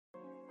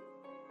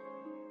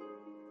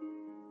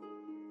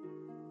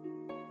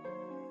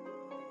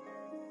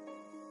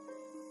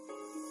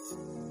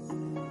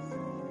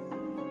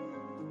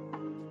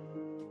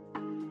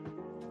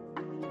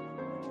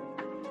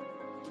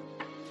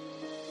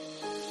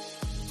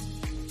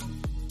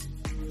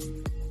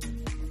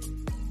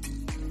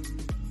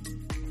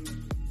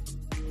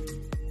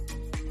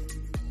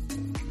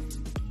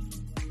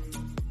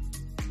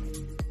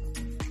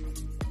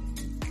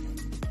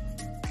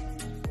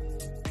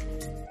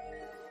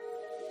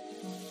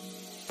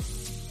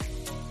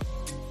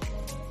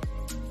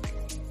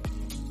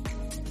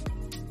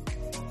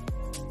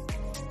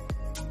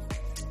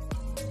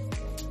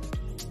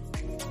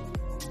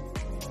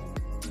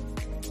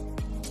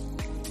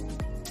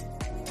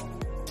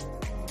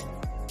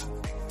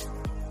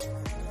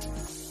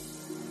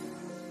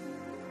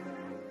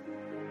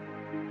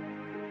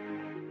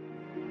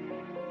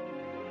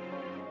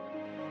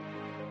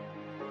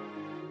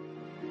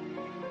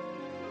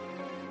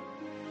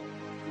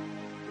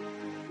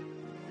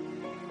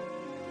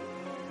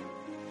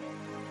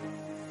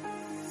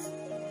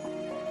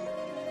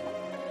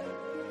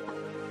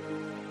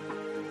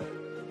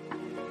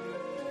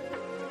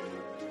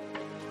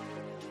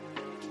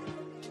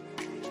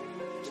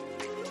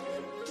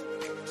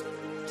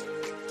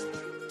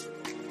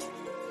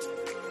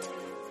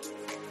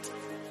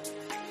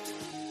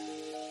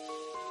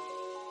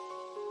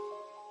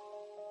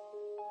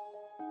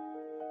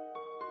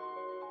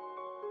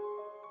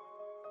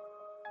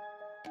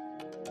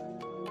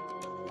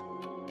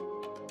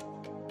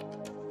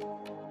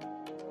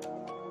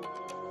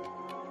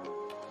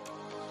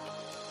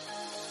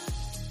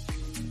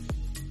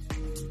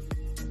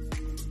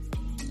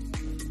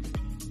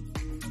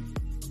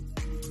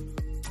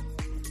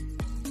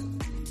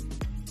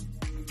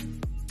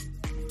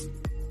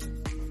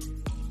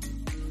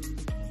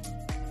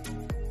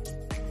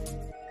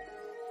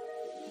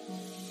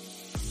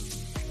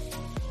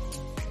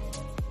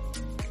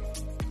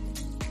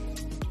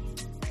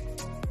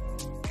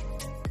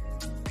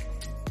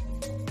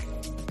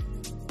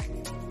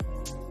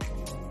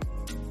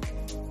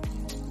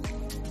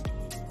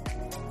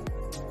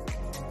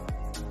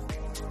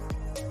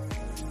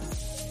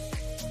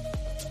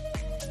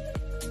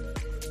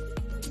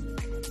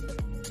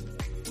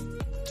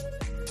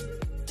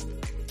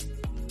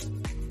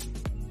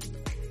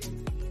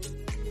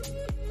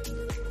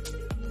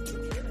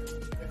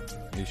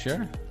You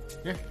sure?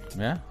 Yeah.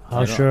 Yeah?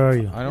 How sure are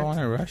you? I don't want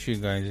to rush you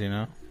guys, you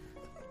know.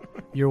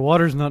 Your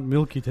water's not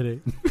milky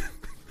today.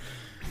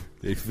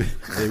 They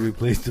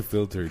replaced the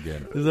filter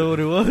again. Is that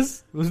what it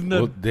was? Wasn't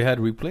that? Well, they had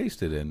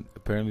replaced it, and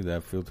apparently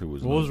that filter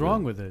was. What was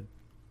wrong with it?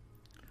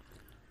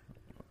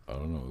 I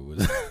don't know. It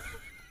was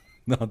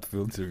not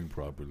filtering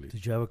properly.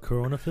 Did you have a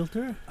Corona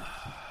filter?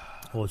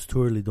 Oh, it's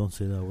too early. Don't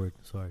say that word.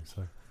 Sorry.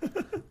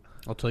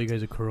 I'll tell you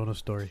guys a Corona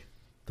story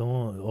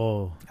Don't.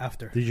 Oh,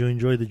 after. did you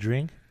enjoy the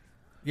drink?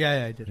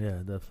 Yeah, I did. Yeah,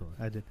 definitely.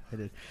 I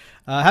did.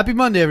 Happy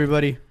Monday,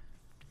 everybody.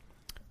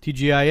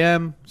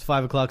 TGIM. It's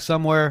 5 o'clock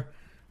somewhere.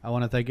 I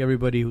want to thank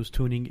everybody who's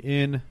tuning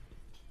in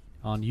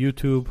on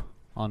YouTube,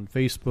 on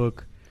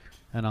Facebook,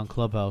 and on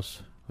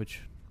Clubhouse,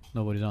 which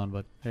nobody's on,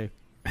 but hey,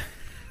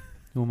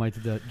 who am I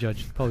to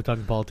judge? Probably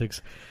talking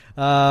politics.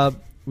 We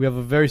have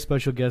a very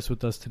special guest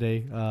with us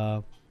today.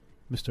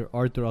 Mr.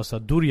 Arthur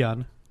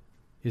Asadurian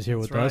is here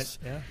with us.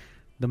 Yeah.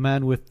 The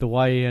man with the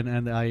YAN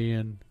and the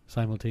IAN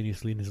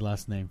simultaneously in his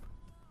last name.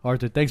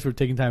 Arthur, thanks for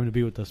taking time to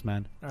be with us,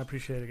 man. I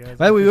appreciate it, guys.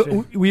 By the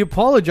way, we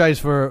apologize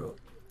for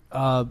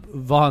Vahan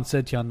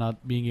Setyan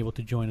not being able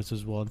to join us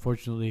as well.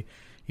 Unfortunately,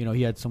 he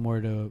had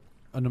an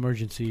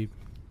emergency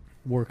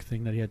work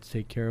thing that he had to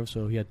take care of,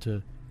 so he had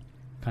to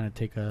kind of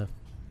take a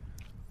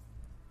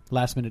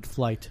last-minute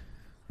flight.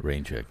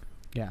 Rain check.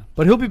 Yeah,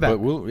 but he'll be back. But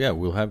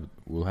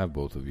we'll have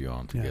both of you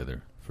on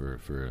together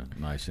for a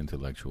nice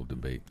intellectual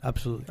debate.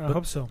 Absolutely. I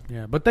hope so.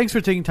 Yeah, but thanks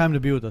for taking time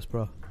to be with us,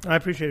 bro. I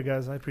appreciate it,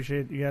 guys. I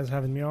appreciate you guys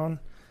having me on.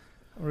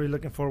 I'm really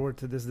looking forward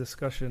to this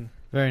discussion.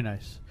 Very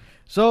nice.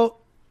 So,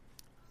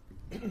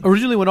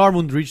 originally when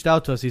Armund reached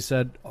out to us, he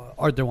said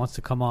Arthur wants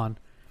to come on.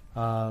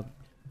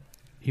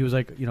 He was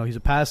like, he's a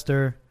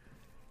pastor,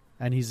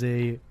 and he's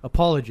a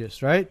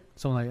apologist, right?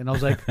 Something like. And I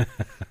was like,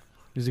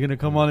 is he gonna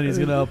come on and he's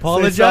gonna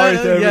apologize? Sorry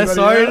to Yeah,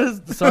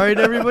 sorry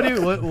to everybody.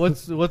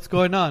 What's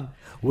going on?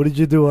 What did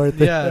you do,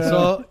 Arthur? Yeah.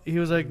 So he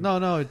was like,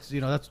 no, it's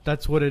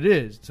that's what it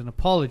is. It's an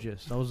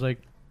apologist. I was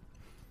like,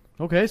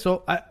 okay.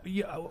 So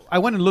I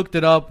went and looked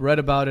it up, read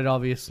about it,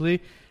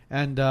 obviously,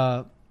 and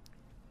and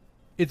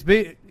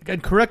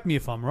correct me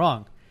if I'm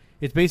wrong.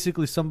 It's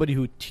basically somebody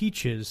who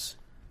teaches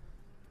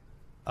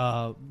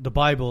the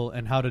Bible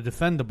and how to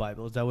defend the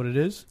Bible. Is that what it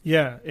is?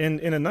 Yeah,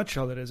 in a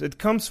nutshell, it is. It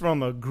comes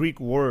from a Greek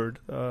word,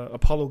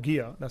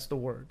 apologia. That's the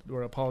word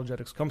where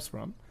apologetics comes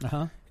from.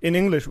 Uh-huh. In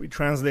English, we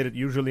translate it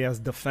usually as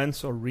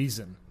defense or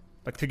reason,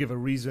 like to give a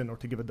reason or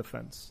to give a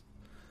defense.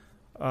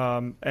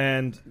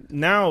 And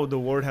now the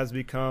word has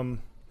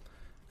become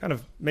kind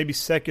of maybe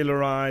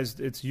secularized.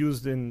 It's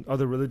used in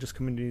other religious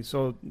communities,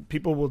 so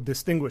people will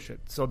distinguish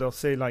it. So they'll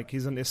say like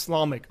he's an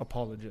Islamic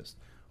apologist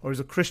or he's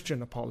a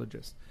Christian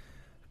apologist.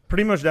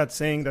 Pretty much that's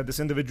saying that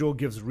this individual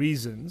gives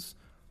reasons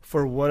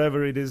for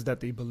whatever it is that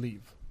they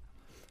believe.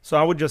 So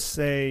I would just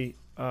say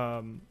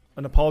an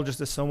apologist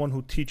is someone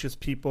who teaches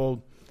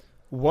people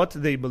what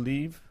they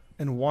believe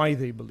and why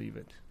they believe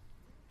it.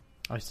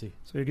 I see.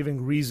 So you're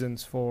giving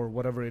reasons for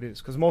whatever it is.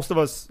 Because most of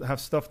us have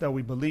stuff that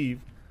we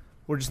believe.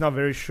 We're just not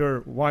very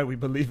sure why we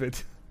believe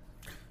it.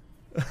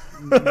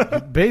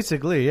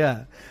 Basically,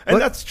 yeah. And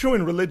that's true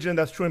in religion.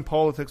 That's true in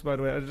politics, by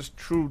the way. It's just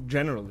true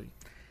generally.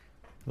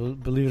 Well,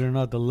 believe it or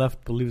not, the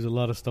left believes a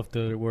lot of stuff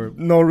that we're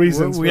No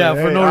reasons. for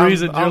no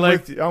reason. You're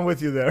like, I'm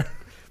with you there.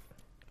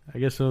 I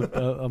guess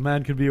a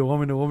man could be a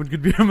woman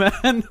could be a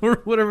man, or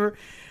whatever.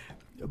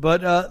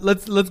 But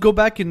let's go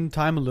back in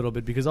time a little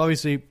bit, because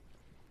obviously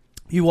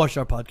you watched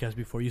our podcast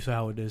before. You saw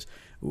how it is.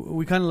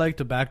 We kind of like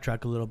to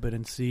backtrack a little bit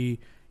and see,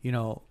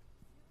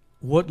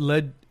 what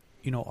led,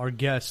 our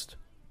guest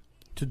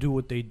to do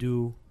what they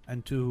do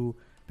and to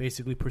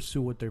basically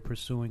pursue what they're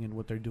pursuing and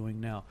what they're doing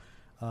now.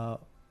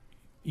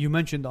 You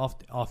mentioned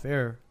off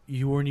air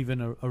you weren't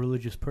even a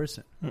religious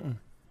person. Mm-mm.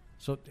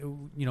 So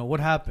what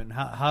happened?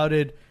 How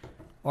did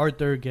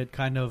Arthur get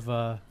kind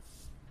of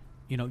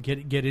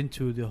get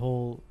into the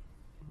whole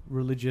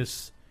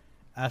religious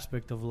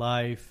aspect of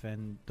life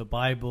and the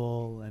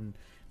Bible and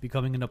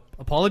becoming an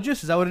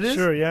apologist? Is that what it is?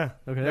 Sure, yeah.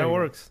 Okay, that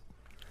works.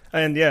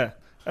 And yeah,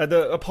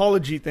 the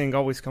apology thing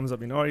always comes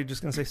up. Are you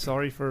just gonna say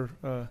sorry for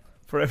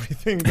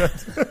everything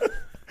that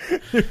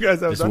you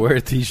guys have Just done? wear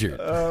a T-shirt.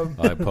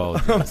 I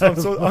apologize.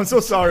 I'm so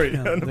sorry.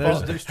 Yeah, And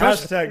there's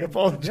hashtag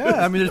apologize.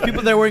 Yeah, I mean, there's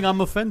people that are wearing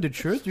 "I'm offended"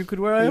 shirts. You could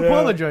wear "I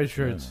apologize"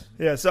 shirts.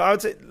 Yeah, so I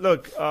would say,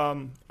 look,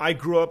 I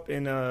grew up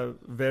in a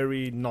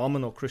very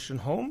nominal Christian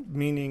home,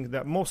 meaning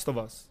that most of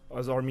us,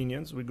 as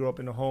Armenians, we grew up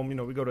in a home,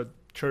 we go to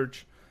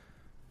church,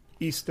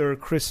 Easter,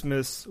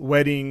 Christmas,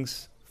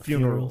 weddings,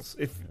 funerals.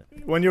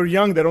 When you're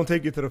young, they don't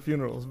take you to the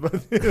funerals, but,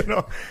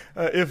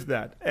 if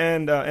that.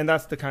 And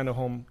that's the kind of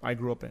home I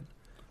grew up in.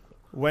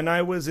 When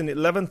I was in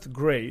 11th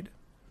grade,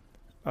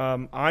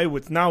 I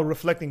was now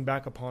reflecting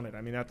back upon it. I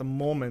mean, at the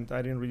moment,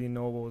 I didn't really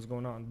know what was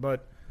going on,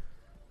 but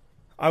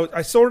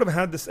I sort of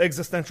had this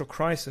existential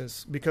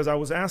crisis because I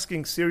was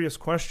asking serious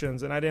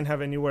questions and I didn't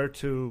have anywhere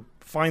to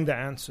find the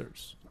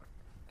answers.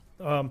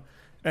 And,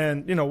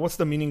 what's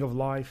the meaning of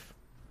life?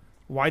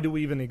 Why do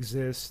we even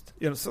exist?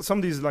 Some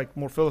of these like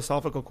more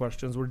philosophical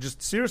questions were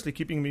just seriously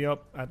keeping me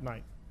up at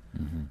night.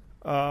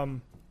 Mm-hmm.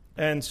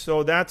 And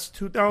so that's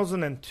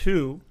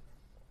 2002.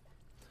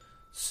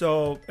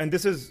 So, and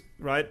this is,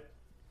 right,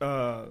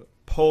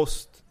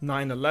 post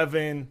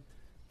 9/11.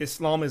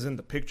 Islam is in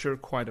the picture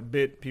quite a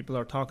bit. People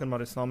are talking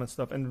about Islam and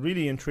stuff, and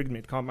really intrigued me.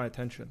 It caught my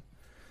attention.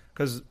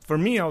 Because for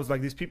me, I was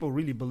like, these people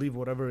really believe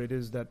whatever it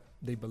is that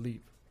they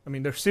believe. I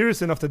mean, they're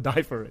serious enough to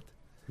die for it.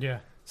 Yeah.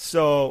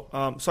 So,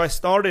 so I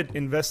started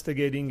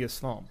investigating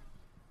Islam.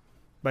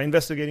 By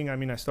investigating, I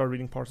mean I started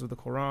reading parts of the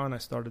Quran. I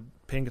started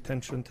paying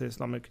attention to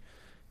Islamic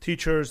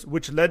teachers,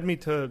 which led me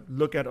to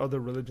look at other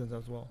religions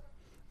as well.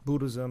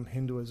 Buddhism,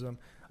 Hinduism.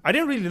 I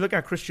didn't really look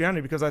at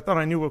Christianity because I thought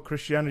I knew what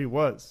Christianity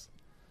was,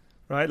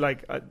 right?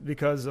 Like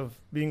because of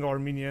being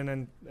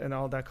Armenian and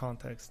all that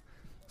context.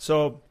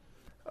 So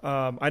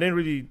I didn't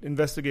really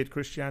investigate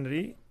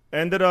Christianity.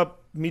 Ended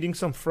up meeting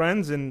some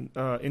friends in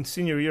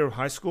senior year of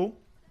high school.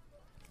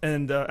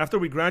 And after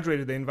we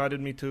graduated, they invited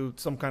me to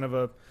some kind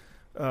of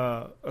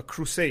a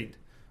crusade.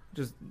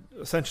 Just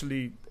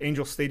essentially,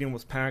 Angel Stadium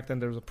was packed,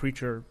 and there was a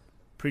preacher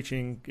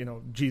preaching,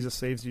 Jesus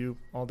saves you,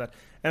 all that.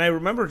 And I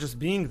remember just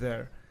being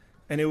there,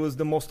 and it was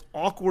the most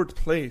awkward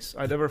place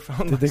I'd ever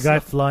found. Did the guy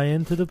fly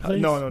into the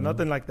place? No,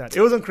 nothing like that.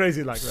 It wasn't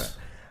crazy like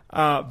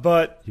that.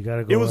 But you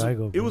gotta go where I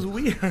go. It was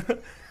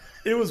weird.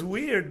 It was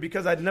weird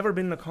because I'd never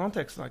been in a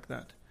context like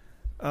that.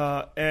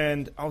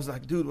 And I was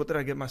like, dude, what did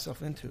I get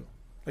myself into?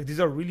 Like,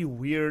 these are really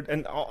weird.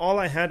 And all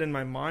I had in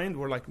my mind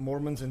were, like,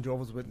 Mormons and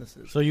Jehovah's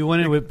Witnesses. So you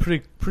went in with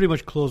pretty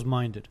much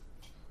closed-minded.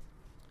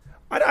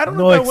 I don't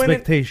know if I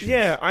went in.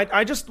 Yeah,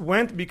 I just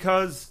went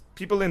because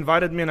people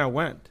invited me and I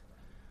went.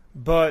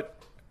 But,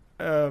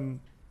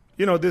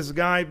 this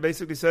guy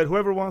basically said,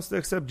 whoever wants to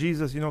accept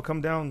Jesus,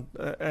 come down.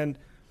 And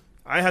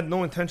I had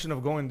no intention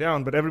of going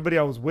down, but everybody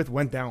I was with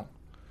went down.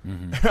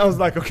 Mm-hmm. I was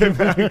like, okay,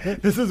 man,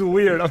 this is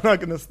weird. I'm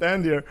not going to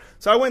stand here.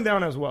 So I went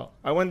down as well.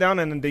 I went down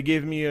and then they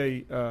gave me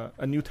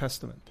a New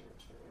Testament.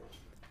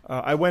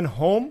 I went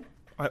home.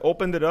 I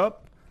opened it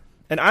up.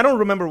 And I don't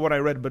remember what I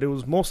read, but it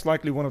was most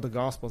likely one of the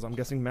Gospels. I'm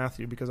guessing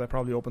Matthew because I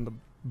probably opened the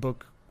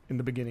book in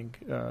the beginning,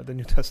 the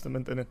New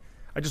Testament. And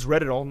I just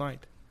read it all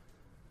night.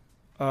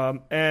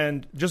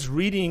 And just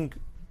reading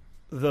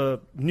the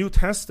New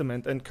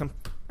Testament, and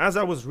as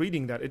I was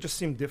reading that, it just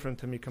seemed different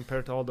to me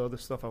compared to all the other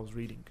stuff I was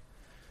reading.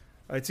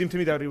 It seemed to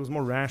me that it was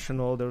more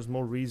rational. There was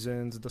more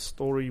reasons. The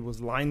story was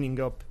lining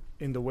up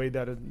in the way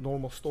that a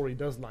normal story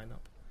does line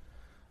up.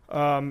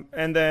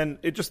 And then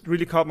it just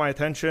really caught my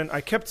attention.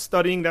 I kept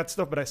studying that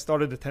stuff, but I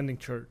started attending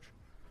church.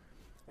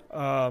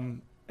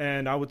 And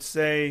I would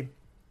say,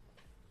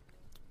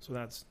 so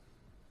that's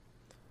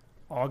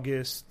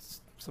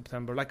August,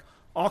 September, like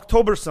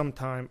October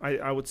sometime,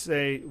 I would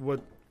say what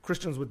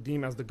Christians would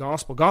deem as the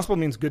gospel. Gospel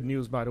means good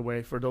news, by the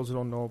way, for those who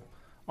don't know.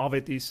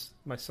 Avetis,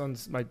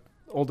 my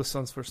oldest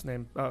son's first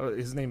name,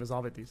 his name is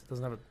Avetis.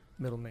 Doesn't have a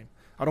middle name.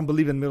 I don't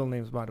believe in middle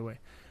names, by the way.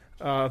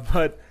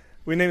 But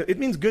we name it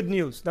means good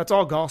news. That's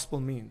all gospel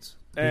means.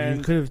 And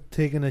you could have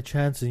taken a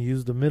chance and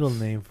used the middle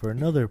name for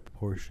another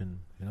portion,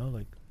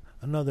 like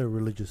another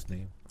religious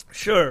name.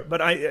 Sure,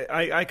 but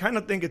I kind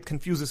of think it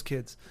confuses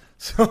kids.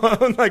 So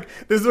I'm like,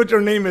 this is what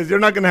your name is. You're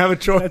not going to have a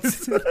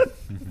choice.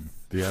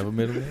 Do you have a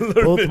middle name?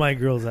 Both my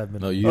girls have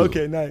middle names. No, you.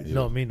 Okay, nice.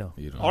 No, me no.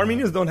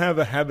 Armenians don't have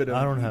a habit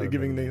of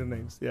giving name.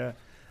 names. Yeah.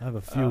 I have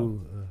a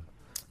few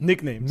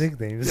nicknames.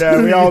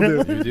 Yeah, we all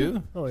do. You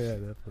do? Oh, yeah,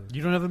 definitely.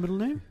 You don't have a middle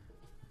name?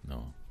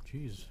 No.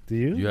 Jeez. Do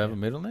you? You have a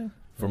middle name?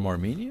 From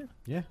Armenia?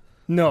 Yeah.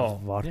 No.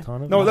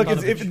 Vartanovich? No, look,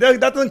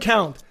 that doesn't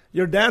count.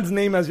 Your dad's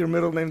name as your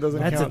middle name doesn't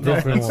count. That's a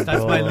different one.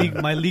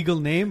 That's my legal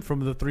name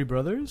from the three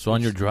brothers. So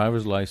on your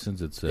driver's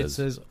license it says? It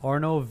says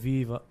Arno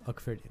V.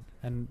 Akverdian.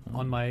 And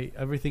on my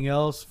everything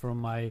else from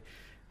my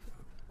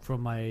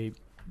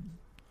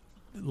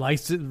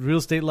license, real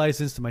estate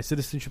license to my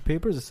citizenship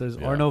papers, it says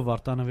Arno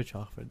Vartanovich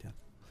Akverdian.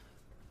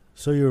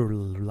 So you're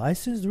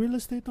licensed real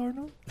estate,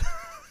 Arno?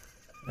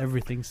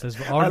 Everything says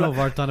Arno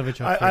Vartanovich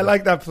Akverdian. I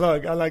like that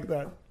plug. I like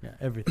that. Yeah,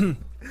 everything.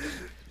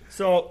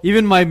 So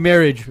even my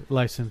marriage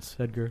license,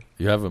 Edgar.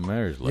 You have a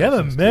marriage license. You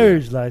have a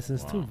marriage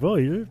license too, bro.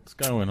 This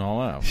guy went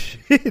all out.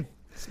 Shit.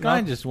 This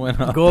guy just went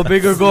out. Go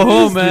big or go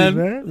home,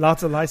 man.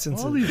 Lots of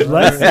licenses. All these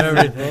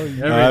licenses,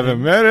 bro. I have a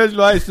marriage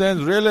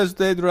license, real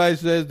estate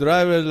license,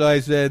 driver's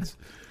license.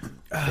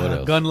 What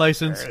else? Gun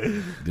license.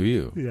 Do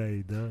you? Yeah,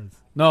 he does.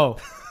 No,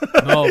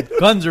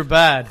 guns are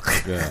bad.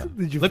 Yeah.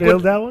 Did you fail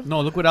that one?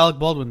 No, look what Alec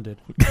Baldwin did.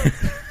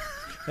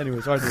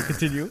 Anyways, Arthur,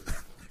 continue.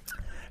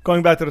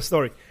 Going back to the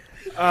story.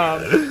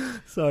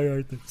 Sorry,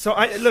 Arthur. So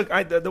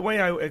the way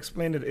I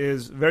explained it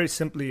is very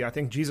simply. I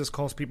think Jesus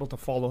calls people to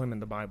follow him in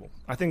the Bible.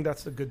 I think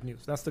that's the good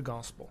news. That's the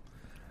gospel.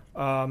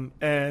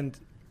 And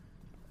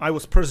I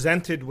was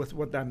presented with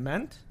what that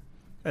meant,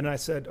 and I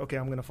said, okay,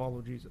 I'm going to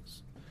follow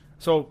Jesus.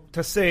 So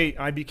to say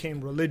I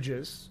became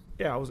religious,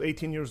 I was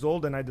 18 years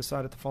old and I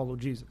decided to follow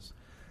Jesus.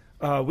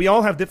 We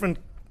all have different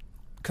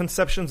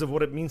conceptions of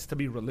what it means to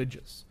be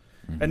religious.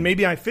 Mm-hmm. And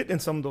maybe I fit in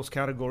some of those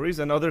categories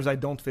and others I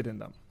don't fit in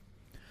them.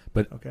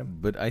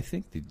 But I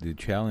think the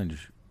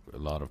challenge a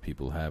lot of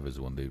people have is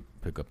when they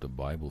pick up the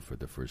Bible for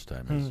the first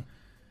time is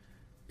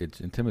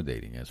it's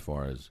intimidating as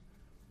far as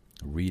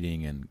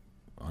reading and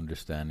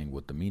understanding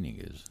what the meaning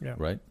is, Yeah.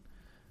 right?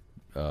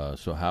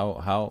 So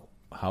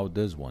how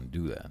does one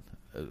do that?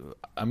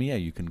 I mean, yeah,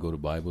 you can go to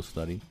Bible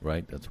study,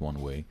 right? That's one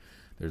way.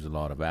 There's a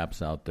lot of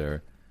apps out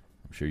there.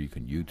 I'm sure you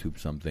can YouTube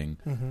something.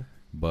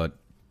 But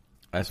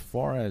as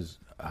far as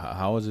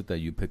how is it that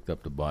you picked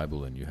up the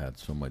Bible and you had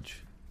so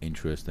much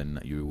interest and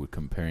you were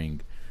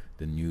comparing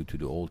the New to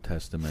the Old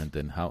Testament,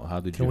 and how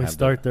did Can you we have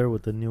start there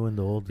with the new and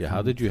the old? Yeah,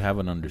 how did you have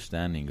an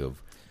understanding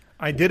of?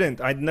 I didn't.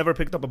 I'd never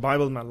picked up a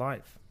Bible in my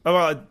life. Oh,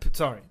 well,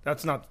 sorry,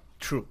 that's not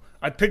true.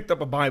 I picked up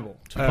a Bible.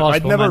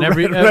 I'd never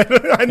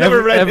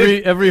read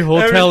it. Every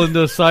hotel in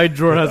the side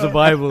drawer has a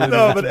Bible.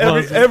 No, but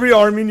every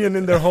Armenian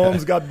in their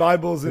homes got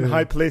Bibles in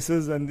high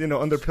places and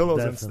under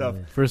pillows and stuff.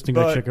 Definitely. First thing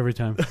I check every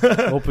time.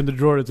 Open the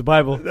drawer, it's a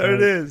Bible. There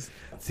it is.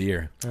 It's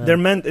here. They're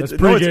meant. That's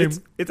It's, no, pregame.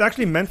 it's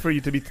actually meant for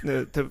you to be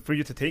for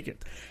you to take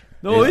it.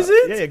 No, is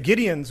it? Yeah,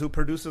 Gideon's, who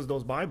produces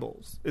those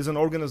Bibles, is an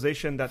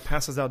organization that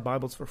passes out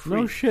Bibles for free.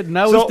 No shit. And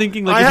I was So,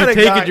 thinking, I like, had if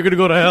you a take guy- it, you're going to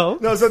go to hell.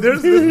 No, so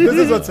this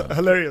is what's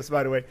hilarious,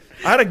 by the way.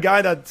 I had a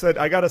guy that said,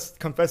 I got to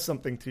confess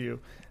something to you.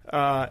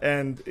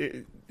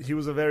 He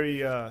was a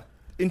very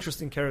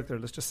interesting character,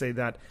 let's just say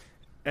that.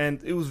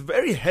 And it was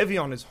very heavy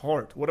on his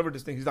heart, whatever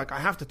this thing. He's like, I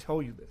have to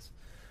tell you this.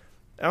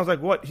 And I was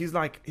like, what? He's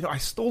like, I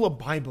stole a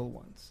Bible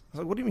once. I was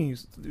like, what do you mean?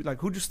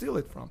 Who'd you steal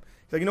it from?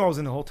 He's like, I was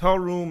in a hotel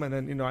room, and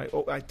then,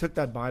 I took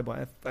that Bible.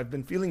 I've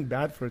been feeling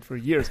bad for it for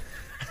years.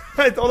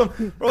 I told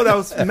him, bro, that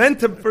was meant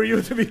for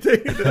you to be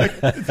taken.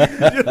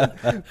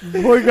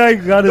 Poor guy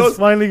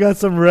finally got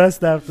some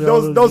rest after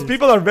all Those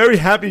people are very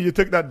happy you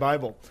took that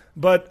Bible.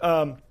 But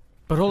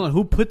But hold on,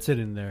 who puts it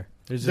in there?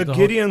 Is the it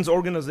Gideon's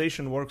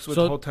organization works with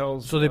So-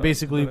 hotels. So they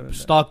basically that.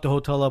 stock the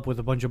hotel up with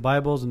a bunch of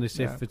Bibles, and they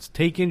say Yeah. if it's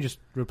taken, just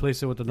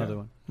replace it with another Yeah.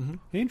 one. Mhm.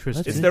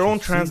 Interesting. It's their own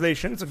Interesting.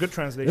 translation. It's a good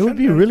translation. It would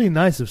be And really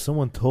nice if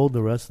someone told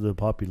the rest of the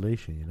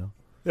population,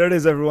 There it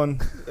is, everyone.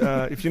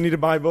 If you need a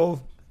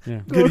Bible, Yeah.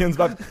 Gideon's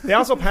Bible. They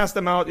also pass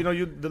them out.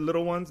 The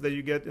little ones that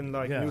you get in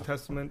Yeah. New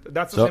Testament.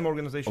 That's the So- same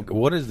organization. Okay,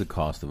 what is the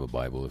cost of a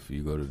Bible if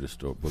you go to the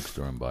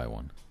bookstore and buy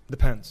one?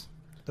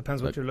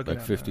 Depends what Like, you're looking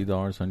like at.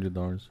 $50,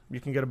 $100. You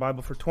can get a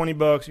Bible for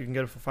 $20. You can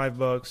get it for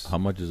 $5. How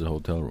much is a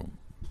hotel room?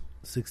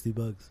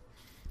 $60.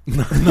 They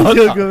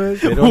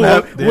don't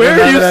have. They Where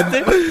don't are you have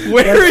that-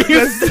 Where are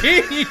you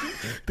staying?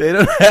 They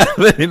don't have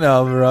it in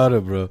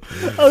Alvarado, bro.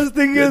 I was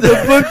thinking of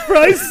the book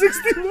price,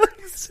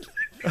 $60.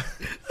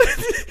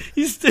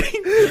 He's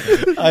staying.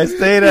 I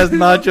stayed as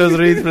Nacho's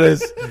Reed's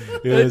place.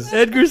 Yes.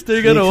 Edgar's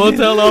staying at a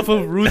hotel off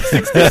of Route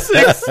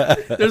 66.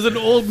 There's an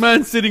old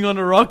man sitting on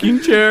a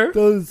rocking chair.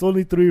 There's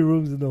only 3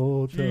 rooms in the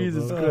whole hotel.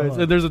 Jesus bro. Christ.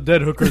 And there's a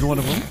dead hooker in one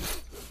of them.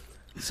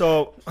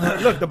 So,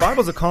 look, the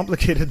Bible's a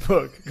complicated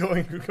book.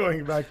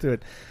 Going back to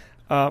it,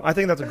 I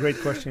think that's a great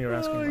question you're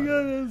asking. Oh my by the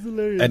god, way. that's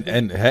hilarious.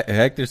 And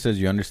Hector says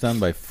you understand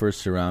by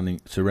first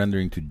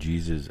surrendering to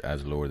Jesus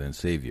as Lord and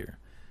Savior.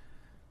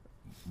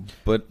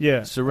 But Yeah, I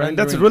mean, surrendering.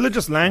 that's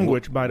religious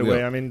language, by the way.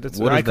 Yeah. I mean, that's,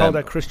 What I does call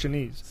that- that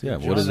Christianese. Yeah,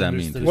 what does that mean?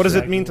 understood What does it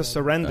exactly mean to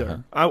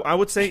surrender? Uh-huh. I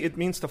would say it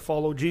means to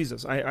follow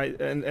Jesus.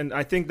 And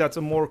I think that's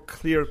a more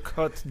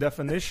clear-cut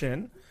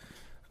definition.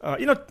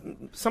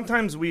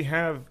 Sometimes we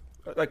have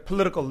like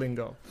political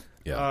lingo,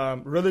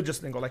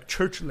 religious lingo, like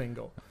church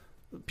lingo.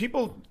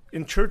 People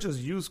in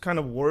churches use kind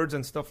of words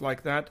and stuff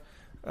like that,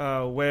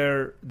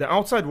 where the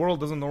outside world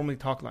doesn't normally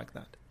talk like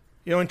that.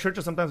 In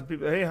churches sometimes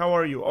people, hey, how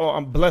are you? Oh,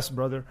 I'm blessed,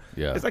 brother.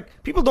 Yeah. It's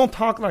like people don't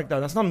talk like that.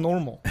 That's not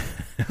normal.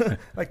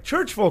 Like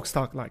church folks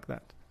talk like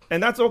that.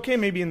 And that's okay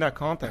maybe in that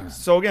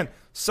context. So again,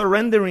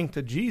 surrendering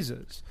to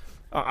Jesus,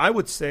 I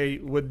would say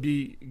would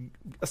be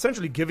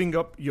essentially giving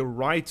up your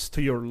rights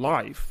to your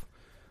life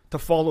to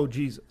follow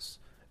Jesus.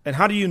 And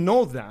how do you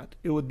know that?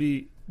 It would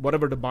be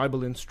whatever the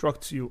Bible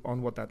instructs you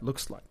on what that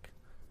looks like.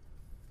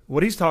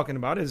 What he's talking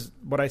about is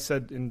what I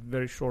said in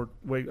very short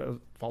way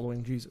of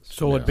following Jesus.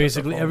 So what Yeah.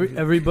 basically Following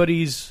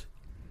Jesus.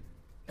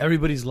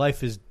 everybody's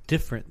life is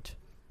different.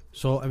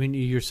 So I mean,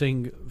 you're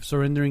saying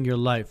surrendering your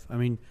life. I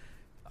mean,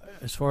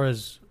 as far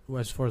as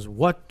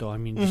what though? I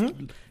mean, just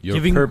Your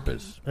giving-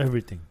 purpose.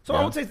 Everything. So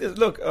I would say this,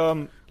 look,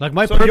 like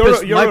my So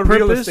purpose. you're my a purpose.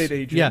 real estate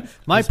agent. Yeah,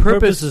 my His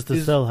purpose is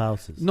to sell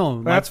houses.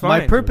 No, That's my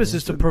fine. purpose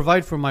is to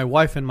provide for my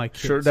wife and my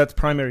kids. sure, that's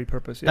primary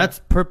purpose. Yeah.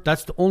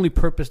 That's the only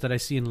purpose that I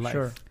see in life.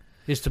 Sure.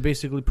 Is to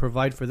basically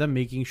provide for them,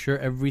 making sure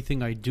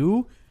everything I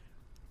do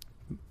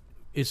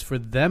is for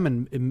them,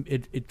 and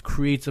it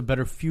creates a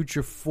better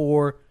future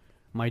for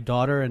my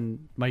daughter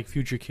and my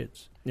future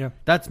kids. Yeah.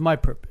 That's my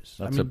purpose.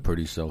 That's a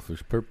pretty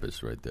selfish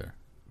purpose right there.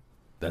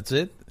 That's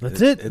it?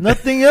 That's it.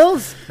 Nothing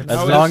else. As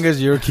No, long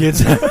as your kids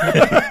Screw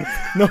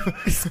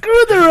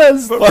the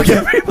rest.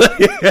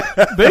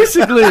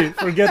 basically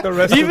Forget the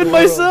rest. even of the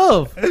world.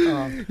 myself.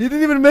 He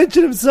didn't even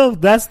mention himself.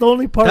 That's the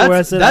only part where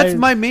I said That's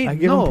my main. I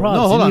give no, him props.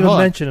 no, hold he didn't on, even hold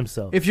on. mention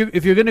himself.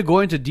 If you're gonna go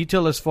into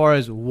detail as far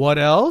as what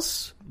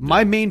else,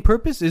 my main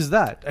purpose is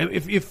that.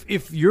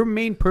 If your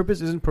main purpose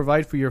isn't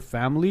provide for your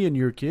family and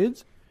your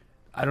kids,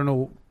 I don't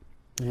know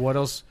what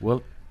else.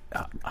 Well,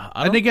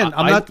 And again,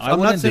 I'm not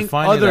wouldn't saying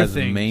define other it as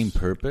things. main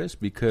purpose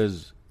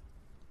because,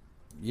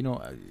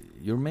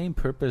 your main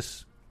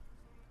purpose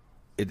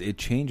it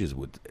changes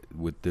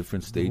with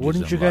different stages.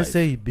 Wouldn't in you guys life.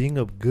 say being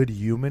a good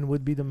human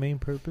would be the main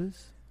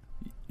purpose?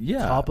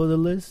 Yeah. Top of the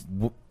list?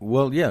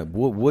 Well, yeah.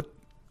 What?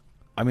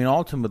 I mean,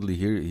 ultimately,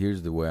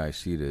 here's the way I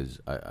see it: is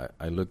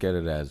I look at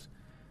it as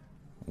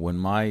when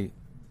my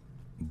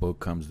book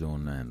comes to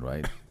an end,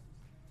 right?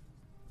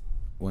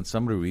 When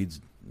somebody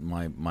reads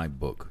my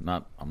book,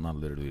 I'm not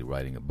literally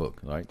writing a book,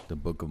 right? The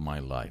book of my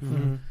life.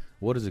 Mm-hmm.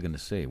 What is it going to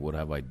say? What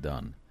have I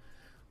done?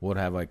 What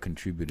have I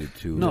contributed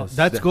to? No,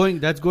 that's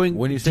going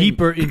when you say-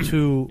 deeper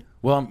into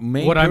Well,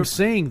 main what I'm pur-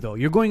 saying, though.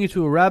 You're going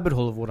into a rabbit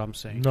hole of what I'm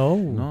saying. No.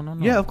 No.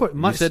 Yeah, of course.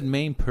 You said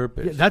main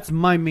purpose. Yeah, that's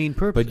my main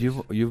purpose. But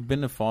you've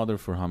been a father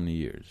for how many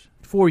years?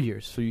 4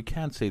 years. So you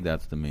can't say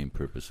that's the main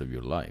purpose of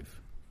your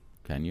life,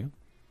 can you?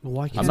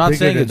 Why can't I'm not bigger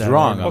saying than it's that,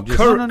 wrong. right? Well, I'm just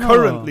No.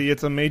 currently,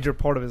 it's a major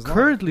part of his life.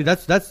 currently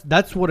that's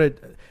what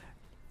it.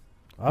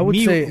 I would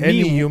Me- say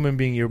any me- human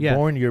being, you're yeah,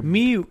 born, your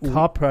me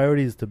top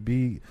priority is to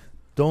be,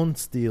 don't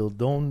steal,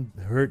 don't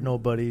hurt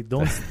nobody,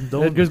 don't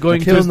just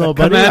going kill to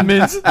nobody.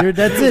 commandments.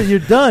 That's it. You're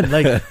done.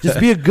 Like, just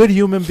be a good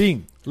human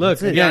being. Look,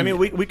 That's it. Yeah, I again,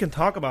 mean, we can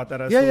talk about that.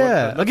 As yeah, to what yeah.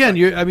 that looks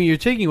Again, like. you're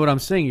taking what I'm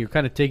saying. You're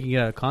kind of taking it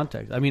out of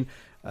context. I mean,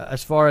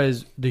 as far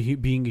as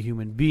being a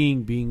human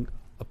being, being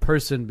a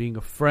person, being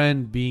a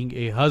friend, being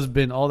a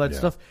husband, all that Yeah.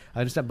 stuff, I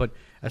understand. But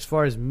as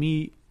far as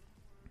me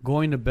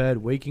going to bed,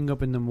 waking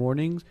up in the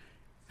mornings,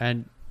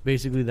 and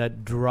basically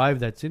that drive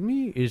that's in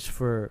me is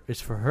for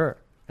her.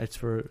 It's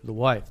for the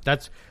wife.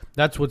 That's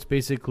what's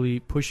basically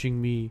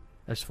pushing me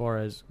as far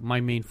as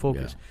my main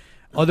focus.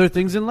 Other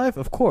things in life,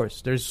 of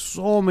course, there's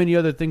so many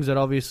other things that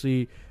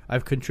obviously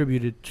I've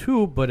contributed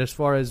to, but as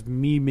far as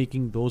me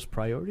making those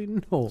priority,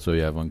 no. So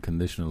you have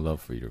unconditional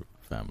love for your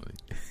family.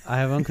 I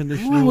have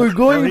unconditional. We're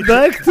going he-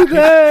 back to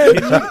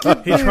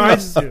that. He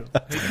tries to.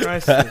 He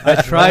tries to.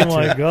 I try Oh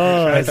my to.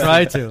 god. I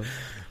try to.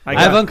 I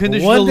I have got-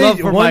 unconditional One day, love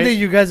for one my. day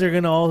you guys are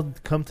gonna all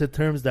come to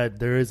terms that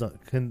there is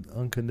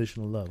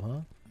unconditional love,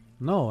 huh?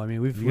 No, I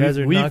mean You guys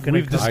are not gonna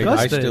we've come-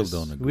 discussed I still this.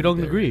 don't agree We don't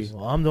there agree. is.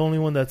 Well, I'm the only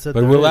one that said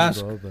But there we'll is,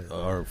 ask bro, but-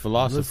 our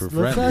philosopher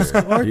Let's friend. ask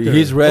here. Arthur.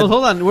 He's read. Well,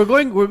 hold on. We're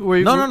going.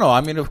 We're No.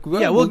 I mean,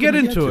 Yeah, we'll get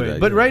into to it. that,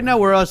 But yeah. right now,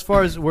 we're as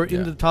far as we're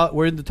in Yeah. the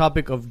we're in the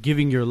topic of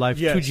giving your life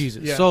to Yes,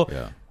 Jesus. yeah. So,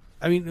 Yeah.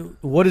 I mean,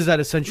 what does that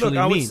essentially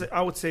Look, mean?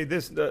 I would say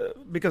this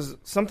because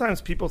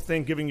sometimes people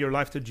think giving your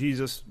life to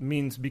Jesus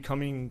means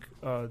becoming,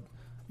 a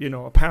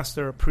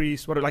pastor, a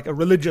priest,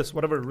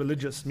 whatever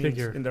religious means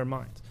Figure. in their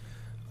minds.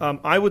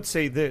 I would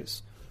say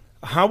this: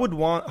 how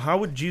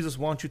would Jesus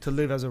want you to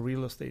live as a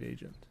real estate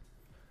agent,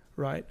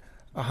 right?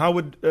 How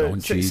would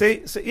Don't cheat.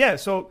 say yeah?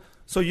 So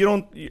you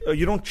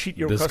don't cheat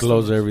your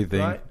Disclose customers,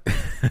 everything. right?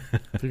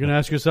 If you're going to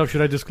ask yourself,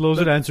 should I disclose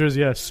it? Answer is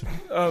yes.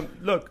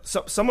 Look,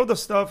 some of the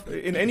stuff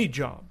in any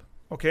job,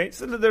 okay?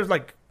 So there's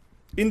like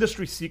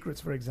industry secrets,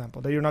 for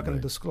example, that you're not going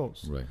Right. to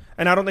disclose. Right.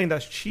 And I don't think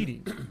that's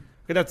cheating.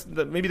 Okay,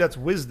 maybe that's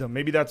wisdom.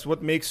 Maybe that's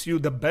what makes you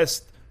the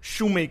best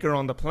shoemaker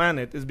on the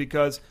planet, is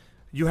because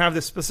you have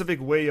this specific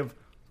way of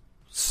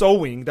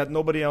sewing that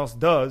nobody else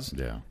does,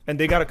 Yeah. and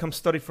they got to come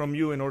study from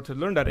you in order to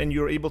learn that, and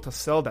you're able to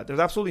sell that. There's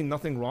absolutely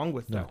nothing wrong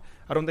with that.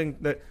 I don't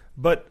think that.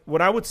 But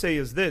what I would say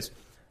is this: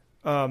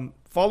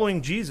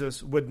 following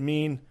Jesus would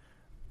mean,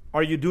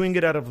 are you doing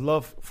it out of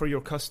love for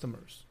your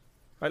customers?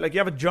 Right? Like, you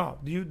have a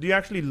job. Do you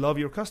actually love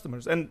your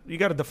customers? And you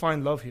got to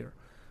define love here.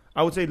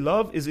 I would say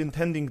love is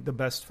intending the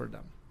best for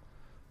them.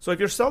 So if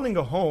you're selling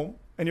a home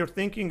and you're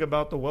thinking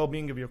about the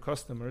well-being of your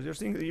customers,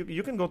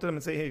 you can go to them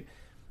and say, hey,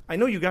 I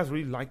know you guys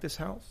really like this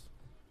house,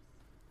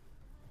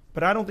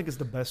 but I don't think it's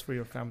the best for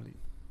your family.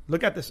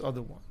 Look at this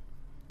other one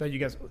that you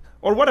guys,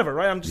 or whatever,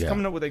 right? I'm just Yeah.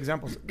 coming up with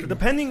examples.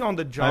 Depending on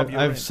the job you're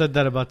in. I've said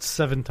that about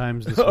 7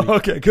 times this week.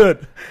 Okay,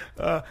 good.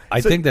 I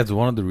So- think that's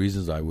one of the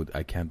reasons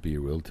I can't be a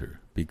realtor,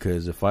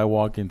 because if I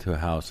walk into a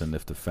house and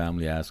if the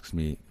family asks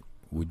me,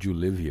 would you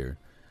live here?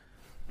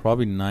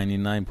 Probably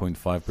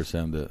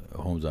 99.5% of the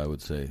homes I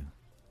would say,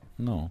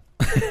 no.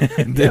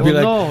 They'd be Well,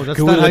 like, no, that's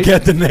can we not look how you-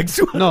 at the next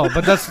one? No,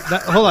 but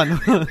hold on.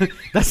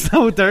 That's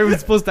not what they're even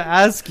supposed to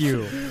ask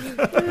you.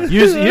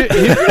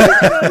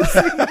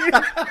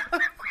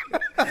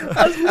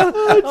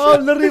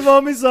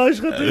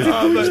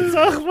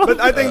 But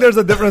I think there's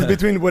a difference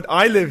between would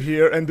I live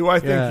here and do I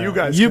think you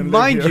guys can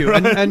mind live here, you,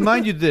 right? and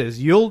mind you this,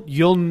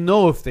 you'll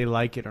know if they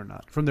like it or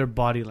not from their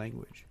body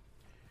language.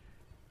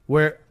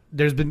 Where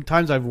there's been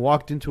times I've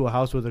walked into a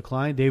house with a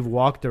client, they've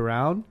walked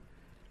around,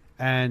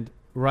 and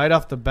right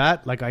off the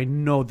bat, like, I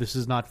know this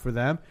is not for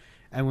them.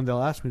 And when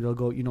they'll ask me, they'll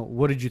go,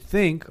 what did you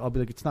think? I'll be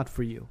like, it's not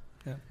for you.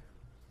 Yeah.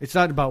 It's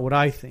not about what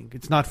I think.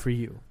 It's not for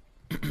you.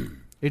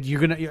 Either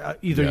Yeah.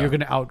 you're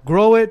gonna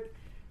outgrow it.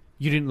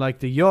 You didn't like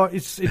the yard.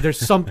 There's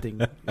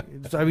something.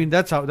 I mean,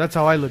 that's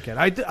how I look at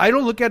it. I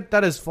don't look at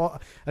that as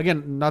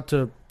again, not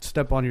to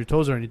step on your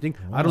toes or anything.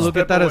 I don't look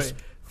at Step that as away.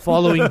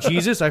 following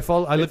Jesus. I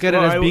look at it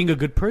as being a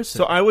good person.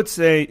 So I would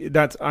say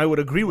that I would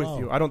agree with Wow.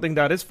 you. I don't think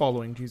that is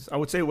following Jesus. I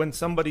would say when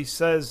somebody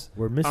says,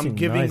 We're missing I'm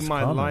giving nice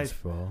my comments,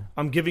 life, bro.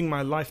 I'm giving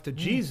my life to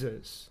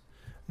Jesus,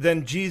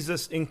 then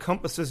Jesus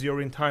encompasses your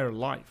entire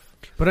life.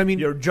 but I mean,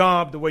 Your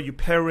job, the way you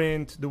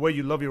parent, the way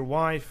you love your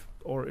wife,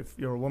 or if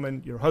you're a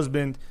woman, your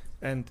husband,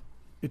 and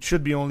it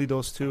should be only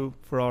those two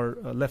for our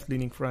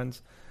left-leaning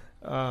friends.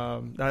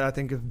 I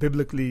think is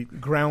biblically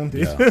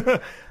grounded. Yeah.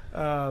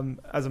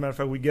 As a matter of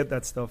fact, we get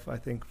that stuff, I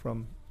think,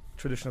 from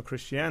traditional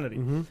Christianity.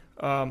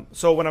 Mm-hmm.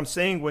 So when I'm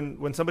saying,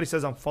 when somebody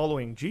says I'm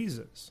following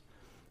Jesus,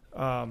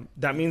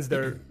 that means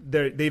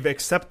they've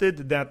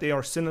accepted that they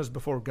are sinners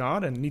before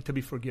God and need to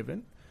be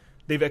forgiven.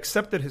 They've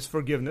accepted his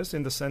forgiveness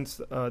in the sense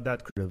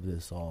that... Of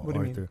this all, What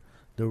do you Arthur. mean?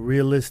 The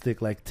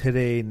realistic, like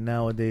today,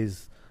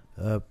 nowadays,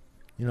 you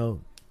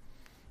know,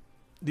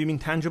 Do you mean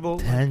tangible?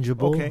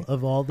 tangible Okay.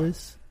 of all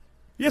this.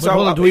 Yes. But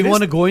hold on, do we it is-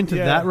 want to go into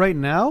yeah. that right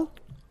now?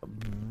 I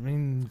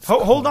mean,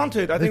 Hold on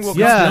to it. I think It's-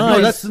 we'll Yeah, come to no,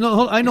 it. nice. that's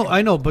no.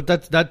 I know, but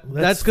that's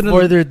that's gonna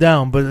further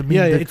down. But I mean,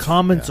 Yeah, the it's-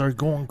 comments yeah. are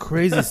going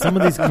crazy. Some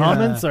of these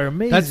comments are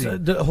That's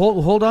amazing.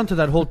 hold on to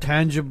that whole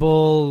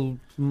tangible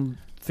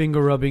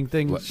finger rubbing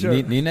thing. Well, Sure.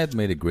 Ninette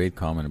made a great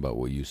comment about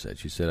what you said.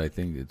 She said, "I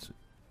think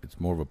it's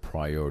more of a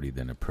priority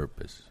than a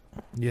purpose."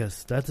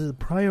 Yes, that's a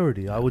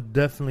priority. I would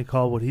definitely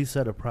call what he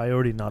said a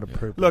priority, not a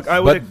purpose. Look, I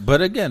would.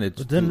 But again, it's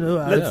But then, too-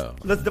 let's- yeah.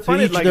 Let's to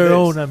define each it like their this.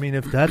 own. I mean,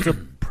 if that's a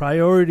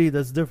priority,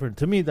 that's different.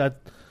 To me,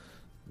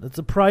 that's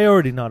a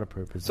priority, not a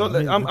purpose. So I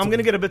mean, I'm it's going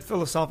to get a bit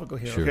philosophical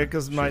here, Sure, okay?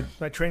 Because my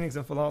sure. training's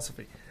in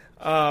philosophy.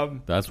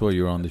 That's why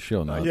you're on the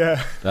show now.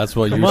 Yeah. That's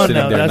why Come you're on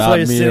sitting now, there, that's not why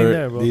you're me sitting or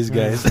there, bro. these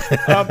Yeah.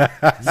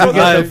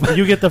 guys. So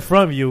you get the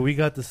front view. We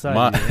got the side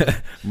my, view.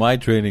 my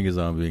training is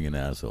on being an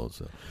asshole.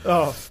 So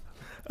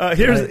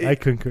here's I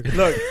concur.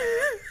 look.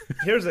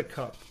 Here's a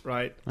cup,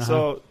 right? Uh-huh.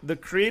 So the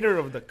creator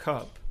of the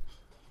cup,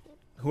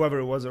 whoever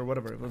it was or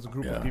whatever, it was a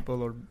group Yeah. of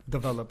people or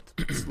developed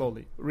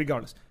slowly,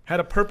 regardless, had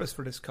a purpose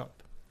for this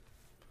cup.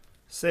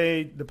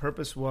 Say the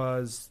purpose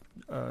was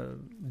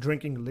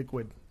drinking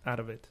liquid out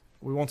of it.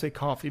 We won't say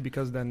coffee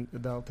because then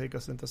that'll take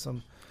us into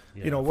some,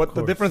 Yeah, what of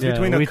the course. difference Yeah,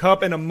 between a we-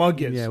 cup and a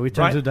mug is. Yeah, we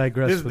tend right? to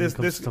digress when it this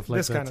comes to stuff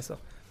like that. kind of stuff,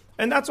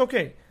 and that's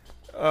okay.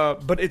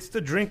 But it's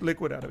to drink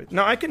liquid out of it.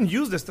 Now I can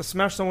use this to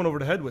smash someone over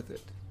the head with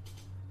it,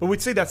 but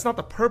we'd say that's not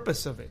the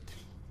purpose of it,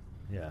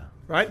 Yeah,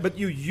 right? But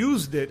you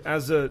used it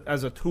as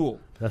a tool.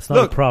 that's not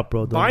Look, a prop,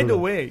 bro. Don't By do the that.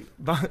 way,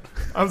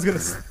 I was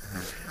gonna.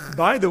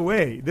 By the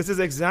way, this is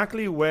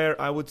exactly where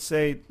I would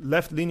say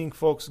left-leaning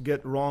folks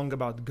get wrong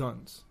about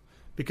guns,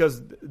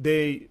 because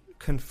they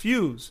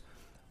confuse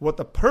what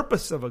the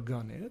purpose of a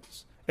gun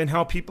is and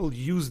how people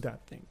use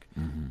that thing.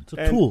 mhm. it's a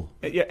And- tool.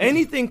 Yeah,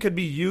 anything could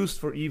be used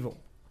for evil.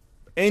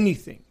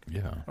 Anything.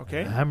 yeah,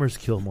 Okay. Hammers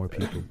kill more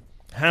people.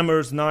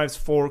 Hammers, knives,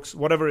 forks,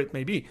 whatever it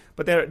may be.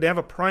 But they have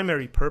a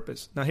primary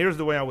purpose. Now, here's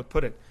the way I would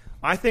put it.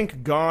 I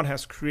think God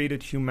has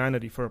created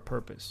humanity for a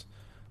purpose.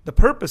 The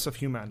purpose of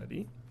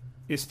humanity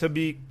is to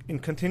be in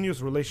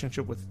continuous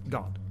relationship with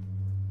God,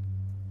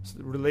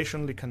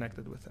 relationally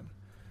connected with Him.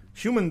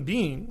 Human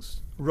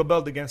beings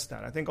rebelled against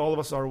that. I think all of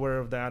us are aware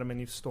of the Adam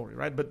and Eve story,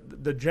 right?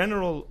 But the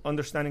general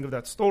understanding of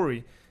that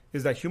story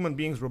is that human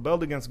beings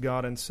rebelled against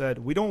God and said,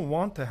 we don't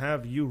want to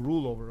have you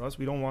rule over us.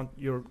 We don't want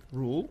your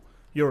rule,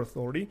 your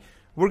authority.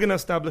 We're going to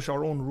establish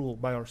our own rule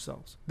by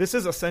ourselves. This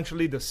is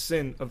essentially the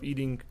sin of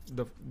eating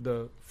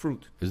the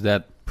fruit. Is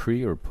that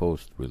pre or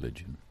post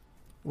religion?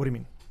 What do you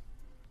mean?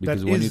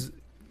 Because that when is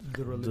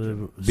the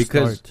religion.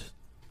 Because- start.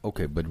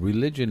 okay, but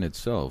religion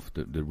itself,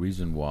 the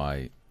reason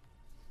why,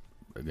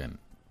 again,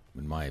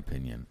 in my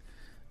opinion,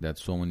 that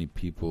so many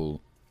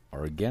people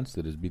are against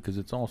it is because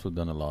it's also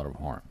done a lot of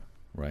harm,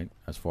 right?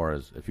 As far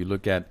as if you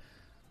look at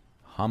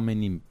how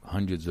many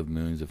hundreds of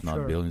millions, if not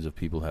Sure. billions, of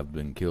people have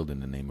been killed in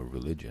the name of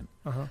religion.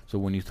 Uh-huh. So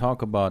when you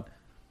talk about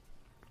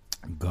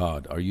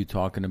God, are you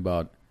talking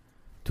about?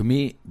 To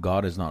me,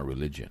 God is not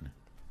religion,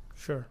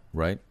 Sure.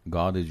 right?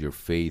 God is your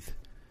faith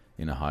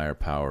in a higher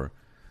power.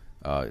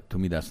 To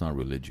me, that's not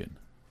religion.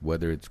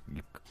 Whether it's,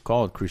 you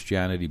call it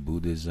Christianity,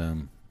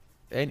 Buddhism,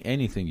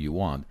 anything you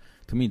want.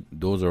 To me,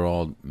 those are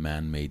all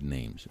man-made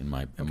names, in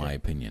my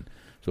opinion.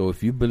 So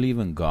if you believe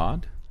in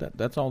God,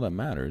 that's all that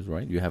matters,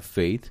 right? You have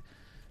faith.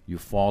 You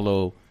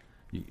follow.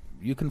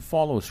 You can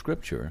follow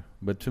Scripture,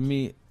 but to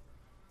me,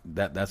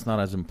 that's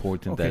not as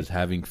important Okay. as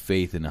having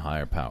faith in a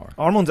higher power.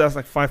 Armand's asked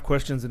like 5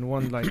 questions in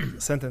one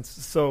sentence.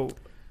 So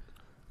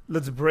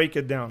let's break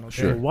it down. Okay.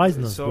 Sure. Wise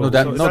enough, So- bro.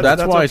 No,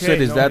 that's why I okay.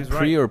 said, is No, that he's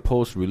pre right. or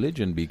post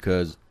religion?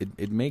 Because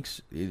it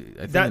makes, I think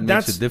it That's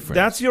makes a difference.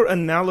 That's your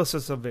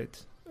analysis of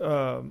it.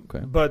 Okay.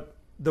 But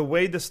the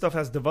way this stuff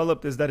has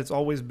developed is that it's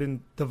always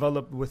been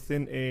developed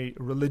within a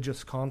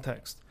religious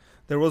context.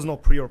 There was no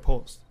pre or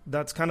post.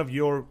 That's kind of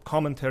your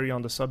commentary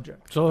on the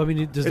subject. So I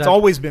mean, does It's that?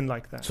 always been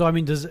like that. So I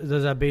mean, does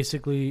that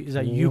basically is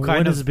that you When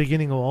kind is of the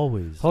beginning of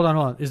always? hold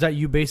on? Is that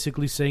you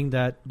basically saying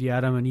that the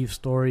Adam and Eve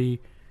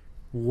story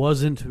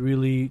wasn't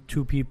really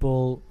two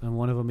people and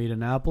one of them ate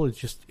an apple? It's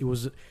just it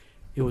was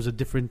a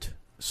different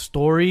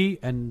story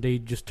and they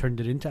just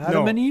turned it into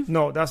Adam and Eve.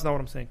 No, that's not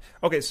what I'm saying.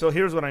 Okay, so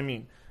here's what I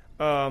mean.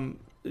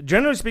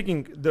 Generally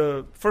speaking,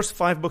 the first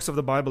 5 books of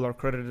the Bible are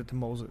credited to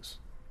Moses.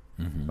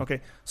 Mhm.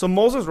 Okay, so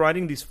Moses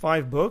writing these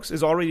 5 books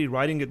is already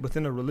writing it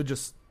within a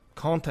religious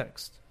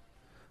context.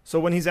 So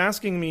when he's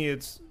asking me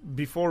it's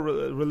before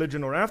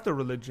religion or after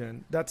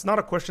religion, that's not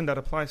a question that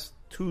applies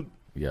to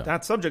Yeah.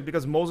 that subject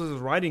because Moses is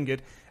writing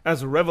it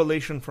as a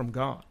revelation from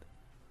God.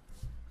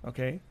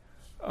 Okay.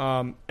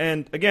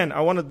 And again,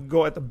 I want to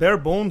go at the bare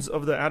bones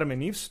of the Adam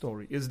and Eve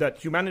story, is that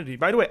humanity,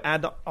 by the way,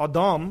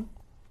 Adam,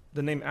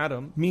 the name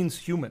Adam, means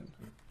human.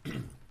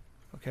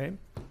 Okay?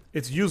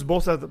 It's used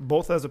both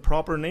as a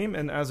proper name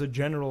and as a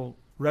general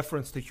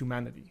reference to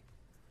humanity.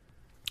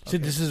 See,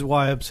 this is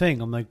why I'm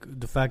saying, I'm like,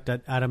 the fact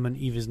that Adam and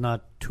Eve is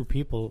not two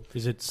people,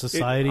 is it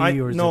society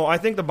or is I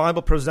think the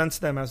Bible presents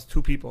them as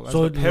two people, as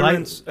So the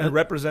parents and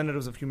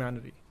representatives of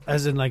humanity.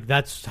 as in like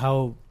that's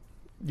how?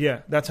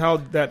 Yeah, that's how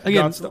that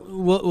Again, God's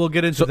we'll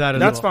get into So that. As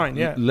that's well. fine,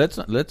 yeah. Let's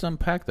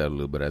unpack that a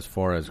little bit as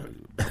far as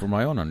for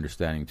my own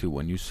understanding too.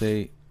 When you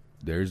say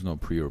there is no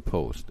pre or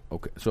post,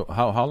 okay. So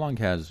how long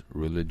has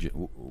religion?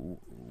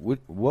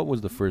 What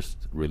was the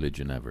first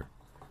religion ever?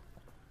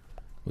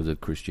 Was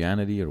it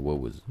Christianity or what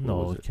was? No,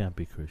 what was it can't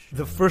be Christian.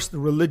 The first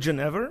religion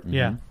ever. Mhm.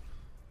 Yeah.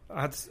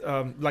 That's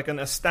like an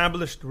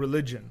established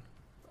religion.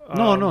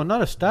 No,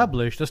 not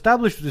established.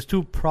 Established is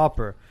too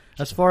proper.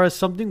 As far as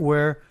something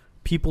where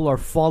people are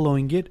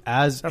following it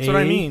as That's what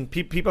I mean.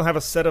 People have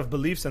a set of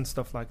beliefs and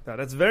stuff like that.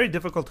 It's very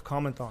difficult to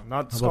comment on. How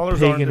about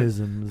Scholars aren't.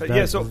 paganism? Is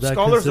Yeah, so is that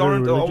scholars considered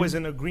aren't religion? always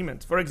in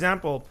agreement. For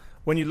example,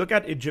 when you look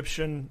at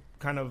Egyptian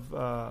kind of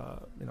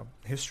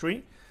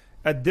history,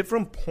 at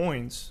different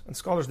points, and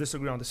scholars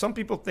disagree on this. Some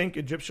people think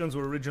Egyptians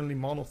were originally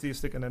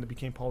monotheistic and then it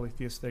became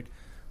polytheistic.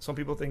 Some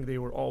people think they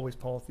were always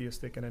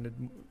polytheistic and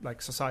then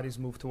societies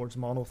moved towards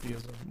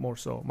monotheism more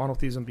so.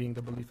 Monotheism being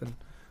the belief in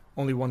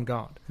only one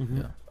God.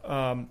 Mhm.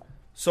 Yeah.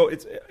 So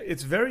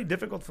it's very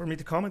difficult for me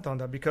to comment on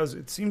that because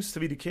it seems to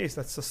be the case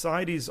that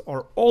societies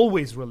are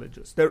always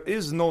religious. There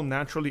is no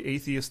naturally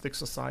atheistic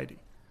society.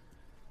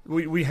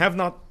 We have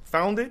not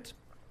found it.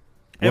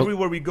 Well-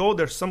 Everywhere we go,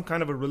 there's some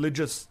kind of a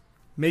religious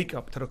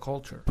makeup to the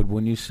culture. But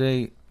when you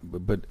say,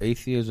 but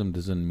atheism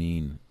doesn't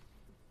mean,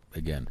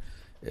 again,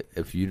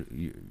 if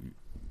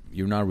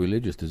you're not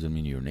religious, doesn't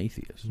mean you're an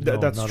atheist. No,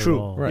 That's not at true.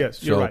 all. Right.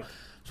 Yes, you're So- right.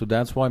 So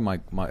that's why my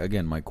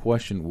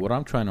question, what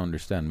I'm trying to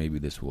understand, maybe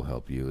this will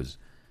help you, is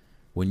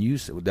when you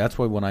say, that's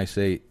why when I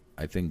say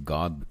I think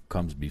God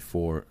comes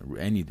before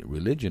any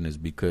religion is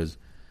because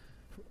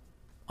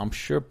I'm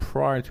sure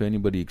prior to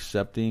anybody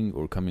accepting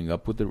or coming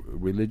up with a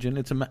religion,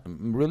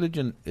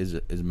 religion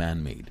is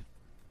man-made,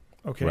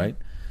 Okay. right?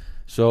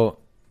 So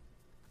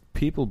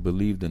people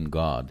believed in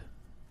God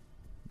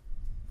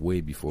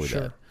way before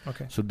Sure. that.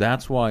 Okay. So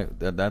that's why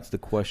that's the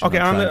question. Okay.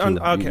 I'm trying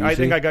to- Okay. you I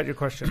think see? I got your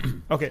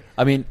question. Okay.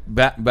 I mean,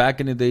 back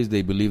in the days,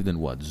 they believed in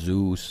what?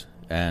 Zeus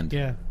and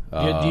Yeah.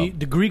 Uh,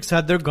 the Greeks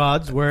had their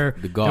gods where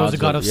the there was the gods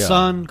god of- of yeah.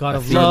 sun, god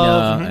of Athena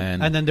love,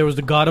 and- then there was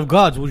the god of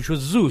gods, which was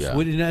Zeus. Yeah.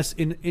 Which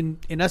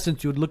in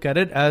essence, you would look at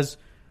it as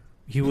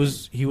he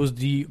was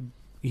the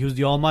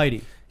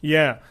Almighty.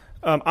 Yeah.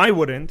 I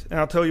wouldn't, and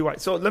I'll tell you why.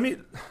 So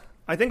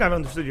I think I've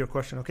understood your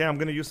question. Okay, I'm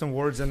going to use some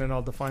words and then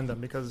I'll define them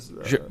because.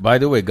 Sure. By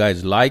the way,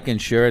 guys, like and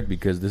share it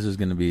because this is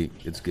going to be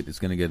it's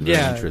going to get very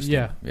Yeah,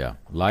 interesting. yeah.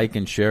 Like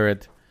and share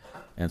it,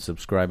 and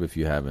subscribe if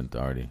you haven't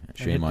already.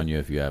 Shame on you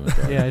if you haven't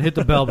already. Yeah, hit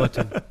the bell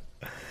button.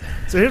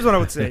 So here's what I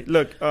would say.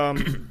 Look, I'm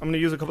going to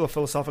use a couple of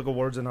philosophical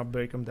words and I'll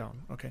break them down.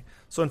 Okay.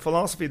 So in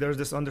philosophy, there's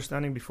this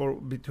understanding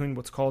between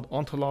what's called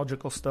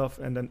ontological stuff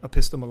and then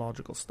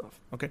epistemological stuff.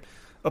 Okay.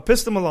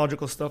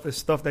 Epistemological stuff is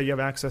stuff that you have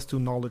access to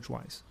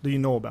knowledge-wise. Do you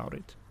know about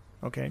it?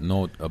 Okay.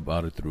 Know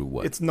about it through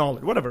what? It's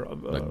knowledge, whatever.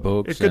 Like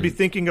books It could be and-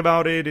 thinking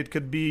about it. It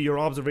could be your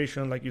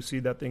observation, like you see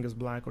that thing is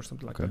black or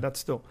something like Okay. that. That's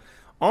still.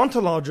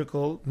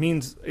 Ontological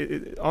means,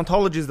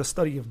 ontology is the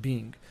study of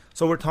being.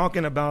 So we're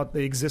talking about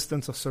the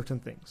existence of certain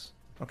things.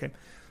 Okay.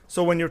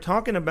 So when you're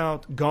talking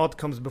about God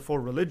comes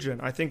before religion,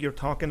 I think you're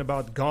talking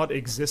about God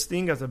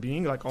existing as a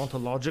being, like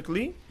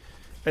ontologically,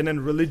 and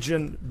then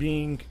religion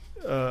being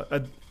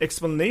an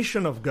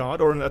explanation of God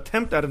or an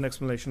attempt at an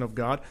explanation of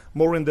God,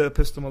 more in the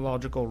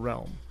epistemological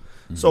realm.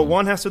 So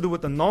one has to do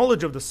with the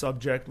knowledge of the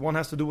subject, one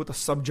has to do with the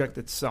subject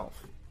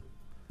itself.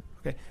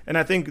 Okay, and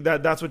I think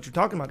that's what you're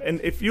talking about.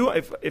 And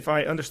if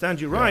I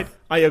understand you right,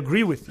 I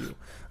agree with you.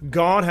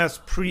 God has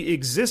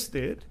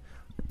pre-existed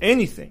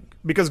anything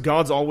because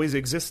God's always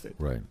existed.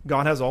 Right.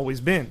 God has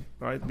always been.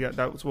 Right. Yeah,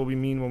 that's what we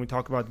mean when we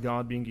talk about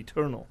God being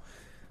eternal.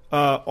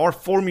 Our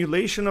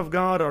formulation of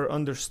God, our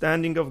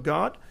understanding of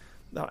God.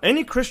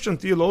 Any Christian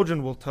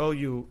theologian will tell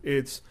you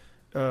it's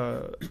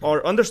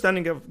our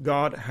understanding of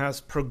God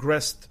has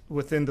progressed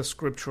within the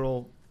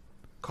scriptural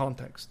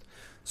context.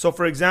 So,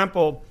 for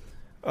example,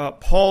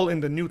 Paul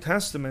in the New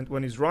Testament,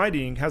 when he's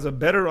writing, has a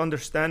better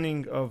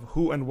understanding of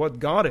who and what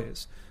God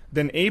is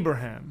than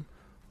Abraham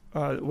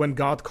when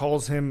God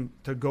calls him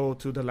to go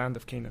to the land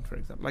of Canaan, for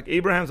example. Like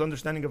Abraham's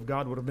understanding of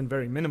God would have been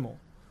very minimal.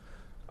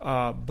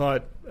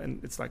 And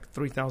it's like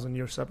 3,000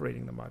 years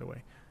separating them, by the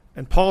way.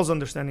 And Paul's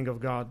understanding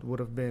of God would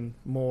have been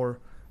more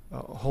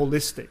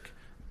holistic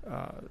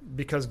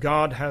because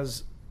God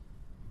has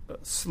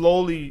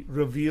slowly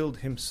revealed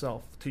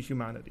himself to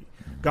humanity.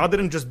 God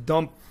didn't just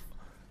dump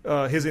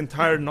his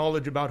entire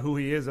knowledge about who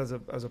he is as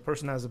a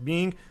person, as a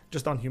being,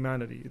 just on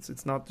humanity.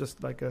 It's not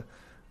just like a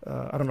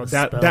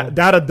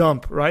data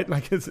dump, right?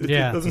 Like it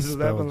doesn't just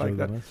happen like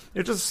that.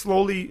 It's just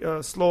slowly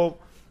slow.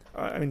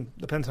 I mean,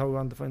 depends how we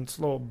want to define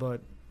slow, but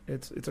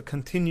It's a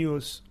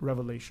continuous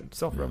revelation,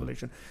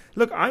 self-revelation.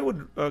 Look, I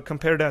would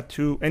compare that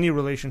to any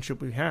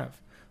relationship we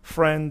have.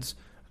 Friends,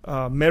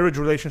 marriage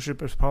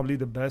relationship is probably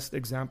the best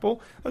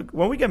example. Look,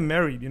 when we get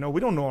married, we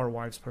don't know our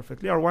wives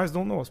perfectly. Our wives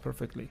don't know us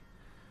perfectly.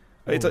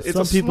 It's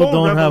some a people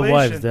slow don't have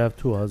revelation. wives; they have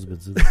 2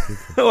 husbands. It's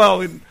different.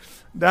 Well,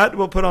 that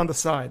we'll put on the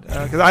side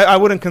because I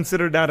wouldn't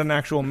consider that an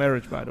actual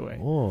marriage, by the way.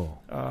 Oh,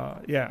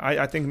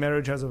 I think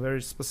marriage has a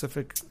very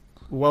specific,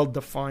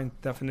 well-defined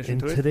definition in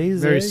to it.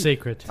 today's Very age,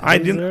 sacred. I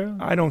today's didn't. era?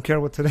 I don't care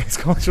what today's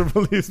culture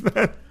believes,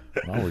 man.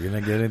 Well, we're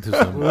gonna get into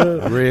some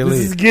This really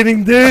is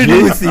getting dirty.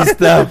 juicy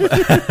stuff.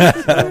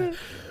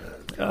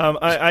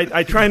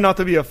 I try not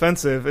to be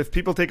offensive. If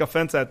people take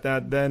offense at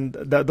that, then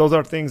those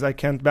are things I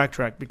can't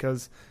backtrack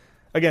because,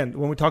 again,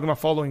 when we're talking about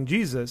following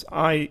Jesus,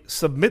 I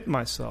submit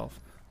myself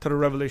to the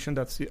revelation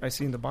that I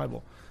see in the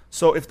Bible.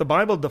 So if the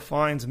Bible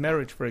defines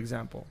marriage, for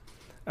example,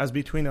 as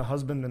between a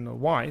husband and a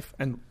wife,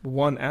 and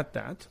one at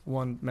that,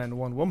 one man,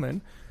 one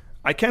woman,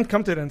 I can't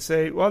come to it and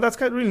say, well, that's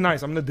kind of really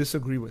nice. I'm going to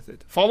disagree with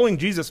it. Following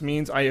Jesus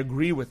means I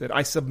agree with it.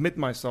 I submit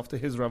myself to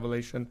his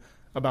revelation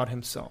about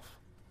himself.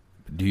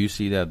 Do you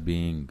see that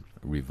being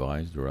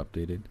revised or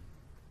updated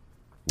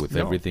with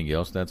No. everything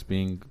else that's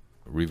being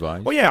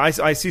revised? Well, yeah,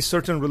 I see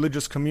certain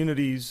religious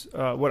communities,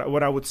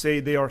 what I would say,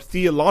 they are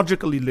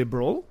theologically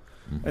liberal.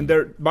 Mhm. And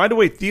they're, by the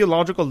way,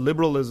 theological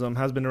liberalism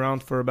has been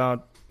around for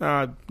about,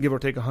 give or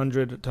take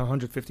 100 to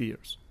 150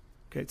 years.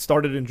 Okay, it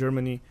started in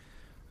Germany,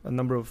 a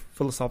number of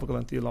philosophical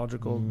and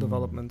theological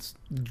developments.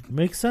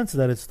 Makes sense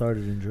that it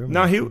started in Germany.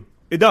 Now,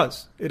 it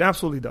does. It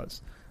absolutely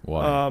does.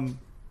 Why?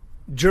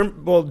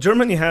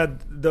 Germany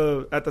had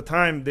at the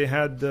time, they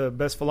had the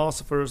best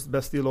philosophers,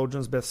 best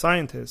theologians, best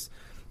scientists.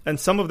 And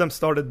some of them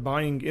started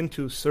buying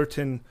into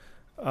certain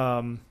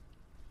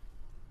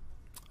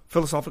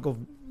philosophical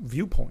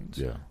viewpoints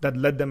Yeah. that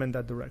led them in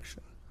that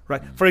direction,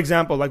 right? For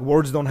example, like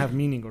words don't have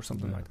meaning or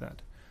something like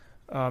that.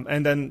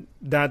 And then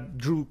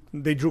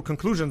they drew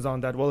conclusions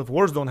on that. Well, if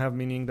words don't have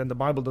meaning, then the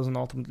Bible doesn't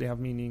ultimately have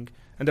meaning,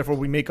 and therefore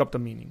we make up the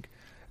meaning.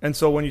 And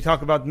so when you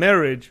talk about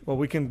marriage, well,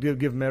 we can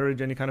give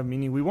marriage any kind of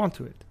meaning we want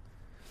to it.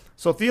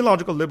 So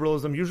theological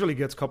liberalism usually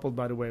gets coupled,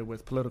 by the way,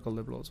 with political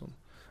liberalism.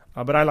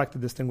 But I like to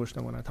distinguish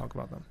them when I talk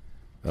about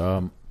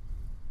them.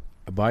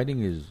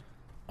 Abiding is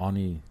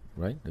Ani,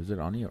 right? Is it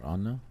Ani or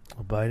Anna?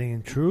 Abiding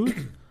in truth.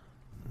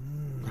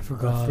 I I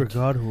forgot.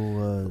 forgot who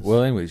was.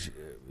 Well, anyways,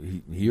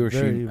 he or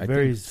Very- she. I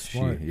very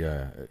think smart.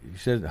 He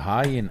said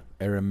Hai in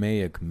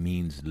Aramaic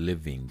means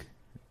living.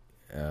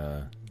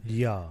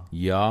 Yeah.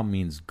 Yah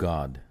means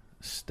God.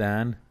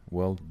 Stan,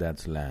 well,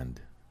 that's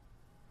land.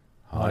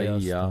 Hai Yah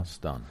Yah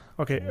Stan.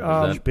 Okay,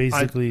 that- Which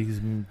basically is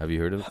Have you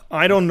heard of it?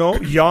 I don't know.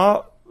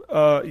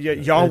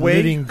 Yahweh.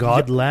 living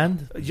God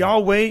land.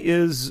 Yahweh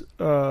is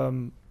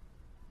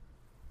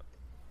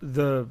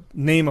the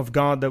name of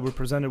God that we're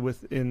presented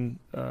with in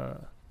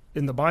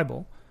the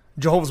Bible.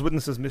 Jehovah's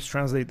Witnesses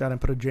mistranslate that and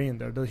put a J in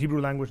there. The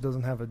Hebrew language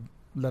doesn't have a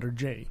letter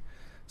J,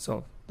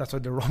 so that's why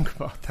they're wrong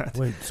about that.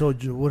 Wait, so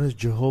what does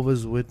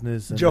Jehovah's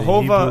Witness and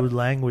Jehovah- the Hebrew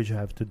language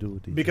have to do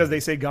with each Because other? they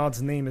say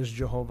God's name is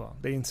Jehovah.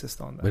 They insist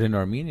on that. But in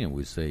Armenian,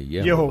 we say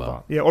Yehovah.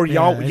 Yehovah. Yeah, or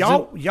Yeah, is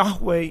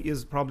Yahweh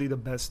is probably the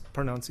best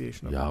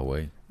pronunciation of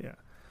Yahweh. it.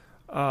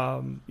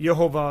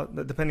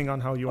 Yehovah, depending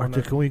on how you want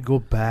Arthur, to. can we go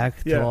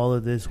back to Yeah. all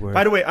of this? Where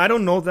By the way, I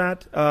don't know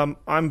that.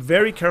 I'm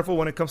very careful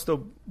when it comes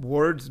to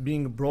words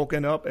being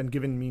broken up and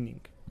given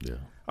meaning. Yeah.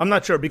 I'm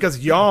not sure because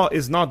Yah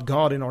is not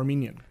God in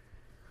Armenian.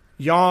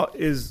 Yah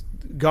is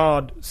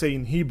God, say,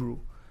 in Hebrew.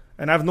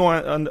 And I have no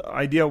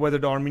idea whether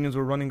the Armenians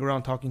were running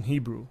around talking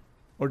Hebrew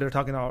or they're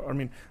talking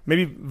Armenian.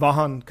 Maybe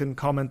Vahan can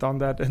comment on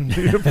that. And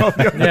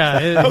probably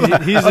Yeah,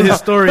 he's a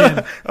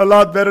historian. a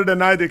lot better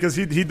than I do because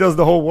he does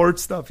the whole word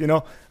stuff,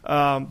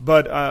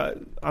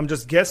 But I'm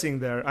just guessing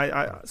there.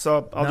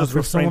 So I'll now just for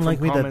refrain someone from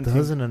like me that commenting.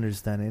 doesn't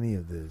understand any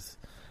of this,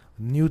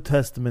 New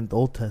Testament,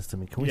 Old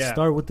Testament, can we Yeah.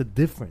 start with the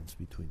difference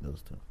between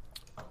those two?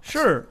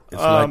 Sure.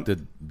 It's like the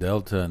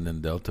Delta and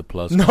then Delta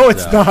Plus. No, comes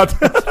it's out. not.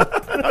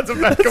 That's a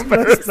bad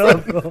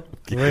comparison.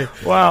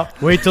 Wow.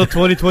 Wait till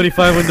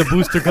 2025 when the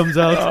booster comes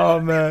out. Oh,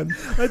 man.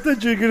 I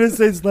thought you were gonna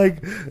say it's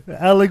like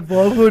Alec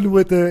Baldwin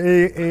with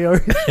the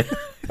AR.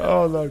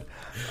 Oh, Lord.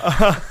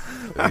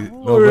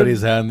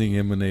 Nobody's handing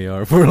him an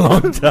AR for a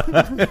long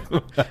time.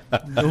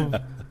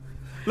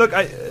 Look,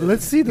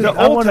 Let's see. The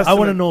I Old want to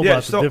Testament- know yeah,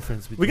 about so the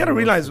difference. we got to between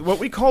realize those. what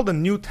we call the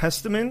New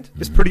Testament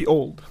is pretty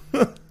old.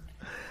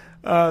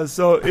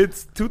 So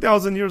it's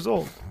 2,000 years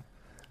old.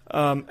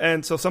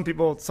 And so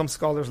some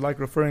scholars like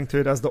referring to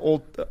it as the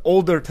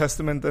older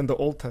Testament and the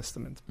Old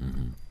Testament.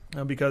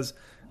 Because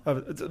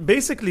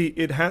basically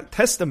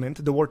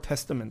testament, the word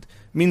testament,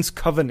 means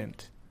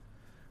covenant,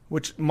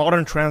 which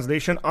modern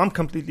translation, I'm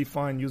completely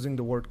fine using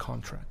the word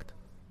contract.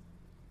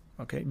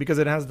 Okay, because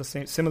it has the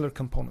same similar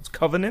components.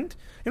 Covenant,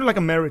 like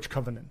a marriage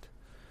covenant.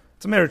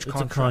 It's a marriage It's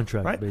contract, a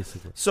contract, right?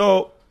 basically.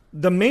 So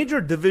the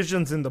major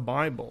divisions in the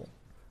Bible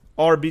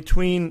are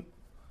between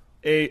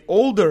a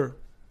older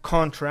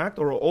contract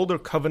or older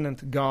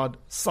covenant God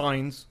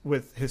signs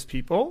with his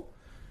people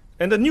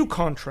and a new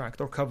contract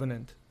or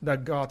covenant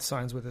that God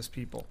signs with his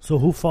people. So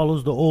who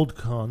follows the Old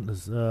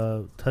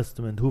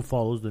Testament? Who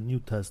follows the New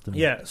Testament?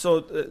 Yeah, so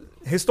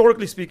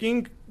historically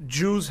speaking,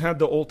 Jews had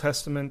the Old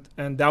Testament,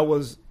 and that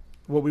was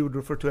what we would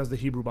refer to as the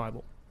Hebrew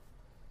Bible,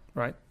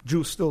 right?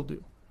 Jews still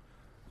do.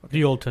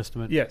 The Old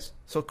Testament. Yes.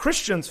 So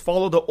Christians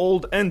follow the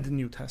Old and the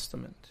New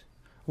Testament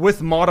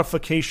with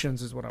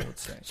modifications, is what I would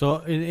say. So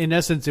in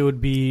essence, it would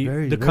be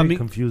Very, the very coming.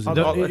 confusing.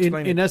 I'll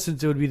explain In it.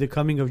 essence, it would be the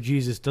coming of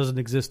Jesus doesn't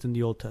exist in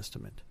the Old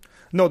Testament.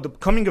 No, the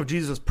coming of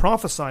Jesus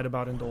prophesied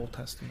about in the Old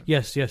Testament.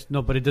 Yes,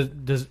 no, but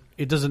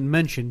it doesn't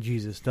mention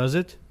Jesus, does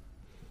it?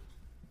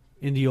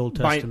 In the Old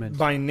Testament.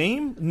 By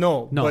name,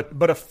 no. No.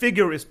 But a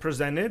figure is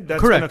presented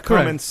that's Correct, going to come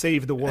correct. and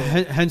save the world.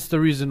 Hence the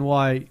reason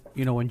why,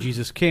 when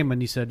Jesus came and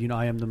he said,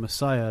 I am the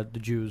Messiah, the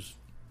Jews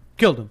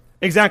killed him.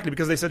 Exactly,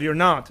 because they said you're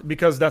not,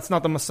 because that's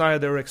not the Messiah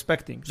they were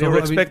expecting. They So,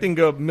 were I mean- expecting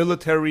a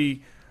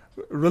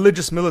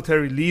religious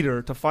military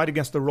leader to fight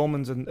against the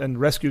Romans and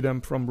rescue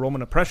them from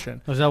Roman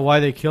oppression. Is that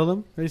why they killed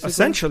him, basically?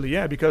 Essentially,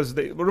 yeah, because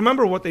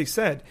remember what they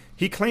said.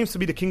 He claims to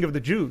be the king of the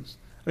Jews.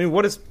 I mean,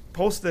 what is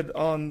posted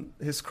on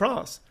his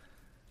cross?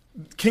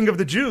 King of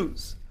the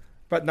Jews.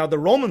 But now the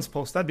Romans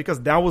post that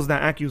because that was the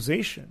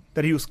accusation,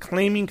 that he was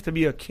claiming to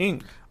be a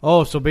king.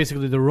 Oh, so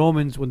basically the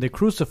Romans, when they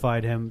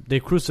crucified him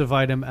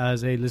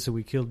as, hey, listen,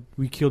 we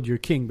killed your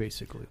king,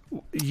 basically.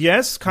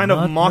 Yes, kind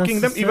Not of mocking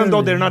them, even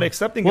though they're not necessarily.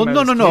 accepting Well, him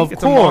no, as no, king. no, of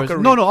It's a course.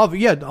 mockery. No,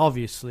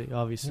 obviously,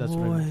 that's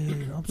Boy, right.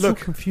 I'm Look.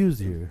 so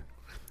confused here.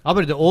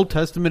 But the Old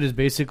Testament is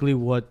basically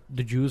what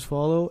the Jews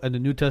follow, and the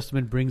New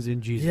Testament brings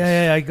in Jesus.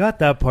 Yeah, I got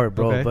that part,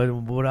 bro. Okay. But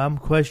what I'm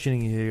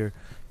questioning here,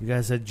 you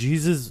guys said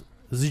Jesus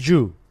is a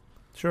Jew.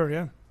 Sure,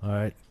 yeah. All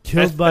right.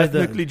 Killed by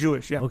Ethnically the...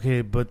 Jewish, yeah.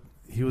 Okay, but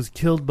he was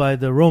killed by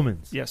the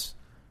Romans. Yes.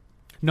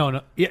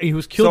 No. Yeah, he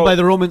was killed So- by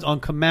the Romans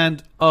on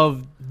command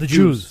of The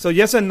Jews. So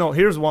yes and no.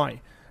 Here's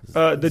why.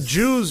 The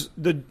Jews,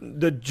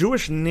 the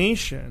Jewish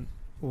nation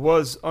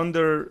was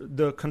under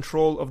the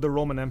control of the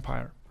Roman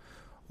Empire.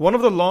 One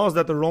of the laws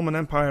that the Roman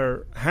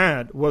Empire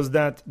had was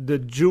that the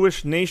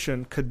Jewish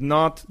nation could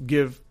not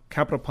give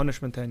capital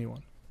punishment to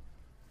anyone.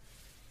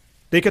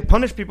 They could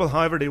punish people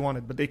however they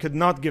wanted, but they could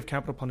not give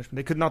capital punishment.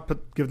 They could not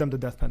give them the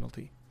death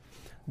penalty.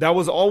 That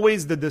was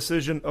always the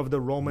decision of the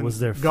Roman Was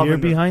there fear governor.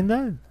 behind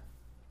that?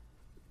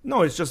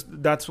 No, it's just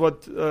that's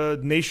what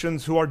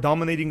nations who are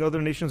dominating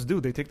other nations do.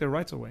 They take their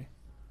rights away.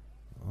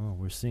 Oh,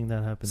 we're seeing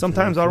that happen.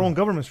 Sometimes today, our too. own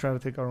governments try to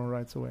take our own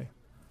rights away.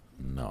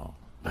 No.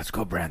 Let's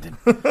go, Brandon.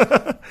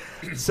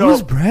 So,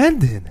 Who's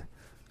Brandon?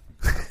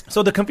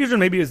 so the confusion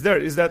maybe is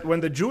that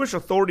when the Jewish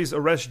authorities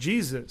arrest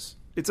Jesus,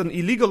 it's an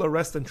illegal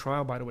arrest and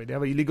trial, by the way. They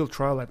have an illegal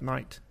trial at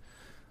night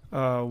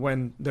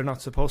when they're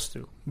not supposed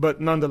to. But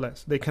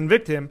nonetheless, they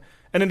convict him,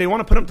 and then they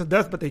want to put him to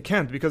death, but they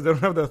can't because they don't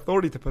have the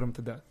authority to put him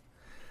to death.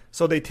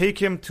 So they take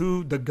him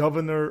to the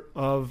governor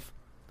of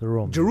The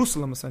Romans.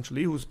 Jerusalem,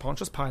 essentially, who's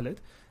Pontius Pilate,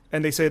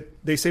 and they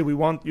say, we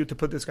want you to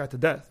put this guy to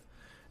death.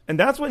 And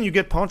that's when you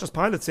get Pontius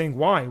Pilate saying,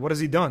 why? What has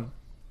he done?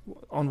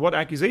 On what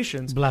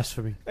accusations?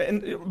 blasphemy.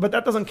 But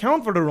that doesn't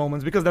count for the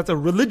Romans because that's a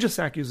religious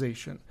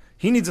accusation.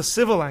 He needs a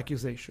civil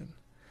accusation.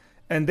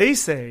 And they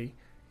say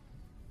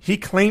he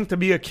claimed to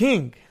be a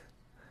king.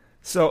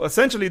 So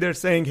essentially they're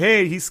saying,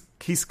 hey,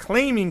 he's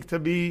claiming to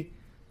be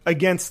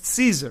against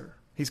Caesar.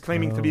 He's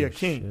claiming to be a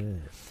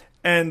king.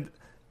 Shit.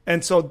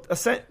 And so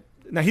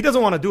now he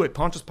doesn't want to do it.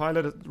 Pontius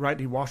Pilate, right,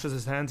 he washes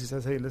his hands. He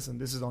says, hey, listen,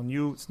 this is on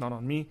you. It's not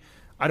on me.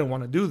 I don't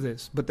want to do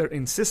this. But they're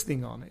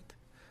insisting on it.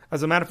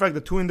 As a matter of fact, the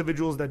two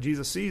individuals that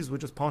Jesus sees,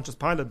 which is Pontius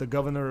Pilate, the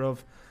governor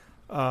of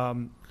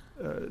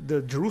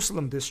the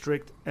Jerusalem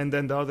district, and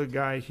then the other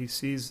guy he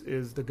sees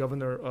is the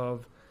governor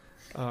of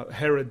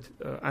Herod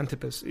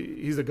Antipas.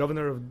 He's the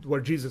governor of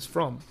where Jesus is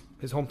from,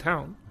 his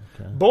hometown.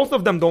 Okay. Both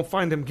of them don't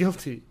find him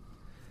guilty.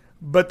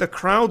 But the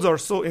crowds are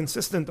so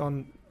insistent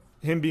on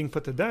him being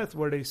put to death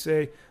where they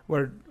say,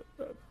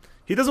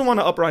 he doesn't want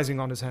an uprising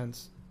on his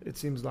hands, it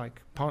seems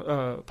like.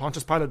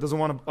 Pontius Pilate doesn't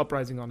want an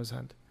uprising on his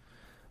hand.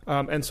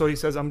 And so he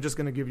says, I'm just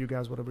going to give you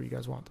guys whatever you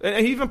guys want.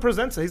 And he even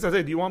presents it. He says,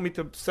 hey, do you want me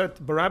to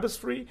set Barabbas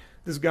free,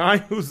 this guy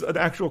who's an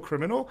actual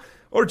criminal,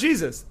 or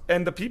Jesus?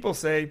 And the people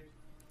say,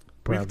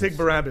 we have to take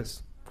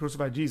Barabbas,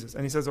 crucify Jesus.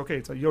 And he says, okay,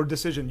 it's your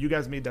decision. You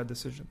guys made that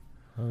decision.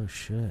 Oh,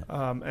 shit.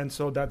 And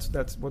so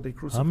that's what they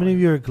crucified. How many of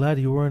you are glad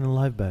you weren't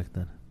alive back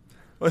then?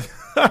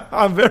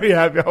 I'm very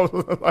happy I was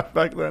alive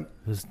back then.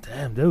 Because,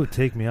 damn, they would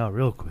take me out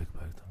real quick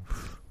back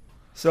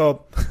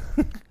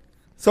then.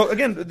 So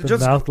again, The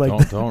just mouth like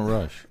that. Don't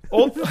rush.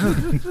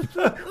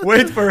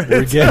 wait for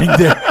We're it. getting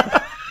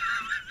there.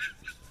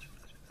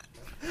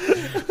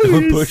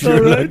 Don't push so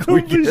your right, luck. We're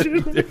don't push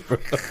getting there.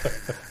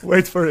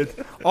 Wait for it.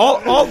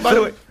 By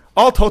the way,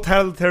 all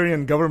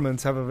totalitarian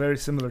governments have a very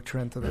similar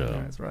trend to that,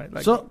 Yeah. guys, right?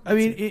 Like, So, I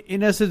mean,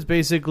 in essence,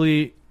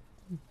 basically,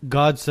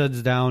 God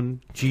sets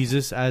down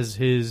Jesus as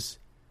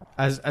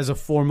as a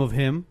form of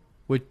him,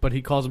 but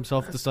he calls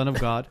himself the Son of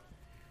God.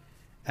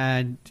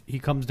 And he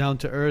comes down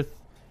to earth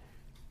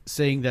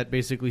saying that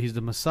basically he's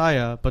the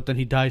Messiah, but then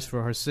he dies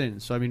for our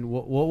sins. So, I mean,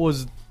 what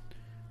was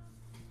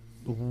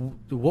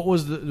what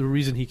was the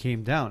reason he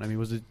came down? I mean,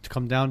 was it to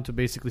come down to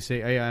basically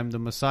say, "Hey, I'm the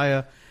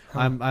Messiah,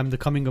 I'm the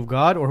coming of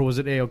God," or was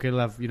it, "Hey, okay,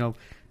 Lev, you know,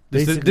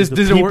 this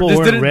didn't work.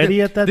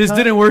 This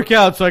didn't work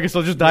out, so I guess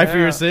I'll just die for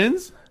your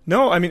sins."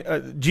 No, I mean,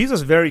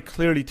 Jesus very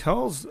clearly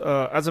tells,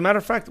 as a matter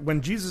of fact,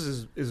 when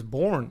Jesus is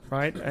born,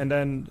 right? And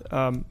then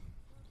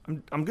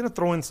I'm going to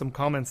throw in some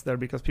comments there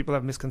because people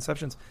have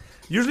misconceptions.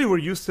 Usually we're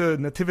used to a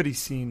nativity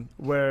scene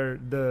where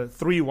the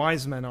 3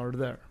 wise men are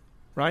there,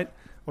 right?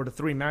 Or the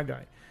 3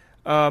 magi.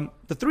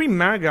 The 3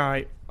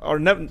 magi are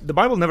the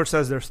Bible never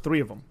says there's 3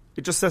 of them.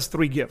 It just says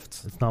 3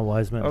 gifts. It's not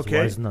wise men. Okay?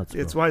 It's wise nuts.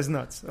 Bro. It's wise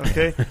nuts.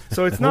 Okay,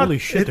 so it's not. Holy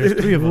shit! There's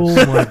 3 of them.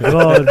 Oh my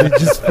god! It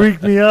just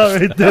freaked me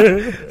out right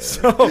there.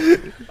 So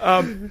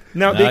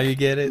now you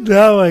get it.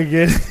 Now I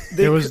get it.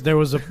 There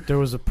was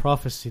a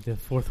prophecy. The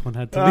 4th one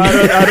had to be.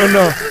 I don't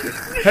know.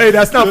 Hey,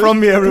 that's not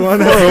from me, everyone.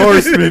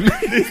 Horsemen.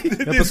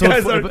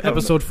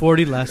 Episode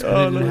 40, last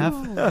minute and a half.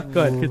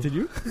 Go ahead,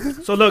 continue.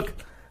 So look,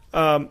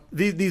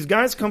 these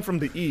guys come from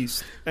the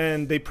east,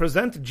 and they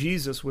present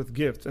Jesus with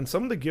gifts, and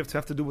some of the gifts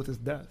have to do with his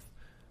death.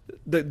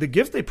 The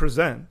gifts they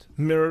present,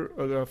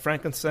 myrrh,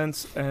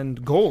 frankincense,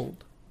 and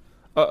gold.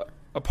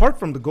 Apart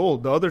from the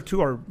gold, the other 2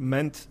 are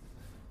meant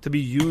to be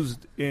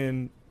used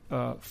in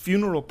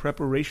funeral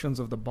preparations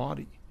of the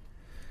body.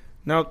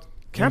 Now,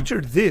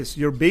 capture this.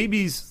 Your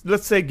baby's,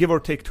 let's say, give or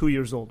take 2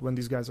 years old when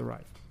these guys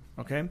arrive.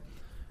 Okay?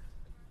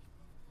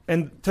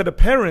 And to the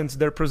parents,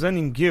 they're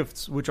presenting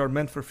gifts which are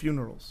meant for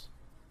funerals.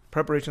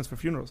 Preparations for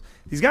funerals.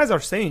 These guys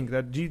are saying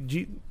that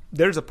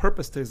there's a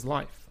purpose to his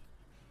life.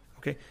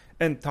 Okay?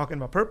 And talking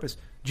about purpose,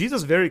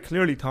 Jesus very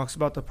clearly talks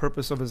about the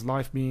purpose of his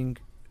life being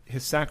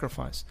his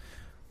sacrifice.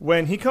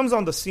 When he comes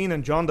on the scene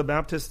and John the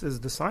Baptist is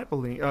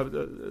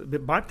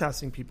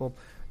baptizing people,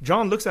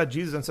 John looks at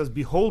Jesus and says,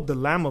 "Behold the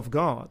Lamb of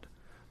God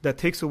that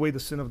takes away the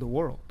sin of the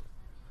world."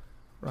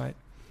 Right?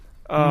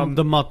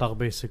 The matach,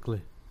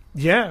 basically.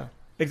 Yeah.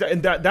 Exactly.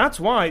 And that's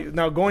why,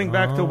 now going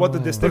back to what the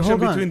distinction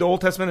between the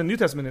Old Testament and New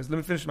Testament is, let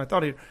me finish my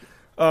thought here,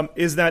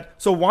 is that,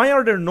 so why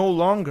are there no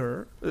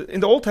longer,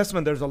 in the Old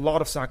Testament there's a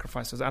lot of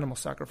sacrifices, animal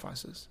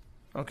sacrifices,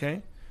 okay?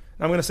 And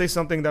I'm going to say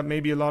something that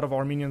maybe a lot of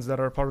Armenians that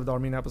are part of the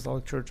Armenian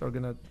Apostolic Church are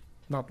going to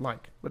not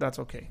like, but that's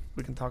okay.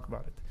 We can talk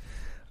about it.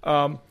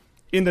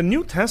 In the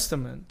New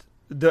Testament,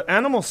 the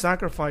animal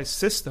sacrifice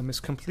system is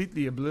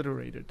completely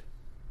obliterated.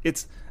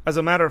 It's, as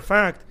a matter of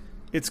fact,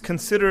 it's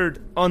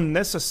considered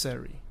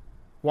unnecessary.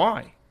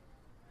 Why?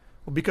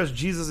 Well, because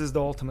Jesus is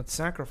the ultimate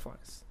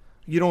sacrifice.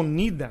 You don't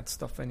need that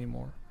stuff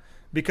anymore.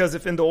 Because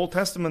if in the Old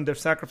Testament they're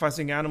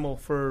sacrificing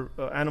animals for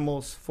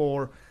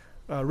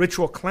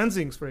ritual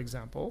cleansings, for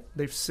example,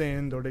 they've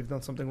sinned or they've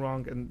done something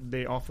wrong and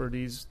they offer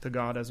these to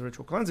God as a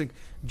ritual cleansing.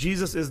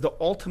 Jesus is the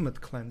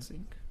ultimate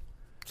cleansing.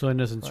 So in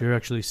essence, you're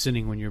actually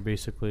sinning when you're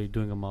basically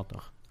doing a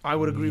matach. I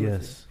would agree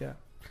with you. Yeah.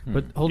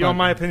 But hold you on. want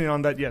my opinion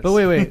on that? Yes. But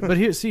wait. But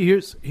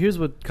here's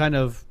what kind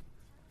of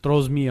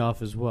throws me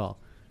off as well.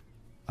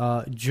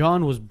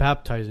 John was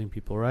baptizing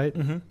people, right?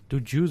 Mm-hmm.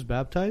 Do Jews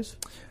baptize?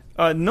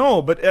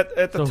 No, but at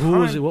the time. So who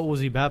was it? What was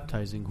he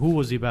baptizing? Who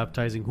was he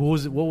baptizing? Who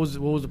was it? What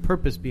was the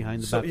purpose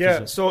behind the baptism?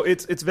 Yeah, so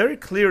it's very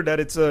clear that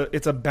it's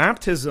a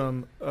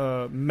baptism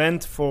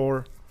meant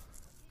for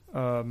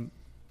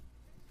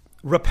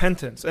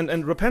repentance,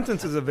 and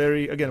repentance is a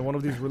very, again, one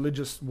of these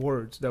religious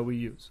words that we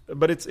use,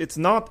 but it's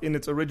not in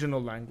its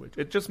original language.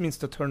 It just means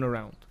to turn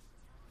around.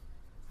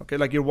 Okay,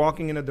 like you're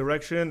walking in a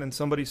direction and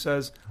somebody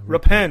says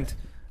repent.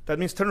 That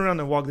means turn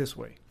around and walk this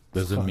way.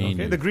 Does it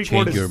mean the Greek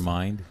change word your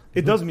mind?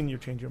 It does mean you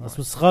change your mind.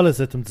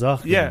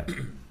 Yeah. Yeah.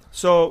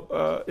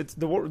 So it's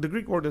the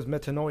Greek word is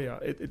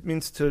metanoia. It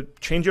means to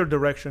change your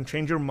direction,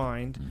 change your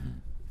mind,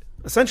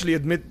 essentially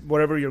admit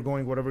whatever you're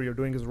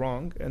doing is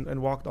wrong,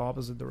 and walk the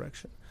opposite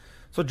direction.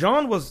 So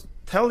John was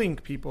telling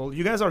people,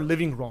 you guys are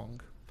living wrong.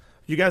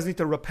 You guys need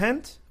to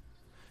repent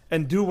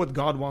and do what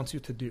God wants you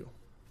to do.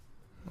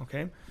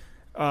 Okay?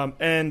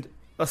 And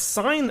a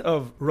sign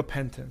of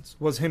repentance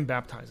was him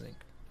baptizing,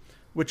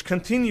 which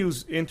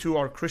continues into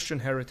our Christian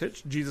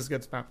heritage. Jesus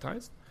gets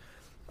baptized.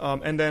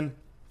 And then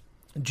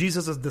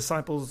Jesus'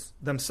 disciples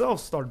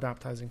themselves start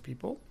baptizing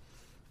people.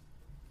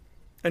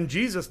 And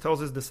Jesus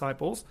tells his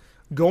disciples,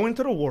 go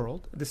into the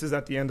world. This is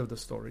at the end of the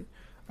story,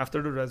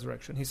 after the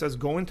resurrection. He says,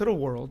 go into the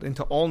world,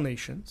 into all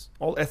nations,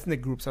 all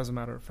ethnic groups, as a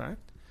matter of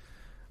fact,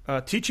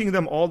 teaching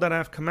them all that I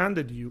have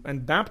commanded you,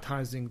 and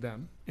baptizing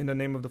them in the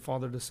name of the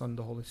Father, the Son, and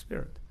the Holy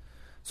Spirit.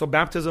 So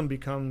baptism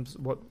becomes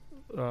what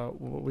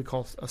we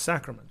call a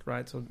sacrament,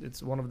 right? So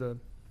it's one of the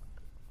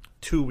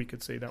two, we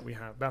could say, that we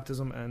have: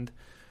 baptism and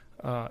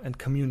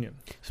communion.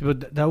 So,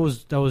 but that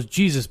was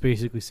Jesus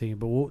basically saying.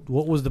 But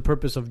what was the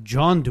purpose of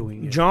John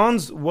doing it?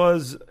 John's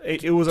was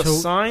a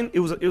sign. It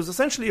was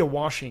essentially a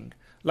washing.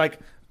 Like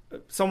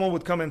someone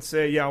would come and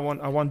say, "Yeah,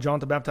 I want John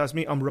to baptize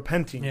me. I'm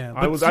repenting. Yeah,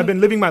 I've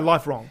been living my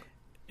life wrong."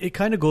 It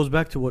kind of goes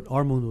back to what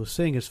Armand was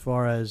saying, as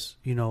far as,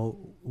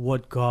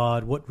 what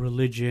God, what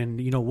religion,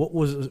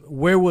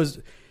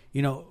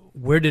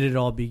 where did it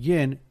all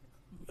begin?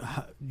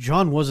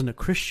 John wasn't a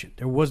Christian.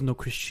 There was no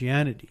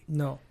Christianity.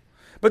 No.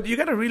 But you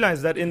got to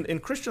realize that in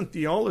Christian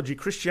theology,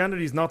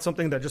 Christianity is not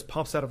something that just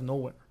pops out of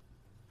nowhere.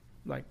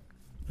 Like,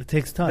 It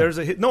takes time. there's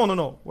a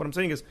no. What I'm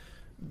saying is,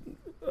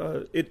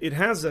 it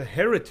has a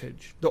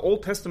heritage. The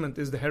Old Testament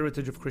is the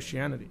heritage of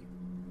Christianity.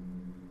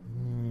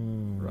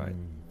 Right.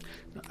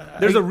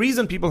 There's a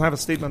reason people have a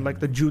statement like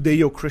the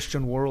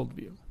Judeo-Christian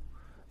worldview.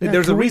 Yeah,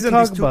 There's a can we reason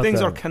these talk two about things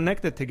that? are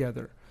connected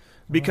together.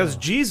 Because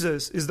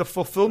Jesus is the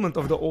fulfillment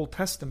of the Old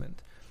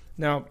Testament.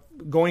 Now,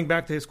 going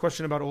back to his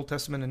question about Old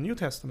Testament and New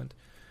Testament,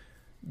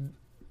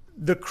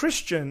 the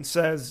Christian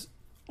says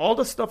all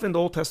the stuff in the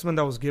Old Testament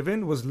that was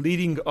given was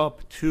leading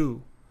up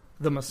to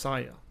the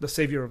Messiah, the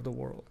Savior of the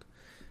world.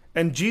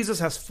 And Jesus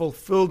has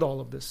fulfilled all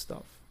of this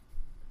stuff.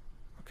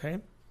 Okay?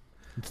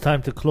 It's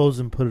time to close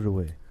and put it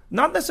away.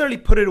 Not necessarily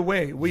put it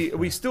away.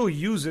 We still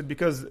use it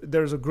because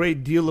there's a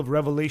great deal of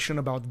revelation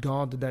about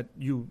God that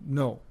you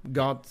know.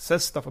 God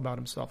says stuff about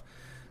himself.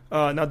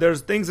 Now,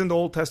 there's things in the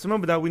Old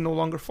Testament that we no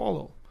longer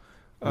follow.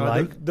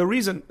 The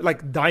reason,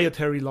 like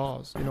dietary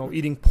laws,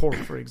 eating pork,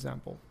 for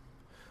example.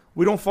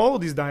 We don't follow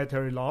these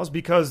dietary laws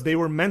because they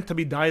were meant to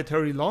be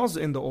dietary laws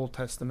in the Old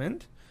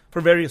Testament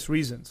for various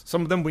reasons.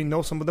 Some of them we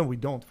know, some of them we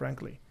don't,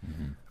 frankly.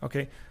 Mm-hmm.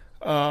 Okay?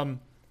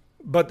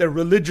 But they're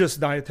religious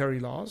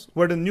dietary laws,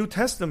 where the New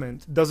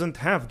Testament doesn't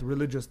have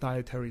religious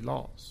dietary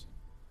laws.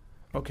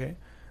 Okay?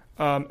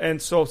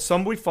 And so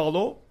some we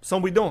follow,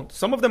 some we don't.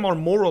 Some of them are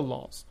moral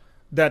laws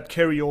that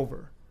carry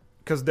over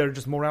because they're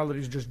just, morality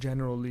is just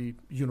generally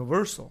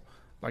universal.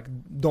 Like,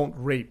 don't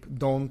rape,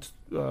 don't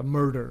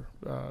murder,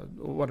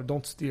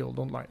 don't steal,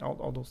 don't lie,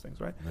 all those things,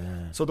 right?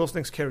 Man. So those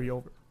things carry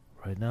over.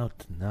 Right now,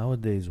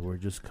 nowadays, we're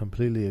just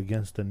completely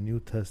against the New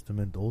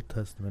Testament, Old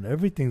Testament.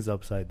 Everything's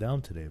upside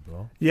down today,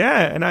 bro.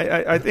 Yeah, and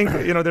I think,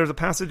 there's a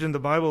passage in the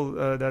Bible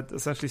that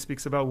essentially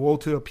speaks about woe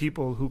to a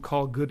people who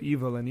call good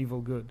evil and evil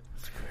good.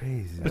 It's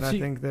crazy. And But I see-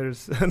 think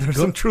there's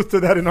some truth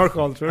to that in our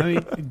culture. I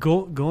mean,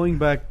 going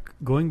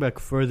back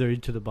further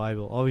into the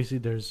Bible, obviously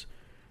there's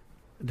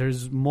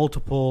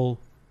multiple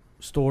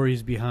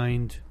stories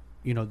behind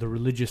the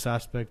religious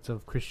aspects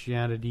of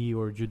Christianity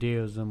or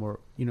Judaism or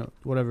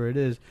whatever it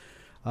is,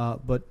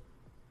 but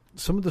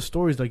some of the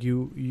stories, like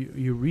you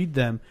read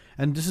them,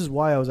 and this is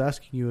why I was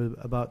asking you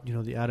about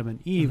the Adam and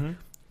Eve. Mhm.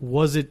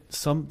 Was it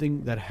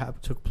something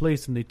that took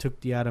place and they took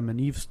the Adam and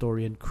Eve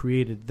story and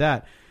created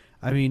that?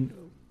 I mean,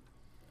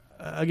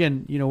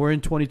 again, we're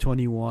in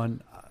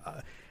 2021.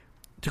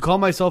 To call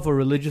myself a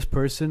religious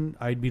person,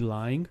 I'd be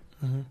lying.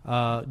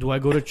 Mhm. Do I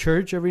go to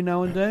church every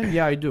now and then?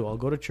 Yeah, I do. I'll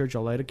go to church.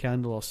 I'll light a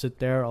candle. I'll sit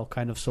there. I'll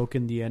kind of soak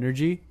in the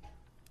energy.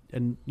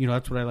 And,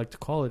 that's what I like to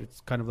call it. It's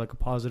kind of like a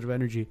positive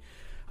energy.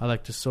 I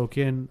like to soak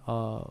in.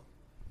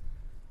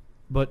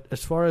 But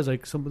as far as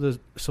like some of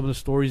the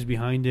stories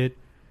behind it,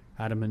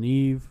 Adam and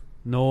Eve,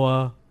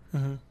 Noah,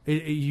 Mhm.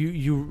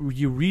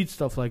 you read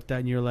stuff like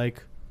that and you're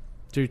like,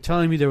 so you're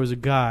telling me there was a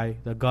guy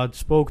that God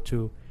spoke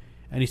to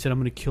and he said, I'm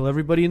going to kill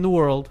everybody in the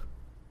world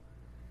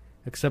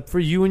except for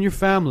you and your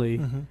family,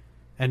 Mhm.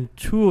 and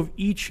 2 of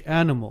each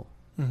animal,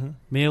 Mhm.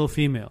 male,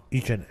 female.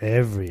 Each and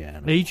every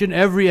animal. Each and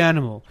every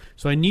animal.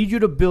 So I need you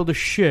to build a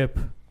ship,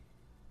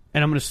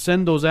 and I'm going to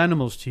send those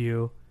animals to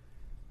you,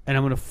 and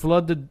I'm going to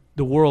flood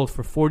the world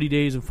for 40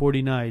 days and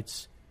 40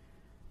 nights,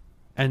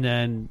 and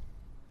then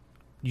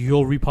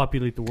you'll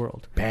repopulate the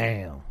world.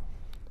 Bam.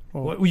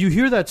 Oh. When you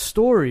hear that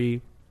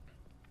story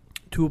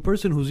to a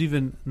person who's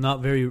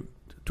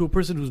to a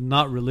person who's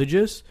not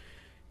religious,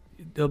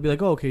 they'll be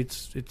like, oh, okay,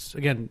 it's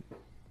again,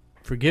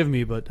 forgive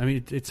me, but I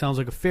mean, it sounds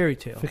like a fairy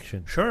tale.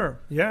 Fiction. Sure,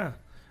 yeah.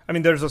 I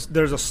mean, there's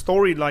a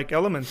story-like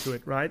element to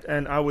it, right?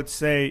 And I would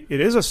say it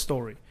is a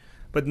story,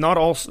 but not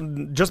also.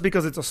 Just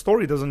because it's a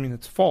story doesn't mean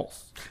it's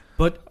false.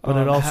 But But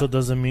it also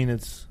doesn't mean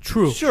it's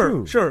true.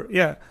 Sure,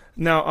 yeah.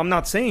 Now, I'm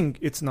not saying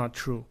it's not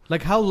true.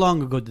 Like, how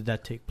long ago did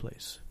that take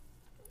place?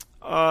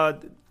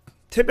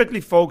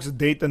 Typically, folks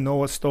date the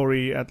Noah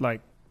story at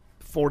like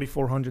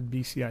 4400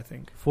 BC, I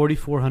think.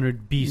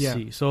 4400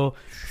 BC. Yeah. So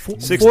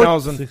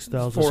 6,000.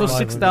 6,000. So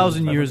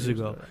 6,000 years 500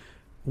 ago.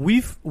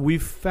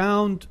 We've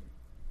found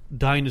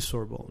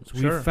dinosaur bones.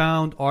 Sure. We've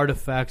found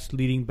artifacts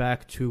leading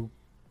back to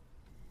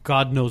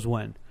God knows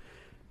when.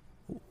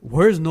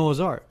 Where's Noah's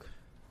Ark?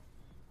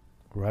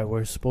 Right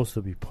where it's supposed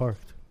to be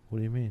parked. What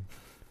do you mean?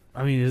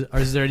 I mean,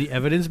 is there any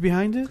evidence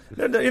behind it?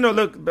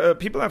 Look,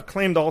 people have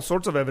claimed all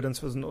sorts of evidence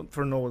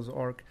for Noah's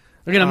Ark.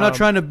 Again, I'm not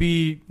trying to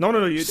be No.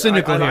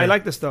 cynical I here.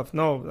 like this stuff.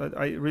 No,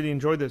 I really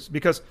enjoy this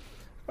because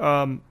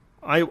I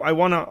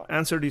want to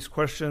answer these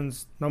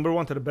questions, number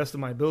one, to the best of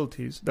my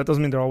abilities. That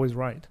doesn't mean they're always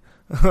right.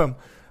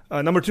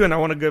 Number two, and I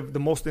want to give the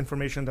most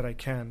information that I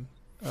can.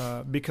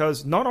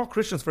 Because not all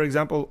Christians, for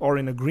example, are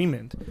in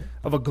agreement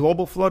of a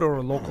global flood or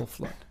a local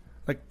flood.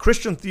 Like,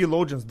 Christian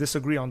theologians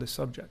disagree on this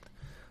subject.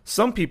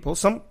 Some people,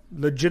 some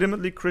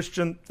legitimately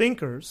Christian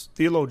thinkers,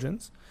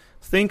 theologians,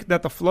 think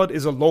that the flood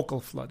is a local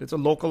flood. It's a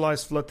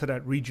localized flood to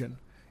that region.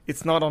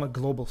 It's not on a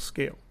global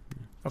scale.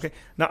 Okay.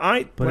 Now,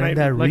 But in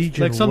that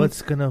region, like some-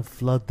 what's gonna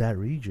flood that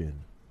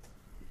region?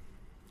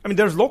 I mean,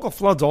 there's local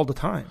floods all the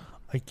time.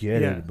 I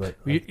get Yeah. it, but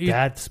You-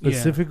 that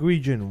specific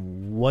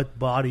region, what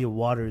body of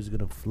water is going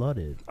to flood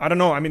it? I don't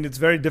know. I mean, it's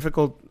very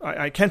difficult.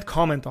 I can't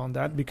comment on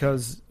that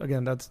because,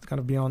 again, that's kind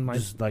of beyond my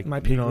Just like my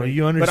you pay know, grade.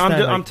 you understand.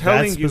 But I'm like,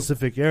 telling that you,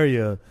 specific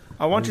area.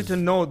 I want you to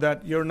know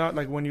that you're not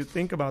like when you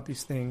think about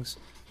these things,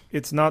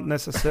 it's not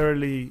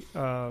necessarily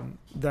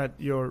that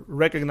you're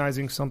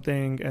recognizing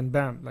something and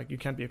bam, like you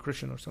can't be a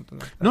Christian or something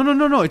like that.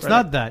 No. It's Right.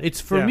 not that.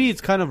 It's for Yeah. me. It's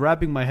kind of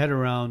wrapping my head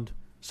around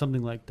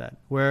something like that.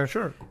 Where,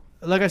 Sure.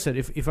 like I said,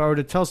 if I were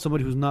to tell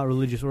somebody who's not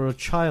religious or a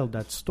child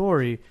that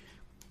story,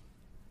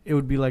 it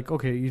would be like,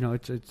 okay, you know,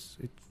 it's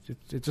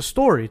a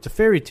story. It's a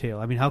fairy tale.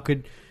 I mean, how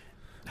could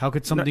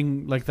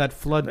something like that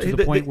flood to the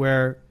The- point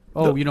where,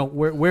 the- you know,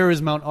 where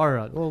is Mount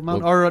Ararat? Well,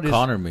 Mount Well, Ararat is.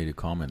 Connor made a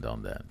comment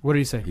on that. What did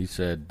he say? He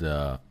said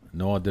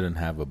Noah didn't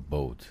have a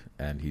boat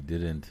and he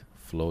didn't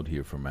float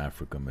here from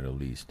Africa,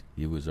 Middle East.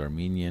 He was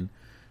Armenian,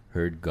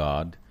 heard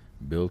God,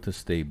 built a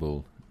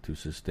stable to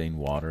sustain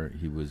water.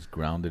 He was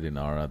grounded in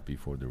Ararat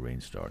before the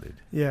rain started.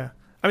 Yeah.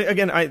 I mean,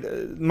 again,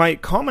 my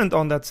comment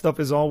on that stuff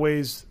is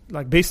always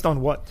like based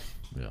on what?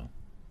 Yeah.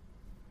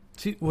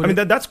 See, I mean,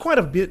 that's quite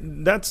a bit.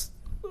 That's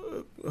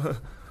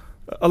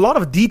a lot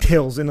of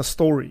details in a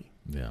story.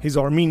 Yeah. He's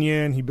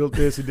Armenian. He built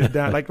this. He did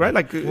that. Like right.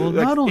 Like Well,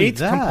 like not only 8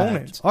 that.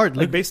 components. Art,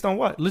 like like- based on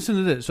what? listen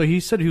to this. So he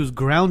said he was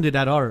grounded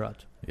at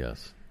Ararat.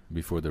 Yes.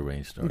 Before the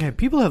rain started. Okay,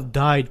 people have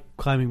died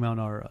climbing Mount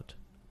Ararat.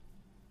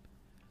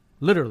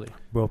 Literally.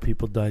 Bro,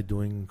 people died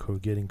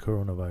getting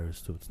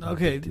coronavirus too. It's not a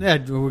Okay, big deal. yeah,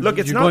 Look,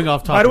 it's you're not. going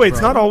off topic. By the way, it's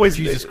bro. not always.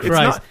 Jesus it's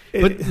Christ. not-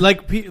 it- But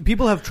like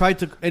people have tried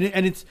to,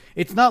 and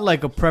it's not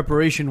like a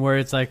preparation where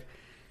it's like,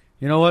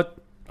 you know what?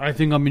 I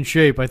think I'm in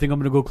shape. I think I'm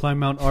going to go climb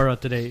Mount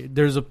Ararat today.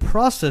 There's a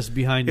process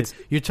behind it.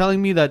 You're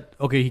telling me that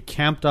okay, he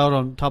camped out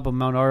on top of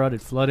Mount Ararat,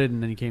 it flooded,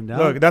 and then he came down.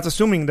 Look, that's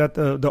assuming that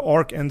the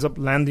ark ends up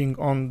landing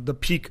on the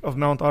peak of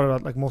Mount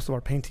Ararat, like most of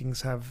our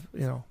paintings have.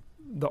 You know,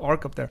 the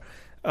ark up there.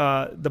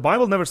 The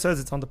Bible never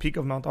says it's on the peak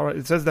of Mount Ararat.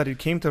 It says that it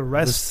came to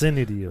rest.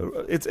 Vicinity of.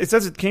 It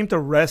says it came to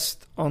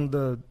rest on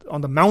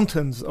the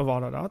mountains of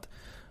Ararat.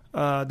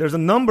 There's a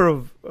number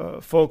of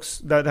folks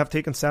that have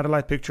taken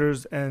satellite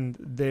pictures, and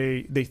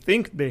they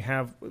think they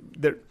have.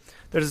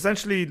 There's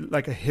essentially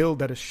like a hill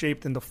that is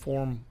shaped in the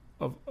form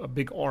of a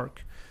big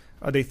ark.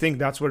 They think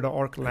that's where the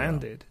ark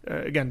landed.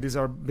 Again, these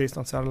are based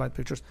on satellite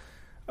pictures.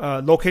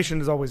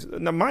 Location is always.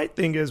 Now, my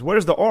thing is,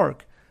 where's the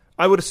ark?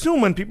 I would assume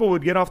when people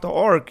would get off the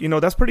ark, you know,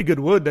 that's pretty good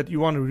wood that you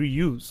want to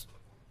reuse.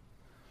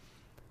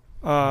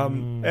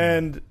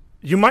 And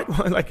you might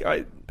want, like,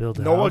 Build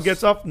a Noah house.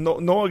 gets off.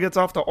 Noah gets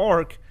off the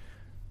ark.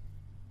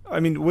 I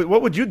mean,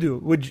 what would you do?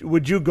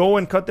 Would you go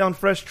and cut down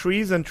fresh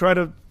trees and try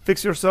to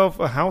fix yourself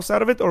a house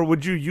out of it, or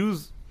would you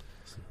use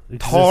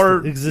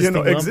tar, Existing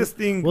lumber?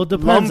 existing Well, it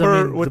depends. I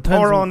lumber mean, with depends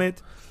tar on- on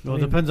it? Well,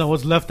 it depends on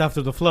what's left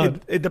after the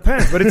flood. It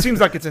depends, but it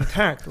seems like it's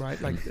intact,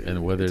 right? Like,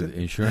 And whether the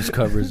insurance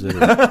covers it.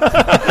 Or,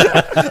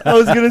 I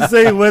was gonna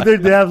say whether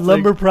they have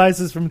lumber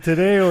prices from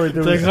today or there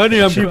It's like, was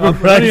honey, cheaper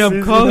honey, I'm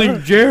prices, calling you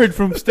know? Jared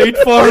from State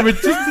Farm.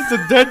 It's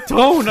a dead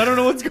tone. I don't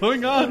know what's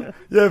going on.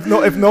 yeah,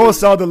 if Noah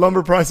saw the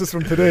lumber prices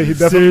from today, he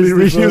definitely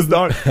Seriously, reused the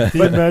ark. Can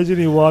you imagine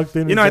he walked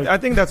in? You know, and I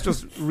think that's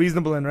just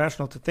reasonable and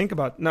rational to think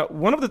about. Now,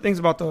 one of the things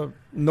about the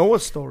Noah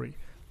story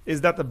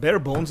is that the bare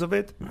bones of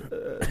it,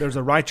 there's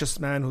a righteous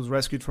man who's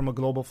rescued from a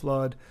global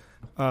flood,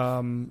 so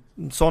on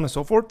and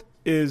so forth,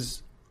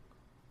 is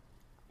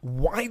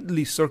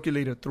widely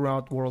circulated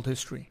throughout world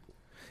history.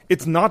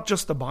 It's not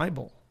just the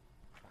Bible.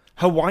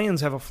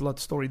 Hawaiians have a flood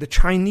story. The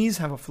Chinese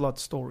have a flood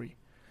story.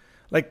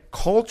 Like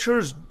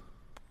cultures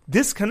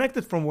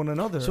disconnected from one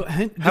another So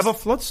have a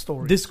flood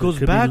story. This it goes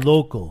could back. be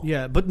local.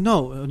 Yeah, but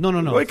no.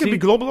 Well, it could See, be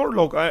global or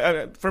local.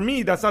 For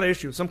me, that's not an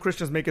issue. Some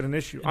Christians make it an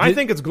issue. I Thi-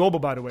 think it's global,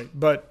 by the way.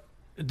 But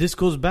this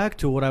goes back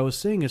to what I was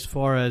saying as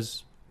far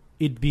as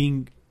it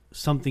being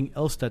something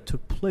else that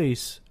took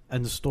place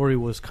and the story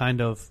was kind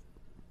of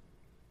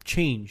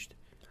changed.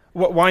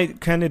 why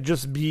can't it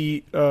just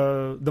be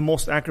the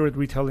most accurate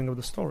retelling of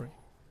the story?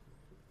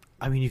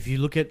 I mean, if you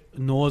look at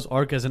Noah's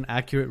Ark as an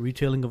accurate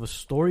retelling of a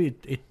story,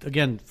 it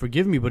again,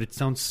 forgive me, but it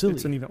sounds silly.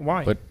 It's an even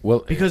why. but, well,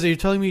 Because you're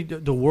telling me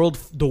the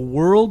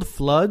world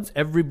floods,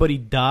 everybody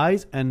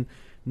dies, and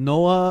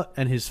Noah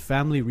and his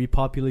family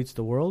repopulates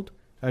the world.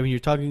 I mean, you're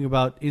talking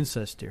about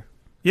incest here.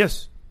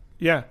 Yes,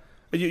 yeah.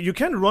 You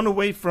can't run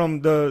away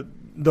from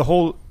the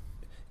whole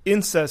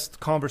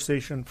incest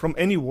conversation from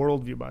any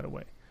worldview. By the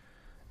way,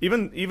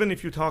 even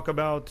if you talk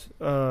about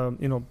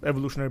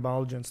evolutionary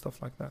biology and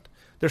stuff like that,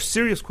 there's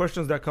serious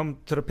questions that come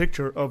to the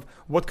picture of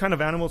what kind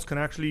of animals can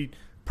actually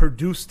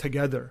produce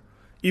together,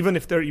 even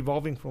if they're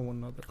evolving from one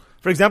another.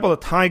 For example, a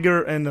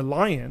tiger and a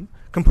lion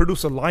can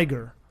produce a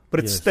liger, but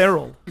it's Yes.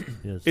 sterile.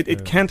 Yes,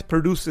 It can't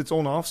produce its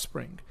own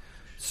offspring.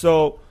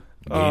 So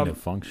gain of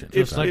function.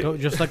 Just It's- like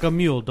just like a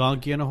mule,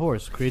 donkey, and a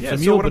horse creates yeah, a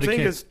so mule, what I'm but it saying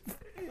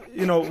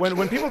can't. is,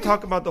 when people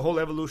talk about the whole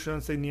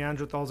evolution, say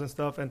Neanderthals and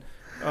stuff, and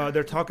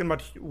they're talking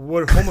about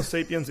were Homo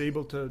sapiens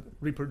able to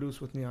reproduce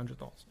with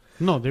Neanderthals?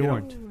 No, they You know,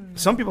 weren't.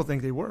 Some people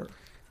think they were.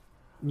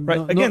 Right?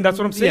 No, Again, no, that's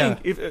what I'm saying.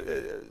 yeah. If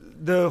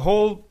the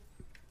whole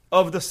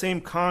of the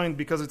same kind,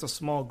 because it's a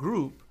small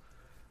group,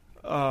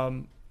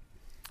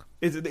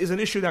 is an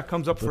issue that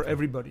comes up for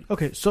everybody.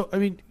 Okay, so I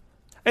mean,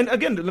 And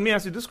again, let me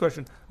ask you this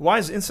question: why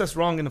is incest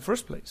wrong in the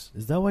first place?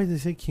 Is that why they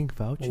say King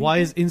Fauci? why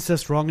is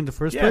incest wrong in the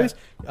first Yeah. place?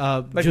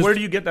 Like, Just- where do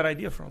you get that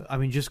idea from? I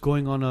mean, just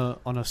going on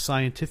a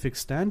scientific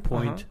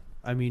standpoint,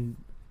 I mean,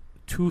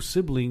 two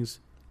siblings,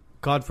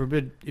 God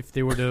forbid, if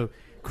they were to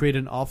create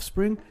an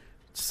offspring,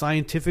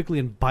 scientifically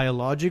and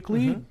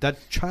biologically, that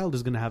child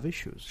is going to have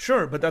issues.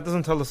 Sure, but that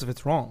doesn't tell us if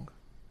it's wrong.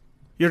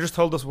 You just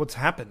told us what's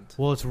happened.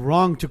 Well, it's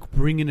wrong to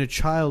bring in a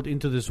child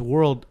into this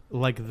world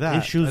like that.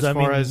 issues? As I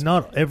far mean, as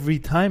not every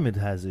time it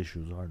has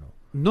issues, Arno.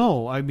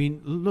 no, I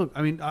mean, look,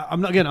 I mean, I'm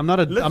not Let's-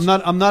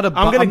 I'm not a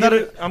I'm gonna give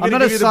you the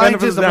benefit of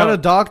scientist, the I'm not a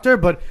doubt. doctor,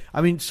 but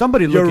I mean,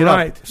 somebody look You're it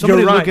right. up.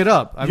 Somebody You're look right. it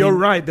up. I You're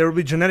mean, right. There will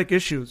be genetic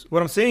issues.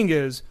 What I'm saying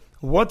is,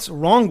 what's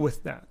wrong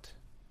with that?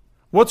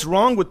 What's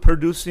wrong with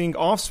producing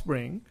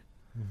offspring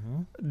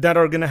that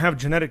are going to have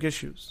genetic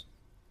issues?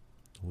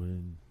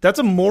 That's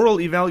a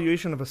moral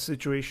evaluation of a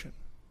situation.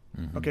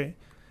 Mhm. Okay?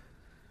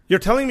 You're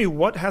telling me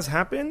what has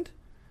happened,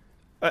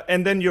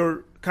 and then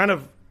you're kind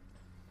of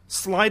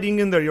sliding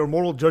in there your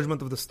moral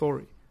judgment of the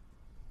story.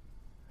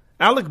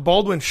 Alec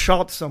Baldwin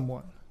shot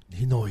someone.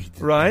 You know he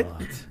did Right?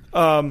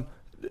 not.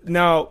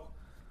 Now,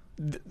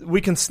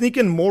 we can sneak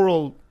in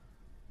moral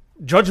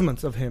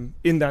judgments of him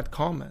in that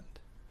comment.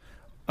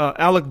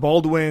 Alec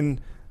Baldwin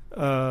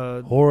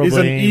Horrible is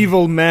an aim.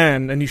 evil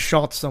man, and he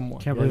shot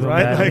someone. can't believe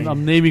right? I'm, Like,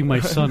 I'm naming my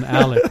son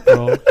Alec,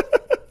 bro.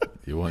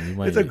 You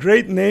might it's a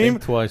great name.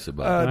 think twice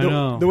about it. I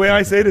know. The way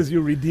I say it is, you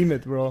redeem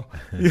it, bro.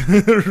 You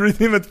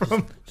redeem it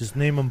from. Just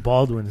name him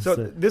Baldwin So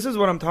instead. this is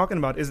what I'm talking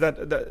about. Is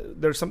that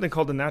there's something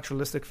called the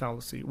naturalistic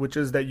fallacy, which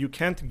is that you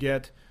can't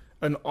get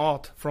an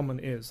ought from an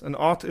is. An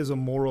ought is a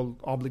moral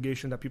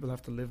obligation that people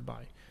have to live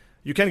by.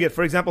 You can't get,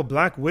 for example,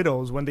 black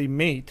widows when they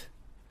mate,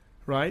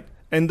 right,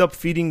 end up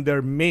feeding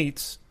their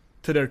mates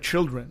to their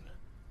children.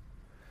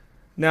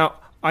 Now,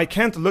 I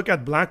can't look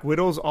at black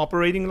widows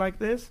operating like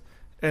this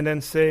and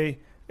then say,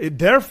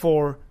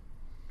 therefore,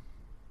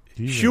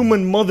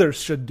 human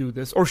mothers should do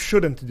this or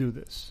shouldn't do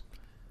this.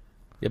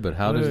 Yeah, but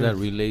how does that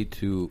relate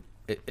to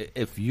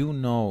if you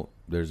know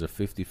there's a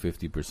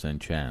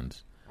 50%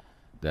 chance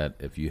that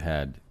if you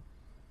had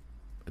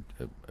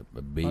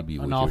a baby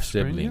An with your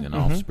offspring, sibling, yeah. an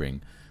Mhm.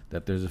 offspring,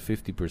 that there's a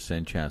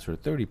 50% chance or a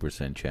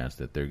 30% chance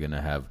that they're going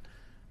to have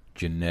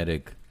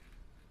genetic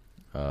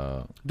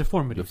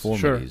Deformities.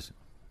 deformities.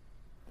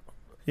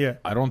 Yeah.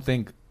 I don't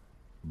think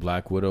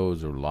black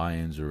widows or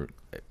lions or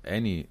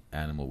any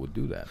animal would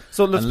do that.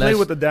 So let's play Unless-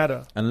 with the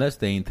data. Unless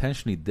they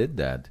intentionally did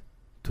that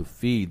to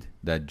feed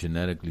that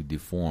genetically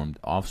deformed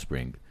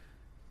offspring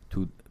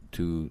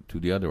to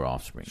the other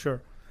offspring.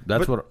 Sure.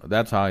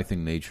 That's how I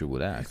think nature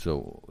would act.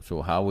 So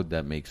how would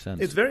that make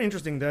sense? It's very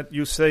interesting that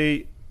you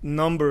say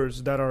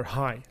numbers that are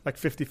high, like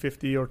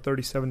 50-50 or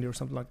 30-70 or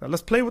something like that.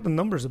 Let's play with the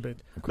numbers a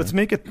bit. Okay. Let's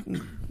make it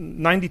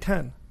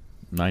 90-10.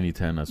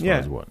 90-10 as Yeah. far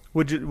as what?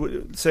 Would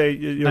you say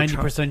your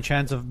 90%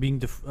 chance of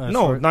being no,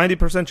 sorry.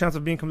 90% chance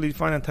of being completely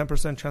fine and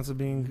 10% chance of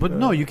being. But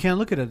no, you can't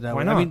look at it that why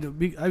way.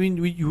 not? I mean,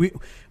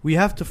 we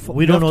have to.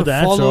 We don't know the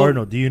answer,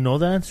 Arno. Do you know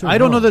the answer? I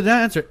don't No. know the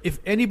answer. If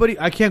anybody,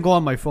 I can't go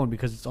on my phone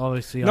because it's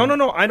obviously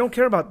No. I don't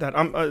care about that.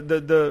 I'm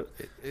the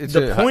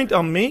point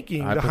I'm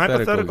making, the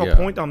hypothetical yeah.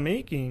 point I'm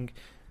making,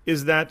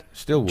 is that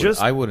Still would.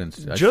 just- I wouldn't.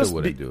 I just still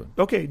wouldn't be- do it.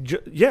 okay,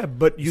 yeah,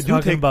 but you He's do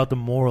talking take about the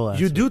moral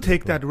aspect. you do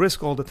take of that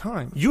risk all the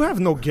time. You have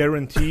no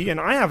guarantee, and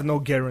I have no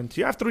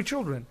guarantee. I have 3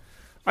 children.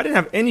 I didn't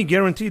have any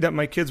guarantee that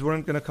my kids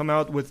weren't going to come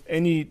out with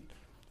any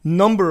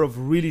number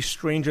of really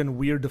strange and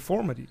weird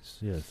deformities.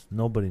 Yes,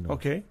 nobody knows.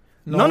 Okay,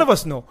 No. none of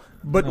us know,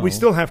 but we No.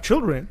 still have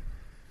children.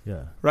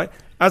 Yeah. Right?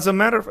 As a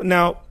matter of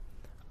now,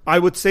 I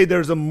would say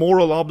there's a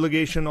moral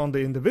obligation on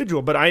the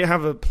individual, but I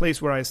have a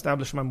place where I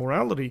establish my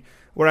morality,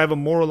 where I have a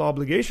moral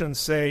obligation.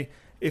 Say,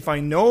 if I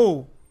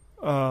know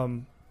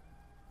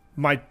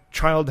my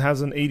child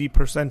has an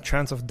 80%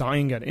 chance of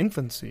dying at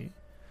infancy,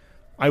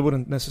 I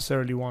wouldn't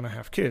necessarily want to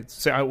have kids.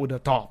 Say, I would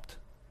adopt.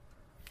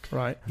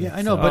 Right? Yeah,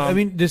 I know, but I Um,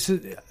 mean, this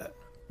is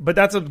But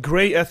that's a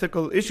gray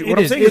ethical issue. It What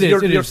I'm is, saying it is, is,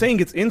 you're, it you're is. saying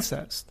it's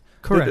incest.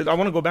 correct. I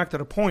want to go back to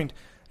the point.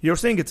 You're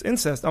saying it's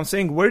incest. I'm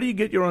saying, where do you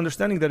get your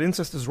understanding that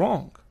incest is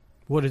wrong?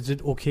 What is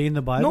it okay in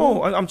the Bible?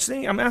 No,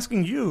 I'm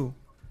asking you.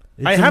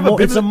 It's I have a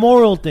it's a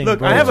moral thing. Look,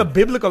 bro. I have a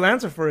biblical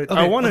answer for it.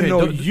 I Okay, want to okay,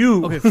 know don't-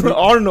 you, okay, for-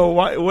 Arno.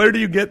 Where do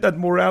you get that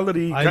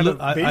morality I kind look,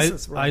 of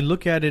basis from? I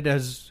look at it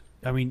as,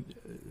 I mean,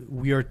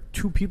 we are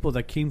two people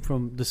that came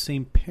from the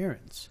same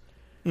parents,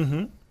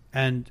 Mm-hmm.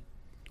 and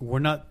we're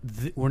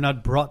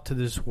not brought to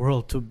this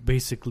world to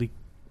basically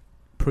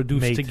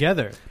produce Mate.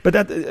 together. But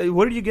that,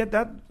 where do you get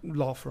that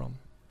law from?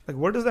 Like,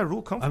 where does that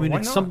rule come I from? mean, Why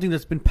it's not? something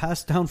that's been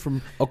passed down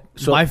from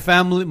So my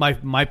family,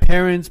 my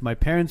parents, my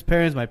parents'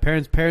 parents, my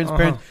parents' parents' Uh-huh.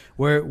 parents,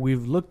 where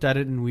we've looked at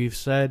it and we've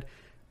said,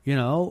 you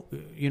know,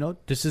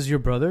 this is your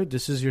brother,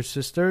 this is your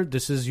sister,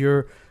 this is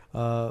your,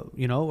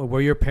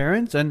 we're your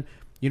parents, and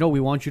we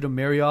want you to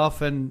marry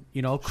off and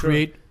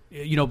create,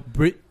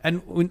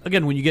 and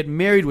when you get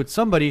married with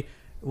somebody,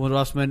 two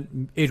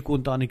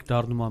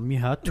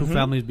Mhm.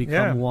 families become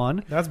Yeah.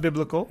 one. That's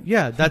biblical.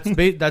 Yeah,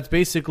 that's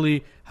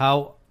basically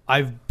how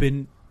I've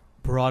been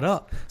brought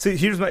up. See,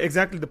 here's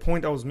exactly the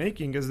point I was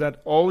making, is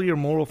that all your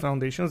moral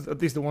foundations,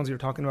 at least the ones you're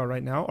talking about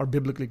right now, are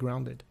biblically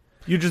grounded.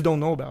 You just don't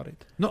know about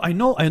it. No, I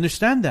know, I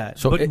understand that.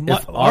 So but if my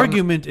Arno-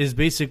 argument is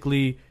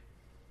basically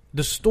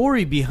the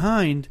story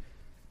behind,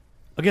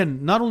 again,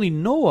 not only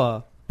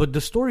Noah, but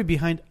the story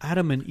behind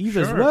Adam and Eve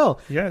as Sure. well.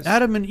 Yes.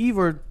 Adam and Eve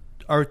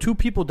are two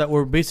people that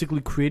were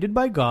basically created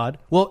by God.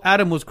 Well,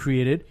 Adam was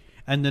created,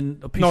 and then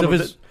a piece of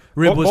his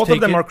rib was both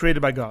taken. of them are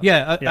created by God.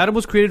 Yeah, Yeah. Adam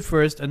was created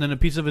first, and then a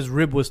piece of his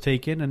rib was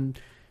taken. And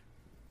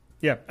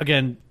Yeah.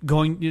 again,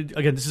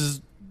 this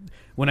is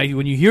when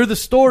you hear the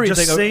story,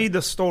 Just it's like say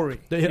the story.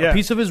 a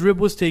piece of his rib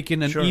was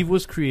taken, and Sure. Eve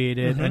was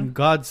created, Mhm. and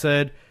God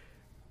said,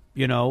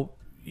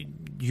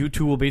 you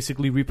two will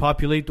basically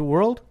repopulate the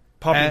world.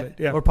 Populate,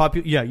 yeah. Or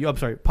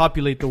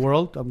populate the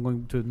world. I'm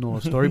going to know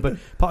a story, but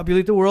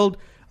populate the world.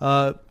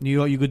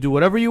 You could do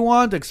whatever you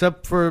want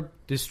except for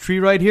this tree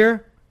right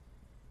here.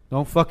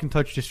 Don't fucking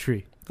touch this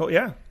tree. Oh,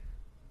 yeah.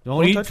 Don't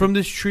Don't eat touch from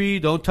this tree.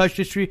 Don't touch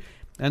this tree.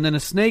 And then a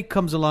snake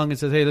comes along and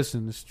says, "Hey,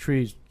 listen, this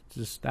tree's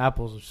just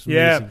apples. It's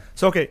Yeah. amazing."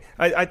 So, okay,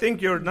 I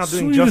think you're not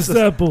doing Sweetest justice.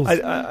 apples.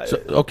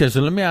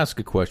 So let me ask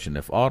a question.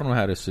 If Arno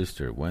had a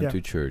sister, went Yeah.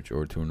 to church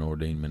or to an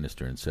ordained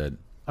minister and said,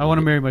 I want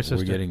to marry my we're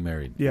sister. getting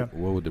married, Yeah.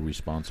 what would the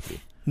response be?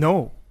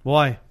 No.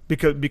 Why?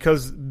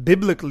 Because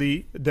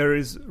biblically there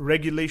is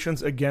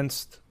regulations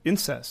against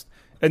incest,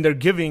 and they're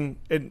giving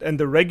and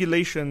the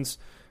regulations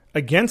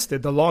against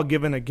it, the law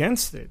given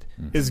against it,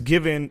 is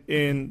given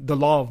in the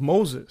law of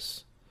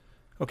Moses.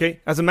 Okay,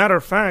 as a matter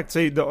of fact,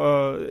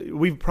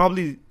 we've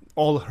probably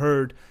all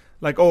heard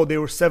like, oh, they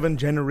were 7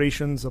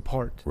 generations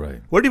apart.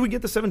 Right. Where did we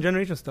get the 7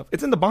 generation stuff?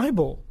 It's in the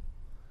Bible.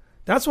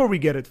 That's where we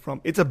get it from.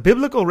 It's a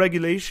biblical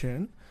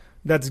regulation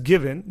that's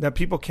given that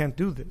people can't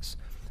do this.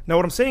 Now,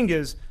 what I'm saying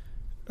is,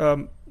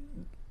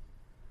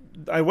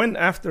 I went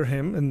after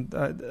him, and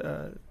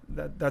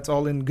that's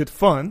all in good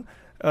fun.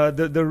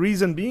 The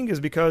reason being is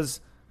because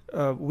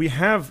we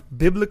have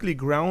biblically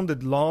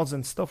grounded laws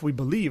and stuff we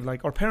believe.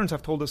 Like our parents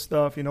have told us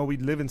stuff, we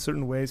live in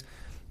certain ways,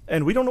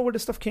 and we don't know where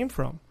this stuff came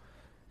from.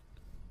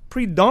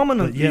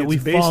 Predominantly, But yeah, we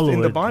it's based follow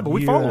in the it Bible.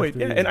 We year follow it, after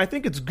yeah, year. and I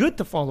think it's good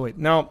to follow it.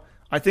 Now,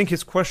 I think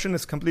his question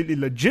is completely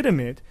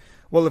legitimate.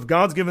 Well, if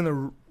God's given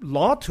a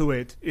law to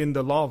it in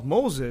the law of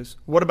Moses,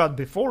 what about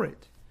before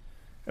it?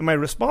 And my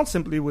response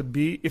simply would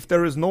be, if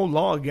there is no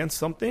law against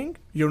something,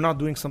 you're not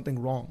doing something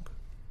wrong.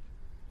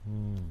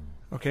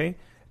 Okay?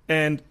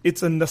 And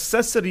it's a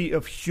necessity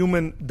of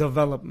human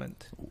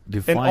development.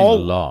 Define all-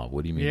 law.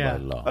 What do you mean Yeah.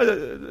 by law?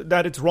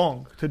 That it's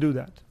wrong to do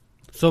that.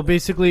 So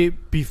basically,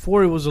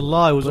 before it was a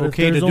law, it was But if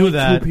okay to there's do only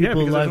that. two Yeah,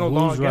 people because there's alive, no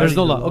law who's against There's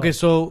no writing the law. Okay,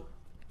 so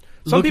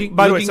Some people,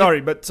 by the way, looking- sorry,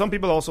 but some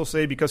people also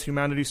say because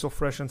humanity is so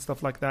fresh and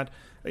stuff like that,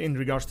 in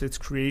regards to its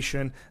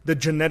creation, the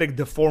genetic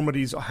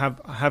deformities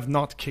have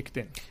not kicked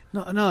in.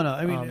 No.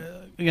 I mean,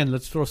 again,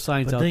 let's throw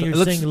science But out then there. you're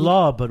Let's- saying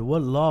law, but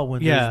what law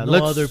when Yeah, there's no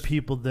let's- other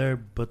people there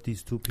but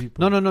these two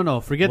people?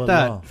 No. Forget What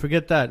that. law?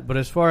 Forget that. But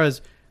as far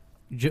as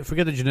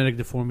forget the genetic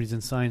deformities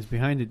and science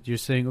behind it, you're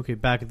saying, okay,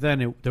 back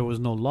then there was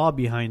no law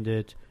behind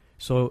it,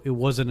 so it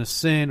wasn't a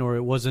sin or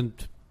it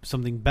wasn't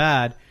something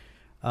bad.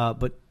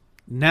 But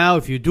now,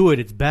 if you do it,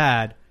 it's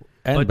bad.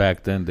 And but-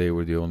 back then, they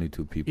were the only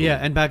two people. Yeah,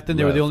 and back then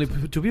they were the only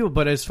left. two people.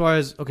 But as far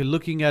as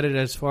looking at it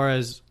as far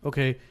as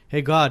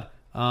hey God,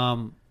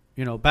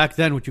 back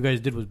then what you guys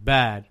did was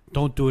bad.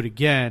 Don't do it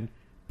again.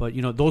 But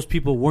those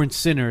people weren't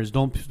sinners.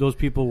 Those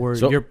people were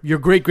So- your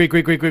great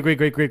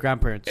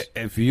grandparents.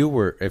 If you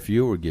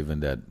were given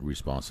that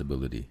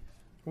responsibility,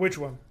 Which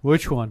one?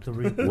 Which one?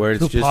 where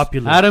it's Too just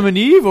popular. Adam and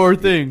Eve or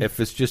thing? if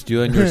it's just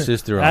you and your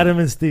sister, on, Adam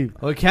and Steve.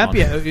 Oh, it can't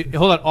be.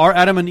 Hold on. Are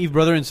Adam and Eve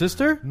brother and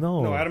sister?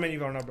 No. No, Adam and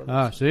Eve are not brothers.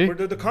 Ah, see.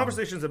 The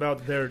conversation's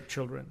about their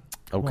children.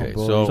 okay,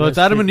 bro. so So it's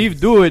Adam and Eve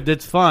do it.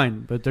 That's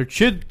fine. But their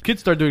kids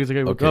start doing it. It's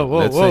like, okay, whoa,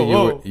 let's whoa, say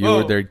whoa, you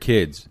were their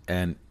kids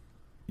and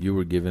you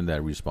were given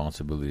that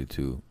responsibility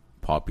to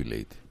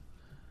populate.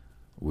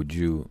 Would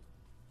you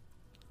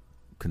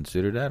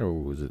consider that, or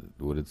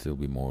would it still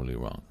be morally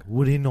wrong?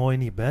 Would he know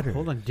any better?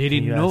 Hold on. Did he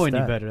Can you know ask any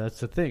that? better? That's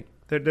the thing.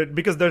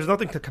 Because there's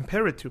nothing to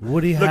compare it to.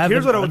 Would he Look, have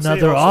here's what I would say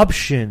another also.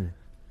 option?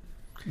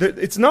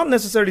 It's not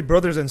necessarily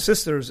brothers and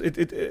sisters.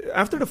 It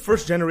after the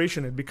first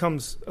generation, it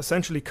becomes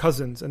essentially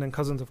cousins and then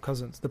cousins of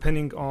cousins,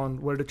 depending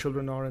on where the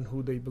children are and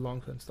who they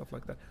belong to and stuff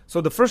like that.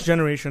 So the first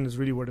generation is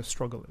really where the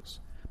struggle is.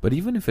 But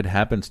even if it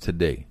happens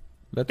today,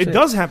 let's It say,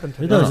 does happen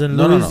to It them. does. In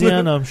no, no.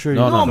 Louisiana, I'm sure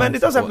No, you No, know. man,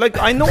 it does happen. Like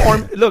I know,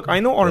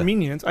 I know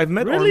Armenians. I've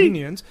met Really?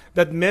 Armenians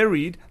that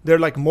married their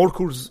like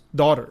Morkur's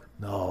daughter.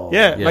 No.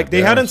 Yeah, Yeah, like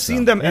they there hadn't are seen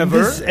some. them In ever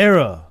this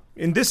era.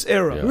 in this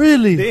era. Yeah.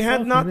 Really? They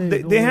had not.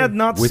 Fucking They had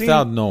not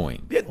without seen.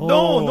 knowing. Yeah,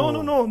 Oh.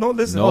 no.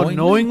 Listen. No. Oh,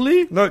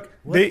 knowingly? Look,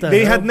 What they the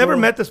had hell, never bro?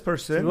 met this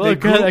person. Well,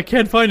 I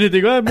can't find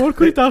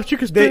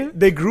anything.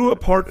 They grew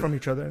apart from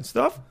each other and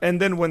stuff.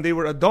 And then when they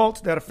were adults,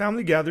 they had a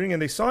family gathering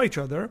and they saw each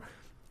other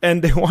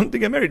and they wanted to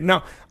get married.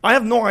 Now, I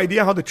have no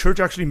idea how the church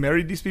actually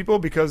married these people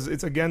because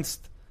it's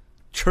against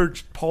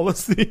church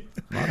policy.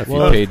 Not if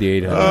Well, you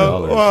pay the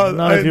 $800. well,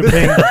 Not if you're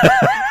paying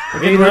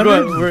Okay,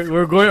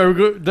 we're going.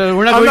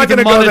 We're not I'm going not to going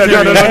to go there.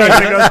 No, no, no, I'm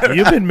not gonna go there.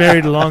 You've been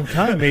married a long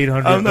time,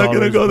 $800. I'm not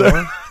gonna go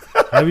there.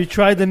 Have you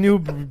tried the new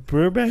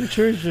Burbank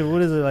Church?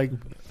 What is it like?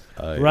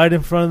 Right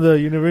in front of the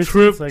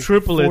university, it's like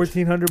triple it.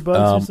 $1,400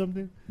 or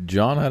something.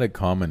 John had a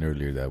comment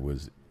earlier that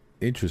was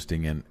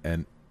interesting,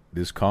 and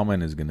this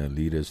comment is going to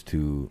lead us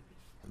to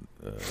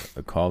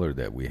a caller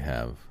that we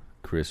have,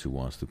 Chris, who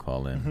wants to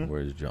call in. Mhm.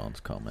 Where's John's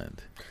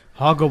comment?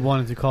 Hago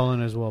wanted to call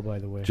in as well, by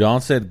the way.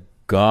 John said,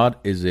 God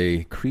is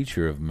a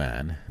creature of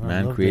man. I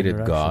Man love the created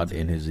interaction God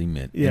in today.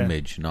 his Yeah.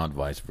 image, not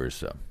vice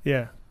versa.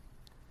 Yeah,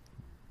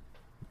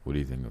 What do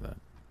you think of that?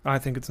 I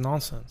think it's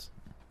nonsense.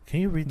 Can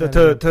you read The-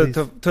 that? again,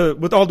 please? to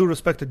with all due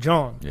respect to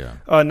John, Yeah.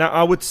 now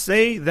I would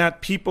say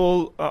that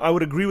people, I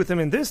would agree with him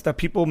in this, that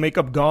people make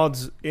up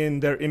gods in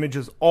their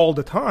images all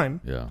the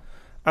time. Yeah.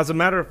 As a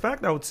matter of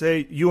fact, I would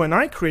say you and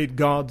I create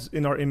gods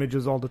in our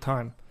images all the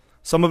time.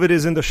 Some of it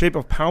is in the shape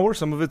of power,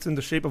 some of it's in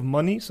the shape of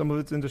money, some of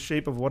it's in the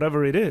shape of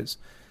whatever it is.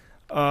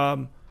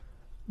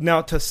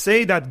 Now, to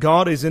say that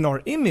God is in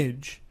our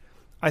image,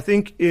 I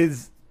think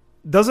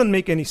doesn't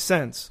make any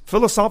sense.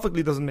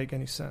 Philosophically, doesn't make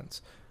any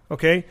sense.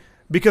 Okay,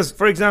 because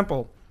for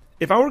example,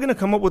 if I were going to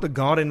come up with a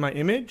God in my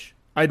image,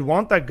 I'd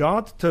want that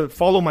God to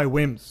follow my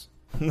whims.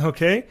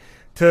 Okay,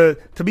 to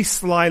be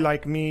sly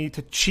like me,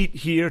 to cheat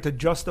here, to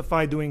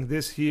justify doing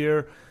this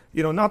here.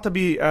 You know, not to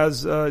be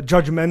as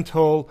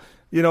judgmental.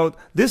 You know,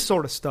 this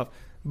sort of stuff.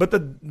 But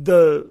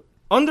the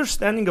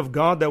understanding of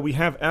God that we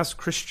have as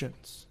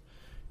Christians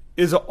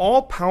is an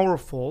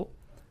all-powerful,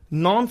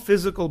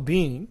 non-physical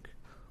being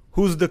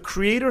who's the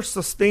creator,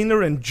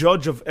 sustainer, and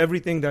judge of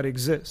everything that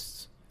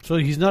exists. So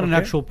he's not an Okay.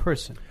 actual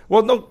person.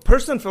 Well, no,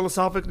 person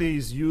philosophically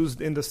is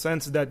used in the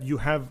sense that you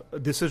have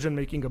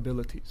decision-making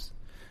abilities.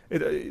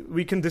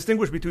 We can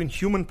distinguish between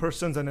human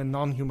persons and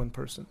non-human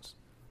persons.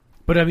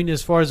 But I mean,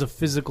 as far as a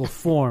physical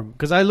form,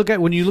 because I look at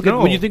when you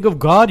No. think of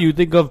God, you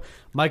think of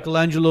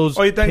Michelangelo's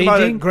Oh, you think painting.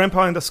 about a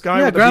grandpa in the sky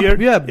Yeah, with a beard?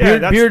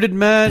 that's- bearded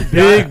man,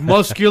 big,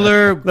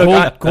 muscular,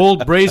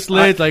 gold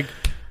bracelet. Like,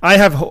 I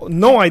have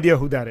no idea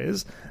who that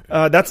is.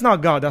 That's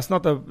not God. That's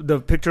not the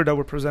picture that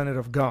we're presented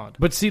of God.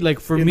 but see, like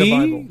In the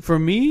Bible. for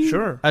me,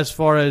 Sure. as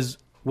far as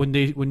when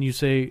you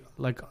say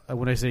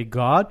when I say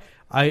God,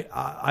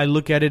 I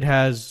look at it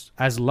as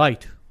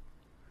light.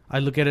 I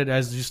look at it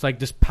as just like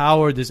this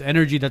power, this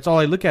energy. That's all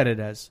I look at it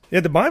as. Yeah,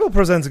 the Bible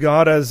presents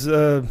God as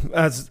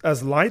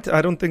light.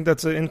 I don't think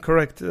that's an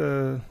incorrect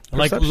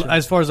Like perception.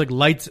 as far as like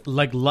lights,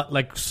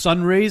 like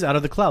sun rays out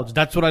of the clouds.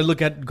 That's what I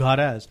look at God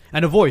as,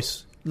 and a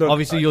voice. Look,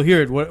 Obviously, you'll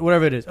hear it,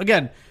 whatever it is.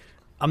 Again,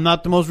 I'm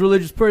not the most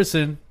religious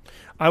person.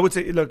 I would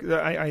say, look,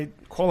 I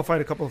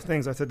qualified a couple of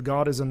things. I said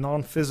God is a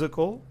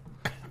non-physical,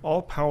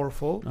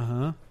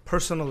 all-powerful,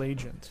 personal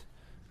agent.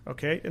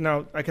 Okay?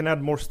 Now, I can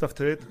add more stuff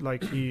to it,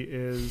 like he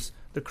is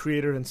the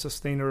creator and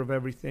sustainer of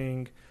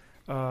everything.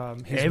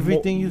 He's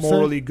Everything you said?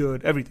 morally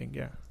good. Everything,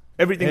 yeah.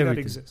 Everything that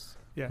Everything. exists.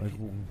 Yeah. Like,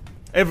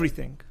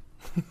 Everything.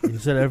 you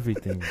said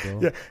everything,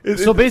 bro. Yeah.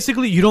 So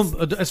basically, you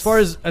don't. As far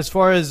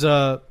as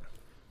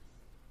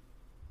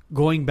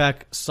going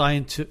back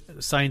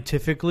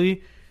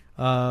scientifically,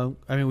 I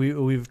mean,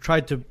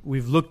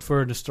 we've looked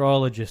for an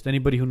astrologist.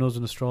 Anybody who knows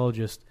an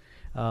astrologist,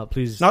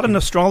 please. Not an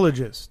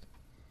astrologist.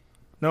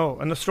 No,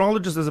 an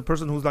astrologist is a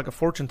person who's like a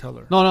fortune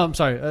teller. No, I'm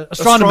sorry.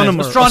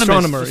 Astronomer,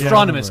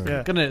 Astronomist.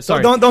 yeah. Gonna, So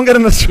sorry. don't get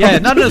an astrologist. Yeah,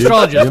 not an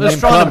astrologist. You mean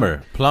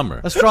Astronomer.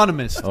 plumber.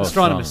 Astronomist. Oh,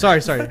 Astronomist.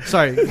 Sorry.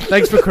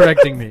 Thanks for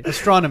correcting me.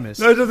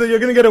 Astronomist. No, it's just that you're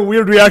gonna get a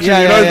weird reaction.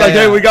 Yeah, you know, yeah, it's like,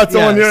 yeah, hey, we got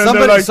someone yeah. here, and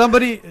they're like,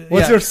 Somebody.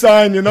 "What's yeah. your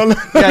sign?" You know,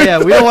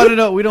 Yeah. We don't want to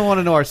know. We don't want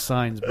to know our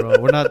signs,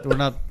 bro. We're not.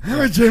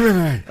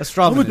 Gemini.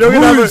 Astronomers.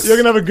 you're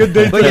gonna have a good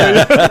day But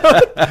today.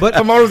 yeah. But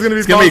Tomorrow's gonna be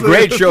It's gonna be a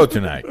positive. great show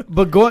tonight.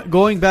 But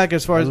going back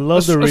as far as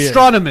love the rea-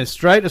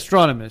 astronomist, right?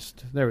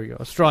 Astronomist. There we go.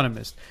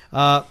 Astronomist.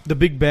 The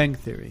Big Bang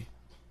Theory.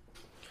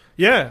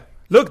 Yeah,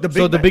 look,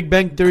 the Big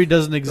Bang Theory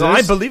doesn't exist. No,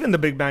 I believe in the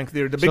Big Bang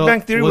Theory. The Big So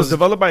Bang Theory was was-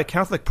 developed by a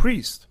Catholic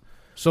priest.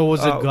 So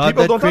was it God people that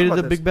don't talk created about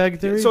the this. Big Bang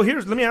Theory? So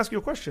let me ask you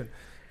a question.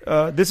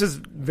 This is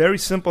very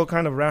simple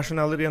kind of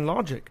rationality and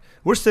logic.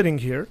 We're sitting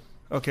here,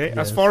 okay? As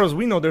Yes. far as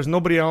we know, there's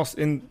nobody else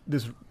in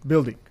this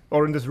building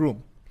or in this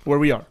room where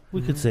we are.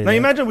 We could say Now that.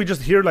 imagine we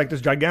just hear like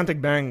this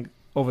gigantic bang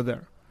over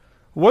there.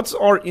 What's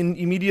our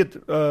immediate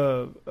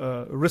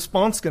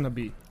response going to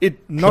be? Try to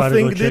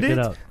Nothing go did check it?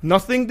 out.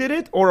 Nothing did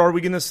it? Or are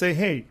we going to say,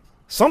 hey,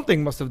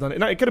 something must have done it?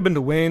 Now, it could have been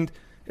the wind.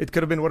 It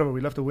could have been whatever.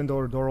 We left the window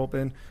or door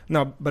open.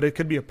 No, but it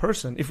could be a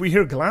person. If we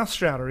hear glass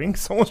shattering,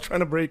 someone's trying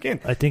to break in.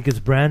 I think it's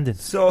Brandon.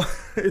 So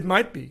it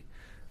might be.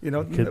 You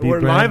know, It could be we're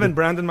live Brandon. and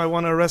Brandon might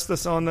want to arrest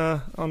us on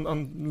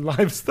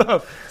live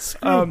stuff.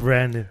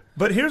 Brandon.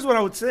 But here's what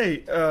I would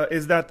say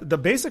is that the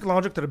basic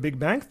logic to the Big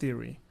Bang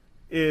Theory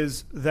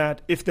is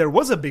that if there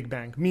was a Big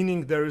Bang,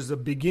 meaning there is a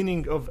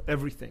beginning of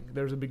everything,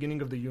 there's a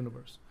beginning of the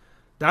universe.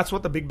 That's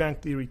what the Big Bang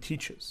Theory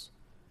teaches.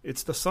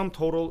 It's the sum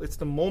total, it's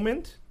the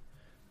moment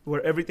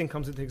where everything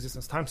comes into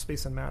existence, time,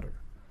 space, and matter.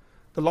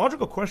 The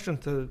logical question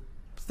to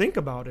think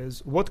about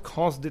is what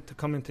caused it to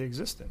come into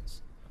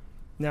existence?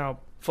 Now,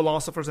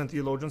 philosophers and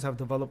theologians have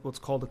developed what's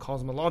called the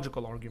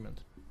cosmological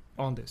argument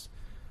on this.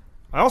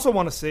 I also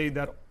want to say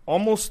that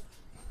I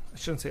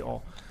shouldn't say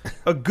all,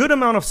 a good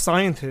amount of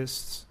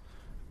scientists,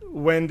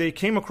 when they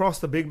came across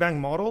the Big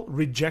Bang model,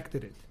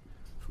 rejected it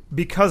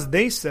because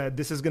they said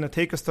this is going to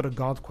take us to the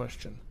God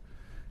question.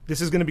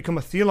 This is going to become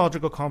a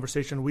theological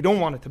conversation. We don't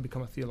want it to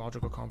become a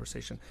theological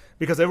conversation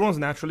because everyone's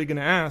naturally going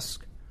to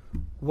ask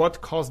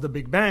what caused the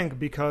Big Bang,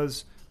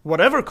 because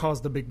whatever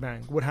caused the Big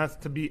Bang would have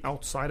to be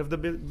outside of the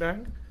Big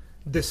Bang,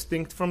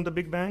 distinct from the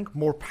Big Bang,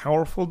 more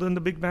powerful than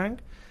the Big Bang,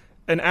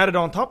 and added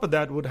on top of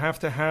that would have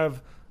to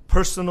have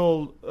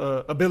personal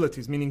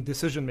abilities, meaning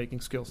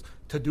decision-making skills,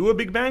 to do a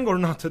Big Bang or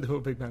not to do a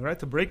Big Bang, right?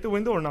 To break the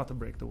window or not to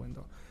break the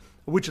window,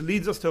 which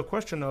leads us to a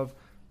question of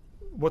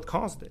what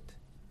caused it.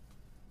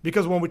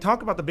 Because when we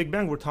talk about the Big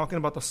Bang, we're talking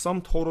about the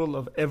sum total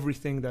of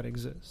everything that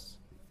exists.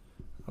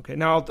 Okay,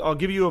 now I'll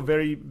give you a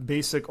very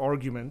basic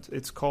argument.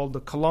 It's called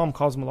the Kalam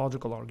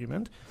cosmological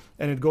argument,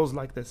 and it goes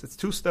like this. It's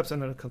 2 steps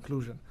and then a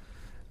conclusion.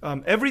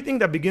 Everything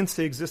that begins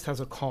to exist has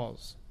a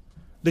cause.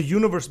 The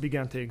universe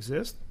began to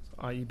exist,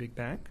 i.e. Big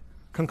Bang.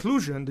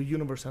 Conclusion, the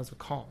universe has a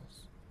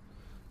cause.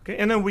 Okay,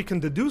 and then we can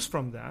deduce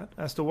from that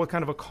as to what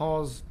kind of a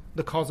cause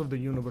the cause of the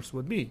universe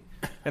would be.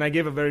 And I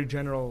gave a very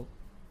general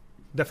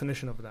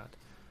definition of that.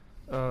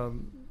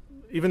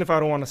 Even if I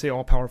don't want to say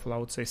all-powerful, I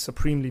would say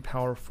supremely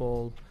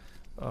powerful,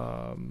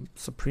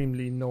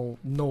 supremely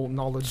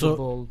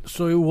knowledgeable.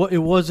 So it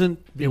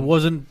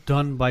wasn't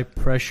done by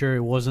pressure.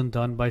 It wasn't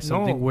done by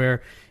something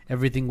where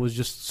everything was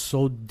just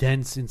so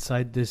dense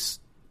inside this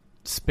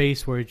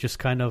space where it just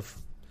kind of...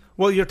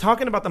 Well, you're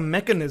talking about the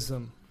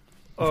mechanism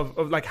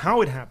of like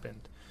how it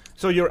happened.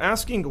 So you're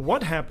asking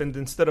what happened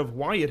instead of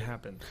why it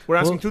happened. We're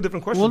asking 2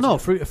 different questions. Well, no,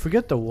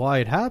 forget the why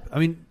it happened. I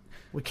mean...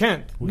 We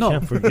can't. We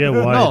can't forget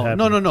why it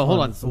happened. No, hold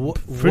on.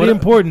 Pretty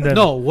important. That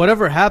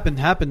whatever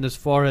happened as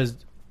far as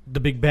the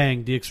Big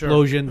Bang, the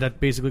explosion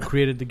that basically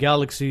created the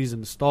galaxies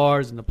and the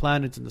stars and the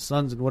planets and the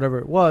suns and whatever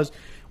it was.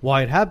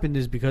 Why it happened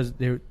is because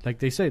like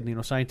they say,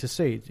 scientists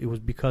say it was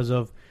because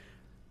of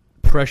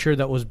pressure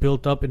that was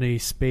built up in a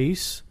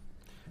space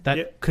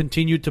that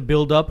continued to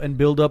build up and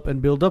build up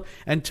and build up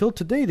until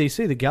today. They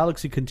say the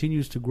galaxy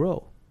continues to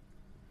grow.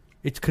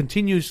 It's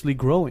continuously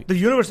growing. The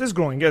universe is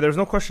growing. Yeah, there's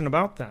no question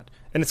about that.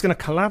 And it's going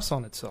to collapse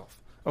on itself.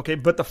 Okay,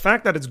 but the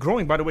fact that it's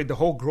growing, by the way, the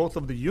whole growth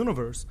of the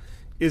universe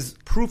is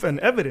proof and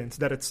evidence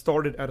that it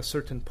started at a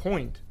certain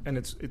point and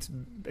it's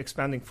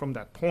expanding from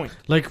that point.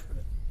 Like,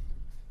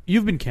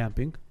 you've been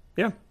camping.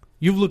 Yeah.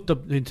 You've looked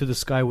up into the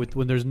sky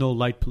when there's no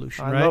light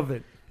pollution, right? I love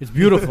it. It's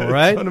beautiful,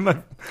 right?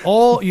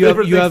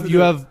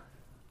 You have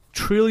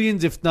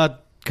trillions, if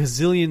not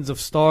gazillions of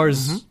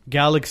stars,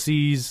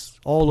 galaxies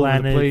all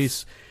over the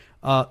place.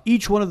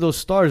 Each one of those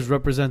stars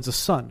represents a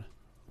sun,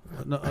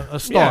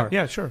 a star.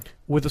 Yeah, sure.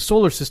 With a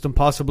solar system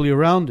possibly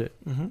around it.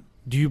 Mm-hmm.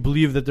 Do you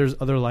believe that there's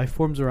other life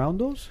forms around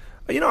those?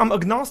 I'm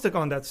agnostic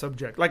on that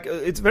subject. Like,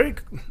 it's very...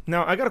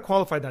 Now, I got to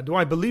qualify that. Do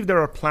I believe there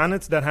are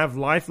planets that have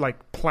life,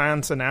 like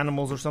plants and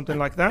animals or something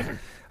like that?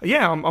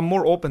 Yeah, I'm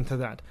more open to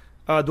that.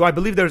 Do I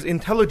believe there's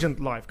intelligent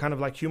life, kind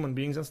of like human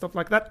beings and stuff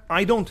like that?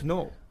 I don't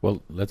know.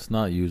 Well, let's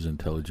not use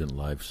intelligent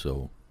life,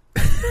 so...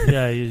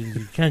 Yeah,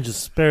 you can't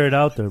just spare it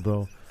out there,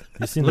 bro.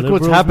 Look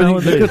what's happening!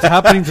 Look what's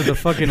happening to the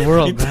fucking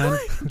world, man.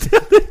 You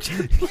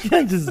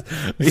can't just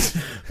freely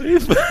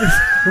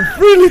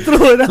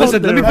throw it out.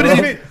 Listen, there, let me put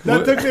it.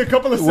 That took me a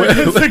couple of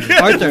seconds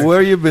again. Arthur,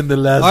 where you been the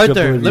last couple of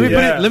let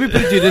years? me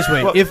put it to you this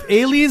way: Well, if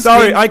aliens,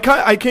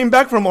 I came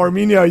back from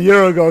Armenia a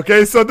year ago.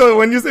 Okay, so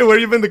when you say where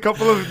you been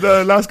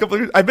the last couple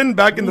of years, I've been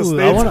back in the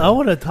States. I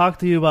want to talk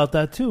to you about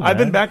that too. I've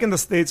been back in the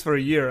States for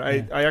a year.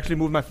 I actually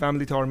moved my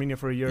family to Armenia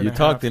for a year. You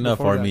talked enough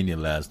Armenia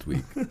last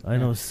week. I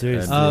know,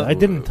 seriously. I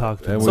didn't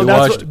talk to him. And So we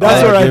that's watched where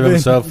Arthur I've give been.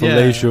 himself Yeah.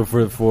 fellatio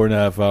for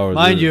 4.5 hours.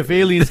 mind you, if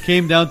aliens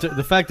came down to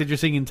the fact that you're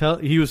saying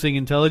he was saying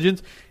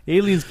intelligence,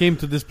 aliens came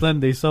to this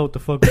planet, they saw what the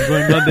fuck was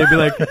going on, they'd be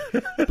like,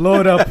 blow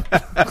it up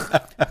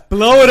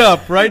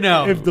right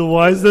now. If the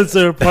wiseness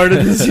are a part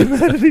of this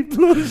humanity,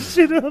 blow this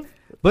shit up.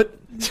 But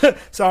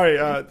Sorry,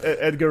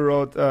 Edgar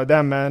wrote,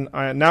 damn man,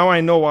 now I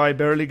know why I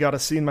barely got a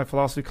C in my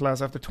philosophy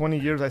class. After 20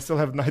 years, I still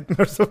have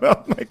nightmares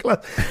about my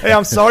class. Hey,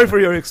 I'm sorry for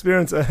your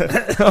experience.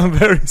 I'm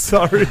very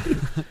sorry.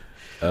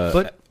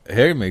 But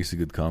Harry makes a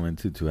good comment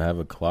too. To have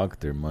a clock,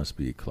 there must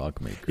be a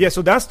clockmaker. Yeah,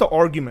 so that's the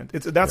argument.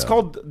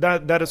 Called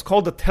that is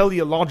called the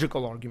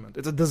teleological argument.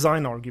 It's a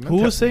design argument.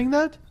 who was saying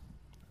that?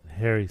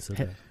 Harry said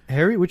that.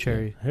 Harry? Which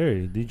Harry?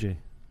 Harry, DJ.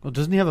 Well,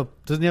 doesn't he have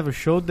a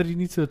show that he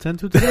needs to attend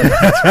to today?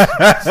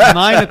 It's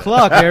 9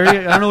 o'clock, Harry.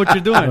 I don't know what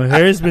you're doing. Well,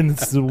 Harry's been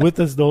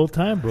with us the whole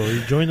time, bro.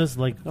 He joined us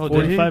like Oh,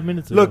 did he? 45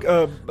 minutes ago. Look,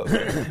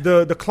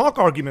 the clock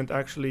argument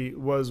actually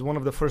was one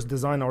of the first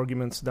design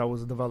arguments that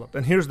was developed.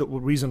 And here's the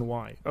reason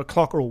why. A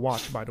clock or a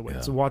watch, by the way. Yeah.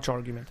 It's a watch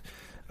argument.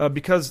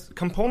 Because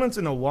components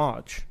in a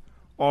watch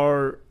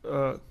are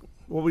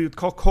what we would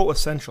call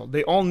co-essential.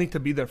 They all need to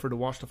be there for the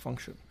watch to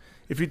function.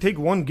 If you take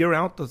one gear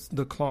out,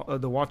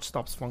 the watch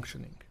stops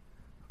functioning.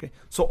 Okay,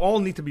 so all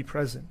need to be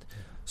present.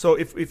 So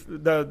if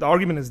the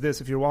argument is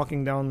this, if you're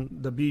walking down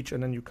the beach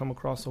and then you come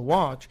across a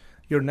watch,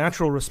 your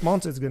natural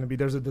response is going to be,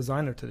 there's a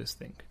designer to this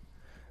thing.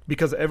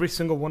 Because every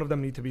single one of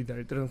them need to be there.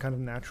 It doesn't kind of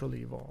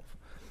naturally evolve.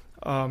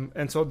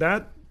 And so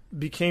that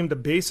became the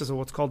basis of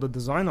what's called the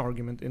design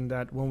argument, in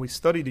that when we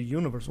study the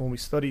universe, when we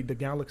study the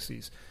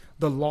galaxies,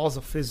 the laws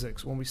of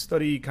physics, when we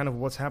study kind of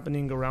what's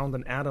happening around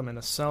an atom and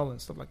a cell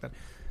and stuff like that,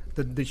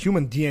 the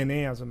human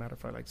DNA, as a matter of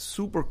fact, like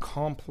super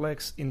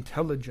complex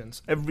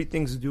intelligence,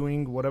 everything's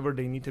doing whatever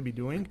they need to be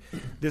doing.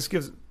 This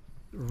gives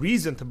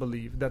reason to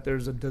believe that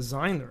there's a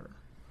designer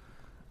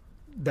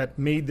that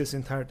made this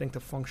entire thing to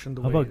function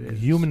the How way about it is.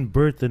 human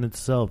birth in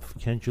itself?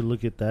 Can't you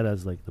look at that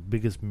as like the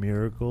biggest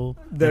miracle?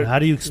 And how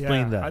do you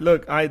explain that?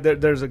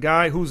 There's a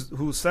guy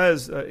who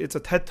says it's a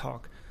TED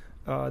talk.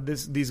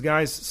 These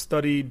guys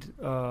studied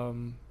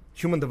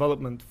human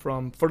development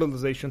from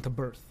fertilization to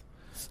birth,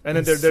 and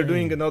then they're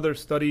doing another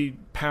study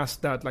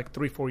past that, like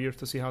 3-4 years,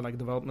 to see how like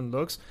development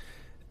looks.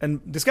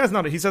 And this guy's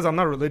not. He says, I'm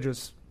not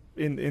religious.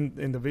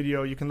 In the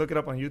video, you can look it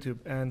up on YouTube,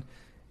 and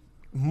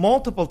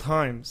multiple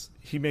times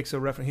he makes a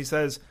reference. He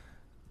says,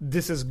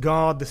 this is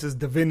God, this is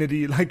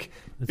divinity. Like,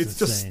 it's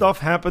just stuff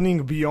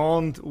happening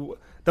beyond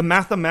the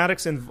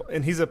mathematics.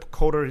 And he's a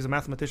coder, he's a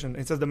mathematician.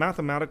 He says the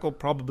mathematical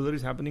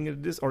probabilities happening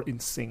in this are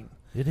insane.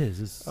 It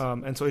is.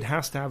 And so it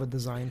has to have a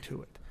design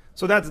to it.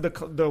 So that's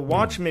the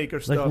watchmaker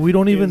stuff. Like, we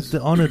don't even,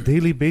 on a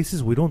daily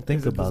basis, we don't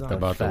think about that.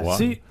 About the fact. watch.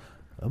 See,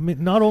 I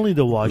mean, not only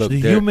the watch, Look,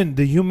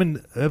 the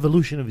human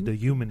evolution of the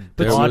human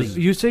body.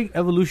 you say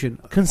evolution.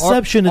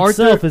 Conception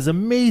itself is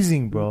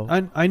amazing, bro.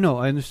 I know,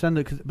 I understand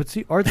that. But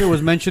see, Arthur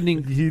was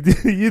mentioning. you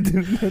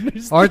didn't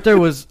understand. Arthur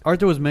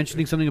was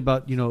mentioning something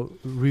about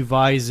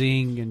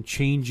revising and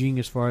changing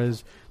as far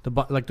as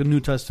the New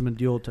Testament,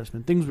 the Old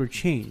Testament. Things were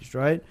changed,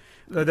 right?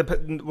 What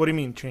do you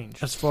mean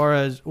changed? As far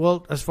as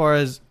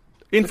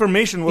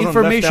information wasn't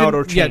left out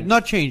or changed. Yeah,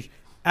 not changed.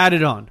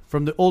 Added on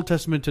from the Old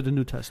Testament to the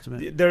New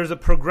Testament. There's a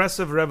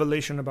progressive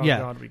revelation about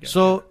God we get.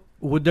 So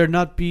would there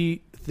not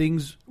be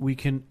things we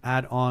can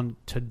add on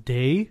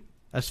today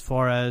as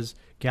far as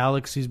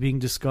galaxies being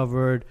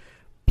discovered,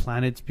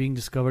 planets being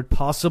discovered,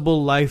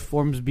 possible life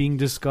forms being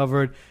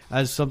discovered,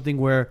 as something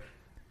where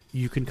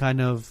you can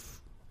kind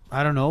of,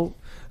 I don't know.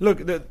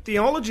 Look, the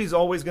theology is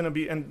always going to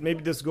be, and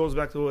maybe this goes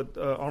back to what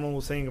Armand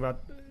was saying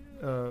about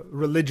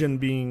religion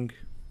being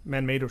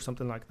man-made or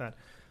something like that.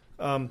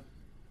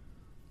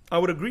 I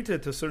would agree to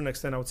it to a certain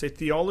extent. I would say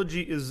theology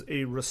is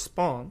a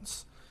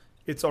response.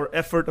 It's our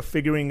effort of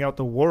figuring out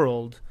the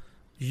world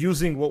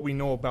using what we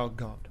know about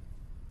God.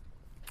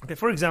 Okay,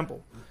 for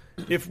example,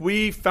 if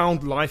we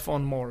found life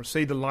on Mars,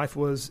 say the life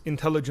was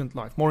intelligent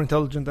life, more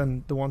intelligent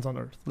than the ones on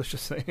Earth, let's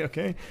just say,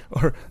 okay?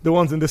 Or the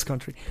ones in this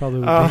country.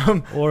 Probably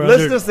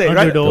let's just say,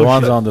 right? The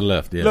ones on the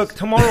left, yes. Look,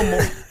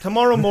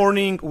 tomorrow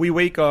morning we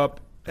wake up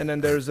and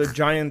then there's a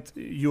giant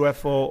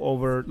UFO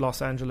over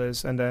Los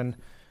Angeles, and then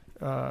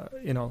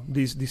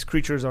these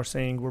creatures are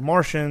saying we're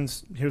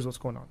Martians. Here's what's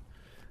going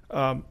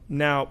on.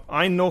 Now,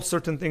 I know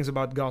certain things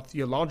about God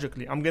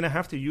theologically. I'm going to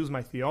have to use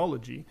my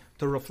theology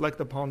to reflect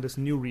upon this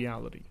new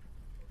reality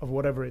of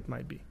whatever it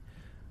might be,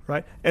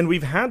 right? And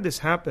we've had this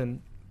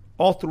happen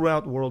all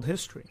throughout world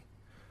history,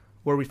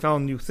 where we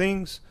found new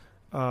things,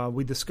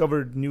 we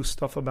discovered new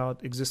stuff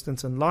about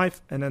existence and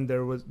life, and then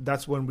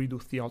that's when we do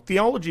theology.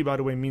 Theology, by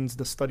the way, means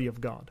the study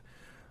of God.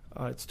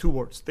 It's two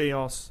words,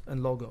 theos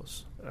and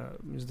logos,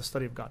 is the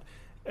study of God.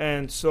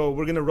 And so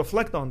we're going to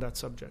reflect on that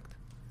subject.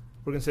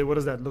 We're going to say, what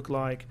does that look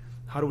like?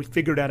 How do we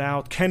figure that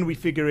out? Can we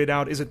figure it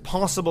out? Is it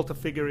possible to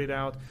figure it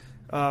out?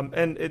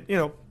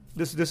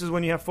 This is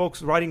when you have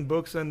folks writing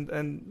books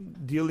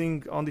and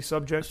dealing on the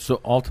subject. So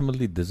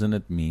ultimately, doesn't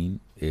it mean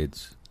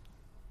it's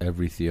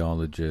every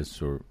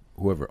theologist or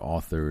whoever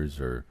authors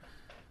or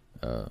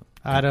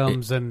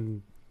Adams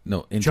and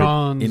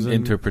Johns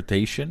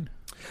interpretation?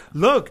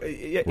 Look,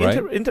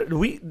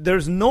 right?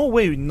 There's no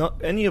way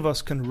any of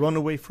us can run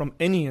away from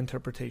any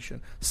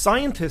interpretation.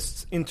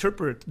 Scientists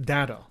interpret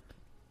data.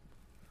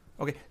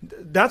 Okay,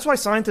 that's why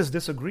scientists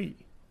disagree.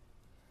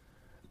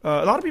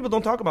 A lot of people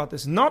don't talk about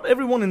this. Not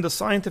everyone in the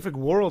scientific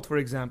world, for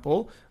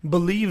example,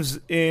 believes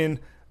in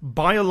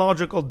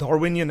biological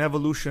Darwinian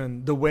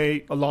evolution the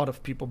way a lot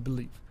of people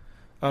believe.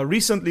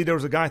 Recently, there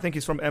was a guy, I think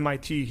he's from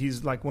MIT.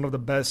 He's like one of the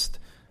best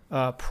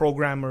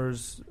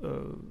programmers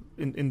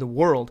in the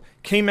world,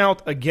 came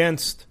out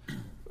against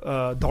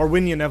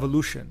Darwinian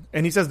evolution.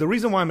 And he says, the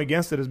reason why I'm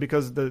against it is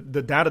because the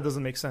data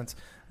doesn't make sense.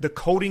 The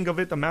coding of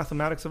it, the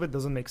mathematics of it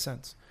doesn't make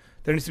sense.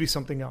 There needs to be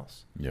something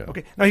else. Yeah.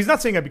 Okay. Now, he's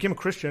not saying I became a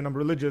Christian, I'm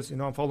religious,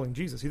 I'm following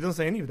Jesus. He doesn't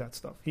say any of that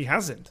stuff. He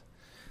hasn't.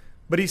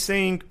 But he's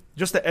saying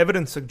just the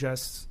evidence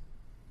suggests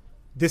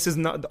this is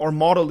not, our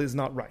model is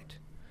not right.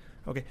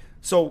 Okay.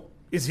 So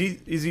is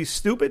he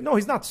stupid? No,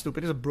 he's not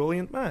stupid. He's a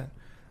brilliant man.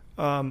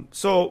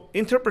 So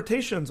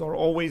interpretations are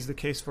always the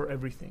case for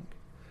everything.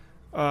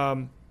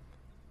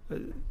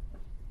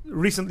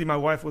 Recently, my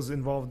wife was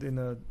involved in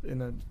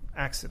an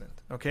accident.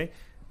 Okay,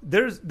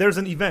 there's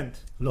an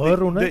event. You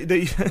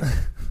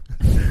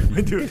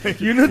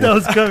knew that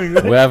was coming.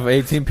 Right? We have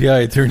 18 PI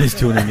attorneys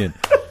tuning in.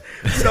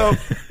 So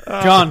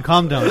John,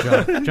 calm down,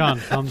 John. John,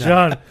 calm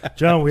down.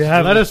 John, we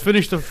have Let us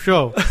finish the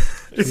show.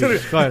 It's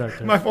Jesus, go ahead,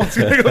 Arthur. My phone's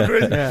gonna go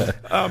crazy.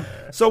 Yeah.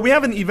 So we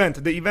have an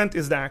event. The event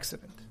is the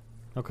accident.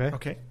 Okay.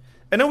 Okay.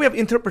 And then we have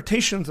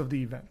interpretations of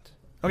the event.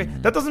 Okay.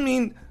 That doesn't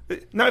mean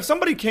now if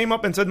somebody came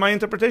up and said my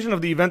interpretation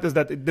of the event is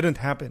that it didn't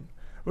happen,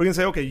 we're gonna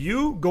say, okay,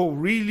 you go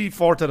really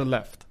far to the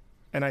left.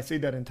 And I say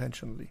that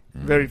intentionally.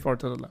 Very far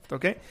to the left.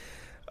 Okay.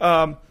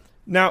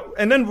 Now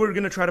and then we're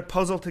gonna try to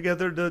puzzle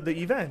together the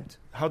event.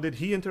 How did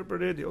he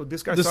interpret it? Oh,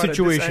 this guy The saw it at this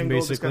situation, angle,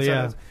 this guy basically, saw it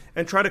yeah. at-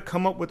 and try to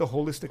come up with a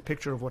holistic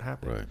picture of what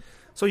happened. Right.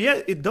 So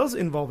yeah, it does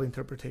involve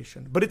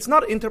interpretation, but it's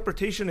not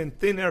interpretation in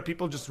thin air.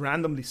 People just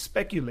randomly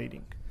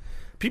speculating.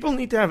 People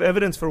need to have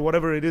evidence for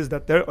whatever it is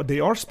that they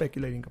are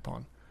speculating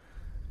upon.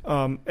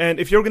 And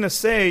if you're going to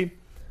say,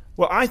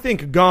 "Well, I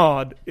think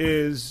God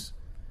is,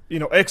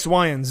 X,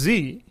 Y, and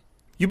Z,"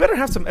 you better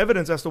have some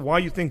evidence as to why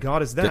you think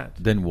God is that.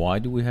 Then why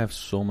do we have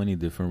so many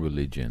different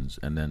religions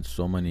and then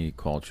so many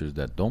cultures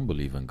that don't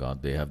believe in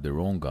God? They have their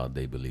own God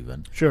they believe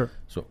in. Sure.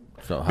 So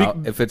how,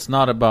 if it's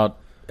not about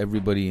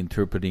everybody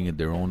interpreting it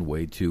their own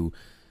way to,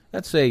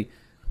 let's say,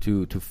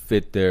 to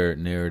fit their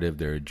narrative,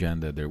 their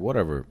agenda, their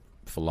whatever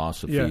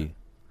philosophy. Yeah.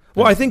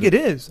 Well, I think it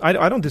is.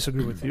 I don't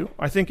disagree with you.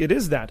 I think it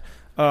is that.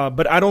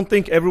 But I don't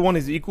think everyone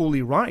is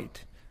equally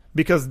right,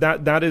 because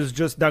that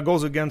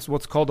goes against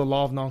what's called the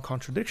law of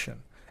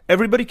non-contradiction.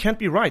 Everybody can't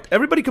be right.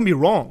 Everybody can be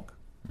wrong.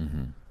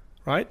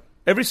 Right?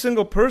 Every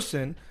single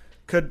person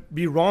could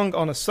be wrong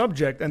on a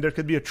subject, and there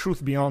could be a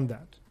truth beyond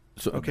that.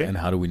 So, Okay. And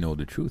how do we know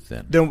the truth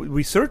then? Then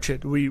we search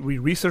it. We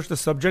research the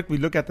subject. We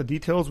look at the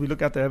details. We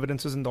look at the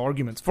evidences and the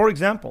arguments. For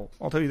example,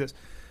 I'll tell you this.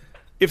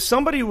 If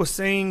somebody was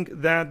saying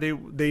that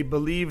they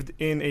believed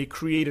in a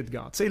created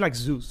God, say like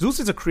Zeus. Zeus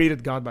is a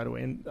created God, by the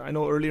way. And I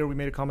know earlier we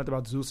made a comment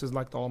about Zeus is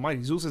like the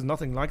Almighty. Zeus is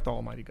nothing like the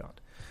Almighty God.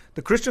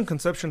 The Christian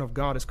conception of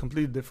God is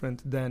completely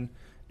different than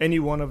any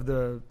one of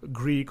the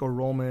Greek or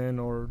Roman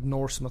or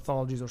Norse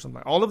mythologies or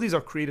something. All of these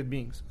are created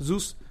beings.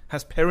 Zeus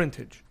has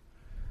parentage.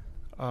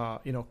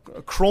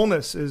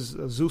 Cronus is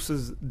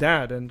Zeus's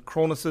dad, and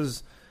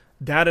Cronus's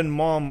dad and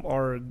mom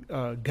are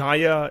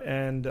Gaia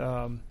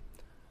and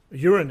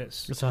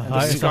Uranus. It's a And the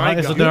high. sky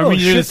god. So the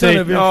Armenians are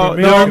going to say. No,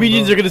 The no,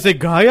 Armenians are going to say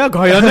Gaia.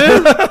 Gaia.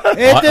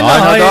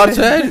 I God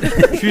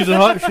said. She's a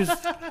hot. She's.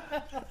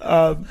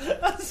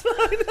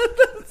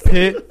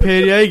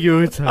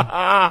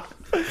 Periaguta.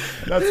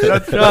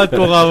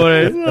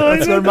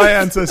 That's where my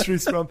ancestry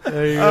is from.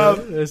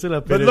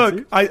 But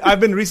look, I've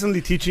been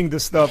recently teaching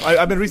this stuff.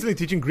 I've been recently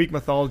teaching Greek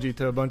mythology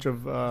to a bunch of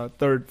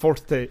 3rd,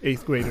 4th to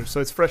 8th graders, so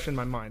it's fresh in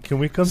my mind. Can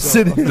we come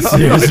sit in?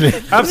 Seriously.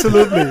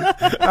 Absolutely.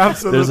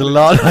 Absolutely. There's a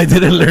lot I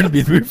didn't learn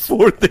between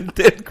 4th and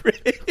 10th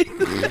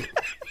grade.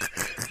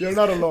 You're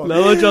not alone.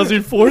 Lalajal's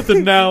in 4th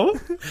and now.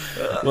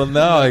 Well,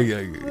 now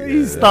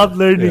He stopped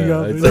learning.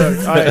 it's- Look,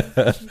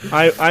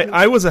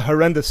 I was a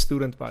horrendous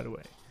student, by the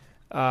way.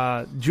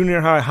 Junior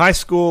high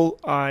school,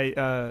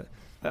 I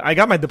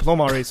got my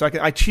diploma already, so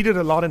I cheated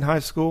a lot in high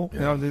school.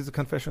 Yeah. This is a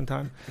confession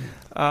time,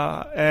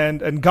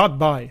 and got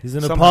by. He's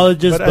an somehow.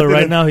 apologist, I but right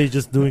didn't- now he's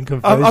just doing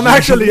confessions. I'm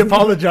actually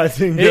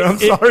apologizing. I'm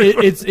sorry.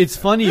 It's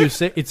funny you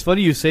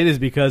say this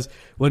because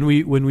when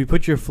we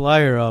put your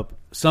flyer up,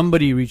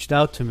 somebody reached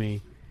out to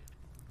me,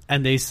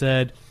 and they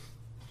said,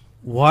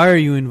 "Why are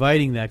you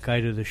inviting that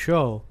guy to the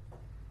show?"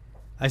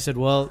 I said,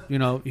 "Well,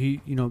 he's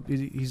going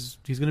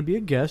to be a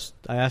guest.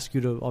 I ask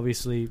you to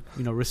obviously,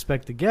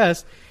 respect the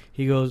guest."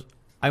 He goes,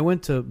 "I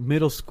went to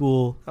middle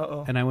school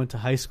and I went to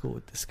high school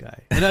with this guy."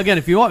 And again,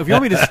 if you want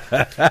me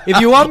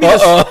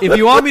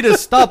to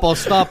stop, I'll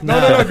stop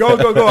now. No,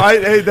 go.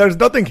 Hey, there's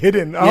nothing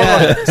hidden.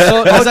 Yeah.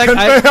 So I it's like,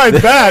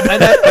 I'm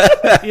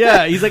bad.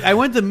 yeah, he's like, I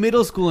went to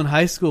middle school and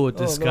high school with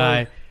this Oh, guy.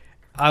 Lord.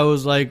 I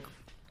was like,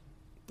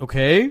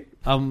 okay,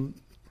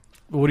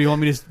 what do you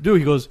want me to do?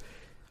 He goes,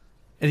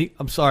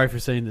 I'm sorry for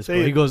saying this, Say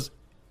but it. he goes,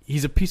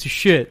 he's a piece of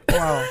shit.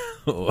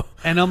 Wow.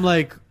 And I'm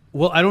like,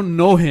 well, I don't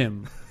know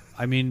him.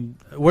 I mean,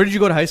 where did you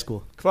go to high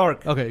school?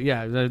 Clark. Okay,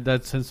 yeah,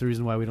 that's hence the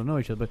reason why we don't know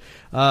each other.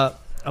 But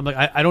I'm like,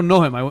 I don't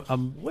know him.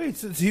 I'm Wait,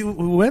 since you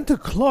went to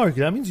Clark,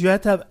 that means you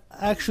had to have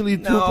actually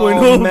 2.0.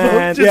 No,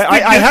 man. Yeah,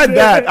 I had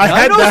that. I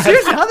had know, that.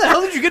 seriously, how the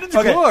hell did you get into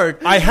Okay,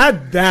 Clark? I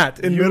had that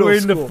in You middle were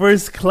in school. the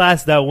first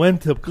class that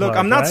went to Clark. Look,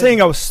 I'm not right?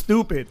 saying I was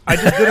stupid. I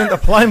just didn't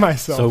apply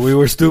myself. So we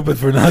were stupid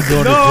for not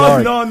going to no,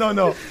 Clark. no.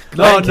 No,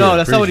 Thank you,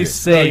 that's not what he's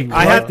appreciate saying.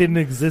 I Clark had- didn't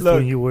exist look.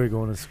 when you were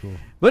going to school.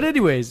 But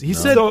anyways, he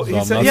said, So So he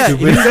I'm said, not yeah,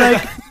 stupid. he's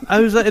like, I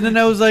was like, and then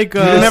I was like,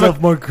 didn't have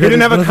Yourself more he credit,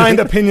 didn't have a brother. kind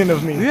opinion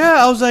of me.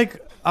 yeah, I was like,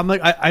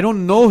 I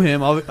don't know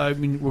him. I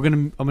mean,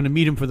 I'm gonna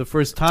meet him for the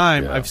first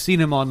time. Yeah. I've seen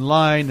him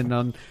online and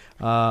on,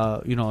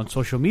 on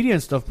social media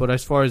and stuff. But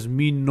as far as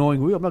me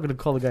knowing, I'm not gonna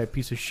call the guy a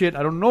piece of shit.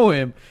 I don't know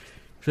him.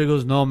 So he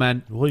goes, no,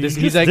 man. Well, you This-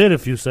 just he's like, did a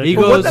few seconds. he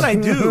But goes, what did I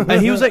do? and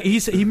he was like,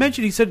 he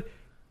mentioned, he said,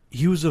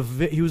 he was a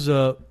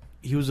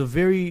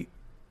very.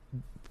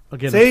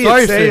 Again, Say I'm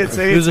sorry it, to say it,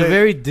 say he it, was a say it.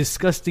 very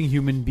disgusting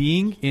human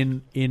being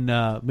in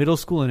middle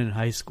school and in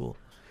high school.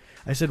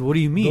 I said, "What do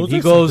you mean?" Those He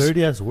are some goes,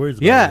 dirty-ass words.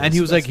 by "Yeah," the way. and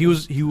he was like,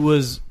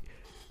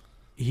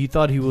 he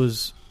thought he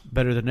was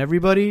better than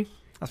everybody.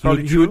 That's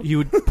probably true. He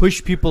would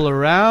push people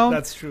around.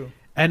 That's true.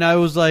 And I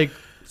was like,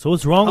 So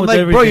what's wrong I'm with like,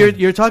 everything? bro,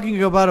 you're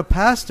talking about a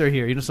pastor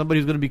here. You know, somebody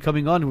who's going to be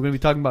coming on. And we're going to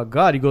be talking about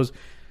God. He goes,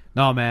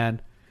 no, man.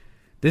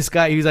 This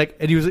guy, he's like,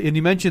 and he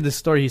mentioned this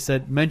story. He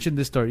said, mention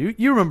this story.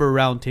 You remember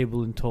Round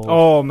Table and Told?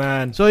 Oh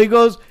man. So he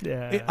goes,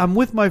 Yeah. I'm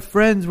with my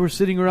friends. We're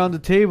sitting around the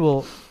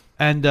table,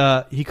 and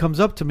he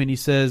comes up to me and he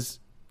says,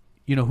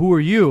 you know, who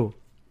are you?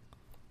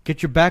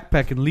 Get your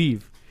backpack and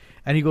leave.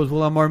 And he goes,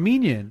 well, I'm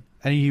Armenian.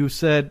 And he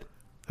said,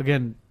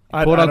 again,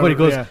 quote unquote, he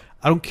goes, yeah.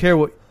 I don't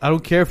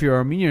care if you're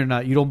Armenian or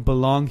not. You don't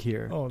belong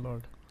here. Oh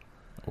lord.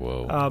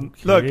 Whoa.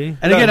 Look. Okay.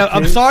 And again,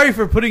 I'm sorry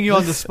for putting you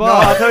on the No,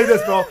 spot. I'll tell you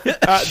this, bro.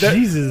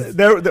 Jesus.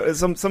 There,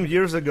 some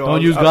years ago.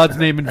 Don't use God's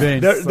name in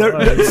vain.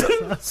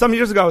 Some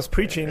years ago, I was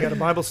preaching at a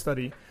Bible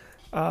study,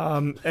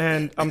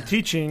 and I'm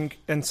teaching,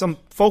 and some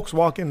folks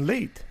walk in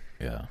late.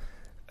 Yeah.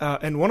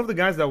 And one of the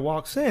guys that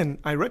walks in,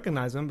 I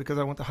recognize him because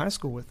I went to high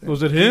school with him.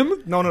 Was it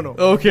him? No.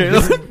 Okay.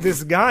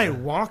 This guy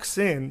walks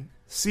in,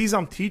 sees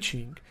I'm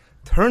teaching,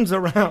 turns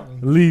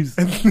around, Leaves.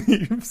 and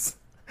leaves.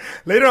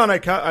 Later on, I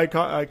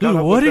caught Dude,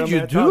 up what with did them you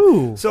and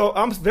do? So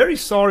I'm very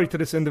sorry to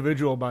this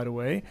individual, by the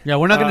way. Yeah,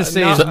 we're not going to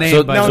say no. his name.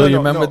 So- but so you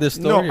remember this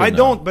story No, or I no?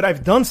 don't. But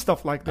I've done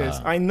stuff like this.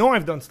 Ah. I know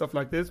I've done stuff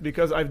like this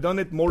because I've done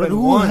it more But than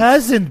who once.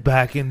 hasn't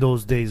back in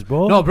those days,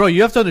 bro? No, bro,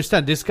 you have to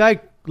understand. This guy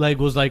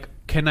was like,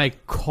 "Can I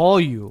call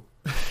you?"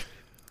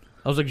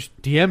 I was like,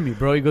 "Just DM me,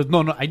 bro." He goes,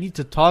 "No, I need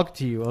to talk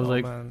to you." I was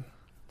like, man.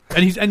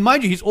 and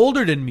mind you, he's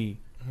older than me.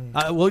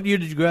 What year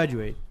did you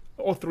graduate?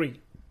 Oh, 3.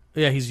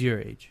 Yeah, he's your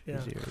age.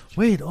 Yeah. He's your age.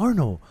 Wait,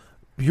 Arno,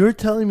 you're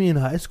telling me in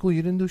high school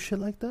you didn't do shit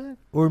like that,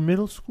 or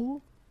middle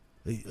school?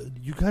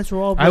 You guys were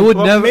all. I would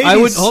Well, never. maybe I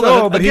would so, hold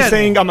on. but Again, he's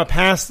saying I'm a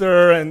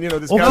pastor, and this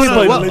Okay, guy's no,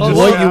 but well, religious.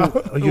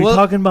 what now. you're well-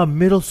 talking about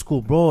middle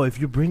school, bro. If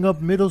you bring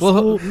up middle Well,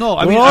 school, no,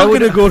 I we're mean, all I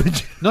would gonna go to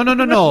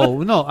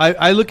jail. No.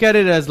 I look at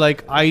it as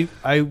like I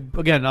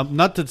again, I'm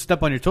not to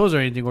step on your toes or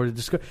anything or to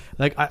discuss.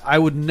 Like I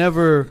would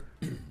never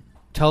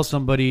tell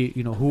somebody,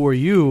 who are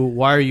you?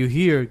 Why are you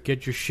here?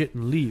 Get your shit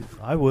and leave.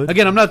 I would.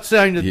 Again, I'm not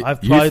saying that.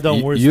 I've probably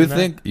done worse You than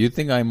think you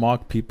think I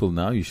mock people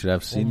now? You should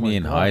have seen my me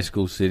in God. high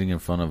school sitting in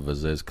front of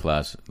Vaz's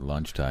class at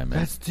lunchtime. Man.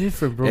 That's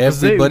different, bro.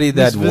 Everybody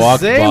Miss that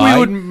walked Vazay, by. we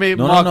would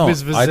mock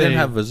Miss I didn't Vazay.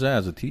 have Vazé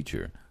as a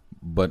teacher,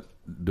 but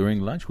during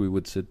lunch we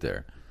would sit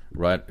there,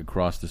 right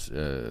across this,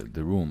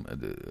 the room.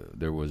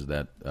 There was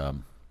that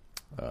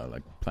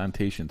like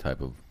plantation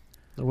type of.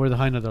 Where the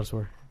Hainadars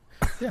were.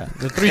 Yeah,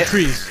 The 3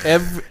 trees.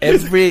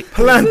 every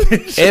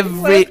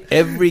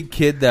every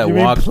kid that You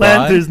mean walked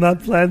planters,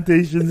 not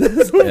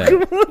plantations. by, yeah,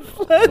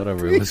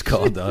 whatever it was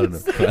called, I don't know.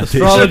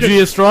 Plantation. Astrology,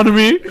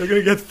 astronomy. You're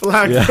gonna get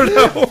flagged Yeah. for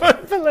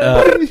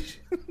that one.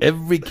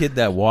 Every kid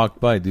that walked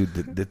by, dude,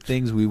 the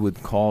things we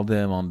would call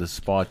them on the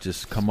spot,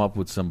 just come up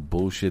with some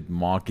bullshit,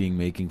 mocking,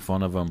 making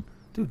fun of them,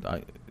 dude.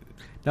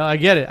 No, I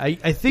get it. I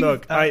think.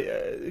 Look,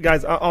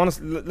 guys,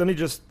 honestly, let me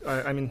just.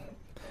 I mean,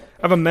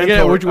 I have a mentor.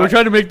 Yeah, we're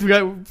trying to make the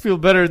guy feel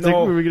better. It's like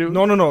we're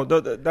gonna, No.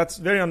 That's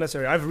very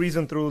unnecessary. I've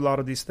reasoned through a lot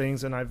of these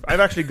things, and I've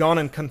actually gone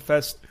and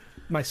confessed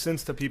my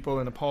sins to people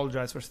and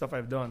apologized for stuff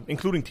I've done,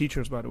 including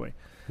teachers, by the way.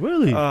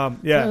 Really?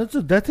 Yeah.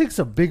 That takes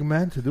a big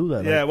man to do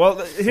that. Yeah. Like,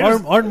 Well,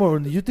 here's Ardmore,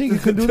 you think you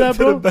can do that, to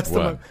the bro? best of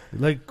What?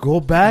 my- Like, go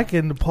back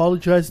and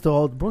apologize to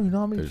all. Bro, you know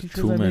how many There's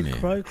teachers too I made many.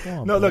 cry? Come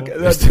on, No, bro. look,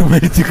 There's too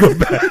many to go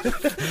back.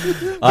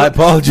 I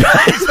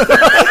apologize.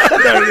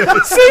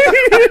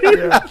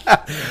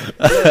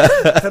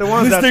 to the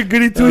ones that Mr.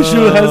 Goody Two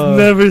Shoe has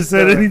never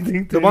said the-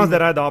 anything to the ones you.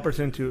 that I had the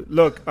opportunity to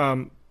look.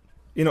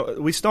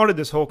 We started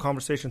this whole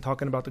conversation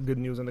talking about the good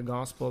news and the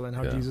gospel and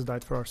how Yeah. Jesus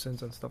died for our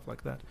sins and stuff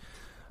like that.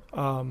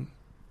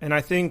 And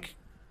I think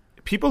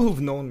people who've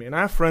known me, and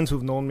I have friends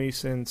who've known me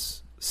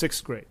since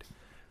 6th grade.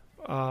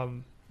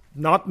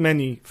 Not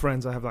many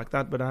friends I have like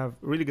that, but I have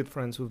really good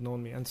friends who've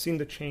known me and seen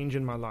the change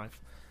in my life.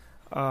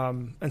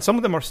 And some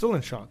of them are still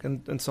in shock,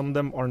 and some of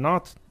them are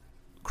not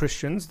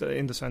Christians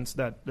in the sense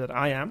that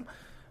I am,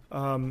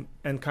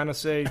 and kind of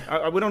say,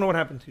 we don't know what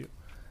happened to you.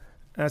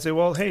 And I say,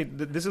 well, hey,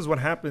 this is what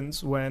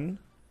happens when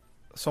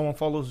someone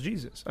follows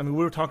Jesus. I mean,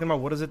 we were talking about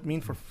what does it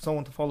mean for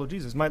someone to follow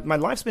Jesus. My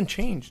life's been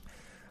changed.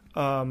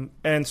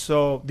 And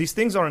so these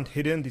things aren't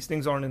hidden. These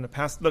things aren't in the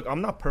past. Look,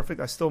 I'm not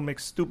perfect. I still make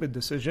stupid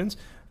decisions.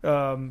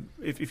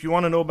 If you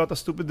want to know about the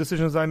stupid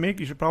decisions I make,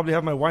 you should probably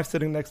have my wife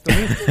sitting next to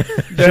me.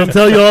 She'll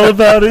tell you all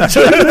about it.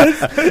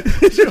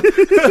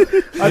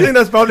 I think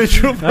that's probably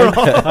true for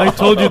all. I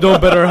told you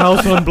don't bet our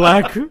house on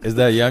black. Is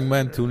that young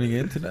man tuning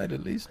in tonight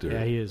at least? Or?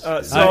 Yeah, he is.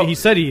 So- He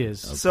said he is.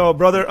 So,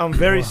 brother, I'm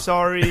very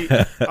sorry.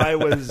 I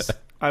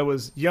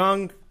was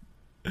young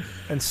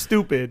and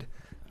stupid,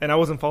 and I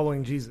wasn't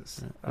following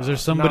Jesus. Is there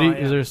somebody? now I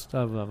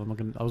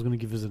am. I was gonna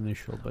give his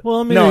initial, but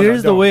Well, I mean, No,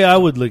 here's the don't. way I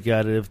would look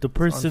at it. If the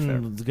unfair.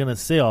 person is gonna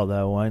say all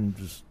that, why not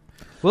just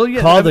well,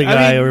 yeah. call the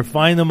guy I mean, or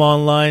find him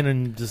online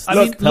and just I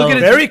mean, tell look at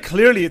him. it- Very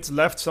clearly, it's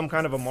left some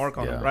kind of a mark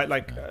on him, Yeah. right?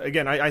 Like,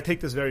 again, I take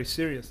this very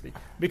seriously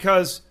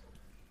because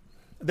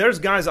there's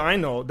guys I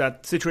know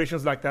that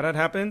situations like that had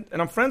happened,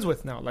 and I'm friends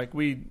with now. Like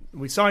we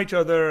saw each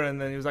other, and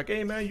then he was like,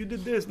 "Hey man, you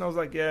did this," and I was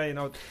like, "Yeah, you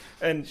know."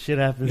 And Shit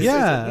happens.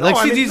 Yeah, No, like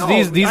I see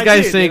mean, these I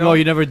guys did, saying, you know? "Oh,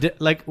 you never did."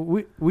 Like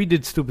we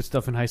did stupid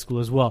stuff in high school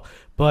as well,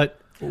 but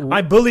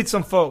I bullied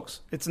some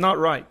folks. It's not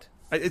right.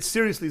 It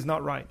seriously is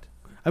not right.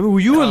 I mean,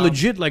 were you a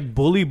legit like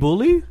bully?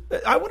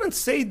 I wouldn't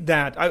say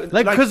that.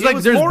 Like because it like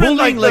was there's more in,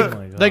 bullying. like, Like Oh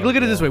my God, like look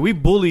at it this bro. way: we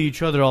bully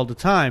each other all the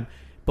time,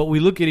 but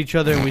we look at each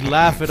other and we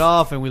laugh it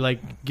off and we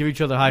like give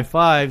each other high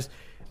fives.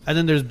 And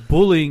then there's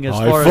bullying as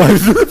far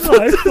as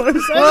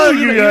well,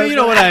 you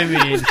know what I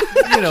mean.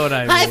 You know what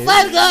I mean. High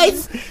five,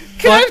 guys.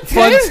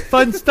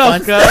 Fun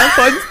stuff, guys.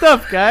 Fun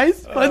stuff,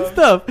 guys. Fun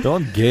stuff.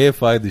 Don't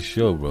gayify the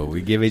show, bro.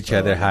 We give each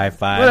other high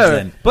fives. Whatever.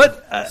 And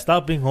But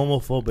Stop being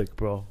homophobic,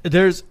 bro.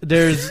 there's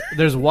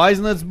Wise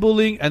Nuts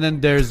bullying, and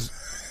then there's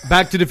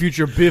Back to the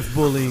Future Biff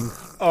bullying.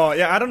 Oh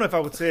yeah, I don't know if I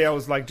would say I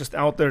was like just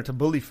out there to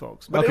bully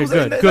folks. But Okay, it was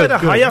good, in that good,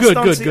 Haya good,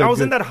 stancy- good, I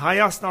was in good. that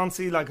Haya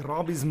stancy, like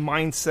Robbie's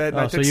mindset.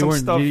 I Oh, so took you some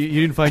weren't. stuff You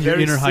didn't find your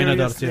very inner Haina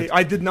Darts seriously. yet.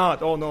 I did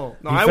not. Oh no,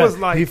 no. He I fa- was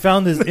like, he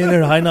found his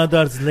inner Haina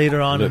Darts later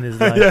on in his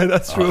life. yeah,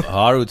 that's true.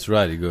 Harut's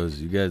right. He goes,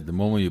 "You guys, the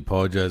moment you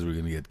apologize, we're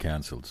gonna get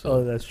canceled." So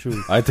Oh, that's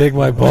true. I take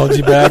my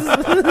apology back.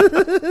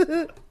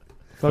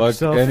 Fuck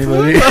yourself.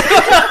 anybody.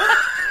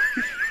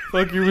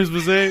 Fuck you, Miss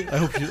Bazay. I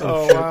hope you.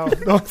 Oh wow,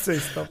 don't say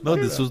stuff. No,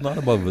 like this that. was not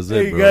about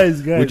Vazet, Hey, bro.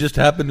 guys. We just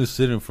happened to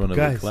sit in front of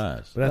a Guys.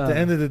 class. But at the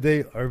end of the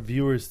day, our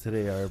viewers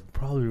today are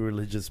probably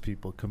religious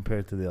people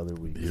compared to the other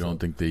weeks. You don't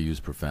think they use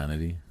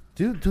profanity?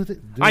 Do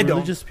I don't.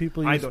 religious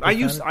people I use don't. I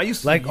used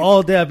profanity? to like use-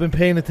 all day I've been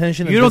paying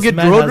attention. You and don't this get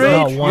man road has rage?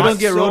 not You once- don't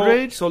get road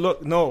rage? So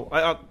look, no.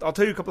 I'll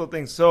tell you a couple of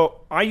things.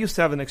 So I used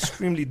to have an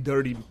extremely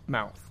dirty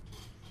mouth.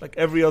 Like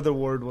every other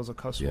word was a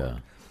cuss Yeah.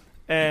 word.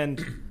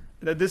 And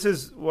this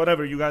is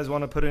whatever you guys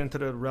want to put it into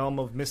the realm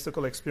of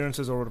mystical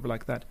experiences or whatever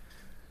like that.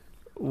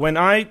 When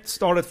I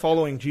started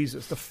following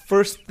Jesus, the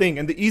first thing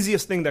and the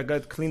easiest thing that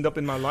got cleaned up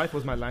in my life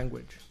was my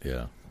language.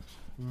 Yeah.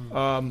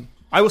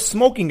 I was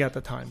smoking at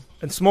the time,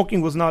 and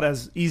smoking was not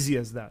as easy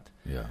as that.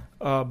 Yeah.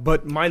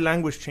 But my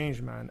language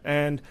changed, man.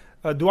 And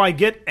do I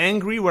get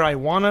angry where I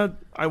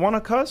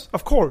wanna cuss?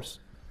 Of course,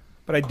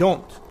 but I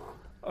don't.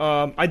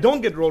 I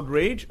don't get road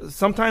rage.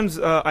 Sometimes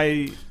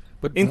I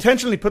But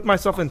intentionally put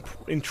myself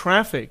in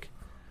traffic.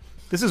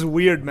 This is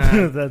weird,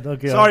 man.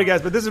 Okay, Sorry,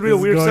 guys, but this is real This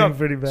is weird going stuff.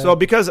 pretty bad. So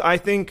because I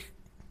think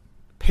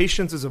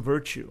patience is a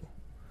virtue.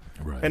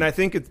 right. And I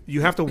think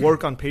you have to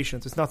work on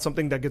patience. It's not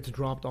something that gets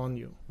dropped on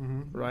you,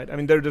 right? I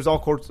mean, there's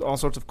all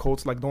sorts of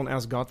quotes like "Don't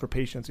ask God for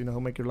patience." You know,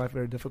 He'll make your life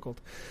very difficult.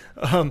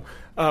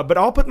 But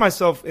I'll put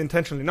myself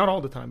intentionally, not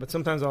all the time, but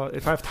sometimes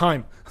if I have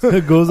time.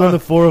 It goes on the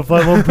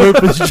 405 on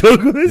purpose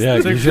joke. yeah,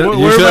 It's like, you should, where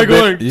you am should I have been,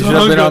 going? you should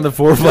have been Tahanga. on the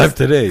 4 or 5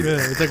 today.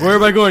 Yeah, it's like, where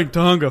am I going?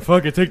 Tahunga.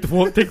 Fuck it. Take the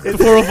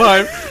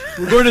 405.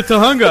 We're going to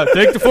Tahunga.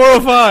 Take the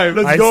 405.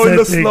 Let's I go in said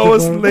the take the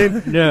slowest phone.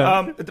 lane.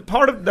 Yeah.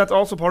 That's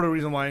also part of the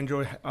reason why I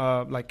enjoy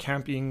like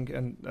camping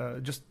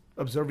and just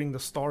observing the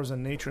stars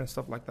and nature and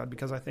stuff like that,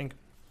 because I think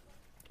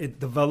it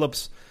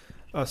develops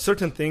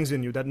certain things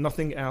in you that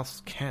nothing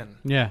else can.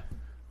 Yeah.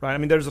 Right? I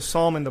mean, there's a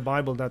psalm in the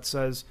Bible that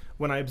says,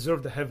 "When I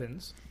observe the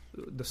heavens,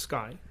 the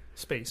sky,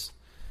 space,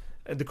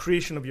 the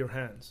creation of your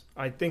hands,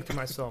 I think to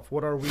myself,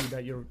 what are we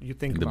that you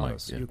think The about mic,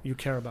 us? yeah. You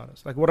care about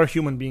us. Like, what are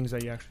human beings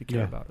that you actually care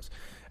Yeah. about us?"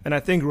 And I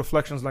think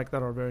reflections like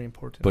that are very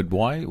important. But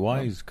why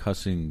is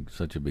cussing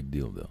such a big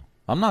deal, though?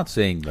 I'm not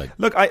saying like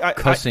Look, I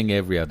cussing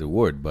every other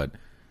word, but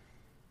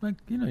like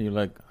you're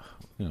like,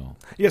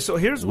 yeah. So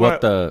here's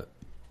what the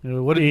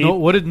What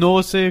did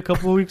Noah say a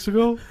couple of weeks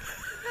ago?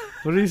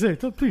 What did he say?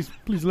 Please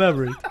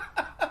elaborate.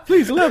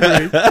 Please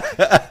elaborate.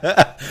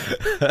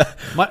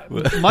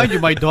 Mind you,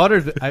 my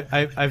daughter.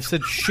 I've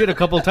said shit a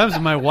couple of times,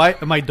 and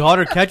my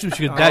daughter catches me.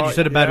 She goes, "Dad, you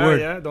said a bad word."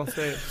 Yeah, don't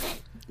say it.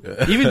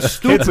 Even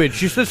stupid.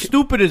 She says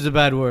stupid is a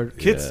bad word.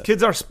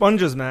 Kids are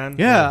sponges, man.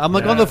 Yeah, I'm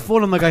like on Yeah. the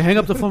phone. I'm like, I hang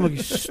up the phone. I'm like,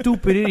 you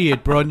stupid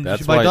idiot, bro. And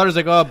That's my why- daughter's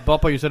like, "Oh,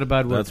 Papa, you said a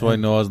bad word." that's why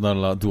Noah's not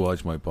allowed to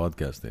watch my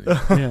podcast anymore.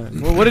 Yeah.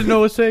 Well, what did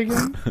Noah say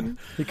again?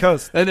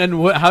 Because And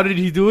how did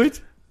he do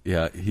it?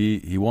 Yeah,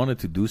 he wanted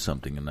to do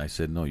something, and I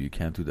said, no, you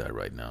can't do that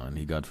right now. And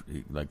he got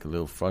like a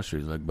little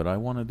frustrated. He's like, but I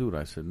want to do it.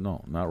 I said,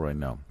 no, not right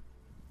now.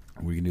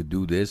 We're going to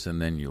do this,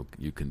 and then you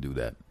can do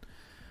that.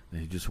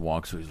 And he just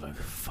walks away. He's like,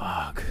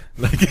 fuck.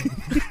 Like,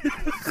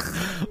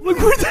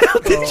 where the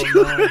hell did you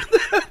learn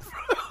that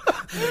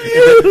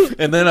from?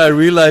 And then I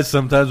realize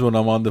sometimes when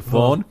I'm on the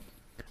phone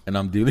and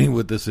I'm dealing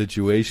with the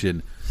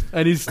situation,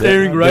 And he's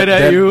staring then- right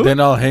then- at you. Then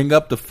I'll hang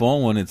up the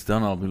phone. When it's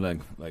done, I'll be like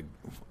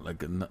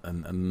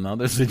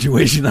another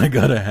situation I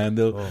gotta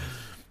handle. Oh,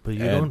 but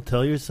you And- don't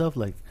tell yourself,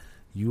 like,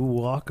 you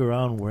walk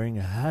around wearing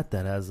a hat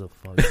that has a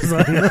fucking.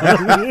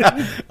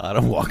 I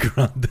don't walk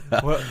around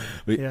that. Well,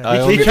 We- yeah. I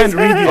He only, can't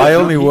read you. I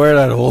only wear it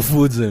at Whole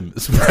Foods and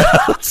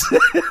Sprouts.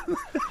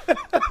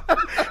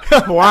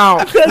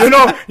 wow,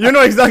 you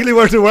know exactly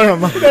where to wear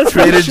them.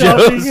 Trader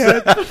Joe's.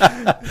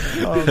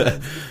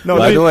 No,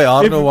 By dude, the way,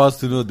 Arno wants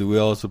to know: do we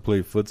also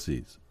play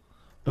footsies?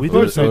 We Of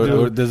course do. we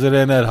do. Or does it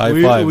end at high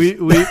we, fives? we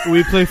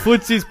play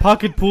footsies,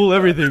 pocket pool,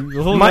 everything.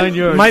 The whole 9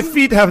 yards. My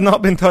feet have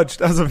not been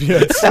touched as of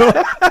yet. So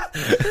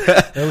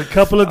A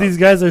couple of these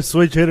guys are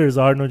switch hitters.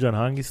 Arno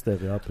Janhangi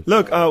step up.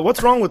 look,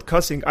 what's wrong with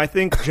cussing? I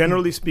think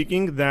generally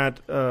speaking that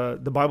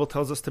the Bible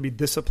tells us to be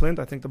disciplined.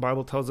 I think the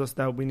Bible tells us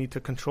that we need to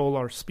control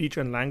our speech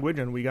and language,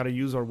 and we got to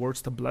use our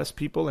words to bless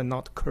people and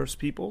not curse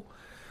people.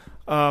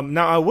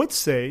 Now, I would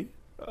say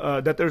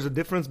that there's a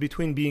difference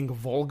between being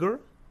vulgar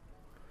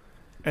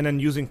and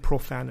then using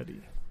profanity.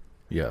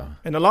 Yeah.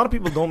 And a lot of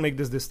people don't make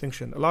this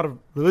distinction. A lot of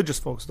religious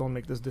folks don't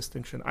make this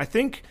distinction. I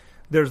think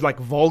there's like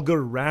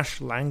vulgar,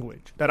 rash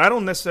language that I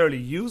don't necessarily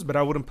use, but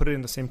I wouldn't put it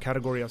in the same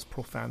category as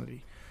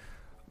profanity.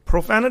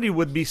 Profanity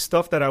would be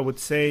stuff that I would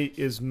say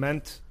is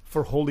meant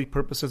for holy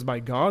purposes by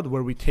God,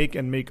 where we take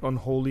and make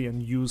unholy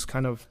and use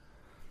kind of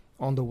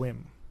on the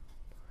whim.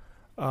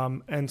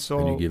 And so,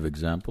 Can you give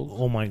examples?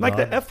 Oh my like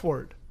god! the F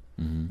word.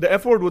 Mhm. The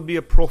F word would be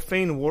a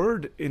profane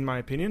word, in my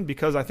opinion,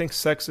 because I think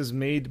sex is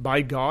made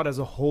by God as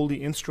a holy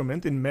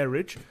instrument in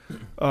marriage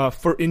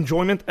for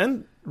enjoyment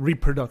and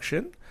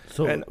reproduction.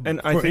 So and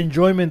for I think,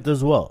 enjoyment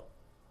as well.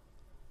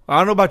 I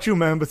don't know about you,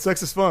 man, but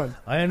sex is fun.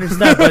 I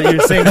understand, but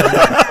you're saying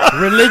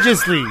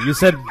religiously. You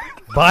said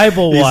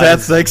Bible He's had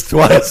wise, sex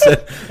twice.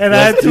 and I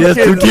had He has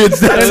 2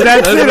 kids. and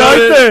that's it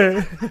right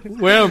there.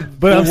 Well,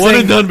 But I'm one saying-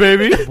 and done,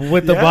 baby.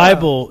 With the Yeah.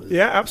 Bible,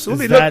 Yeah,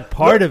 absolutely. is that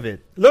part of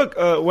it? Look,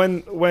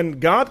 when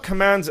God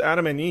commands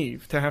Adam and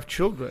Eve to have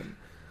children,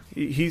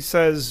 he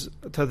says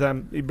to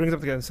them, he brings them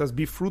together and says,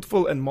 "Be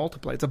fruitful and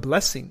multiply." It's a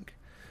blessing.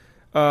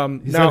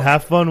 He said,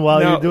 "Have fun while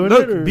now, you're doing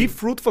look, it." Or? be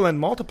fruitful and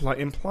multiply.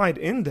 Implied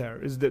in there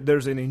is that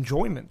there's an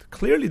enjoyment.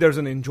 Clearly, there's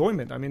an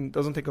enjoyment. I mean, it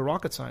doesn't take a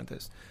rocket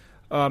scientist.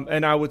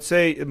 And I would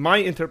say my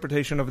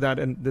interpretation of that,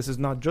 and this is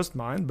not just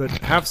mine, but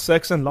have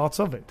sex and lots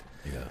of it.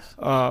 Yes.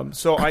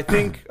 So I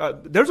think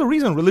there's a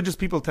reason religious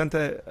people tend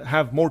to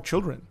have more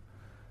children,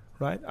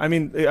 right? I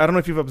mean, I don't know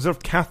if you've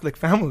observed Catholic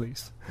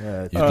families.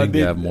 Yeah, You think they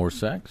they- have more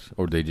sex,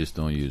 or they just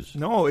don't use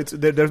No,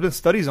 there's been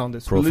studies on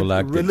this.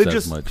 prophylactics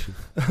religious. as much?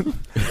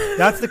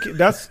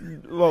 That's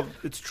well,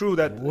 it's true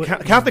that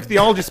Catholic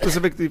theology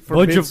specifically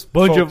forbids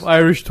bunch folks- of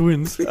Irish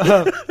twins.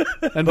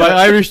 And by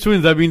Irish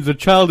twins, that means the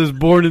child is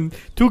born in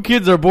 2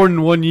 kids are born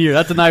in 1 year.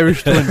 That's an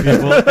Irish twin,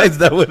 people. Is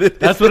that what it is?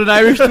 That's what an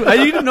Irish twin.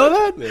 You didn't know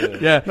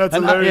that? Yeah, That's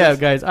And, hilarious. yeah,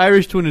 guys.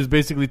 Irish twin is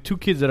basically 2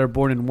 kids that are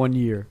born in 1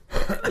 year.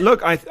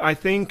 Look, I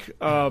think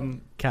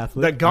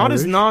Catholic. that God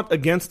is Irish. not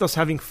against us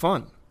having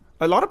fun.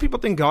 A lot of people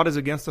think God is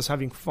against us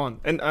having fun,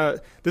 and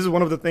this is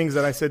one of the things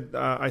that I said.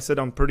 I said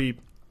I'm pretty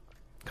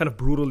kind of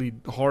brutally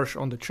harsh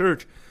on the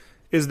church.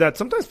 Is that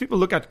sometimes people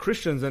look at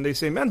Christians and they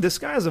say, "Man, this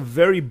guy has a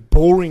very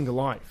boring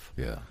life."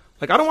 Yeah.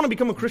 Like, I don't want to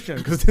become a Christian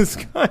because this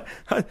guy,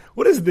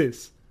 what is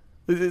this?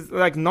 This is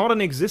like not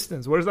an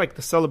existence. Where's like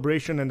the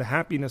celebration and the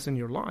happiness in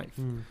your life?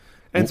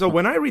 And so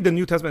when I read the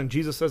New Testament, and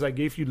Jesus says, I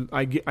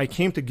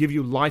came to give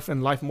you life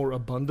and life more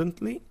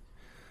abundantly.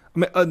 I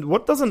mean,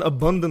 what does an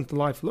abundant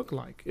life look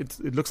like? It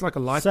looks like a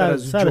life that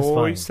has joy,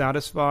 Satisfying.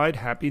 satisfied,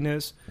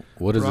 happiness.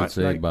 What does Right, it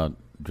say like- about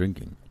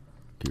drinking?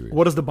 Curious.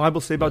 What does the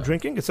Bible say about Yeah.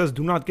 drinking? It says,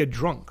 do not get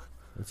drunk.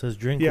 It says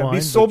drink Yeah, wine. be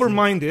but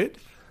sober-minded,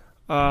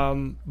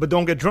 but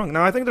don't get drunk.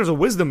 Now, I think there's a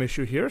wisdom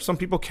issue here. Some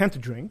people can't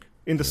drink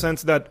in the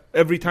sense that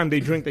every time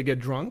they drink, they get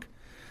drunk.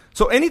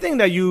 So anything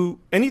that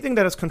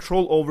has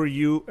control over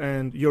you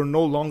and you're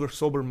no longer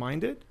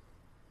sober-minded,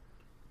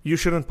 you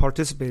shouldn't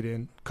participate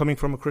in coming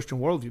from a Christian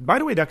worldview. By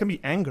the way, that can be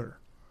anger.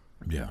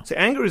 Yeah. So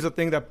anger is a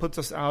thing that puts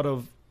us out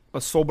of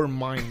a sober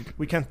mind.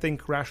 We can't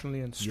think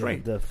rationally and Yeah,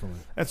 straight. definitely.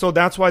 And so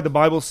that's why the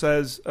Bible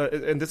says,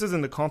 and this is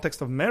in the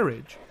context of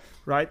marriage,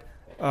 right?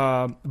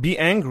 Be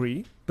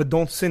angry, but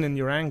don't sin in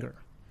your anger.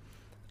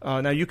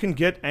 Now, you can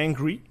get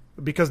angry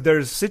because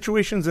there's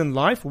situations in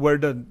life where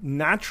the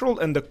natural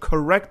and the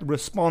correct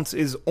response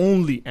is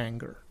only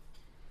anger.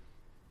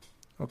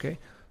 Okay?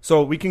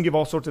 So we can give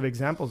all sorts of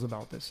examples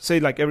about this. Say,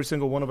 like every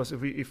single one of us,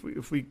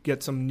 if we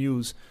get some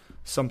news,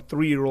 some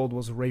 3-year-old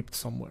was raped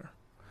somewhere.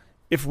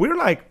 If we're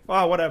like,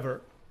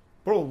 whatever,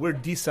 bro, we're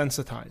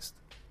desensitized.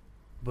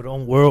 But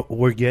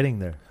we're getting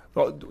there.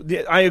 Well,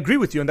 I agree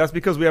with you, and that's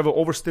because we have an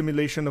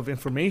overstimulation of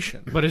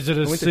information. But is it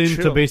a We need to sin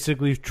to chill.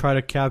 basically try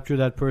to capture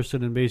that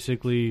person and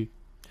basically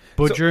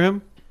butcher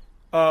him?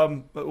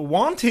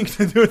 Wanting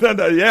to do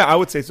that, yeah, I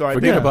would say so. I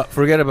Forget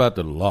think, about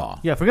the law.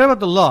 Yeah, forget about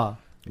the law.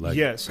 Like,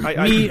 yes,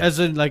 Me, as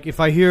in, like, if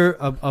I hear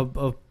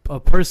a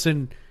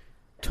person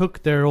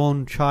took their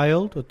own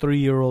child, a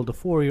 3-year-old, a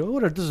 4-year-old,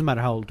 whatever, it doesn't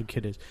matter how old the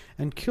kid is,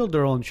 and killed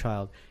their own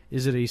child,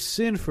 is it a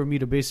sin for me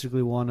to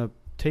basically want to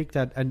take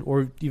that and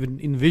or even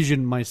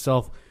envision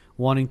myself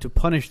wanting to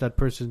punish that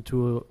person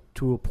to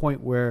a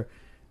point where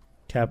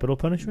Capital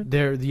punishment?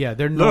 they're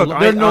Look, no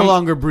I'm-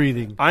 longer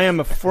breathing? I am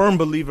a firm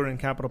believer in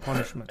capital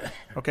punishment.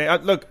 Okay,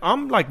 look,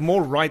 I'm like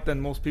more right than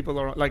most people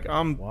are. Like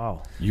I'm,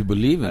 Wow. You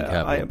believe in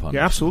capital punishment?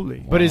 yeah,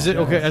 absolutely. But is it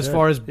Wow. okay Yeah, as yeah.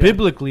 far as Yeah.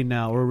 biblically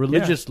now or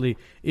religiously?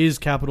 Is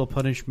capital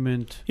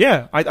punishment?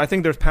 Yeah, I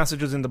think there's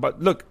passages in the Bible.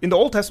 Look, in the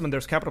Old Testament,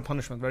 there's capital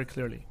punishment very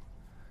clearly.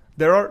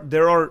 There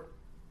are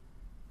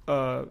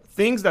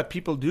things that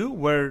people do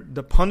where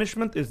the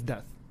punishment is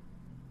death.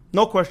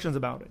 No questions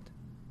about it.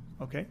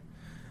 Okay?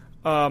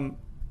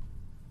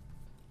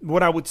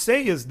 What I would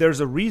say is there's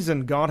a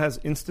reason God has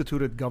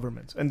instituted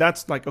governments. And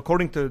that's like,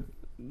 according to,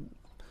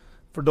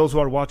 for those who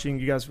are watching,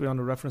 you guys want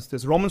to reference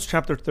this, Romans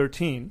chapter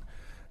 13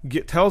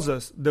 tells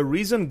us the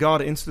reason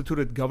God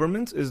instituted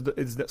governments is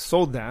that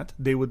so that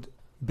they would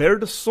bear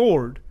the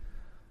sword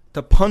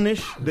to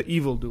punish the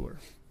evildoer.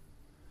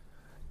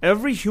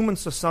 Every human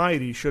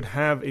society should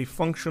have a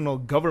functional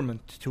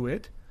government to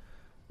it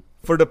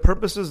for the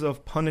purposes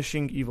of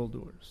punishing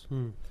evildoers.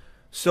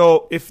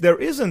 So if there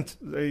isn't,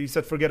 he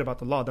said, forget about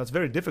the law. That's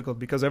very difficult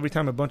because every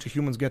time a bunch of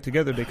humans get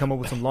together, they come up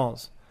with some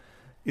laws.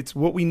 It's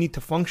what we need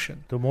to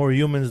function. The more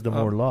humans, the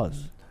more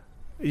laws.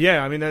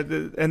 Yeah, I mean,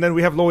 and then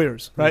we have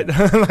lawyers, right?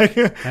 Like,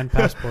 and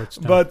passports.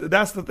 But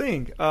that's the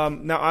thing.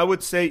 Now, I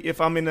would say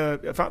if I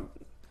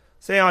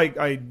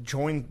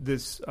joined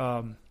this,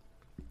 I'm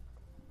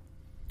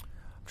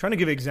trying to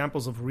give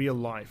examples of real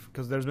life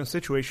because there's been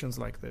situations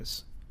like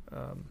this.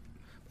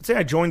 Let's say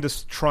I joined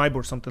this tribe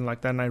or something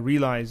like that, and I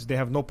realize they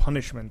have no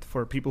punishment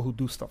for people who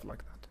do stuff like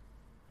that.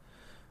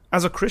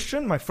 As a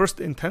Christian, my first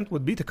intent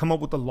would be to come up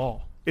with a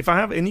law. If I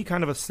have any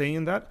kind of a say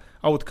in that,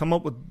 I would come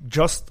up with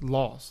just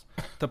laws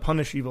to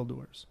punish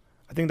evildoers.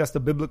 I think that's the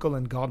biblical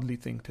and godly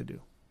thing to do.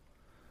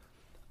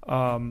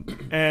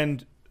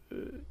 And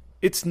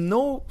it's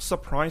no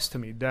surprise to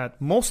me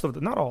that most of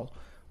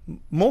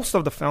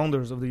the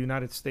founders of the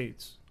United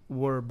States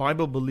were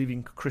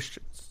Bible-believing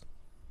Christians.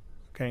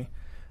 Okay?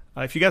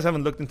 If you guys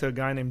haven't looked into a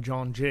guy named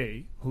John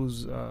Jay,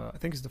 who's, I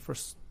think he's the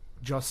first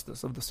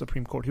justice of the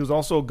Supreme Court. He was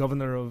also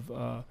governor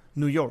of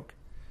New York.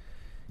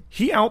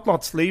 He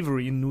outlawed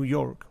slavery in New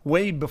York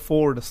way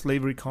before the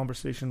slavery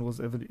conversation was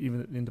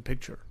even in the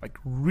picture, like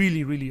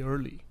really, really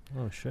early.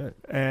 Oh, shit.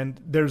 And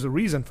there's a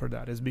reason for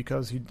that, is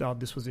because he thought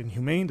this was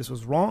inhumane, this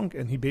was wrong,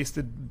 and he based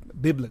it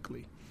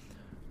biblically.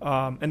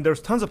 And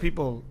there's tons of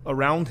people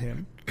around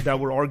him that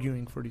were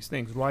arguing for these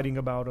things, writing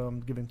about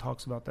them, giving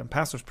talks about them,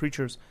 pastors,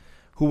 preachers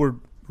who were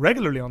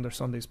regularly on their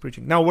Sundays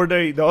preaching. Now, were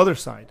they the other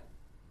side?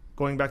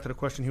 Going back to the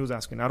question he was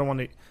asking, I don't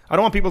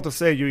want people to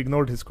say you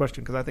ignored his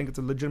question, because I think it's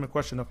a legitimate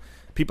question of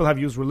people have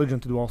used religion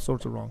to do all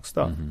sorts of wrong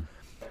stuff.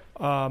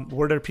 Mm-hmm.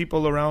 Were there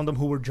people around them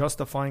who were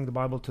justifying the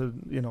Bible to,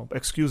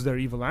 excuse their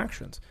evil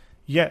actions?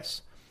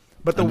 Yes,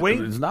 but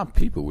it's not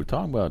people. We're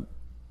talking about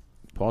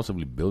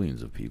possibly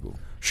billions of people.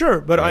 Sure,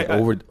 but right?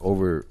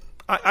 over.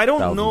 I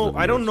don't know.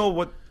 I don't know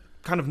what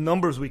kind of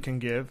numbers we can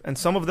give, and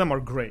some of them are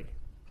gray,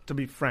 to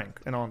be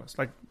frank and honest.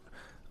 Like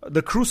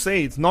the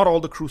Crusades, not all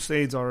the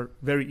Crusades are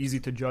very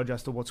easy to judge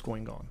as to what's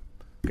going on.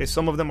 Okay,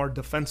 some of them are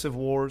defensive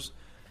wars,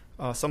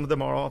 some of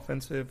them are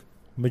offensive.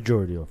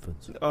 Majority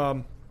offensive.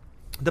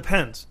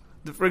 Depends.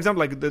 For example,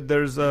 like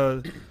there's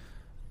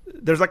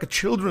like a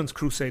children's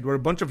crusade where a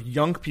bunch of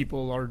young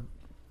people are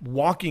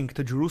walking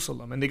to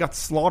Jerusalem and they got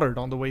slaughtered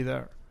on the way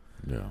there.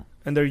 Yeah.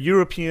 And they're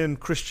European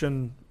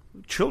Christian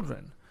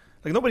children.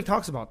 Like nobody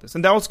talks about this,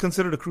 and that was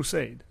considered a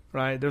crusade,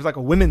 right? There's like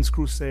a women's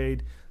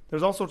crusade.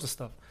 There's all sorts of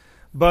stuff.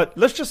 But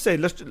let's just say,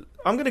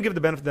 I'm going to give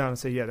the benefit of the doubt and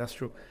say, yeah, that's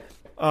true.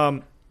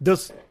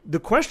 The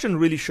question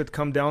really should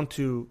come down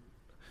to,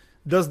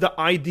 does the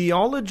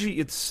ideology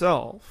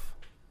itself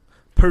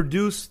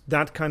produce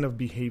that kind of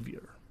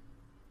behavior?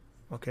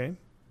 Okay?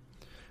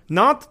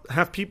 Not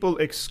have people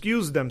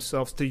excuse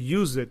themselves to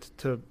use it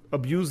to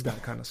abuse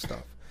that kind of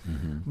stuff.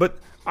 Mm-hmm. But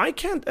I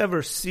can't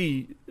ever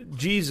see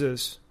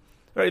Jesus,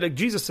 right? Like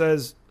Jesus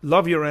says,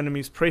 love your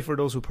enemies, pray for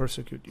those who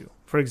persecute you,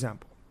 for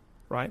example,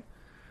 right?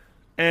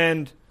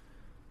 And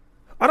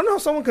I don't know how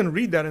someone can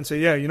read that and say,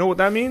 yeah, you know what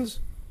that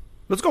means?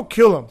 Let's go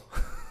kill him.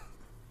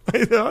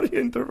 How do you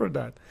interpret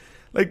that?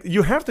 Like,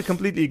 you have to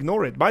completely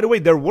ignore it. By the way,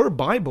 there were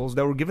Bibles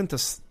that were given to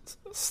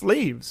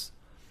slaves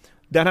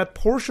that had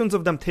portions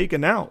of them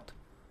taken out.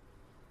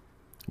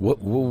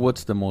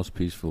 What's the most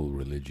peaceful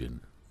religion?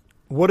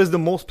 What is the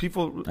most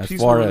peaceful religion?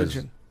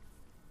 As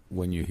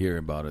when you hear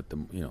about it,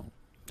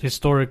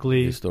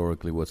 historically,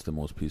 what's the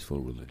most peaceful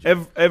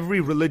religion? Every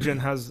religion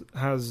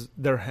has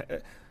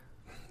their...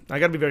 I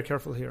got to be very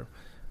careful here.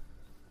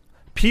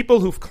 People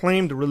who've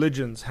claimed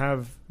religions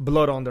have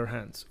blood on their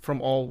hands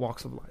from all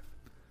walks of life.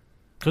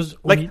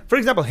 For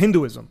example,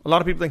 Hinduism. A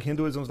lot of people think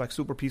Hinduism is like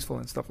super peaceful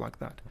and stuff like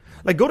that.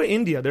 Like, go to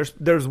India.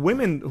 There's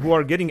women who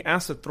are getting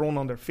acid thrown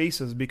on their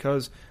faces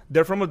because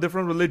they're from a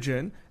different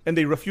religion and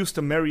they refuse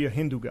to marry a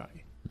Hindu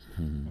guy.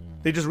 Mm-hmm.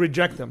 They just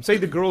reject them. Say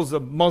the girl's a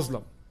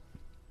Muslim.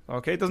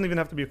 Okay, it doesn't even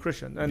have to be a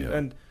Christian,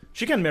 and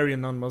she can marry a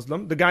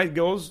non-Muslim. The guy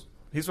goes.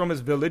 He's from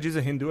his village. He's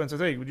a Hindu and says,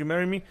 "Hey, would you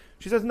marry me?"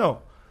 She says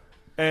no,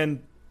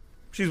 and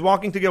she's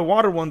walking to get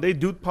water one day.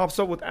 Dude pops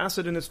up with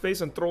acid in his face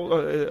and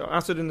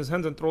acid in his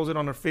hands and throws it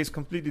on her face,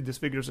 completely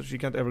disfigured, so she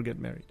can't ever get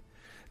married.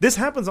 This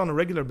happens on a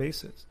regular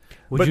basis.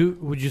 Would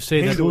you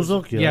say that?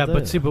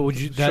 But would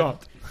you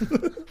shot?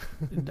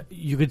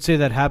 You could say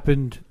that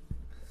happened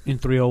in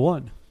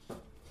 301.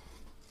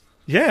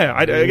 Yeah,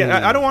 I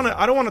don't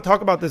want to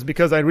talk about this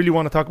because I really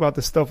want to talk about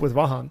this stuff with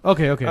Vahan.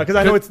 Okay. Because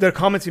I know it's their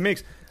comments he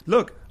makes.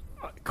 Look,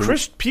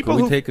 People Can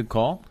we who take a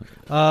call?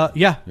 Yeah.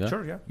 Yeah.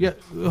 sure, yeah. Yeah.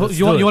 Let's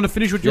You do it. want to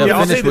finish what you Yeah, Yeah,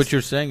 I'll finish say what this.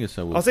 you're saying. Is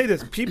I'll say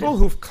this: people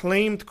who've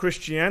claimed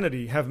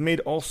Christianity have made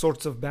all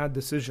sorts of bad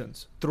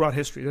decisions throughout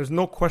history. There's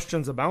no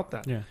questions about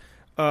that. Yeah.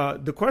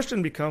 The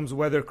question becomes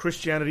whether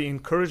Christianity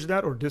encouraged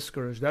that or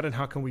discouraged that, and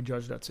how can we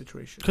judge that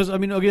situation? Because, I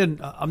mean, again,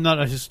 I'm not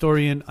a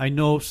historian. I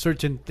know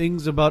certain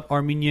things about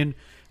Armenian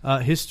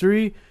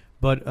history,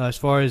 but as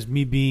far as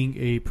me being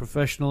a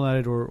professional at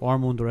it, or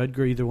Armand or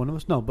Edgar, either one of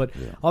us, no. But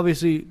Yeah.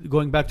 obviously,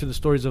 going back to the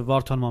stories of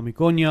Vartan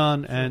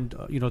Mamikonian and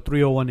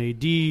 301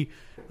 AD,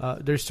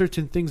 there's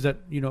certain things that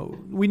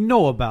we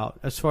know about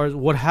as far as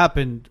what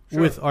happened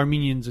Sure. with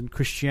Armenians and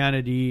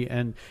Christianity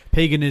and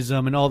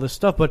paganism and all this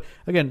stuff. But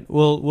again,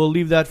 we'll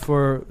leave that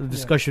for the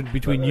discussion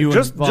between you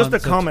just and Vaughn. just a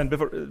comment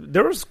before.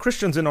 There was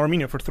Christians in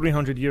Armenia for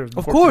 300 years. Of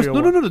before course, no,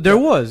 301. there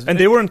was, And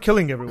they weren't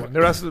killing everyone.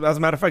 There, as a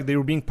matter of fact, they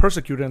were being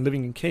persecuted and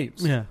living in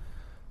caves. yeah.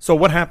 So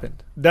what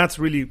happened? That's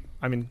really,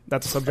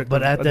 that's a subject.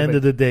 But at a the end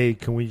of debate. the day,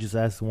 can we just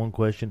ask one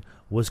question?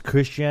 Was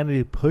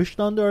Christianity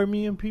pushed on the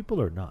Armenian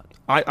people or not?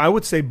 I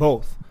would say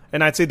both,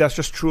 and I'd say that's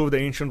just true of the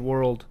ancient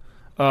world.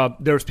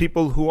 There's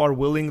people who are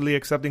willingly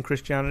accepting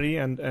Christianity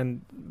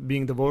and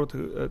being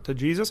devoted to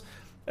Jesus,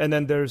 and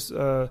then there's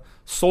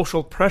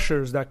social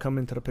pressures that come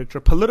into the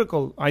picture,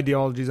 political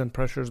ideologies and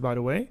pressures, by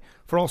the way,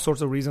 for all sorts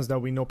of reasons that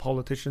we know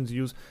politicians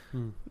use.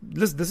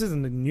 This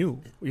isn't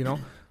new,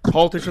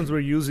 Politicians were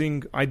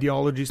using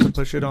ideologies to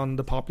push it on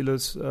the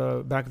populace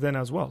back then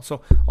as well.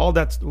 So all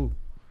that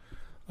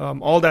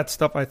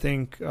stuff, I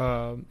think,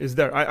 is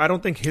there. I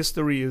don't think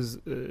history is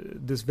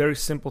this very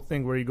simple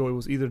thing where you go, it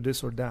was either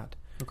this or that.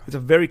 Okay. It's a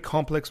very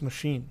complex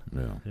machine,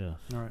 Yeah. Yeah.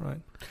 All right.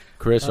 right?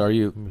 Chris, are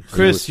you?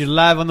 Chris, you're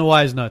live on the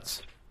Wise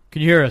Nuts.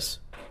 Can you hear us?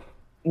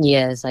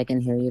 Yes, I can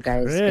hear you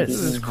guys. Chris. Good This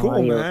is evening. How cool,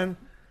 are you? man.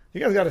 You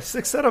guys got a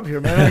sick setup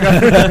here, man.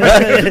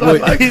 I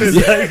like this.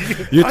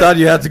 You thought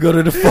you had to go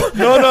to the phone.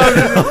 No,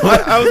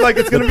 I was like,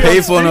 it's gonna be on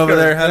payphone over speaker.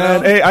 there. Hello?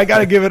 Man, hey, I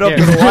gotta give it up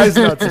to the Wise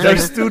Nuts. Their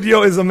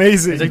studio is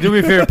amazing. He's like, do me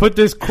a favor, put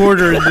this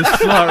quarter in this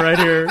slot right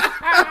here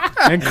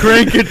and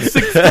crank it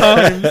 6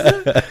 times.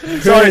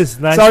 Chris,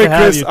 nice Sorry, to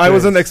have Chris. you, I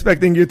wasn't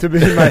expecting you to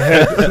be in my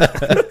head.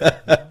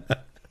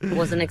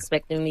 Wasn't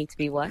expecting me to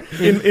be what?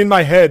 in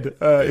my head.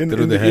 In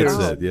Through the ears.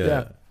 headset.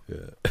 Yeah.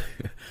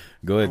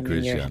 Go ahead, I mean,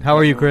 you're- Christian. How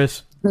are you,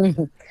 Chris?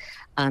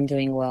 I'm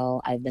doing well.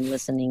 I've been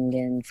listening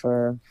in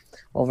for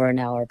over an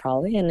hour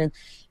probably, and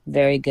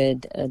very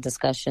good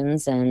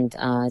discussions. And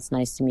it's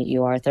nice to meet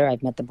you, Arthur.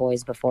 I've met the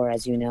boys before,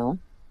 as you know.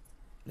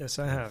 Yes,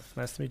 I have.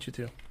 Nice to meet you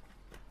too.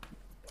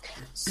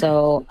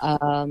 So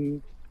I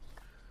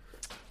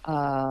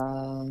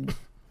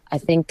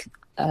think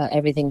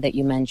everything that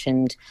you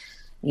mentioned,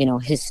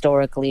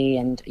 historically,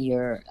 and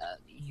your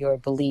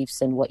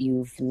beliefs and what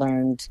you've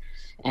learned,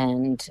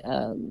 and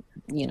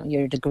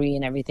your degree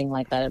and everything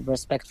like that.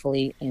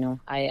 Respectfully,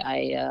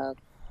 I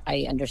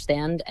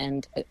understand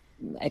and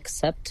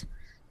accept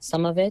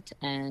some of it,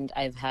 and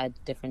I've had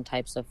different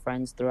types of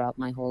friends throughout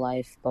my whole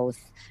life, both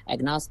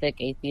agnostic,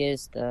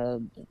 atheist,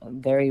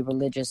 very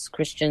religious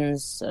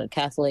Christians,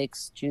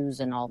 Catholics,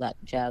 Jews, and all that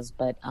jazz.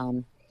 But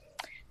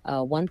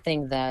one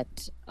thing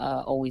that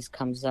always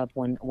comes up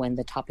when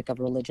the topic of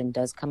religion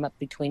does come up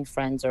between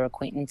friends or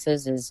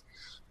acquaintances is,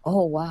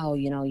 oh wow,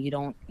 you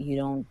don't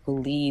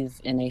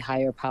believe in a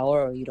higher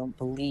power, or you don't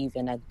believe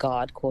in a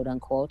God, quote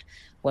unquote,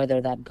 whether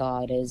that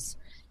God is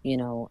a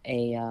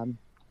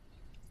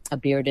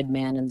bearded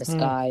man in the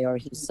sky, or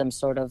he's some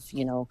sort of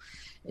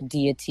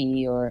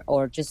deity,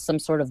 or just some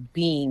sort of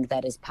being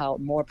that is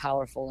more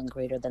powerful and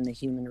greater than the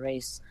human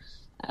race.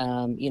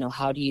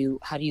 How do you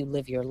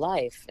live your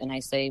life? And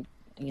I say,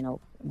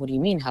 what do you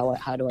mean? How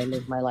do I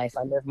live my life?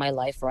 I live my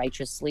life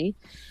righteously.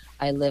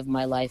 I live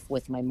my life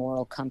with my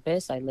moral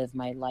compass. I live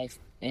my life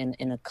in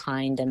a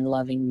kind and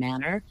loving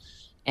manner.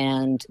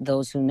 And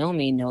those who know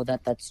me know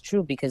that that's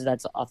true, because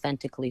that's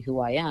authentically who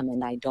I am.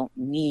 And I don't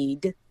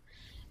need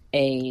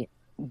a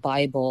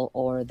Bible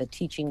or the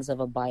teachings of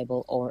a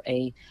Bible or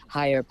a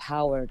higher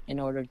power in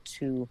order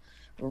to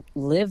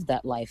live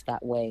that life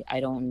that way. I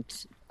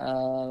don't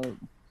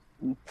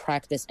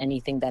practice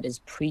anything that is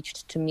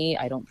preached to me.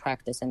 I don't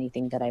practice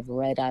anything that I've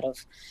read out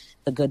of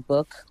the good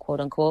book, quote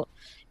unquote.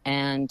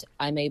 And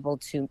I'm able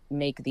to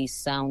make these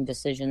sound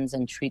decisions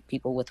and treat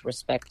people with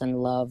respect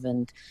and love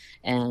and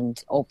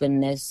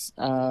openness,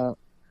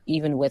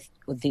 even with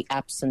the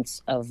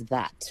absence of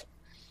that.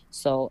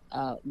 So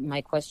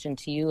my question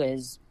to you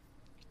is,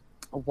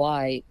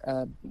 why,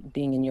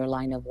 being in your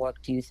line of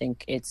work, do you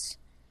think it's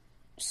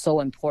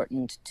so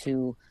important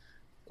to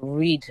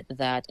read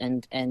that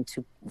and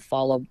to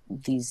follow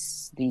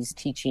these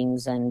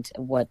teachings and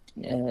what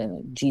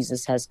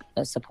Jesus has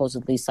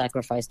supposedly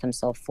sacrificed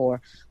himself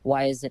for?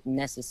 Why is it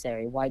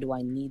necessary? Why do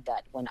I need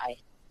that when I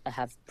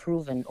have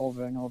proven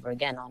over and over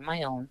again on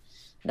my own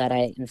that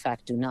I, in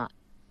fact, do not?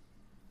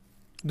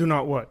 Do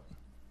not what?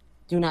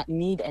 Do not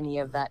need any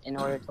of that in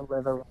order to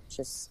live a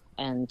righteous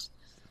and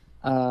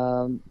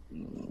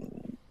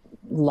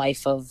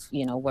life of,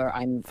 where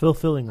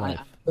fulfilling life.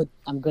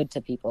 I'm good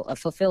to people, a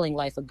fulfilling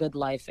life, a good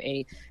life,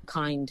 a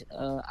kind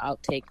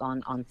outtake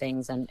on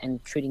things,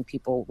 and treating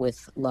people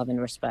with love and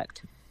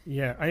respect.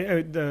 Yeah,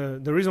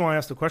 the reason why I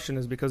asked the question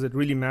is because it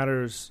really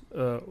matters,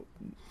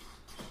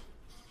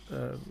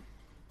 the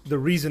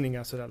reasoning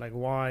as to that, like,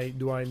 why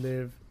do I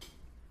live,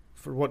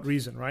 for what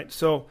reason, right?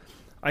 So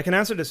I can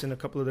answer this in a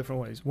couple of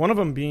different ways. One of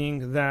them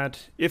being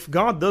that if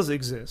God does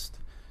exist,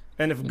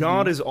 and if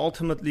God is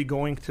ultimately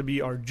going to be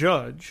our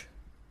judge,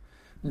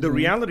 the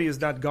reality is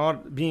that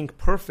God, being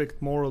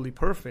perfect, morally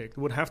perfect,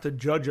 would have to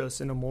judge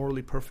us in a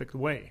morally perfect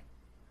way.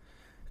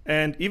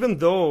 And even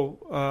though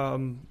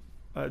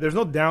there's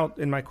no doubt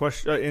in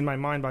my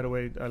mind, by the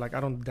way, like, I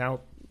don't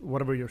doubt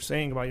whatever you're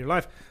saying about your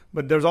life,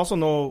 but there's also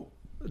no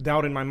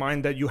doubt in my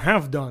mind that you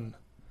have done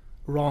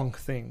wrong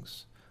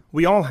things.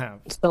 We all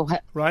have. So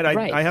right?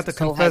 I have to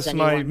confess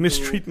my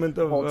mistreatment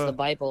of holds the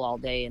Bible all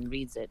day and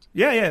reads it.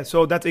 Yeah.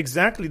 So that's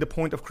exactly the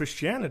point of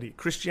Christianity.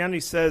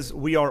 Christianity says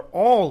we are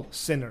all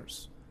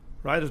sinners.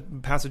 Right? There's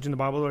a passage in the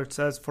Bible where it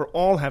says, "For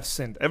all have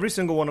sinned." Every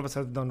single one of us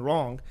has done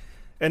wrong,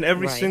 and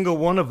every single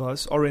one of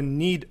us are in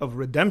need of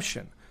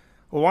redemption.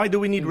 Well, why do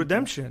we need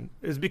redemption?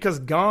 It's because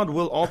God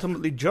will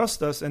ultimately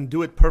judge us and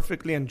do it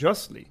perfectly and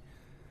justly.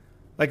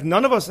 Like,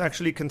 none of us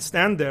actually can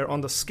stand there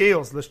on the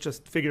scales, let's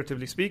just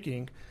figuratively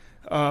speaking,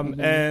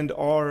 and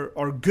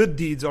our good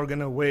deeds are going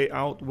to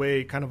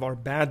outweigh kind of our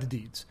bad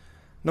deeds.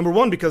 Number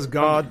one, because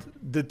God's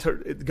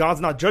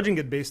not judging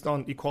it based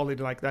on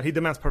equality like that. He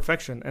demands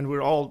perfection, and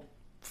we're all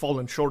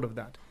fallen short of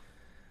that.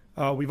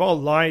 We've all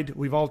lied.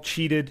 We've all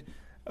cheated.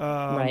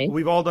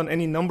 We've all done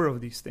any number of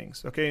these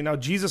things. Okay, now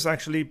Jesus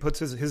actually puts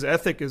his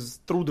ethic is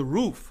through the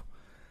roof.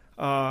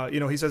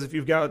 He says, if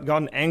you've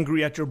gotten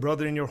angry at your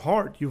brother in your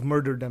heart, you've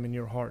murdered them in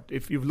your heart.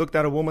 If you've looked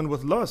at a woman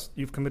with lust,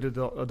 you've committed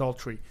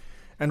adultery.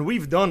 And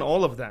we've done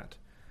all of that.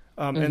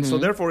 And so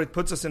therefore it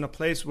puts us in a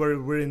place where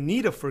we're in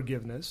need of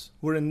forgiveness.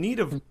 We're in need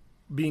of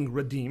being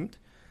redeemed.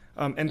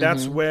 And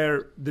that's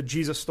where the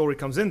Jesus story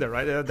comes in there,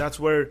 right? That's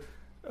where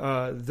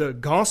the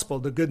gospel,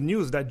 the good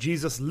news that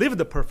Jesus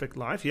lived a perfect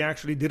life. He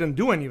actually didn't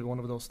do any one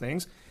of those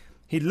things.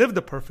 He lived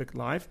a perfect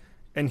life,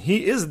 and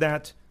he is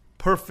that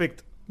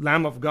perfect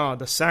Lamb of God,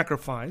 the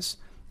sacrifice,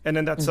 and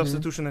then that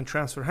substitution and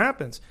transfer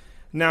happens.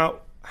 Now,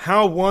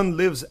 how one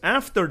lives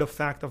after the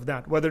fact of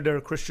that, whether they're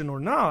a Christian or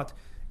not,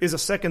 is a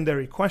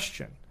secondary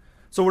question.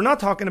 So we're not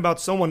talking about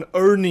someone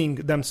earning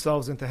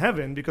themselves into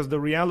heaven, because the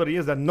reality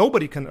is that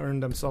nobody can earn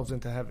themselves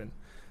into heaven.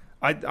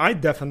 I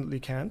definitely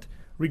can't,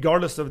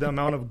 regardless of the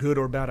amount of good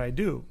or bad I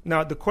do.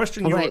 Now, the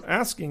question you're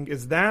asking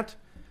is that,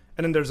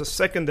 and then there's a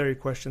secondary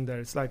question there.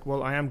 It's like,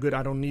 well, I am good.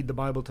 I don't need the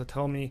Bible to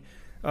tell me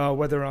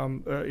whether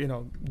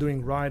I'm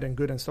doing right and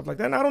good and stuff like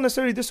that. And I don't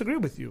necessarily disagree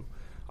with you.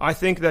 I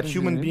think that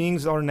human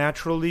beings are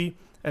naturally,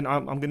 and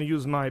I'm going to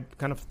use my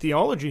kind of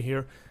theology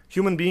here,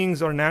 human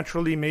beings are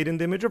naturally made in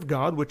the image of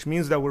God, which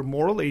means that we're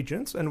moral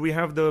agents and we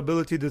have the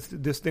ability to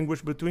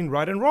distinguish between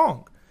right and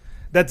wrong.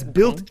 That's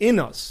built in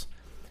us.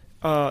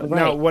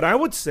 Now, what I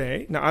would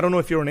say, now I don't know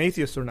if you're an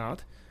atheist or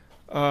not.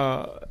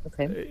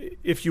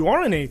 If you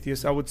are an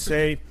atheist, I would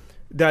say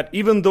that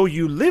even though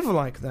you live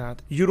like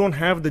that, you don't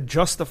have the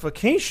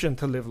justification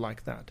to live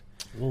like that.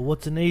 Well,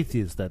 what's an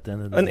atheist at the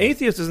end of the day? An day?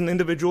 atheist is an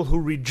individual who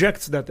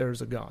rejects that there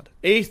is a God.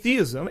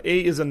 Atheism,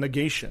 A is a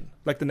negation,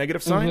 like the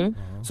negative sign.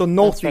 So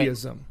no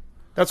theism.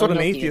 That's what an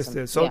atheist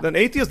is. So an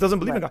atheist doesn't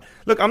believe in God.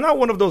 Look, I'm not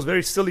one of those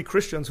very silly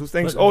Christians who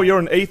thinks, you're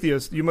an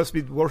atheist, you must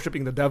be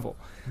worshiping the devil.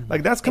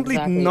 Like, that's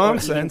complete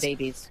nonsense.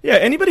 Yeah,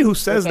 anybody who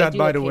says that,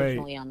 by the way.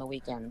 On the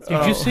weekends.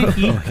 Did you say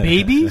eat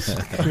babies?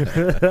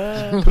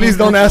 Please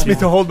don't ask me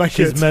to hold my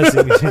kids. She's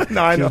messing.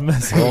 No, I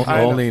know.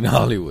 Only in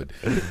Hollywood.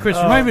 Chris,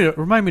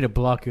 remind me to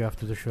block you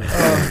after the show.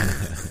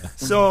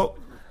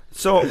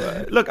 So,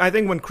 look, I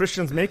think when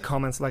Christians make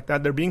comments like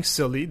that, they're being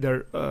silly,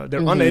 they're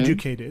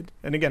uneducated.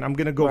 And again, I'm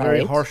going to go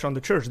very harsh on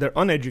the church. They're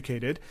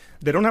uneducated.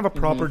 They don't have a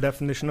proper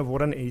definition of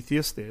what an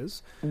atheist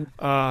is.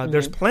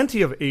 There's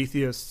plenty of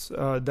atheists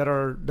that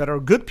are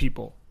good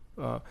people.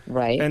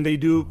 And they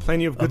do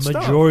plenty of good stuff. A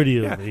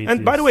majority of atheists.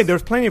 And by the way,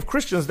 there's plenty of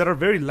Christians that are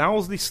very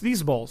lousy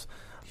sleazeballs.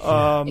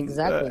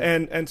 Exactly.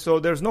 And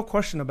so there's no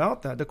question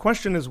about that. The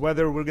question is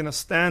whether we're going to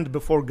stand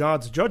before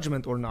God's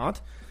judgment or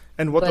not.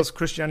 And what does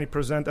Christianity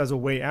present as a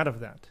way out of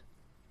that?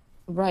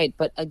 Right,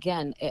 but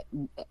again,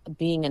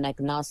 being an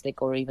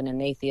agnostic or even an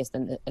atheist,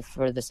 and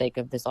for the sake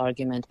of this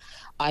argument,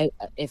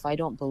 if I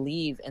don't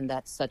believe in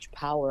that such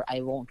power,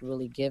 I won't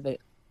really give a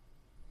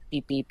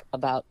beep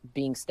about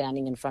being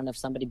standing in front of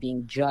somebody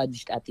being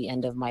judged at the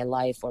end of my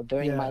life or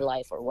during my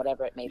life or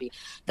whatever it may be.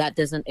 That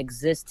doesn't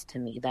exist to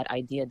me. That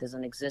idea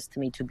doesn't exist to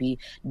me, to be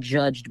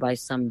judged by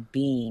some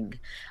being.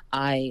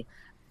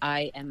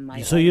 I am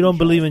my So you don't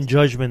believe in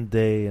Judgment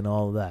Day and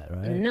all that,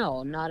 right?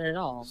 No, not at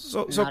all.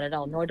 Not at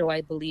all. Nor do I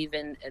believe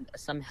in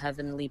some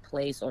heavenly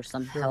place or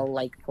some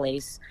hell-like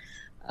place.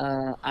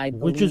 I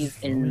Which is- believe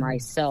in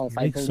myself.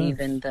 I makes believe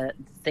sense. in the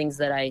things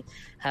that I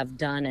have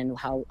done and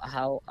how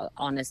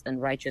honest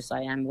and righteous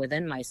I am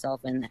within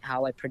myself and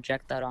how I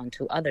project that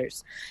onto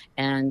others.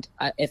 And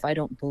if I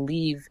don't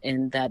believe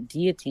in that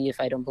deity, if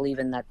I don't believe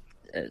in that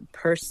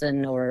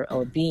person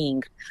or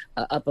being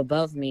up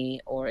above me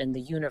or in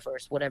the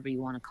universe, whatever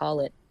you want to call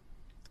it,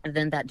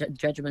 then that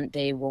judgment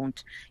day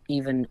won't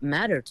even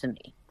matter to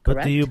me. But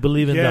Correct? do you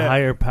believe in the Yeah.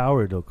 higher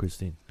power, though,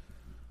 Christine?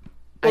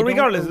 I Well, don't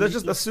regardless, let's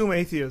just believe- assume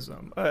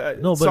atheism. No,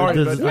 but sorry,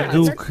 does, but yeah,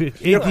 do that's-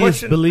 atheists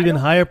question- believe in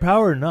higher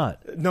power or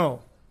not?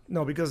 no,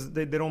 because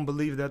they don't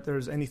believe that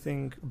there's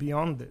anything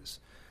beyond this.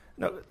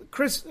 Now,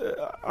 Chris,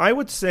 I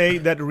would say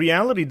that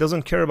reality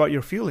doesn't care about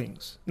your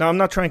feelings. Now, I'm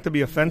not trying to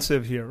be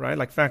offensive here, right?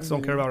 Like facts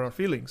don't care about our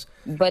feelings.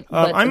 But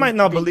I might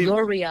not believe-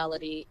 your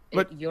reality.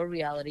 But- Your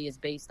reality is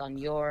based on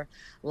your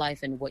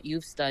life and what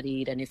you've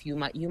studied. And if you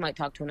might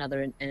talk to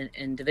another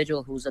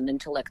individual who's an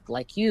intellect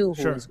like you,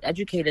 who Sure. is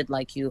educated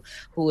like you,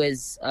 who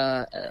has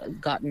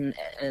gotten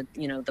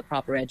the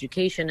proper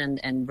education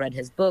and read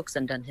his books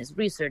and done his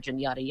research and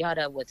yada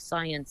yada with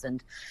science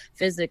and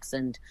physics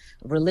and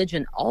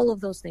religion, all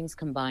of those things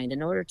combined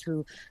in order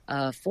to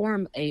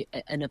form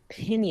an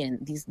opinion.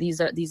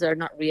 These are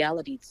not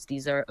realities.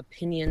 These are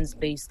opinions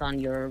based on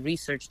your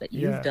research that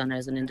you've Yeah. done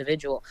as an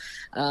individual.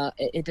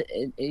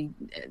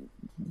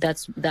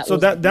 That's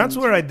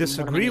Where I one of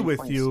disagree my main with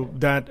points. you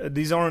that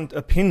these aren't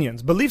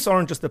opinions. Beliefs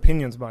aren't just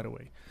opinions, by the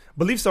way.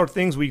 Beliefs are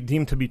things we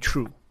deem to be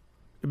true.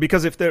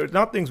 Because if they're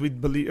not things we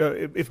believe,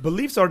 if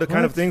beliefs are the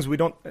kind of things we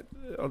don't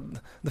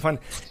define,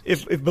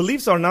 if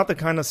beliefs are not the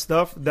kind of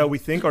stuff that we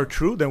think are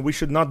true, then we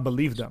should not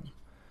believe them.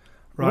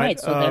 Right.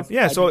 So therefore,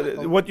 yeah. I So do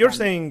not what you're believe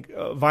saying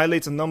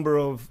violates a number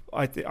of,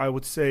 I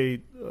would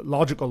say,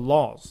 logical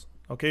laws.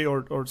 Okay,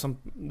 or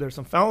there's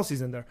some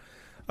fallacies in there.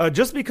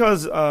 Just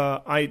because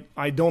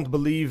I don't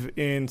believe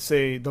in,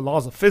 say, the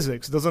laws of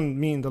physics doesn't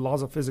mean the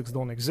laws of physics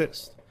don't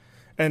exist.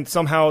 And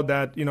somehow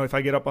that, if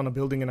I get up on a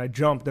building and I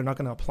jump, they're not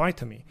going to apply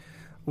to me.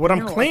 What I'm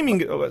No,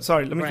 claiming,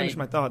 sorry, let me finish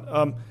my Right.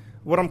 thought.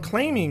 What I'm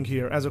claiming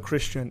here as a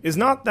Christian is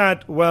not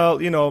that, well,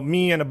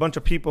 me and a bunch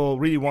of people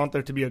really want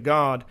there to be a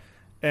God,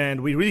 and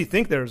we really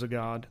think there's a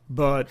God,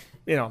 but,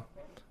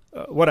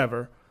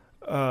 whatever.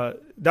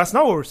 That's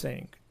not what we're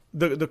saying.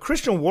 The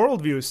Christian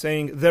worldview is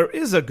saying there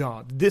is a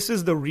God. This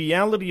is the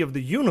reality of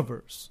the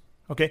universe.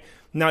 Okay?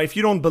 Now, if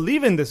you don't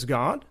believe in this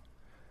God,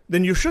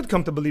 then you should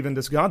come to believe in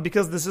this God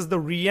because this is the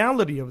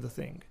reality of the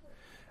thing.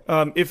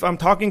 If I'm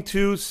talking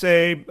to,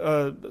 say,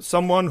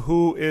 someone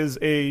who is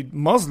a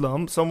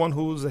Muslim, someone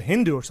who's a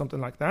Hindu or something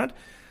like that,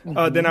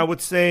 then I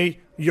would say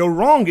you're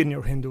wrong in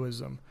your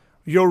Hinduism.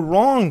 You're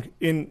wrong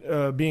in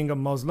being a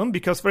Muslim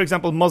because, for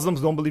example,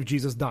 Muslims don't believe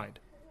Jesus died.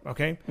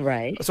 Okay?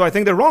 Right. So I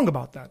think they're wrong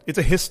about that. It's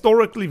a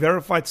historically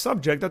verified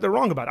subject that they're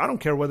wrong about. I don't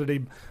care whether they,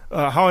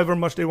 however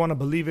much they want to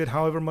believe it,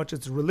 however much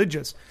it's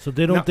religious. So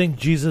they don't Now- think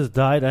Jesus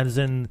died as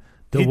in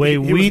the He- way he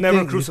we was never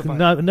think.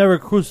 crucified. Never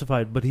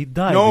crucified, but he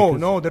died. No,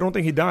 because- they don't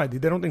think he died.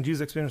 They don't think Jesus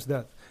experienced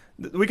death.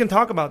 We can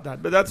talk about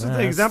that, but that's the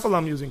That's example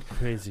I'm using.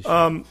 Crazy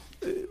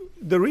shit.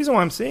 The reason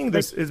why I'm saying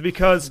this is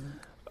because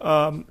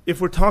if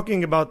we're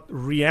talking about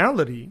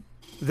reality,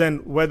 then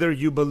whether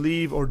you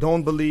believe or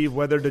don't believe,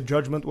 whether the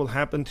judgment will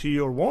happen to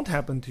you or won't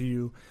happen to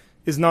you,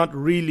 doesn't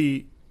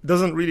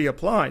really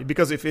apply.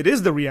 Because if it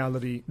is the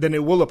reality, then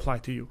it will apply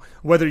to you,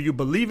 whether you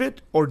believe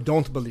it or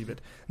don't believe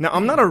it. Now,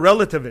 I'm not a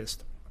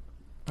relativist,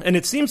 and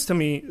it seems to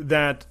me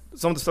that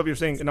some of the stuff you're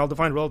saying, and I'll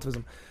define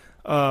relativism,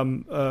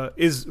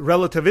 is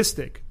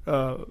relativistic,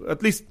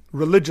 at least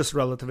religious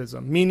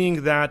relativism,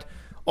 meaning that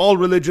all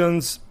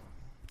religions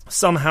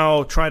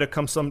somehow try to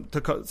come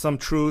to some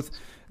truth.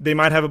 They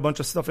might have a bunch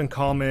of stuff in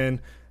common,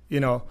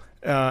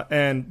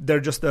 and they're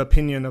just the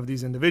opinion of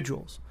these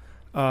individuals.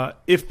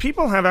 If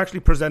people have actually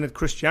presented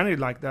Christianity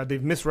like that,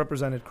 they've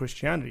misrepresented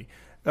Christianity.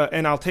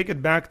 And I'll take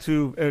it back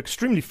to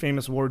extremely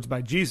famous words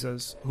by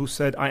Jesus, who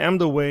said, I am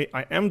the way,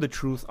 I am the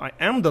truth, I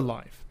am the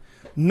life.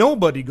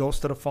 Nobody goes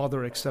to the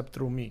Father except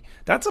through me.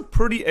 That's a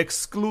pretty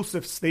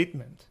exclusive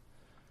statement,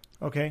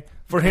 okay?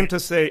 For him to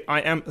say, I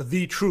am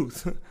the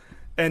truth,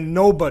 and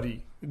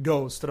nobody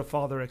goes to the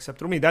Father except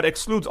through me. That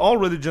excludes all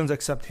religions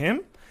except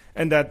him,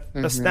 and that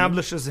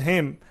establishes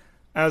him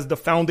as the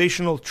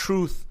foundational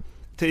truth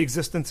to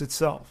existence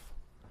itself.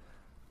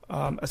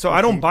 So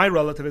I don't buy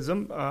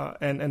relativism,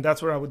 and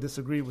that's where I would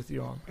disagree with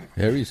you on.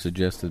 Harry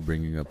suggested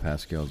bringing up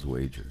Pascal's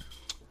wager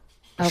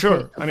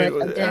Sure. I mean,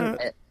 but again,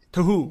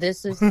 to who?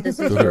 this is To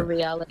your her.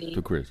 reality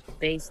to Chris.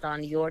 based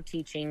on your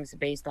teachings,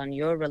 based on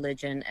your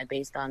religion, and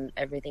based on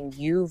everything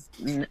you've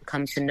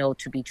come to know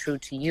to be true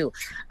to you.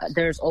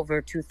 There's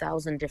over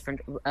 2,000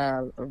 different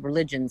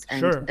religions, and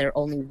Sure. they're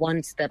only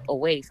one step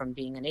away from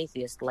being an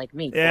atheist like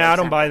me. for Yeah, I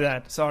don't example. buy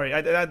that. Sorry.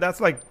 That's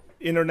like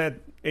internet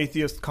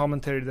atheist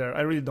commentary there.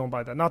 I really don't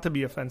buy that. Not to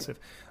be offensive.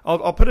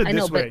 I'll put it I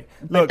know, this but, way.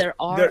 but Look, there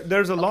are.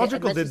 there's a okay,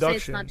 logical let's just say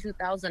deduction. it's not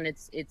 2,000.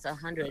 It's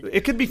 100.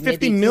 It could be maybe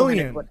 50 200,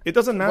 million. It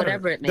doesn't matter.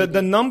 Whatever it may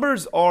The be.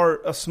 numbers are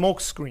a smoke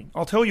screen.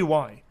 I'll tell you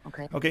why.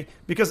 Okay. Okay?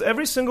 Because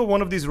every single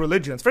one of these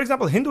religions, for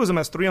example, Hinduism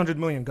has 300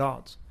 million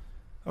gods.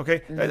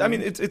 Okay, I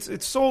mean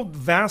it's so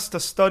vast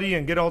to study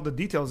and get all the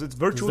details. It's Does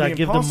virtually that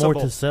give them impossible.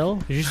 more to sell?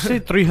 Did you say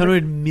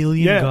 300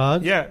 million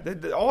gods? Yeah,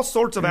 all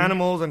sorts of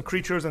animals and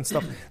creatures and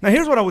stuff. Now,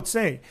 here's what I would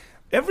say: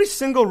 every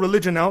single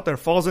religion out there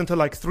falls into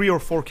like 3 or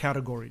 4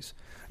 categories.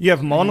 You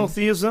have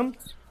monotheism,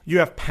 you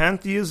have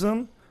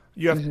pantheism,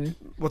 you have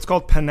what's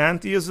called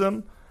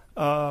panentheism.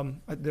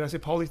 Did I say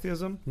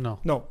polytheism? No.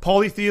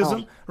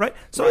 Polytheism, right?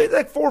 So it's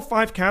like 4 or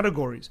 5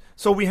 categories.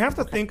 So we have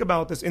to think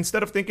about this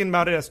instead of thinking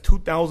about it as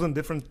 2,000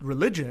 different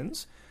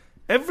religions.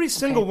 Every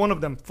single one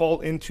of them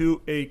fall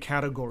into a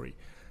category.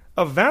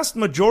 A vast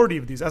majority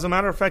of these, as a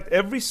matter of fact,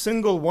 every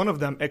single one of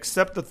them,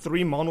 except the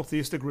 3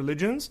 monotheistic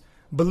religions,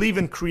 believe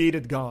in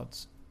created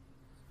gods.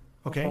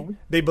 Okay?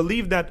 They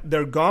believe that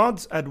their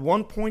gods at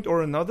one point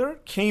or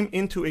another came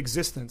into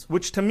existence,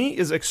 which to me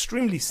is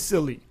extremely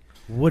silly.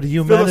 Would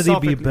humanity be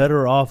Philosophically.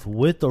 better off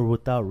with or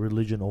without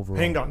religion overall?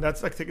 Hang on,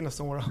 that's like taking us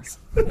somewhere else.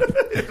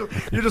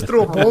 You just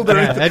threw a boulder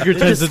Yeah, into Edgar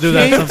tends to do Came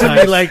that to me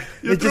sometimes. like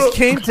You it threw- just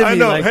came to I me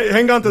know. like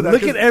Hang on to that.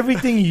 look 'cause, at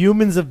everything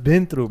humans have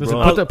been through, Listen,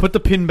 bro. put the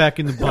pin back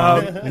in the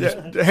bomb.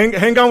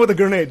 hang on with the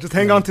grenade. Just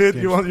hang on to it.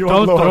 You want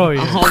Don't blow throw up. it.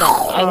 Hold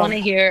on. I want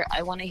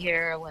to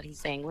hear what he's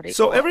saying.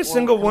 So every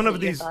single one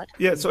of your these, thought?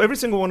 so every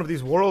single one of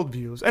these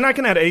worldviews, and I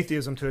can add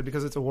atheism to it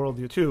because it's a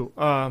worldview too,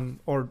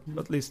 or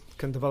at least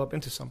can develop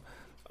into some.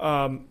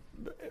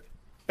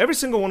 Every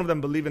single one of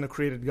them believe in a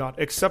created God,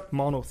 except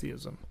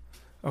monotheism.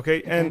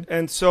 Okay,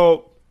 and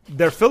so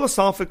they're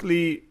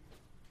philosophically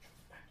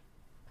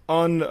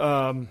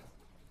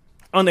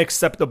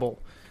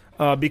unacceptable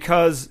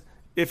because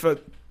if a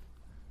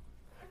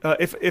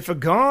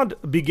God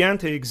began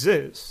to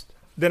exist,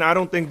 then I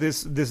don't think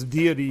this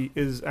deity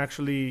is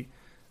actually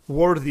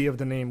worthy of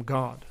the name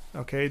God.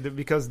 Okay,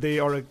 because they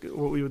are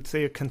what we would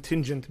say a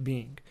contingent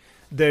being.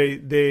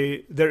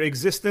 Their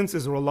existence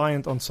is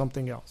reliant on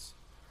something else.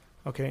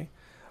 Okay.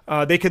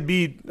 They can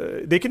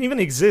even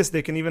exist.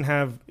 They can even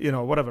have,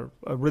 whatever,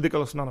 a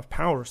ridiculous amount of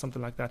power or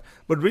something like that.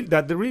 But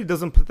that really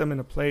doesn't put them in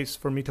a place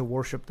for me to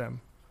worship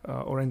them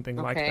or anything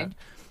like that.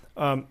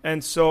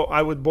 And so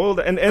I would boil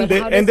that, and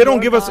they don't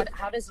give us.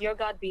 How does your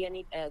God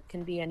be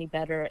can be any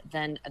better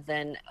than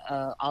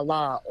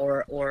Allah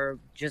or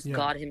just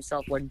God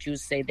Himself? Where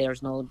Jews say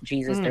there's no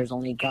Jesus, there's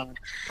only God.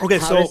 Okay,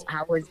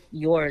 how is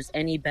yours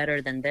any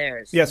better than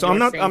theirs? Yeah, so You're I'm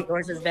not. saying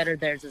yours is better.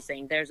 Theirs is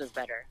saying theirs is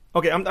better.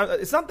 Okay,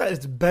 it's not that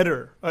it's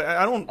better.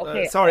 I don't.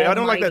 Okay, Sorry, I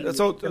don't like that.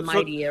 the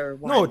mightier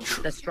one, no,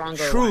 the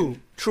stronger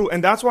one. True,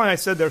 and that's why I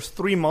said there's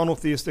 3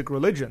 monotheistic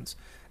religions,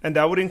 and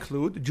that would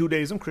include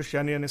Judaism,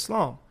 Christianity, and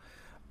Islam.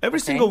 Every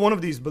single one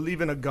of these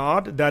believe in a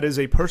God that is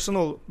a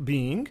personal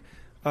being,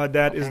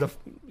 that is the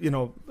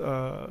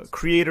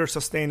creator,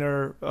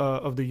 sustainer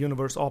of the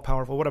universe, all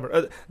powerful,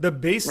 whatever. The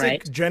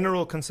basic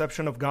general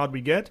conception of God we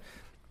get,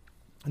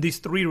 these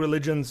 3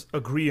 religions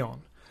agree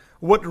on.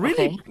 What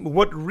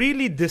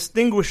really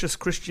distinguishes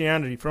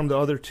Christianity from the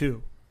other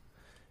 2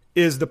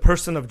 is the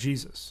person of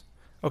Jesus.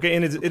 Okay,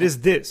 and it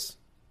is this.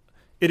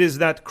 It is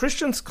that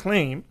Christians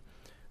claim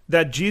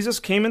that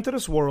Jesus came into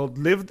this world,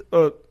 lived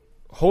a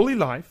holy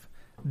life,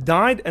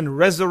 died and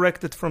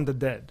resurrected from the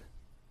dead.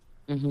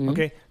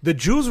 Okay, the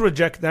Jews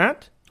reject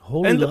that.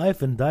 Holy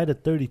life and died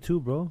at 32,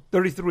 bro.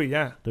 33,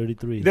 yeah.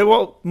 33. They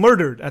were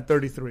murdered at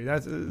 33.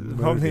 That's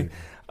probably.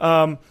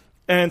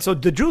 And so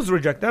the Jews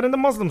reject that, and the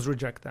Muslims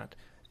reject that.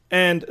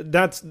 And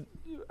that's,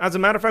 as a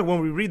matter of fact, when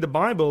we read the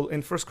Bible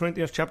in 1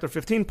 Corinthians chapter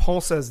 15,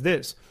 Paul says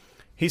this.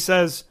 He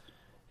says,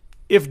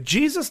 if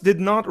Jesus did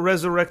not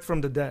resurrect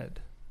from the dead,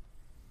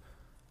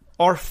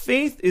 our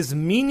faith is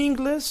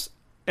meaningless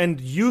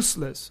and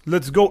useless.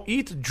 Let's go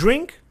eat,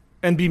 drink,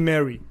 and be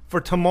merry,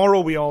 for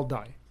tomorrow we all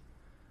die.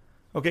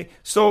 Okay,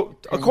 so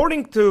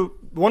according to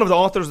one of the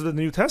authors of the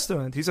New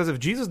Testament, he says if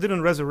Jesus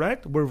didn't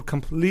resurrect, we're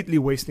completely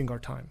wasting our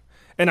time.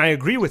 And I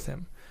agree with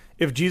him.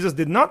 If Jesus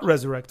did not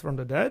resurrect from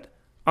the dead,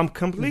 I'm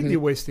completely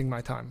wasting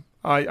my time.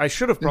 I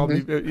should have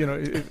probably,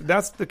 if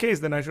that's the case,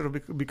 then I should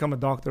have become a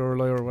doctor or a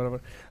lawyer or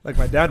whatever, like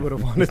my dad would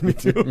have wanted me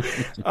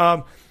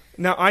to.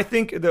 Now, I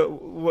think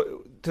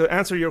to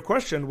answer your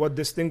question, what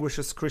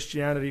distinguishes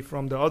Christianity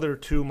from the other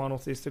 2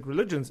 monotheistic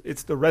religions,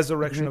 it's the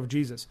resurrection of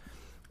Jesus.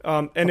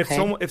 And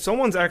if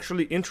someone's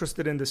actually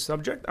interested in this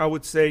subject, I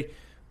would say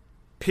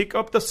pick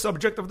up the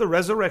subject of the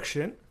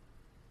resurrection,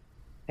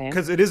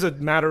 because it is a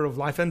matter of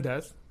life and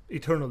death,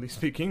 eternally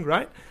speaking,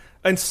 right?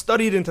 And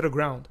study it into the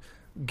ground.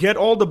 Get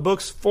all the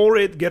books for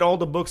it, get all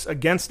the books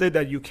against it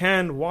that you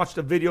can, watch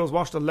the videos,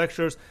 watch the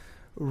lectures,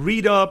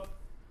 read up,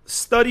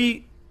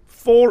 study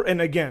for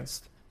and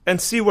against, and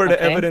see where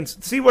the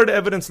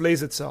evidence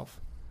lays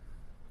itself.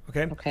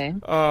 Okay.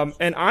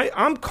 And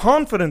I'm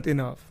confident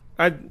enough.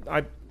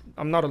 I'm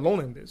not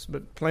alone in this,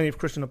 but plenty of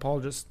Christian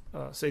apologists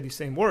say these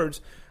same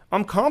words.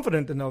 I'm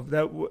confident enough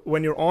that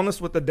when you're honest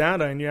with the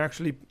data and you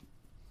actually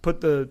put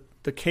the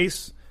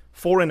case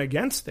for and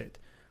against it,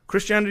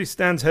 Christianity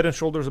stands head and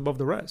shoulders above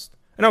the rest.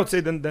 And I would say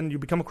then you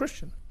become a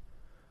Christian.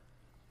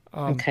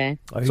 Are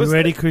you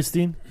ready,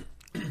 Christine?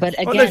 But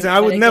again, I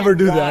would never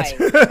do that.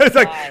 It's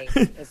why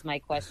is my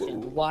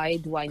question. Why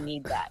do I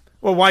need that?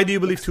 Well, why do you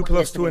believe 2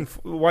 plus 2 and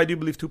why do you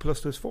believe 2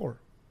 plus 2 is 4?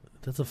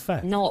 That's a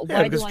fact. No,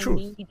 Yeah, because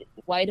truth.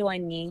 why do I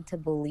need to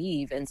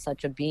believe in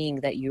such a being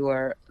that you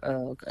are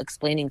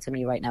explaining to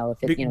me right now?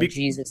 If it,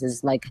 Jesus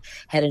is like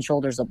head and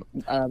shoulders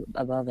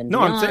above and No,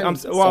 beyond, I'm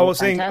so I was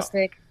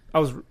fantastic.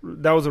 saying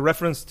that was a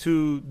reference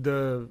to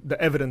the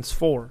evidence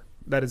for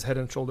that is head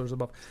and shoulders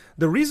above.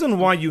 The reason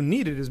why you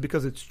need it is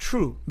because it's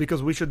true.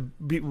 Because we should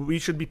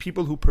be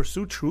people who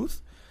pursue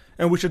truth,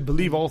 and we should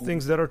believe all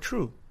things that are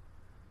true.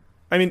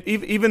 I mean,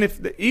 even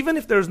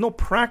if there's no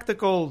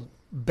practical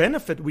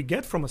benefit we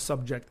get from a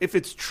subject, if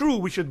it's true,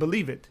 we should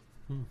believe it.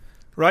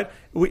 Right?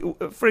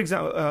 For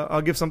example,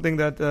 I'll give something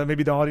that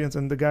maybe the audience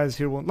and the guys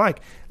here won't like.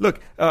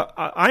 Look,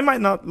 I might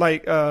not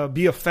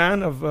be a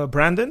fan of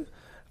Brandon,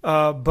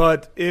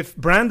 but if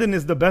Brandon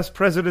is the best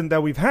president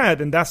that we've had,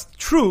 and that's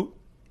true,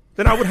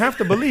 then I would have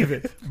to believe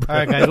it. All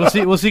right, guys.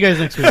 We'll see you guys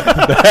next week.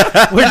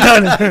 We're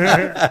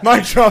done.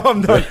 Mic drop.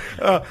 I'm done.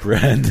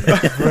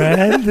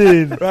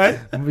 Brandon, Right?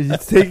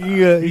 He's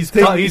taking.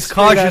 He's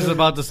cautious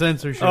about the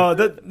censorship.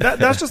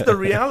 That's just the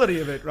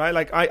reality of it, right?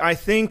 Like I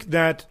think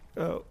that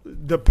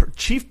the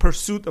chief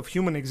pursuit of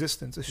human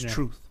existence is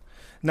truth.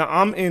 Now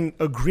I'm in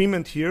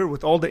agreement here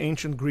with all the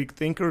ancient Greek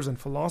thinkers and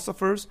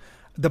philosophers.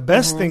 The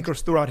best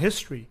thinkers throughout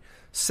history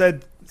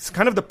said it's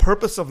kind of the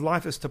purpose of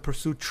life is to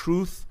pursue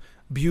truth,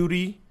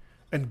 beauty,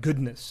 and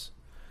goodness.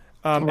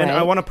 And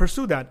I want to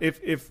pursue that.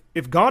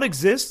 If God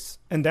exists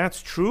and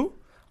that's true,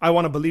 I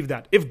want to believe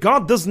that. If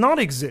God does not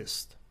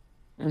exist,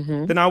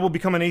 then I will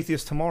become an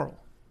atheist tomorrow.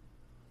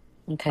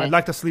 Okay. I'd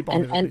like to sleep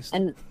on it at least.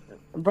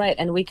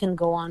 And we can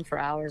go on for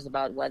hours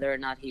about whether or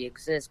not he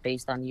exists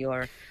based on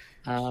your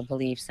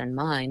beliefs and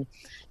mine.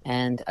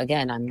 And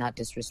again, I'm not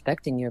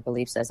disrespecting your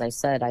beliefs. As I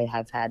said, I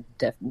have had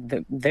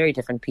very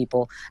different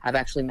people. I've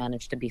actually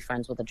managed to be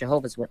friends with a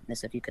Jehovah's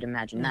Witness, if you could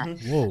imagine that.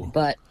 Whoa.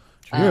 But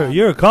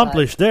You're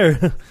accomplished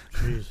there.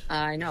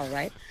 I know,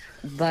 right?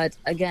 But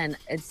again,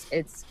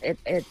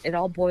 it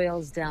all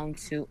boils down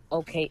to,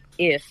 okay,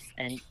 if,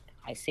 and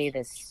I say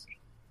this,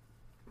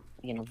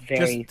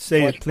 very just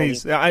say it,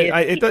 please.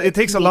 It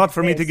takes a lot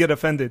for me to get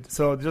offended,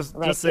 so just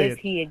say it. If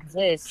he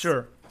exists,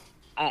 sure.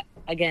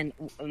 Again,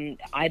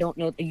 I don't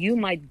know. You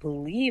might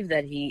believe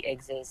that he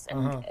exists,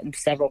 and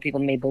several people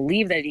may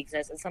believe that he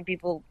exists, and some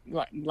people,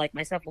 like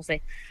myself, will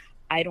say,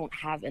 I don't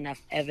have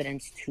enough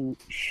evidence to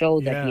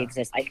show that he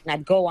exists. I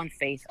cannot go on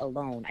faith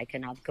alone. I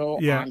cannot go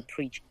on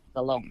preaching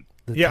alone.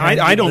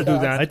 I don't do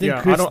that. I think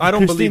I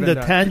don't believe in the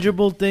that.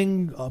 tangible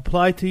thing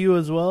apply to you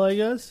as well, I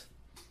guess.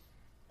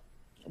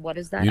 What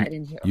is that? I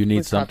didn't hear. You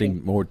need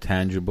something more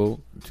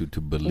tangible to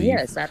believe.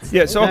 Yes, that's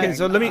So okay,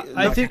 so let me.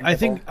 I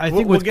think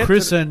with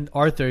Chris and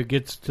Arthur, it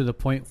gets to the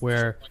point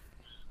where,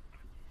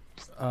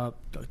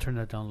 turn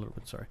that down a little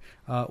bit. Sorry,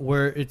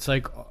 where it's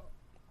like,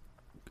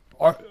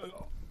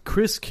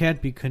 Chris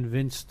can't be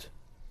convinced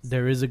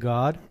there is a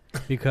God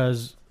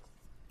because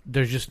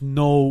there's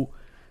no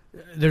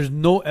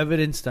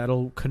evidence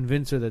that'll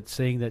convince her that's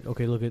saying that,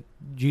 okay, look, at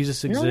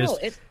Jesus exists.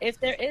 No. If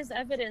there is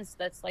evidence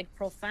that's like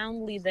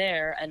profoundly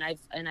there, and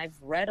I've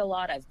read a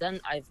lot, I've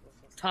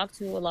talked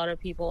to a lot of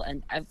people,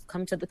 and I've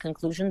come to the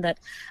conclusion that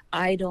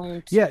I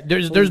don't. Yeah,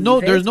 there's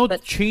no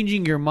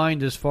changing your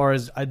mind as far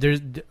as I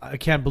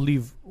can't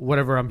believe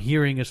whatever I'm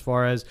hearing as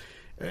far as.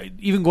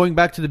 Even going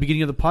back to the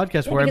beginning of the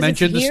podcast where I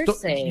mentioned the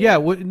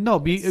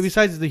story.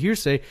 Besides the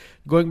hearsay,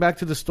 going back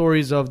to the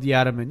stories of the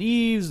Adam and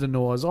Eves, the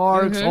Noah's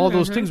Arks, all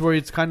those things where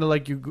it's kind of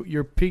like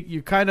you're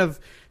kind of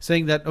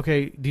saying that,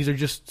 okay, these are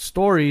just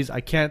stories.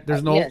 I can't.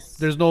 There's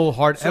no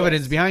hard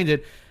evidence behind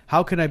it.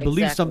 How can I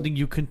believe something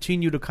you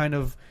continue to kind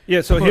of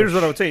So push? Here's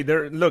what I would say.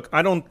 Look,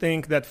 I don't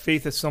think that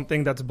faith is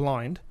something that's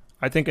blind.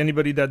 I think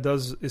anybody that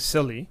does is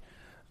silly.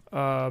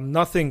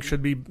 Nothing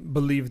should be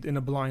believed in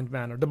a blind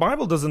manner. The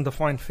Bible doesn't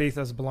define faith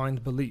as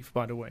blind belief,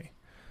 by the way.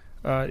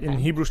 In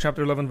Hebrews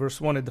chapter 11,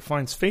 verse 1, it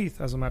defines faith,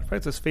 as a matter of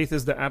fact. It says faith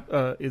is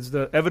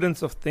the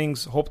evidence of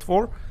things hoped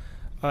for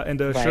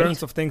and the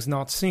assurance of things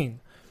not seen.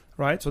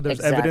 Right? So there's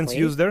evidence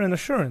used there and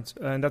assurance.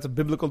 And that's a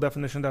biblical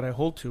definition that I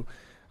hold to.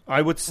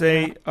 I would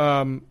say,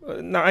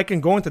 now I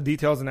can go into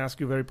details and ask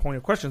you very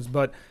pointed questions,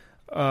 but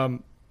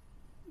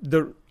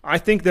I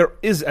think there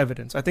is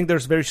evidence. I think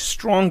there's very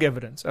strong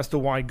evidence as to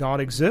why God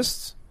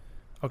exists,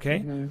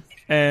 okay,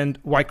 and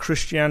why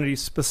Christianity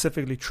is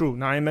specifically true.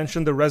 Now, I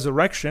mentioned the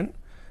resurrection.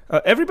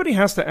 Everybody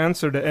has to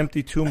answer the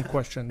empty tomb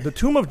question. The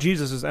tomb of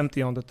Jesus is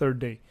empty on the third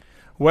day.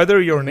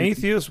 Whether you're an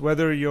atheist,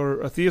 whether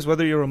you're a theist,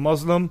 whether you're a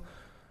Muslim,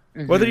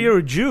 whether you're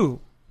a Jew,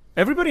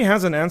 everybody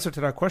has an answer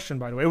to that question,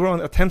 by the way.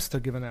 Everyone attempts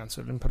to give an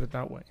answer, and put it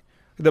that way.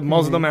 The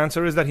Muslim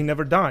answer is that he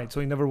never died,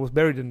 so he never was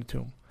buried in the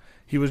tomb.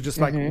 He was just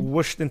like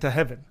whooshed into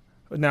heaven.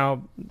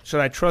 Now, should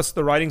I trust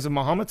the writings of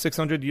Muhammad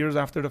 600 years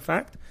after the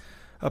fact?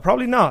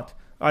 Probably not.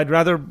 I'd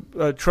rather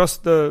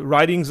trust the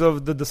writings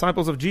of the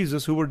disciples of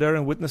Jesus who were there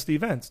and witnessed the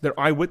events. They're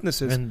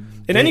eyewitnesses.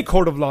 In any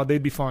court of law,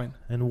 they'd be fine.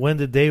 And when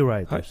did they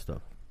write their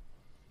stuff?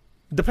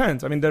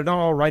 Depends. I mean, they're not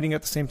all writing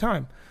at the same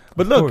time.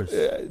 But look,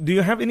 do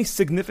you have any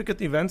significant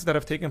events that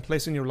have taken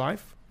place in your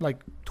life,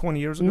 like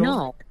 20 years ago?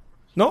 No.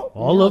 No?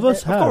 All of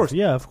us have. Of course.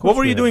 Yeah, of course. What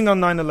were you doing on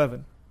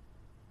 9/11?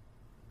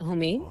 Who,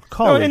 me? No,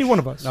 College. any one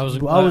of us. I was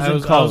in I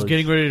was college.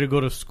 getting ready to go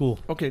to school.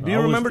 Okay. Do I you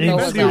was remember the in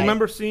event? Do you school.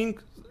 remember seeing?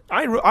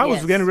 I was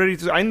Yes. getting ready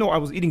to. I know I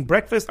was eating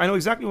breakfast. I know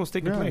exactly what was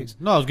taking place.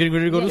 No, I was getting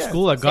ready to go to Yeah.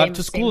 school. I got Same-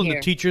 to same school, and the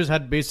here. teachers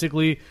had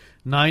basically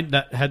 9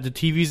 that had the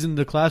TVs in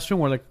the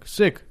classroom. We're like,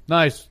 sick,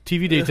 nice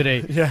TV day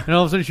today. Yeah. And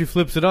all of a sudden, she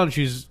flips it on.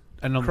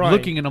 And I'm Crying.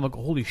 looking, and I'm like,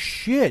 holy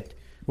shit,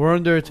 we're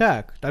under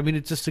attack. I mean,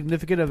 it's a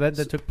significant event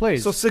that took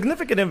place. So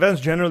significant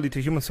events generally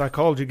to human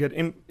psychology get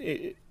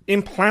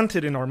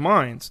implanted in our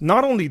minds.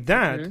 Not only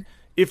that,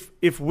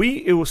 it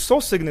was so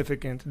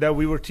significant that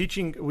we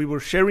were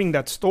sharing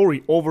that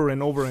story over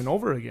and over and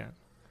over again,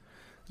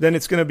 then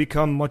it's going to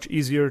become much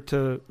easier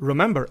to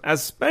remember,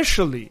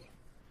 especially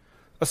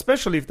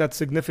if that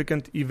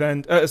significant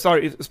event.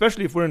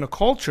 Especially if we're in a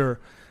culture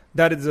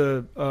that is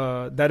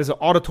an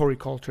auditory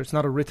culture. It's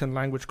not a written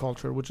language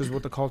culture, which is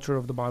what the culture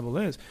of the Bible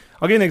is.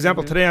 I'll give you an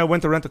example. Today I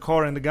went to rent a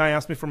car, and the guy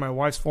asked me for my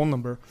wife's phone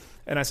number,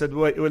 and I said,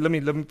 "Wait, let me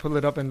pull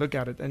it up and look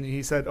at it." And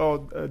he said,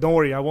 "Oh, don't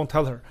worry, I won't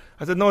tell her."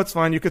 I said, "No, it's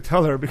fine. You could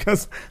tell her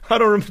because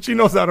she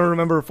knows I don't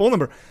remember her phone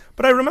number,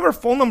 but I remember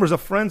phone numbers of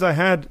friends I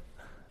had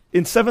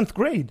in 7th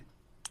grade."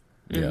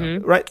 Yeah.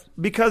 Right,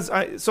 because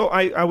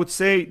I would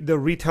say the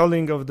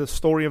retelling of the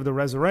story of the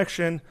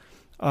resurrection,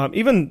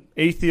 even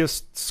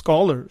atheist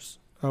scholars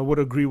would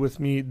agree with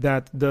me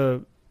that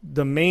the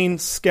main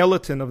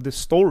skeleton of this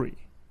story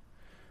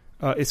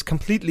is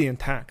completely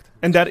intact,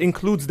 and that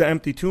includes the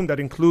empty tomb. That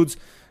includes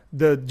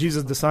the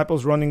Jesus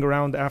disciples running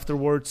around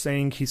afterwards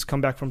saying he's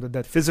come back from the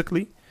dead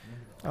physically.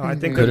 I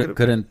think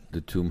Couldn't the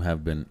tomb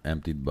have been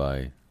emptied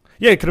by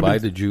it could have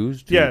been the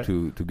Jews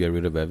to get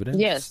rid of evidence?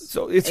 Yes.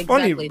 So it's Exactly.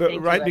 funny, but, Thank you,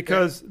 right? Edgar.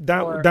 Because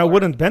that Or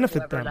wouldn't benefit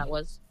whoever them. that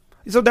was.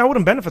 So that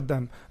wouldn't benefit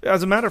them.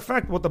 As a matter of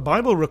fact, what the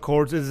Bible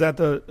records is that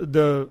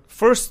the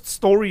first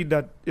story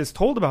that is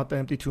told about the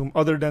empty tomb,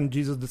 other than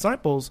Jesus'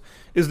 disciples,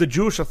 is the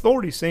Jewish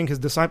authorities saying his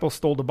disciples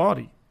stole the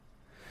body.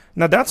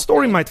 Now that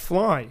story might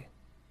fly.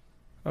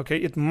 Okay,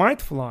 it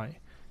might fly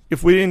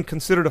if we didn't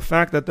consider the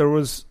fact that there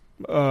was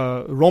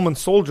Roman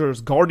soldiers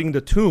guarding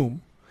the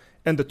tomb,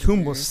 and the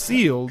tomb was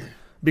sealed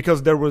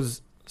because there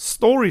was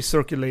story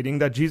circulating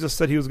that Jesus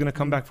said he was going to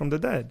come back from the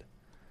dead.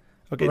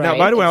 Okay, now, Right,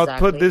 by the way, I'll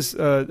exactly. put this,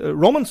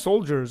 Roman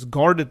soldiers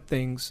guarded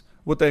things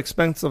with the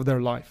expense of their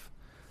life.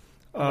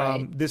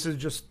 Right. This is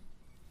just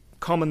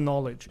common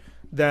knowledge,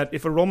 that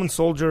if a Roman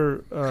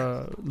soldier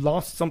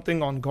lost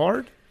something on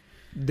guard,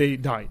 they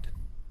died.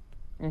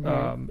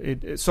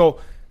 So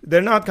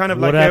they're not kind of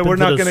What like, yeah, happened we're to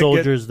not the going to get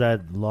soldiers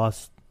that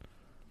lost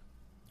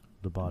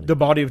the body? the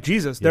body of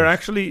Jesus. They're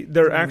Yes.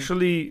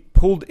 actually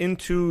pulled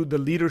into the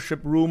leadership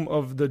room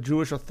of the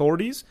Jewish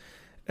authorities,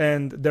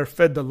 and they're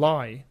fed the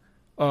lie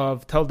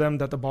of tell them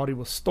that the body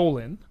was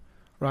stolen,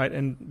 right?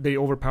 And they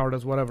overpowered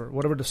us,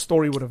 whatever the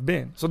story would have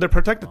been. So they're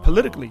protected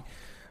politically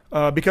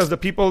because the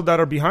people that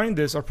are behind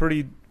this are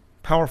pretty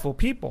powerful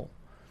people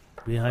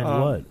Behind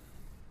what?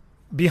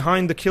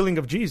 behind the killing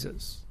of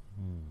Jesus.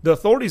 The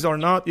authorities are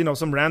not,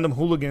 some random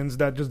hooligans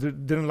that just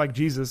didn't like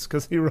Jesus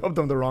because he rubbed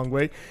them the wrong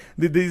way.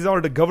 These are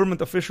the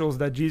government officials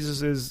that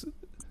Jesus is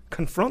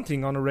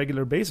confronting on a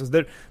regular basis.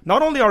 They're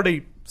not only are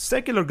they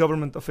secular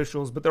government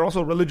officials, but they're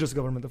also religious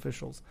government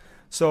officials.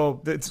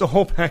 So it's the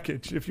whole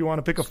package. If you want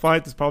to pick a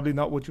fight, it's probably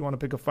not what you want to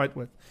pick a fight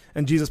with.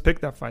 And Jesus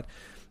picked that fight.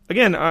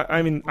 Again,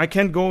 I mean, I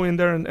can't go in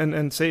there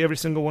and say every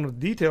single one of the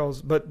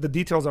details, but the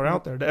details are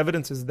out there. The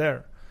evidence is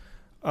there.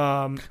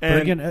 But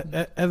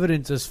again,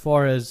 evidence as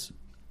far as,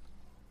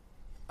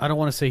 I don't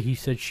want to say he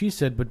said, she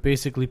said, but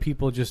basically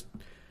people just,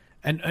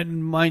 and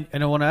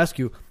I want to ask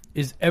you,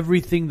 is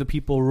everything the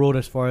people wrote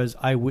as far as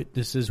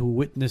eyewitnesses who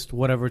witnessed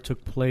whatever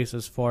took place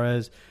as far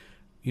as,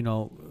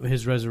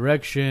 his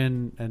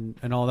resurrection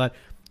and all that,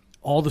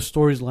 all the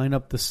stories line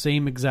up the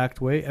same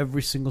exact way?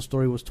 Every single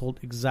story was told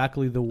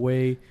exactly the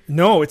way.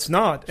 No, it's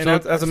not.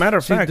 And So, as a matter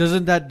of fact,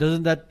 doesn't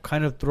that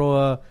kind of throw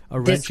a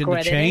wrench in the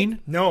Discrediting? chain?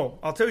 no,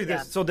 I'll tell you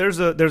this. Yeah. So there's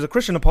a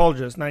Christian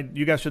apologist, and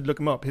you guys should look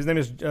him up. His name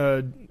is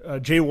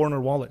J.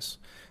 Warner Wallace.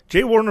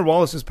 J. Warner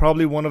Wallace is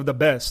probably one of the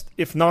best,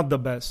 if not the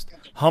best,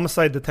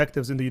 homicide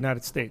detectives in the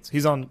United States.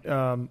 He's on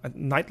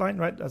Nightline,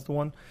 right? That's the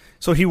one.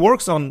 So he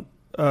works on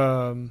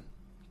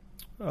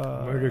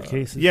Murder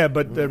cases? Yeah,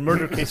 but they're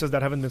murder cases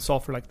that haven't been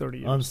solved for like 30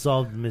 years.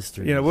 Unsolved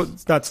mysteries.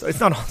 It's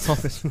not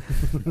unsolved.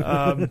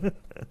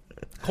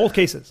 Cold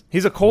cases.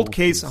 He's a cold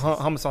case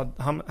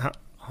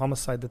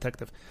homicide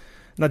detective.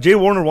 Now, J.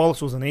 Warner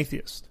Wallace was an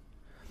atheist,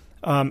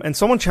 and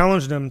someone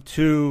challenged him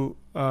to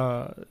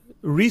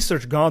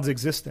research God's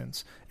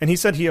existence, and he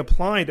said he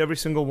applied every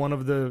single one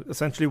of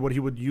essentially what he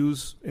would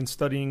use in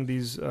studying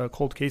these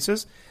cold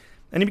cases,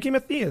 and he became a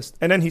theist.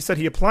 And then he said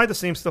he applied the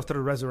same stuff to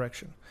the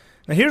resurrection.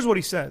 Now, here's what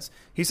he says.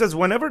 He says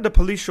whenever the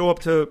police show up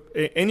to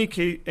any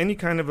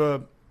kind of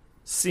a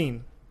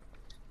scene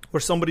where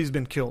somebody's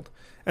been killed,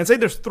 and say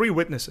there's 3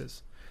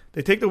 witnesses,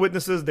 they take the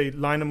witnesses, they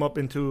line them up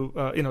into,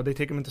 they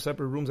take them into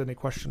separate rooms and they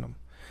question them.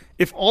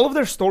 If all of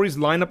their stories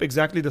line up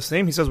exactly the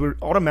same, he says we're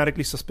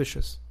automatically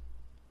suspicious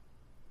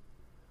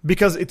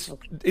because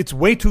it's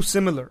way too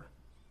similar.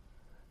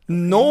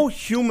 No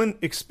human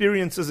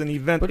experiences an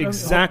event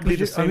exactly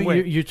the same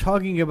way. You're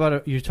talking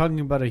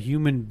about a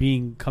human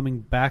being coming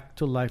back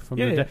to life from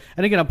the Yeah. dead.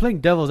 And again, I'm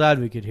playing devil's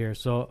advocate here.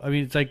 So I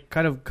mean, it's like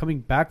kind of coming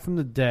back from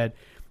the dead,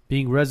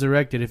 being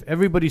resurrected. If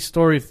everybody's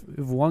story, if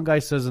one guy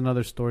says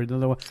another story,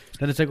 another one,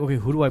 then it's like, okay,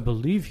 who do I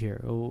believe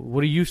here?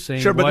 What are you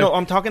saying? Sure, but Why- no,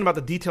 I'm talking about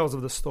the details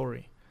of the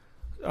story.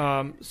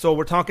 So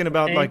we're talking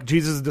about like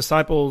Jesus'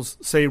 disciples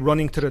say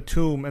running to the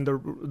tomb and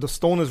the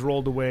stone is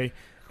rolled away,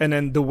 and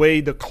then the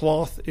way the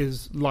cloth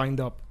is lined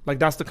up. Like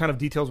that's the kind of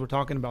details we're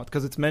talking about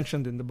because it's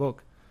mentioned in the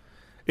book.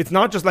 It's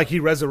not just like he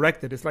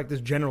resurrected. It's like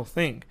this general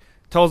thing.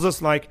 Tells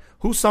us like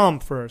who saw him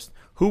first,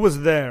 who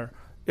was there.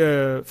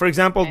 For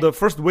example, the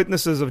first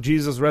witnesses of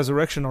Jesus'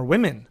 resurrection are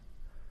women.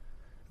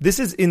 This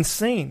is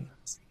insane.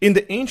 In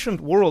the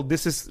ancient world,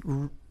 this is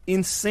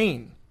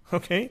insane.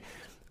 Okay?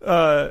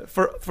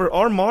 For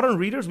our modern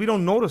readers, we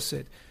don't notice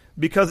it.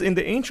 Because in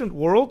the ancient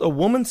world, a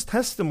woman's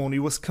testimony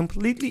was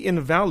completely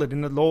invalid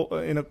in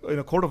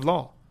a court of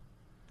law.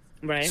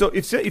 Right. So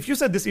if you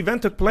said this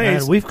event took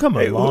place... Man, we've come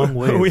a long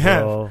way, we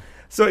bro. have.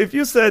 So if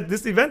you said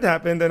this event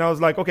happened, and I was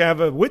like, okay, I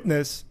have a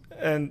witness,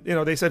 and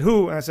they said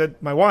who? And I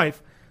said my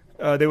wife.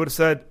 They would have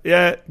said,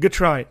 yeah, good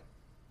try,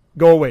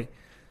 go away.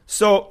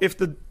 So if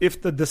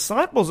the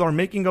disciples are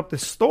making up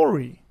this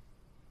story,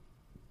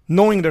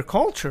 knowing their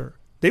culture,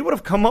 they would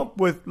have come up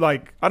with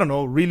like I don't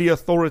know, really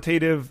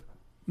authoritative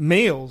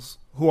males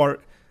who are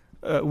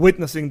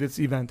witnessing this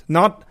event,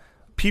 not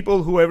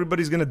people who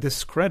everybody's going to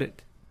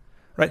discredit.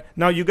 Right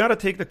now, you got to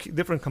take the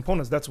different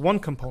components. That's one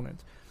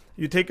component.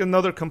 You take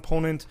another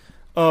component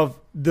of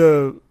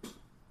the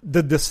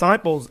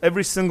disciples,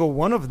 every single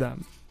one of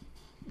them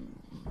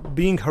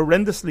being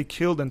horrendously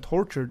killed and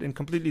tortured in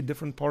completely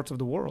different parts of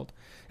the world.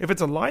 If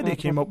it's a lie they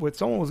came up with,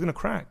 someone was going to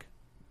crack.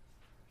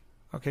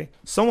 Okay,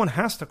 someone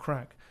has to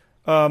crack.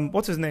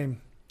 What's his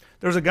name?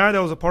 There's a guy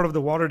that was a part of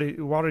the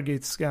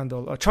Watergate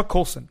scandal, Chuck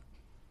Colson.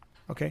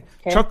 Okay,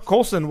 Chuck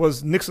Colson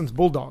was Nixon's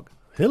bulldog.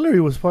 Hillary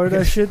was part of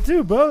that shit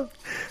too, bro.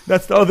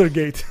 That's the other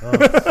gate.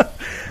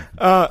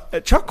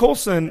 Chuck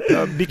Colson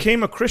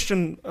became a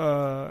Christian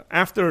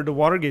after the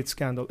Watergate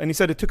scandal, and he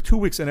said it took 2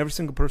 weeks and every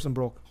single person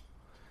broke.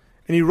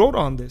 And he wrote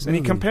on this, and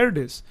he compared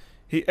this.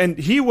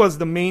 He was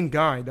the main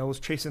guy that was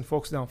chasing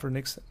folks down for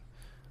Nixon.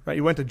 Right?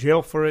 He went to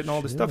jail for it and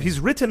all this stuff. He's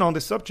written on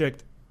this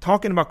subject,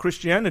 talking about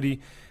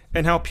Christianity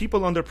and how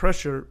people under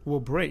pressure will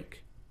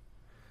break.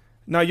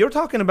 Now, you're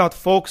talking about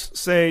folks,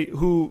 say,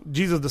 who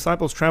Jesus'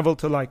 disciples traveled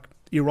to like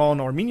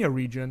Iran, Armenia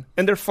region,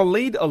 and they're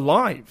filleted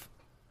alive.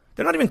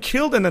 They're not even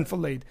killed and then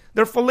filleted.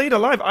 They're filleted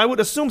alive. I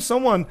would assume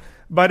someone,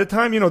 by the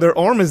time, their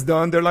arm is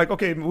done, they're like,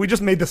 okay, we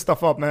just made this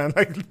stuff up, man.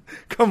 Like,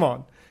 come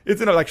on. It's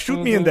like,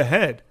 shoot me in the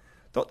head.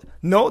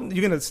 No,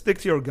 you're going to stick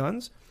to your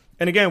guns.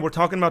 And again, we're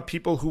talking about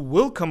people who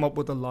will come up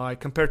with a lie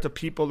compared to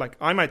people like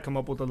I might come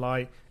up with a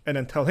lie and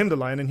then tell him the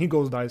lie and then he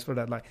goes dies for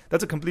that lie.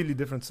 That's a completely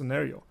different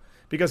scenario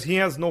because he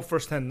has no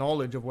firsthand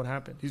knowledge of what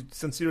happened. He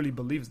sincerely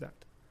believes that.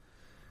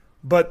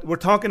 But we're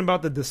talking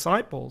about the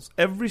disciples.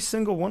 Every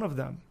single one of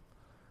them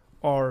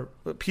are...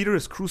 Peter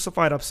is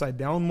crucified upside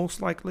down,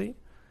 most likely.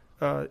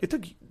 It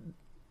took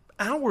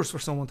hours for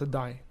someone to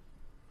die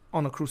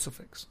on a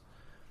crucifix.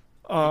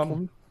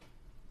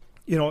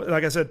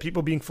 Like I said,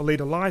 people being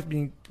filleted alive,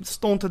 being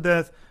stoned to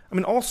death. I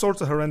mean, all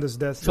sorts of horrendous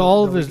deaths. So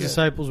all of his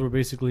disciples were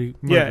basically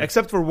murdered. Yeah,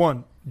 except for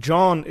one.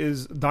 John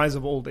dies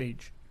of old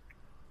age.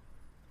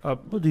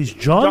 These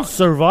John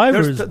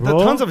survivors, there's bro.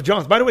 tons of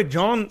Johns. By the way,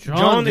 John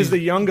is the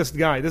youngest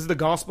guy. This is the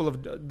Gospel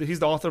of... He's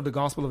the author of the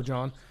Gospel of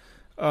John.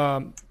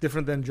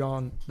 Different than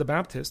John the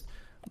Baptist.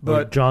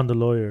 But or John the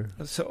lawyer.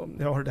 So,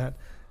 or that.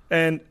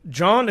 And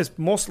John is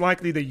most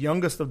likely the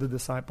youngest of the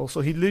disciples.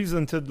 So he lives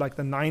into like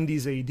the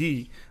 90s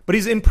AD. But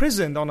he's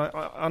imprisoned on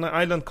an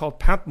island called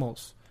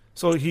Patmos.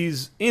 So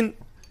he's in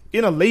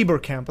a labor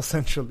camp,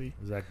 essentially.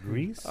 Is that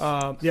Greece?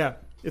 Yeah,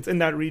 it's in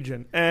that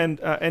region. And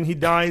he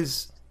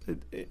dies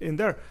in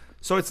there.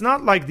 So it's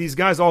not like these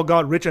guys all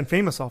got rich and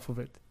famous off of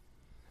it.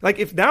 Like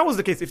if that was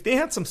the case, if they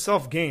had some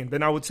self-gain,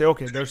 then I would say,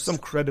 okay, there's some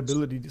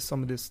credibility to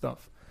some of this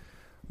stuff.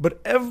 But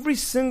every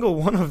single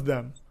one of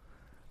them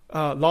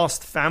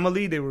lost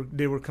family. They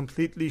were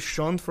completely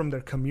shunned from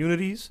their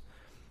communities,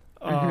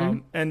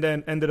 and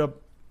then ended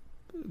up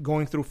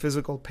going through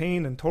physical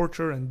pain and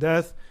torture and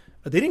death.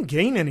 They didn't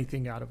gain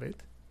anything out of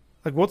it.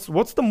 Like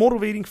what's the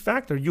motivating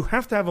factor? You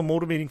have to have a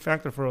motivating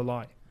factor for a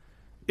lie.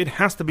 It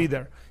has to be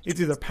there. It's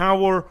either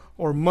power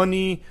or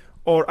money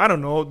or I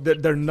don't know.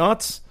 They're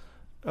nuts.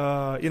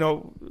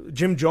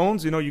 Jim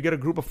Jones. You get a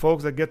group of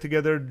folks that get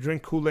together,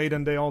 drink Kool-Aid,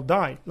 and they all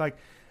die. Like,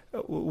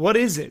 what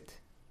is it?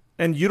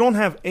 And you don't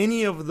have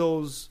any of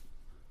those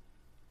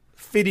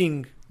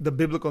fitting the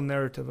biblical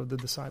narrative of the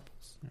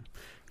disciples.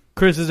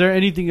 Chris, is there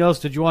anything else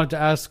that you wanted to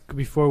ask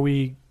before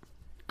we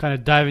kind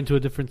of dive into a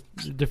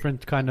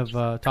different kind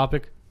of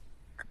topic?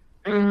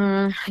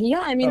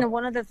 Yeah, I mean,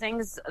 one of the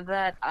things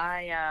that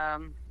I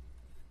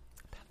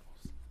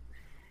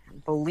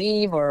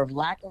believe or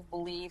lack of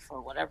belief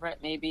or whatever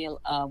it may be,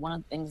 one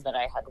of the things that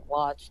I had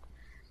watched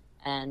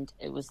and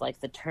it was like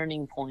the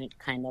turning point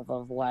kind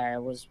of where I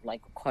was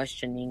like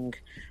questioning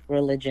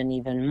religion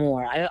even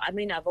more. I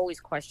mean, I've always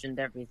questioned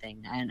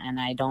everything, and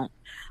I don't,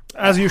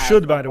 As you have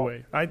should, by a the whole-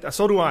 way.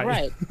 So do I.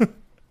 right.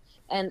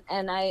 And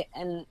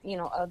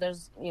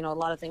there's a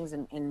lot of things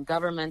in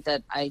government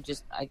that I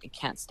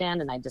can't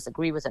stand and I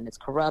disagree with, and it's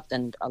corrupt,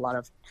 and a lot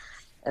of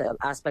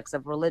aspects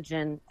of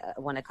religion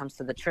when it comes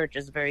to the church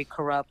is very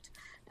corrupt,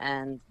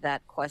 and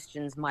that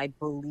questions my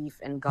belief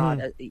in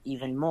God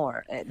even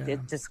more.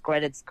 It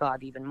discredits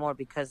God even more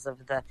because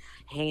of the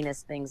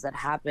heinous things that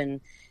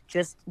happen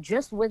just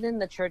within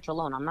the church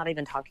alone. I'm not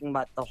even talking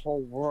about the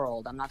whole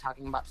world. I'm not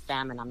talking about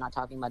famine. I'm not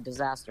talking about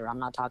disaster. I'm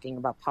not talking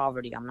about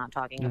poverty. I'm not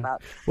talking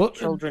about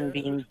children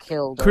being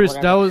killed. Chris, or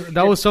whatever.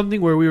 that was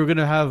something where we were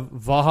gonna have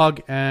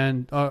Vahan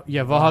and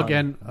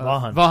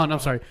Vahan. I'm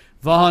sorry,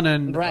 Vahan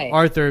and Right.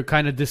 Arthur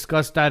kind of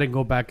discuss that and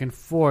go back and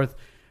forth.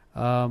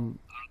 Because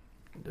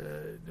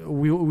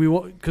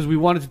we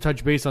wanted to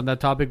touch base on that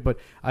topic, but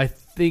I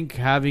think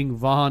having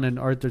Vahan and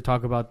Arthur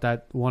talk about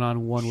that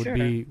one-on-one would Sure.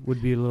 be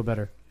a little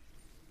better.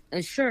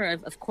 Sure,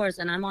 of course,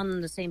 and I'm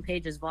on the same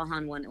page as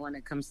Vahan when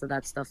it comes to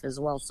that stuff as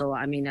well. So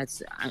I mean,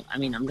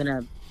 I'm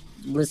gonna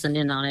listen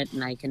in on it,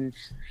 and I can,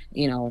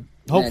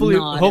 Hopefully,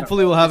 nod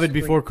we'll have it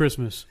disagree. before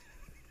Christmas.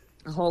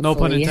 Hopefully, No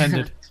pun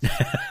intended.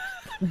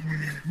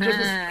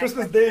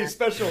 Christmas Day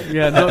special.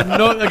 Yeah,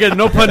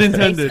 no pun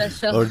intended.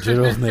 Or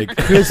Jerovnik. Or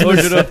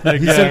Christmas. Jerovnik,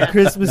 He yeah. said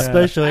Christmas Yeah.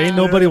 special. Ain't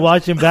nobody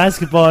watching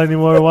basketball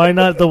anymore. Why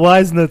not the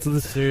wise nuts?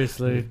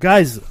 Seriously.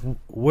 Guys,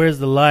 where's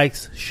the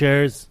likes,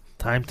 shares?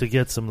 Time to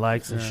get some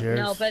likes and shares.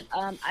 No, but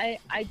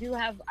I do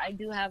have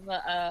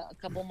a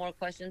couple more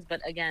questions,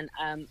 but again,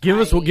 Give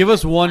us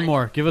one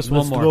more. Give us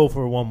Let's one more. go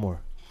for one more.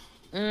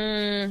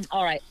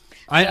 All right.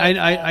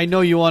 I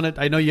know you want it.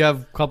 I know you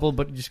have a couple,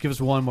 but just give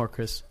us one more,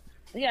 Chris.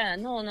 Yeah,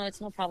 no, it's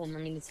no problem. I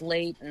mean, it's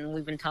late, and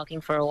we've been talking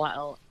for a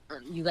while.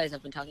 You guys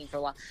have been talking for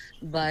a while,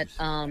 but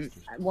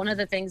one of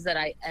the things that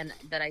I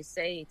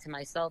say to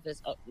myself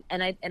is,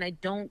 and I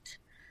don't.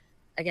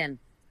 Again,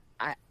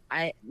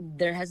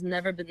 there has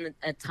never been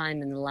a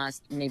time in the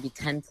last maybe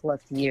 10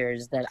 plus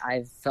years that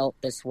I've felt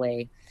this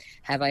way.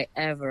 Have I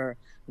ever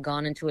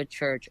gone into a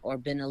church or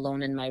been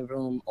alone in my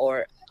room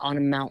or on a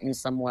mountain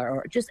somewhere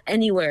or just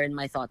anywhere in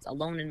my thoughts,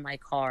 alone in my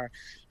car?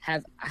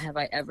 Have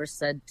I ever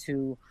said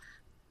to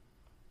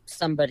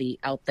somebody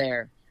out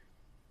there,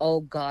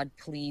 oh God,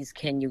 please,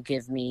 can you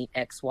give me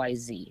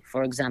XYZ?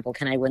 For example,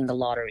 can I win the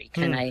lottery?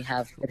 Can I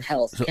have good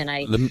health? So Can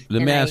I? let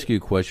can me I- ask you a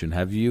question.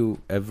 Have you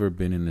ever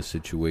been in a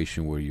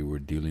situation where you were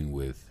dealing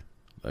with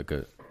like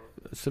a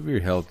severe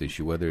health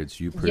issue, whether it's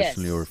you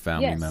personally Yes. or a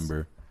family Yes.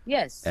 member?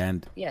 Yes.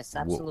 And Yes,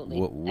 absolutely.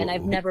 wh- And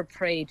I've never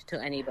prayed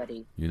to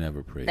anybody. You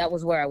never prayed. That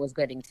was where I was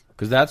getting to.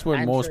 Because that's where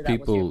I'm most sure that was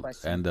your people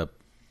question. end up.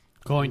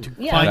 Going to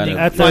Yeah. finding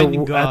At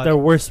finding God. At their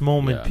worst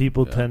moment, Yeah,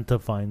 people yeah. tend to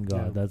find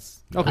God. Yeah.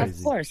 That's Okay. crazy.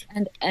 Of course,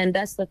 and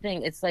that's the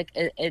thing. It's like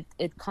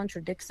it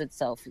contradicts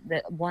itself.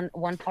 That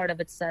one part of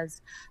it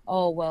says,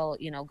 "Oh well,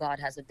 God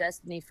has a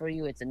destiny for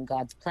you. It's in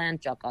God's plan."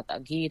 Jakat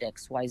Agid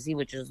XYZ,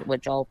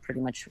 which all pretty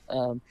much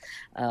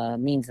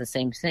means the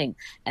same thing.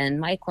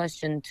 And my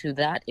question to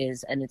that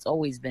is, and it's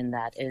always been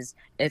that, is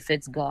if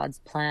it's God's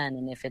plan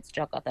and if it's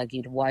Jakat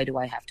Agid, why do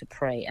I have to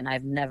pray? And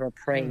I've never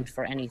prayed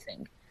for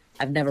anything.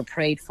 I've never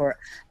prayed for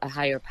a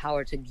higher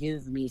power to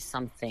give me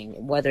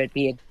something, whether it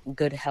be a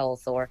good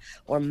health or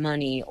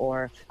money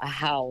or a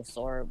house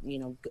or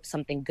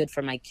something good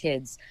for my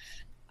kids.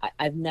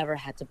 I've never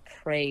had to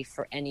pray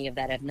for any of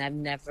that. I've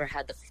never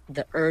had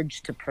the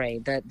urge to pray.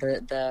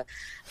 The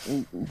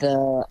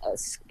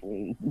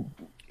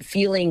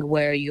feeling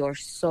where you're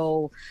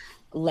so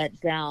let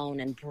down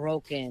and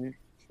broken.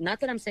 Not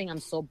that I'm saying I'm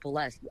so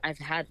blessed. I've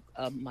had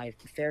my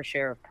fair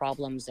share of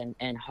problems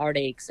and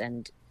heartaches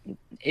and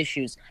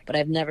issues, but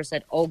I've never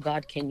said, oh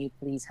God, can you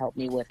please help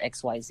me with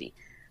XYZ?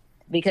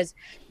 Because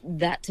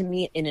that to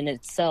me in and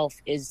itself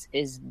is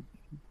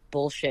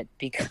bullshit,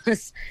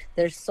 because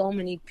there's so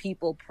many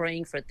people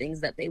praying for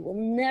things that they will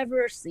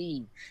never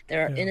see.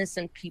 There are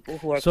innocent people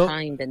who are So-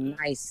 kind and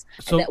nice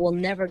so- and that will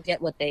never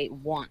get what they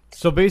want.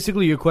 So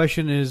basically, your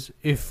question is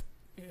if,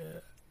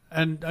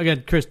 and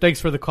again, Chris, thanks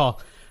for the call.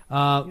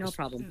 No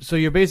problem. So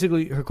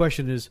her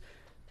question is,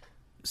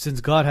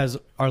 since God has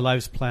our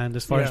lives planned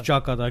as far as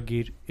Jakat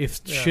Agir, if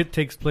shit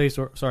takes place,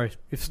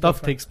 if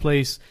stuff takes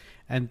place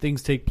and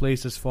things take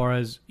place as far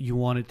as you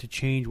want it to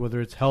change, whether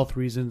it's health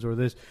reasons or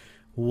this,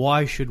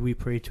 why should we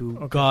pray to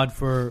God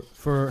for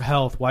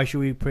health? Why should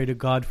we pray to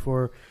God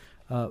for,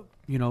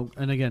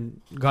 and again,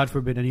 God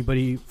forbid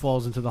anybody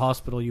falls into the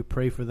hospital, you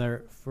pray for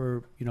them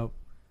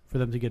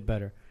to get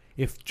better.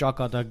 If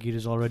Jakat Agir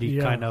is already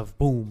kind of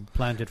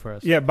planted for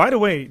us. Yeah, by the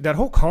way, that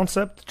whole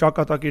concept,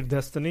 Jakat Agir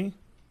destiny,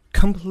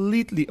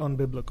 completely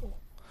unbiblical.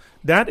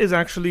 That is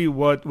actually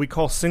what we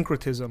call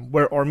syncretism,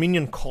 where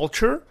Armenian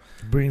culture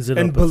Brings it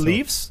and up itself.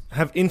 beliefs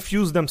have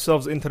infused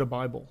themselves into the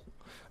Bible.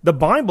 The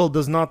Bible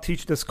does not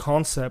teach this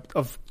concept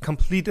of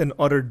complete and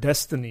utter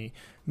destiny,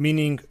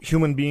 meaning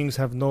human beings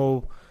have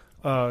no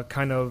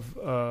kind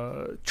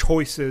of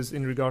choices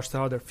in regards to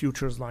how their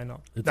futures line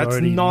up. It's That's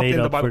already not made in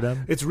the up Bible. for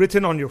them. It's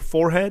written on your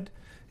forehead.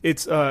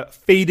 It's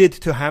fated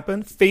to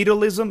happen.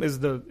 Fatalism is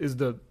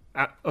the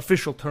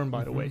official term,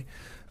 by the way.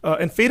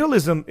 And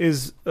fatalism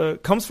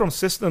comes from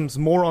systems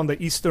more on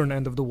the eastern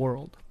end of the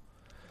world.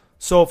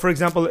 So, for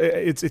example,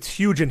 it's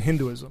huge in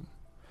Hinduism.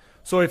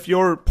 So if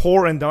you're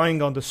poor and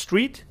dying on the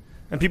street,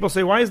 and people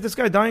say, why is this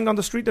guy dying on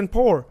the street and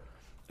poor?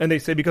 And they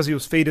say, because he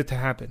was fated to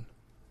happen.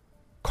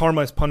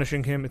 Karma is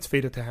punishing him. It's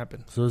fated to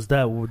happen. So is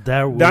that's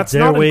That's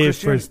their not in way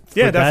for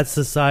Christianity. that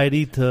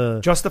society to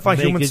justify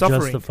make human it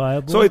suffering.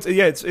 justifiable? So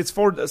it's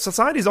for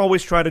societies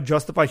always try to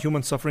justify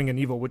human suffering and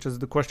evil, which is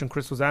the question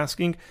Chris was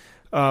asking.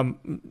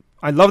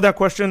 I love that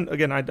question.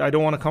 Again, I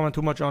don't want to comment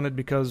too much on it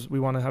because we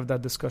want to have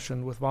that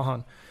discussion with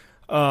Vahan.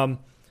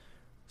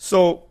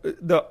 So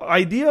the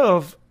idea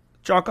of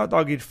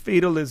Chakatagir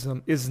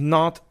fatalism is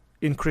not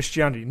in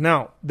Christianity.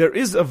 Now, there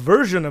is a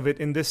version of it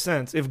in this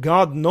sense. If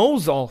God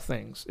knows all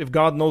things, if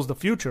God knows the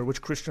future,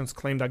 which Christians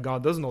claim that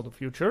God does know the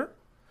future,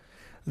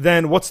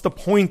 then what's the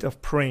point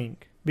of praying?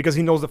 Because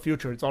he knows the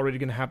future. It's already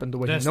going to happen the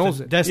way he knows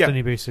it. Destiny,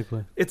 Yeah.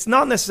 basically. It's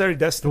not necessarily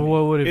destiny. So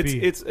what would it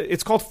be?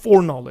 It's called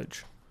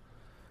foreknowledge.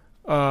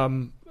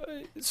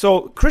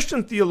 So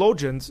Christian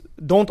theologians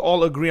don't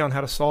all agree on how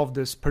to solve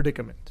this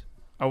predicament.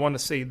 I want to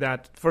say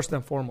that first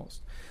and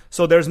foremost.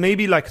 So there's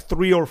maybe like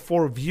 3 or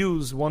 4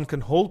 views one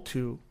can hold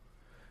to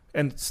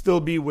and still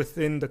be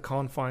within the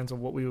confines of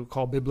what we would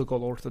call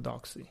biblical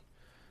orthodoxy.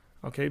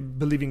 Okay,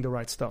 believing the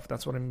right stuff.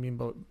 That's what I mean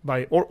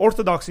by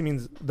orthodoxy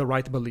means the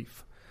right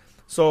belief.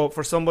 So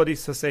for somebody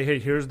to say, hey,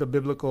 here's the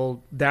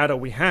biblical data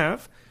we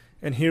have,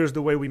 and here's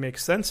the way we make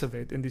sense of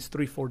it in these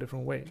 3-4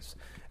 different ways.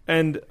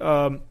 And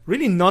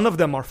really none of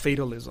them are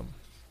fatalism.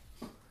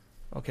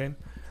 Okay?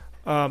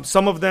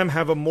 Some of them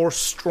have a more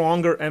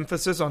stronger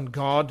emphasis on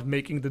God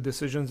making the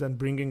decisions and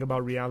bringing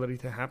about reality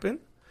to happen.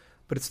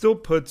 But it still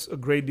puts a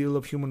great deal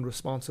of human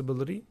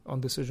responsibility on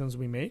decisions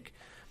we make.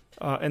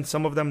 And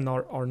some of them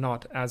are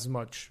not as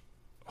much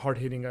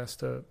hard-hitting as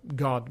to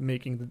God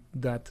making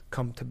that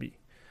come to be.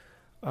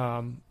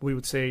 We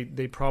would say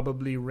they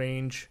probably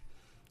range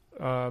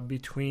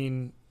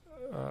between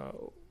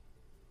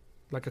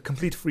like a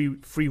complete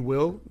free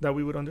will that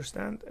we would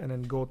understand, and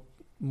then go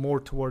more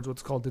towards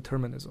what's called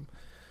determinism.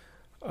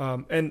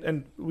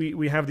 And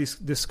we have these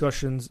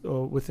discussions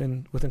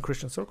within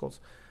Christian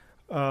circles.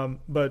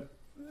 But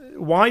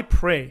why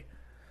pray?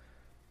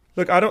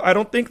 Look, I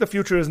don't think the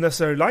future is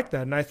necessarily like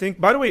that. And I think,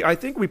 by the way, I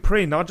think we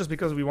pray not just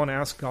because we want to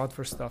ask God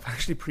for stuff. I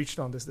actually preached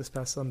on this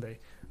past Sunday,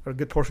 or a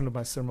good portion of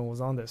my sermon was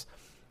on this.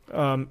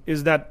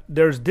 Is that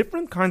there's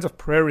different kinds of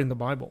prayer in the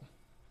Bible.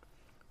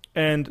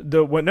 And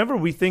whenever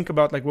we think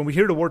about, like when we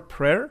hear the word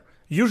prayer,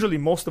 usually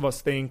most of us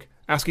think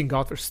asking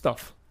God for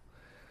stuff.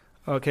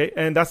 Okay,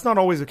 and that's not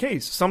always the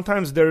case.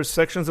 Sometimes there's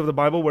sections of the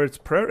Bible where it's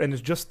prayer and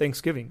it's just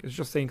thanksgiving. It's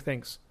just saying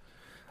thanks.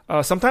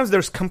 Sometimes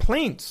there's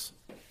complaints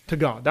to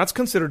God. That's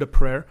considered a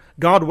prayer.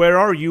 God, where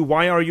are you?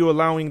 Why are you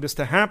allowing this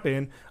to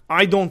happen?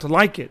 I don't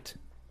like it.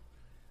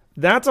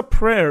 That's a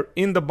prayer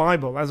in the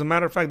Bible. As a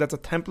matter of fact, that's a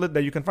template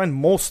that you can find.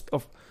 Most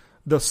of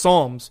the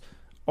Psalms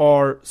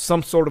are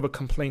some sort of a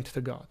complaint to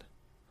God.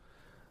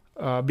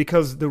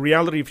 Because the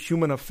reality of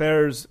human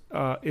affairs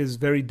is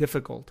very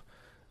difficult.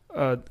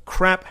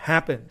 Crap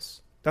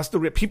happens. That's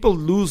people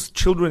lose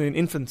children in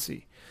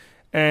infancy,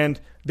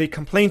 and they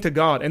complain to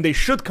God, and they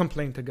should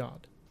complain to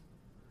God,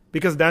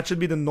 because that should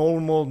be the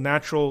normal,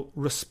 natural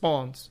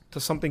response to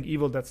something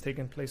evil that's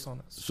taken place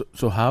on us.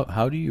 So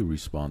how do you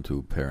respond to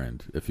a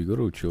parent if you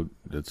go to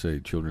let's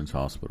say children's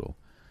hospital,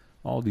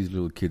 all these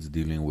little kids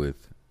dealing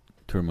with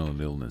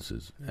terminal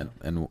illnesses,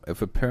 and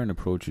if a parent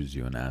approaches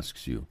you and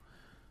asks you,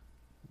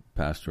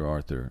 Pastor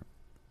Arthur,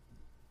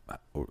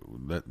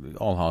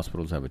 all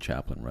hospitals have a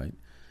chaplain, right?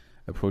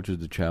 Approaches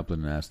the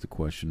chaplain and asks the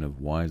question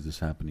of, why is this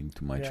happening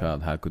to my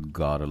child? How could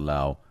God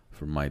allow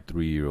for my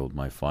 3-year-old,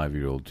 my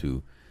 5-year-old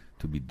to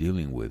be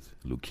dealing with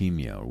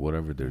leukemia or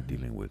whatever they're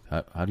dealing with?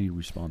 How do you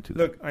respond to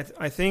that? Look,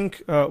 I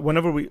think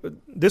whenever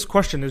this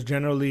question is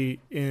generally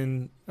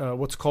in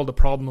what's called the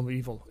problem of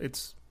evil.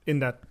 It's in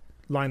that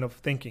line of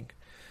thinking.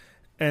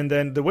 And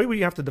then the way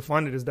we have to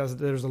define it is that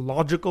there's a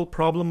logical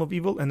problem of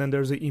evil, and then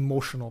there's an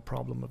emotional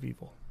problem of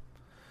evil.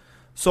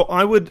 So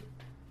I would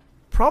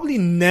probably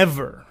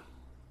never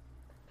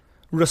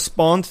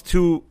respond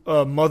to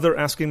a mother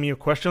asking me a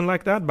question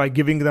like that by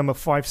giving them a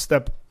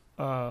 5-step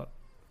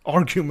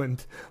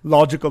argument,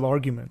 logical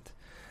argument.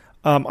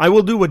 I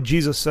will do what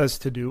Jesus says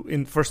to do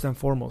in first and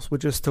foremost,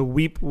 which is to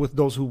weep with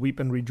those who weep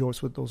and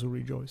rejoice with those who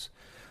rejoice.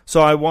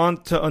 So I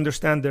want to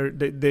understand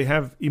they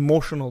have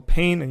emotional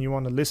pain, and you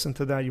want to listen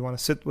to that. You want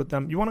to sit with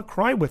them. You want to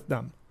cry with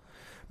them,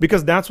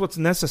 because that's what's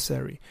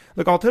necessary.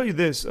 Look, I'll tell you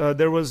this.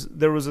 There was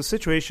a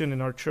situation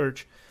in our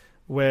church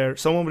where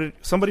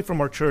somebody from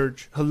our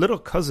church, her little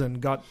cousin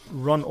got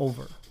run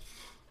over.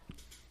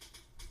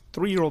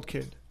 3-year-old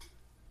kid.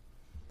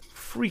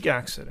 Freak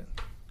accident.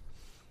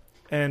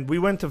 And we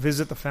went to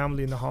visit the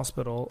family in the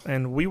hospital,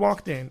 and we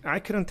walked in. I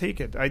couldn't take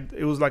it.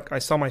 It was like I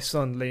saw my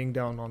son laying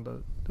down on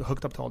the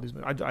hooked up to all these.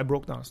 I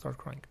broke down and started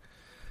crying.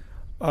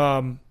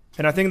 And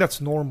I think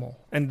that's normal.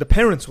 And the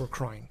parents were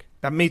crying.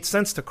 That made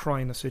sense to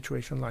cry in a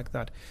situation like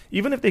that.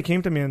 Even if they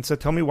came to me and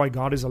said, tell me why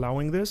God is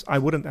allowing this, I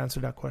wouldn't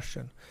answer that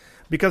question.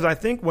 Because I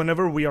think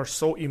whenever we are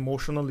so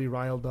emotionally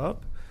riled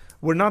up,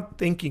 we're not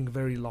thinking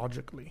very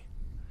logically.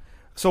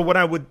 So what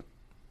I would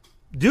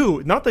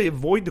do, not to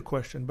avoid the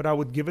question, but I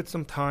would give it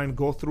some time,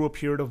 go through a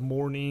period of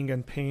mourning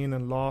and pain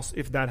and loss,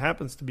 if that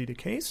happens to be the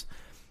case.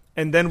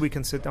 And then we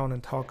can sit down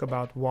and talk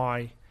about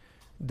why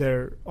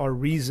there are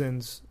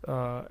reasons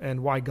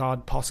and why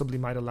God possibly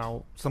might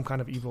allow some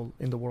kind of evil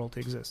in the world to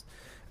exist.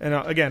 And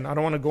again, I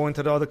don't want to go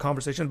into the other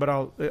conversation, but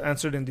I'll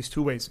answer it in these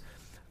two ways.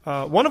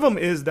 One of them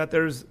is that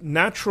there's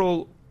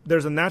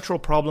a natural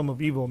problem of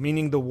evil,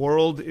 meaning the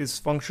world is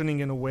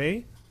functioning in a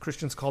way,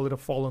 Christians call it a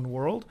fallen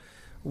world,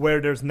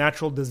 where there's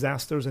natural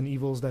disasters and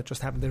evils that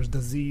just happen. There's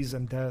disease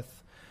and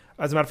death.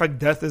 As a matter of fact,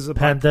 death is a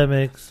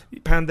Pandemics.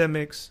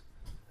 Pandemics.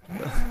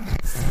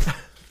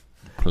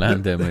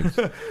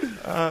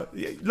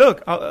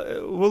 Look,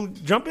 we'll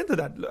jump into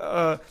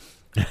that.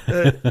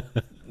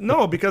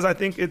 No, because I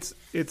think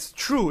it's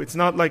true. It's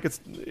not like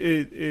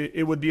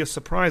it would be a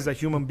surprise that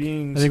human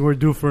beings. I think we're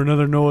due for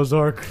another Noah's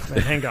Ark.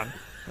 Hang on,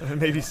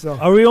 maybe so.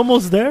 Are we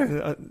almost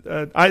there?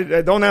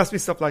 I don't ask me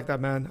stuff like that,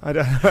 man. I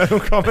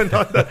don't comment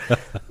on that.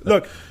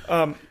 Look,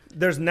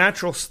 there's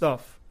natural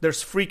stuff.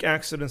 There's freak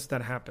accidents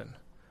that happen,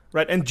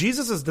 right? And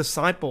Jesus'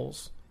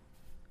 disciples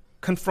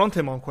confront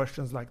him on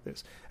questions like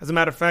this. As a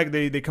matter of fact,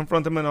 they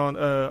confront him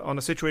on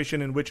a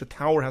situation in which a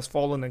tower has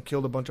fallen and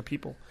killed a bunch of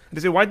people. And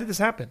they say, why did this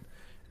happen?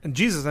 And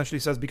Jesus essentially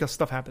says, because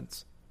stuff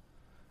happens.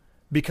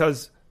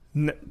 Because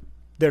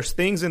there's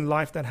things in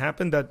life that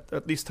happen that,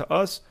 at least to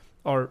us,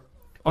 are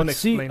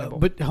unexplainable.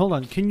 But hold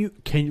on.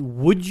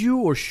 Would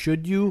you or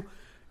should you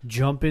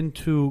jump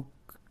into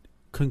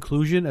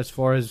conclusion as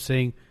far as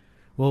saying,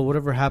 well,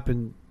 whatever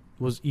happened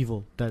was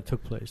evil that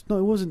took place? No,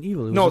 it wasn't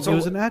evil. It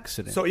was an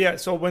accident.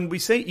 So when we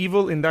say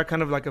evil in that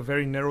kind of like a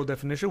very narrow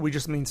definition, we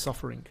just mean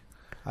suffering.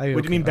 What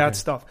do you mean bad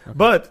stuff? Okay.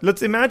 But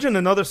let's imagine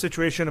another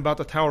situation about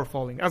the tower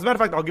falling. As a matter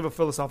of fact, I'll give a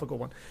philosophical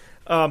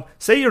one.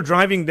 Say you're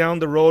driving down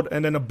the road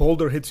and then a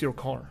boulder hits your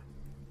car.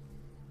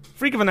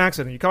 Freak of an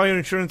accident. You call your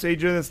insurance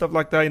agent and stuff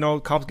like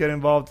that. Cops get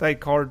involved. Hey,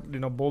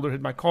 boulder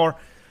hit my car.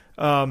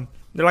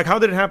 They're like, how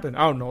did it happen?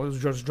 I don't know. It was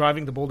just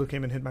driving. The boulder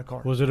came and hit my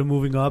car. Was it a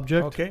moving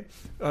object? Okay.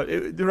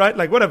 Right?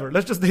 Like, whatever.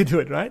 Let's just they do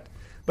it, right?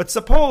 But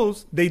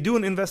suppose they do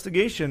an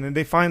investigation and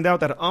they find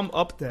out that I'm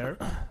up there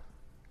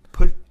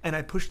and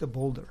I push the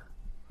boulder.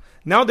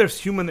 Now there's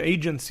human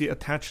agency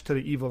attached to the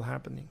evil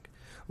happening.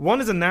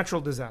 One is a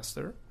natural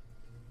disaster,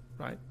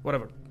 right?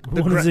 Whatever.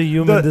 One is a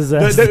human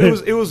disaster.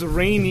 It was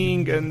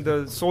raining and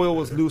the soil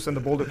was loose and the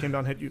boulder came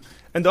down and hit you.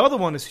 And the other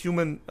one is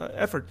human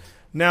effort.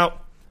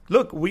 Now,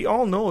 look, we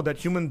all know that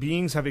human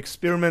beings have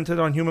experimented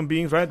on human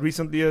beings, right?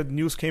 Recently,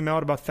 news came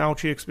out about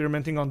Fauci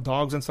experimenting on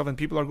dogs and stuff, and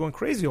people are going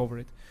crazy over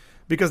it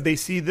because they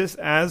see this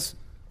as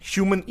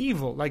human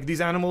evil. Like,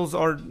 these animals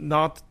are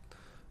not,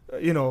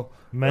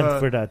 meant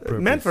for that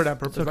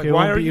purpose. Okay, like,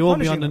 why are you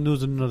won't be punishing on the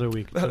news in another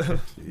week. Okay.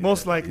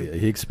 Most likely. Yeah,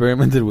 he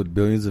experimented with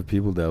billions of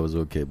people. That was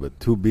okay, but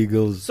 2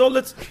 beagles. So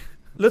let's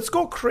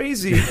go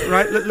crazy,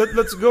 right?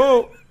 Let's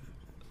go.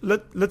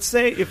 Let's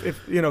say if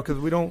because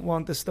we don't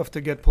want this stuff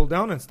to get pulled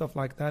down and stuff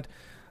like that.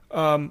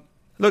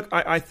 Look,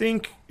 I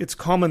think it's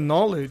common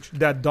knowledge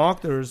that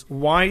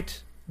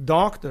white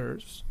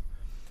doctors,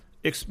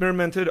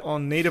 experimented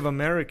on Native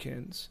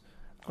Americans,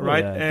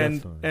 right?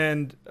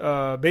 And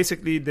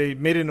basically they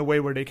made it in a way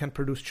where they can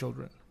produce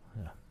children.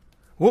 Yeah.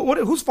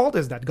 Whose fault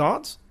is that?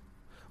 God's?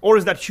 Or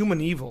is that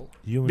human evil?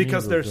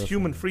 Because there's definitely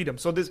human freedom.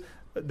 So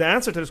the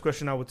answer to this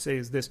question, I would say,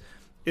 is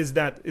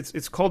that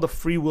it's called a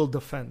free will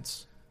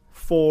defense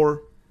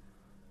for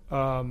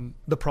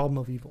the problem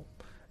of evil.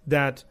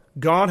 That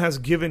God has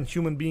given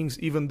human beings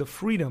even the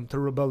freedom to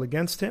rebel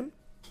against him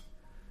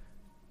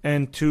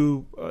and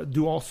to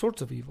do all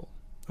sorts of evil.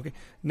 Okay.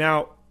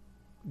 Now,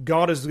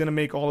 God is going to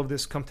make all of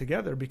this come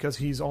together because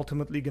he's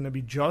ultimately going to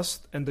be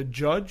just and the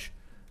judge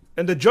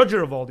and the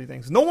judger of all these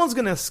things. No one's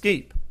going to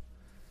escape.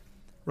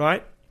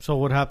 Right? So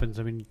what happens?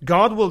 I mean,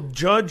 God will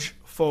judge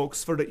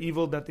folks for the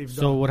evil that they've done.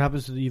 So what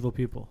happens to the evil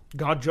people?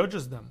 God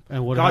judges them.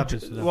 And what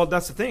happens to them? Well,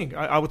 that's the thing.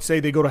 I would say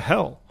they go to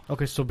hell.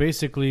 Okay, so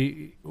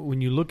basically,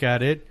 when you look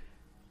at it,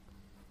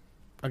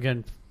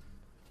 again,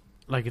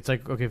 like it's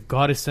like, okay, if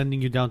God is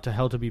sending you down to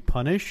hell to be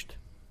punished,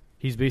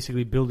 he's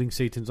basically building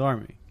Satan's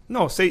army.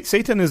 No,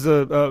 Satan is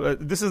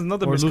this is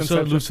another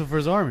misconception.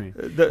 Lucifer's army.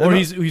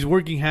 He's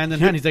working hand in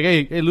hand. He's like,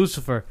 hey,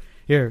 Lucifer,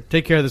 here,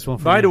 take care of this one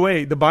for me. By the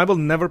way, the Bible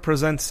never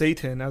presents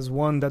Satan as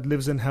one that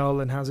lives in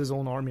hell and has his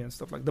own army and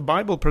stuff like that. The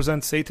Bible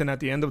presents Satan at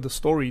the end of the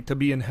story to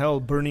be in hell,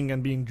 burning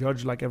and being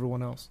judged like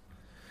everyone else.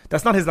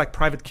 That's not his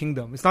private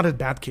kingdom. It's not his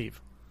bat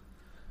cave.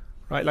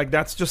 Right? Like,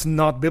 that's just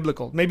not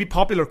biblical. Maybe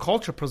popular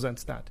culture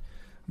presents that.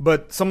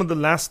 But some of the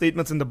last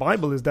statements in the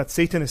Bible is that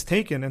Satan is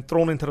taken and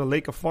thrown into the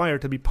lake of fire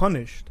to be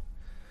punished.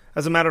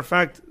 As a matter of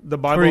fact, the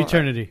Bible... For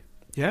eternity.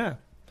 Yeah.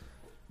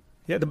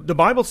 Yeah, the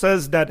Bible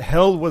says that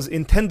hell was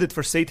intended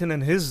for Satan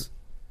and his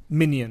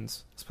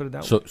minions. Let's put it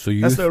that way. So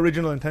you That's the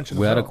original intention.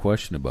 we of had a hell.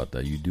 question about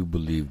that. You do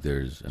believe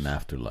there's an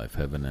afterlife,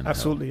 heaven and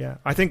Absolutely, yeah.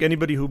 I think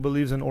anybody who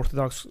believes in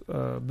Orthodox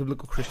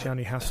biblical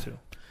Christianity has to. hell.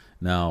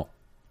 Now,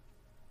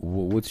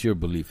 what's your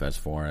belief as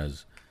far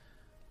as,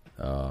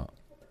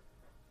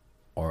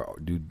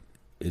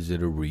 is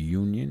it a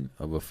reunion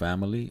of a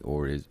family,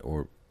 or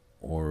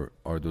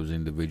are those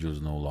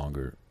individuals no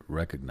longer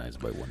recognized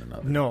by one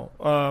another? No.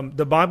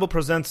 The Bible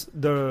presents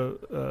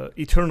the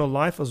eternal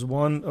life as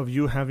one of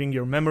you having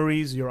your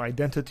memories, your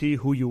identity,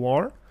 who you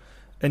are,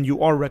 and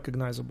you are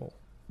recognizable.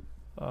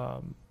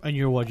 And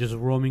you're what, just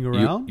roaming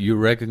around? You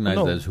recognized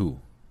No. as who?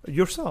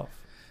 Yourself.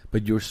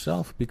 But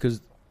yourself,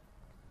 because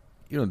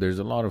there's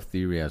a lot of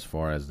theory as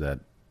far as that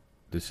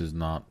this is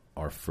not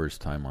our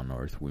first time on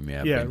Earth. We may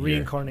have been here.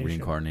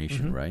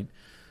 Reincarnation. Mhm. Right?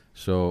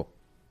 So,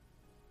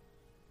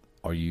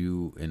 are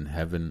you in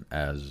heaven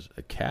as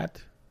a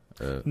cat?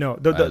 No,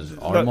 as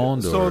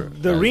Armand, so or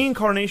the as-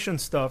 reincarnation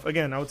stuff,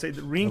 again, I would say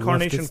the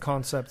reincarnation leftist.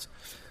 concepts,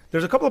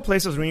 there's a couple of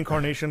places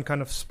reincarnation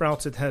kind of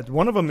sprouts its head.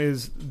 One of them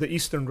is the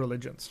Eastern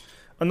religions.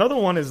 Another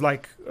one is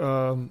like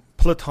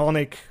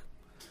Platonic,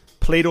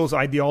 Plato's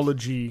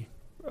ideology,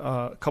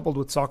 coupled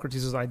with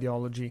Socrates'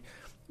 ideology,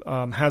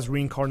 has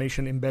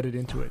reincarnation embedded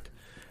into it.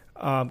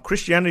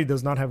 Christianity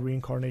does not have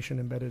reincarnation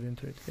embedded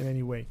into it in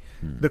any way.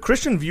 The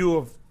Christian view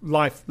of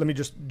life, let me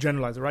just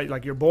generalize it, right?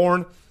 Like you're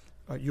born,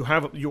 you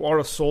are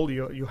a soul,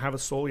 you have a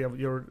soul, you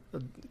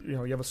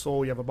have a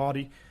soul, you have a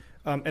body,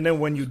 and then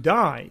when you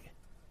die,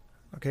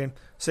 okay,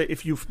 say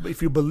if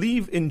you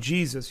believe in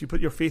Jesus, you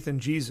put your faith in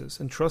Jesus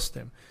and trust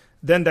Him,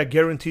 then that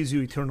guarantees you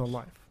eternal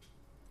life.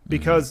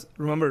 Because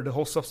remember, the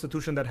whole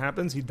substitution that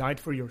happens, He died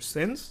for your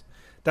sins.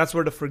 That's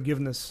where the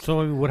forgiveness.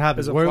 So I mean, what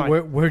happens? is Where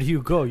applied. do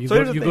you go? You So go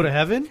here's the you go thing. to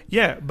heaven?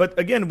 Yeah, but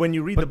again, when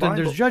you read But the then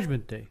Bible, there's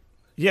Judgment Day.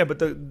 yeah, but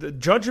the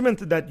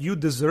judgment that you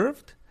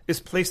deserved is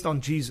placed on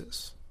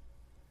Jesus.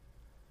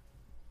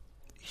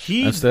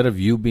 He Instead of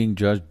you being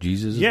judged,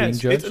 Jesus is being yes.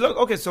 judged. Look,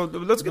 okay, so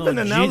let's get No, an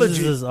analogy.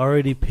 Jesus has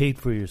already paid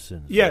for your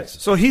sins. Yes,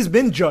 so He's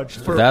been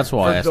judged for. That's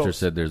why for Esther those.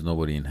 said there's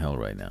nobody in hell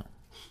right now.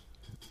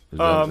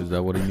 Is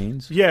that what he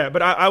means? Yeah,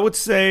 but I would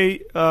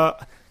say.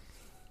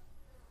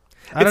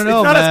 I don't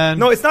know, not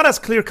man. It's not as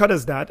clear cut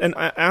as that. And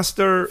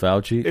Esther.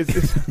 Fauci?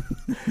 It's,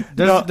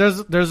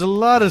 There's a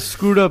lot of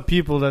screwed up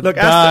people that Look,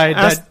 died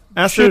Esther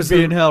that should is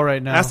be a- in hell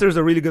right now. Esther is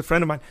a really good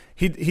friend of mine.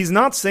 He's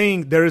not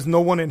saying there is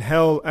no one in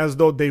hell as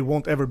though they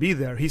won't ever be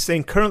there. He's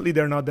saying currently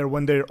they're not there.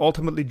 When they're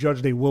ultimately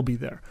judged, they will be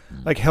there.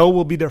 Like hell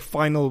will be their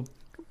final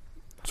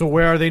So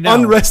where are they now?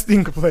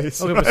 unresting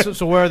place. Okay, right? but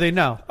so where are they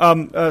now?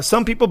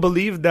 Some people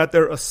believe that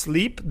they're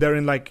asleep. They're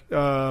in like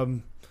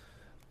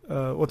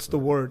what's the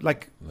word?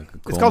 Like Like a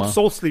it's coma? called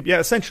soul sleep. Yeah,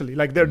 essentially,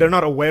 like they're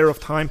not aware of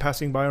time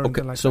passing by or Okay,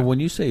 anything like so that. when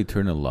you say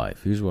eternal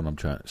life, here's what I'm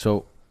trying.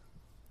 So,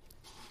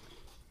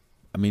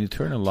 I mean,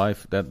 eternal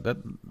life.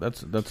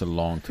 That's a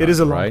long time. It is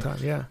a long right? time.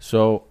 Yeah.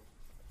 So,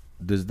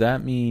 does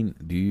that mean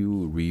do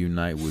you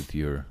reunite with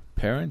your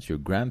parents, your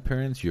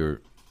grandparents,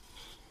 your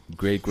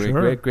great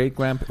Sure.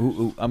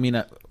 grandparents? I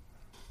mean,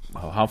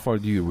 how far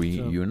do you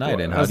reunite,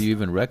 well, and how as- do you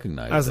even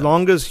recognize As that?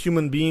 long as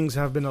human beings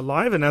have been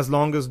alive, and as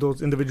long as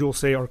those individuals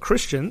say are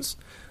Christians,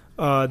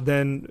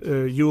 then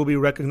you will be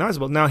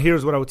recognizable. Now,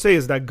 here's what I would say: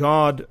 is that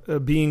God,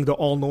 being the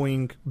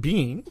all-knowing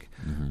being,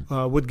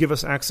 would give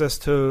us access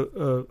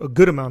to a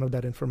good amount of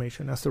that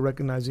information as to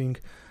recognizing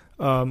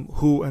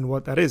who and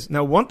what that is.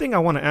 Now, one thing I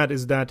want to add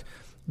is that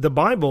the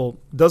Bible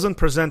doesn't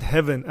present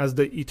heaven as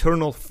the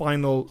eternal,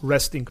 final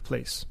resting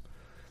place,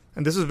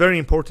 and this is very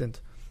important.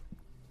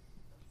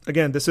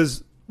 Again, this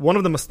is one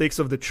of the mistakes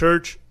of the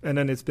church, and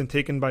then it's been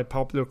taken by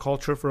popular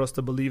culture for us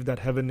to believe that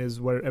heaven is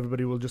where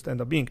everybody will just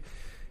end up being.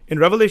 In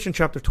Revelation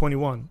chapter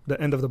 21,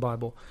 the end of the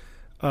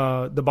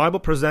Bible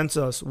presents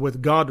us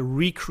with God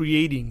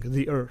recreating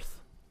the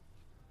earth.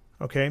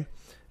 Okay?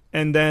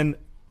 And then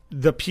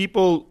the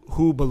people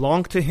who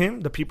belong to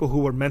Him, the people who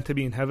were meant to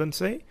be in heaven,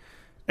 say,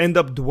 end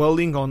up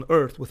dwelling on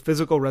earth with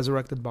physical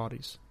resurrected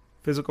bodies.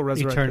 Physical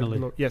resurrected.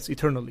 Eternally. Yes,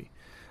 eternally.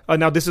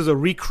 Now, this is a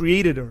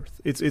recreated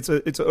earth. It's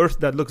an earth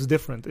that looks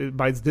different.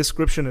 By its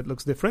description, it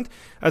looks different.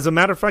 As a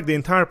matter of fact, the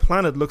entire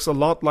planet looks a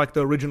lot like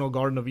the original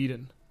Garden of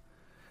Eden.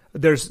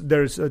 There's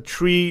a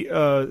tree.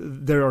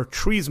 There are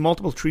trees,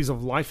 multiple trees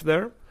of life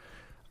there,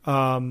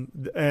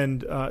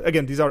 and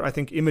again, these are, I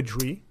think,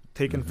 imagery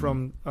taken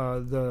from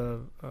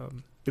the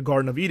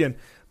Garden of Eden.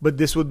 But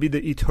this would be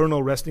the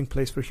eternal resting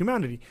place for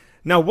humanity.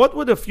 Now, what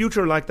would a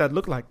future like that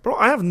look like, bro?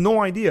 I have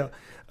no idea.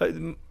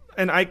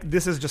 And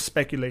this is just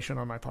speculation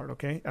on my part,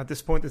 okay? At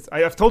this point,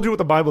 I've told you what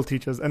the Bible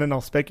teaches, and then I'll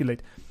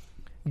speculate.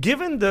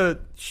 Given the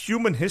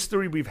human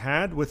history we've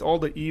had with all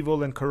the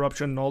evil and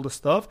corruption and all the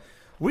stuff,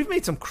 we've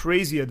made some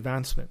crazy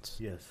advancements.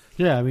 Yes.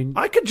 Yeah, I mean,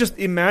 I could just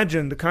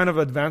imagine the kind of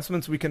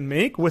advancements we can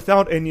make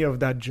without any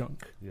of that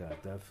junk. Yeah,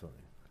 definitely.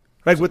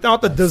 Like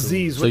without the Absolutely.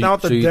 disease, So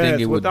without you the think death,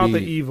 it would without the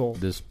be evil.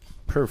 This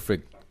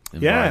perfect Yeah,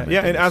 environment. yeah.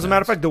 in And as a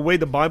matter of sense. fact, the way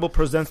the Bible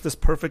presents this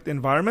perfect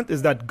environment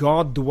is that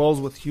God dwells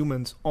with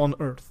humans on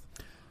earth.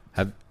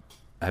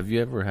 Have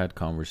you ever had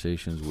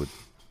conversations with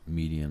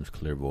mediums,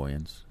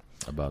 clairvoyants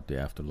about the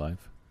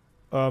afterlife?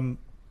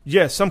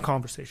 Yes, some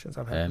conversations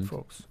I've had And with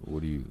folks.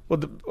 what do you?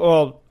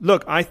 Well,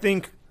 look, I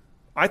think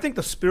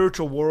the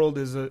spiritual world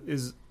is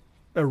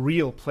a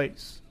real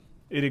place.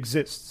 It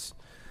exists,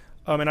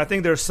 and I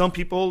think there are some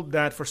people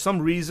that, for some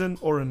reason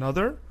or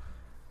another,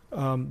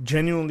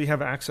 genuinely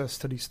have access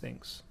to these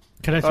things.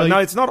 Can I tell Now,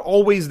 you? it's not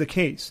always the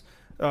case.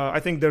 I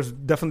think there's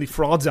definitely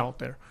frauds out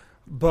there,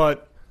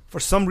 but for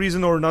some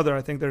reason or another,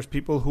 I think there's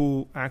people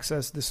who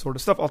access this sort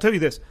of stuff. I'll tell you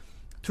this: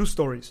 2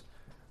 stories.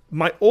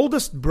 My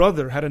oldest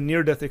brother had a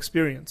near-death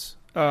experience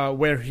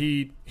where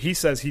he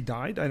says he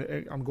died.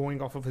 I'm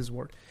going off of his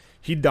word.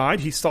 He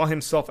died. He saw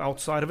himself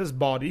outside of his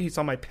body. He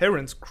saw my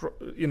parents,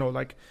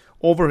 like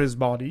over his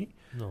body,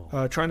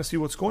 No. trying to see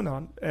what's going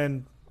on.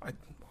 And I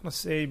want to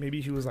say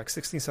maybe he was like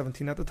 16,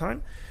 17 at the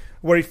time,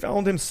 where he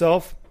found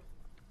himself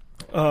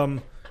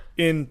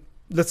in,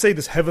 let's say,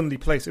 this heavenly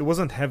place. It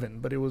wasn't heaven,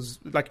 but it was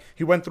like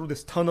he went through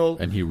this tunnel.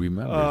 And he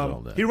remembers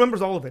all that. He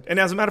remembers all of it. And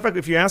as a matter of fact,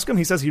 if you ask him,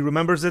 he says he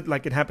remembers it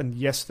like it happened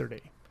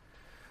yesterday.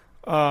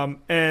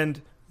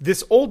 And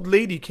this old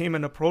lady came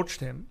and approached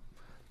him,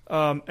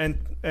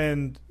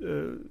 and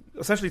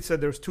essentially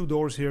said, "There's 2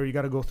 doors here. You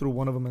got to go through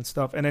one of them and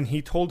stuff." And then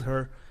he told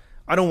her,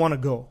 "I don't want to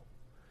go."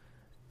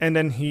 And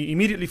then he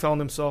immediately found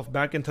himself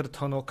back into the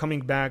tunnel,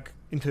 coming back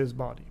into his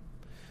body.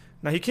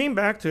 Now he came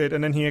back to it,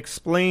 and then he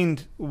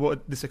explained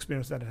what this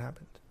experience that had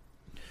happened.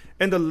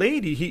 And the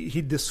lady,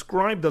 he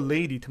described the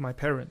lady to my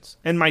parents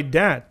and my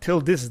dad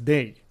till this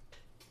day.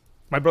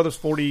 My brother's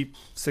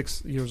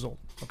 46 years old.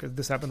 Okay,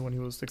 this happened when he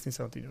was 16,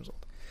 17 years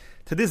old.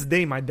 To this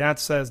day, my dad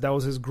says that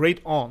was his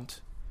great aunt.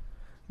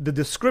 The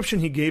description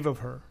he gave of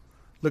her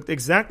looked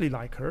exactly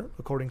like her,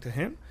 according to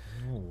him.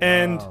 Oh,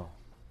 And wow.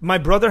 my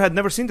brother had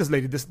never seen this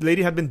lady. This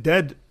lady had been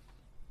dead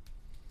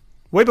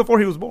way before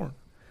he was born.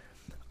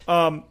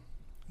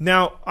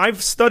 Now,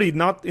 I've studied,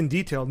 not in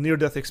detail,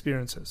 near-death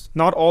experiences.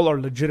 Not all are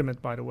legitimate,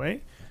 by the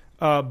way.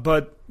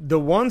 But the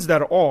ones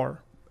that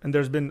are, and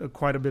there's been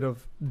quite a bit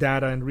of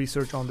data and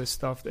research on this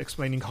stuff,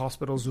 explaining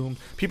hospital Zoom.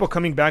 People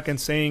coming back and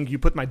saying, "You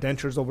put my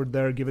dentures over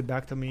there, give it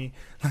back to me."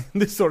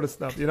 This sort of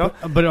stuff, you know?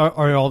 But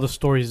are all the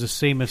stories the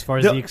same as far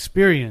as the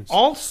experience?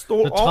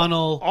 The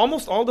tunnel.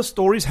 Almost all the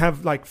stories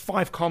have like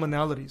 5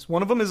 commonalities.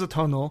 One of them is a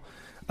tunnel.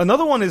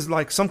 Another one is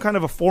like some kind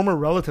of a former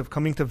relative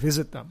coming to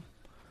visit them.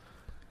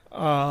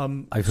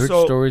 I've heard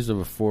stories of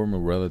a former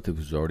relative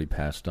who's already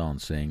passed on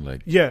saying,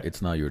 like, Yeah. it's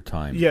not your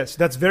time. Yes,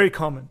 that's very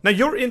common. Now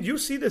you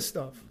see this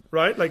stuff,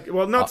 right? Like,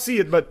 well, not see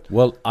it, but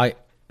Well,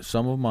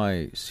 some of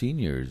my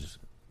seniors,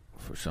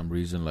 for some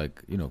reason,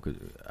 like, 'cause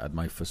at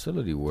my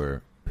facility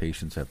where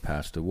patients have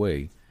passed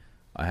away,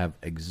 I have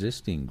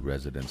existing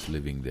residents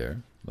living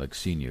there, like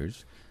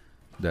seniors,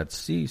 that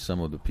see some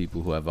of the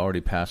people who have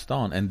already passed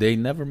on, and they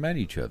never met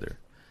each other.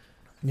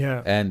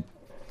 yeah,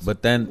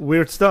 But then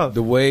weird stuff.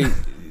 the way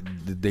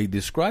they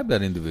describe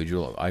that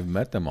individual, I've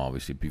met them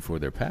obviously before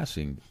their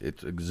passing.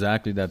 It's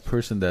exactly that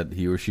person that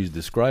he or she's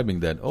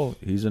describing. That, oh,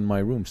 he's in my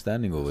room,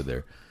 standing over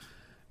there,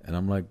 and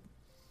I'm like,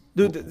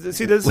 Dude,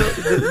 see, this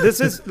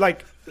is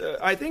like,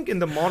 I think in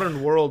the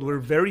modern world we're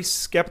very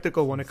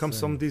skeptical when it comes to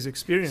some of these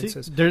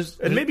experiences, See,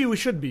 and maybe we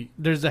should be.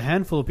 there's a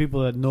handful of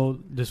people that know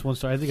this one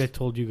story. I think I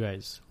told you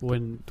guys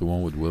when. the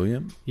one with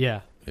William.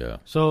 Yeah. Yeah,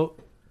 So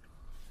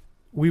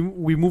we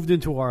moved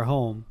into our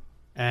home,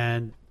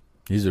 and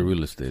he's a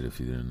real estate. If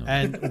you didn't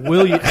know,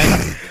 William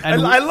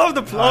and I love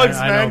the plugs,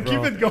 I man. know, Keep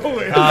bro. it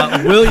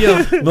going.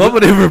 William.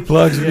 nobody ever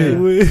plugs Yeah.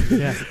 me.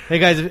 Yeah. Hey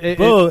guys,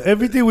 Bro,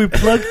 everything we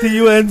plug to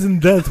you ends in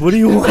death. What do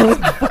you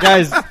want?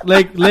 guys,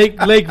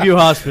 Lakeview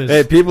Hospice.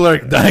 Hey, people are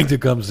dying to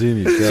come see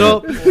me.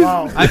 So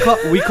Wow.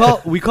 we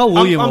call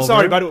William. I'm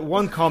sorry, over. by the way,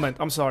 one comment.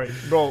 I'm sorry,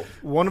 bro.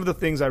 One of the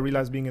things I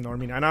realized being in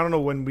Armenia, and I don't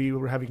know when we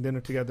were having dinner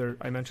together,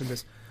 I mentioned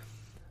this.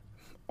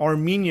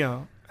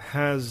 Armenia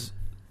has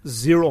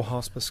 0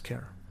 hospice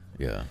care,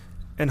 yeah,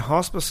 and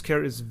hospice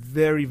care is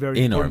very, very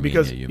in important Armenia,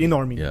 because you in mean.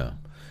 Armenia,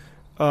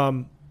 yeah,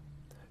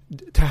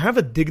 to have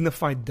a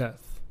dignified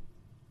death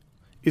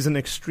is an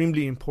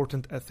extremely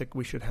important ethic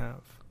we should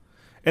have.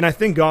 And I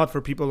thank God for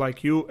people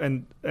like you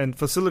and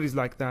facilities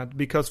like that,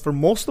 because for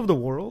most of the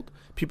world,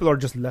 people are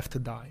just left to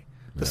die.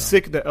 The Yeah.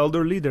 sick, the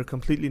elderly, they're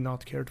completely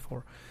not cared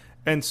for.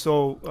 And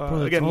so,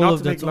 Bro, again, that's not all of,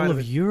 to make that's light all of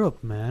of it,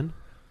 Europe, man.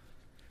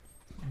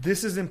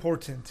 this is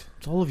important.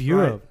 It's all of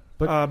Europe.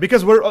 But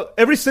Because we're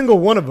every single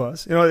one of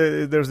us,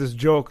 there's this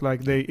joke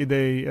like they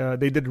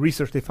did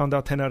research, they found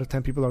out 10 out of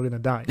 10 people are going to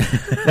die.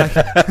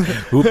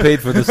 who paid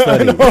for the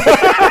study?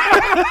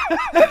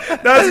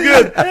 That's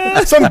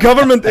good. Some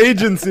government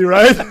agency,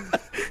 right?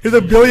 Here's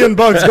 $1 billion.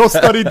 Go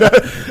study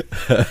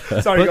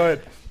that. Sorry, But- go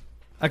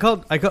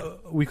ahead.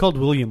 we called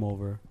William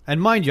over,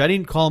 and mind you, I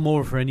didn't call him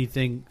over for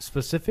anything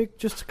specific,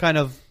 just to kind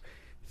of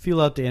feel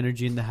out the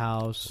energy in the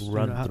house,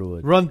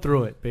 run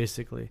through it,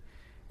 basically.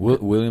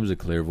 William's a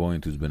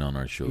clairvoyant who's been on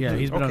our show. Yeah, too.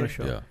 he's been on Okay. a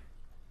show.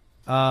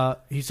 Yeah.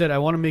 He said,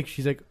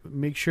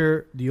 make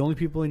sure the only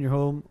people in your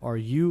home are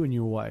you and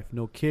your wife.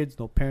 No kids,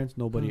 no parents,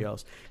 nobody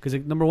else. Because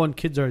number one,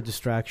 kids are a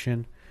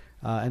distraction.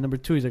 And number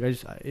two, he's like,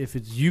 if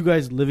it's you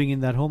guys living in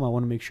that home, I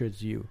want to make sure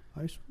it's you.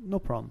 No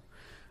problem.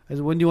 I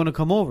said, when do you want to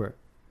come over?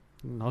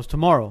 How's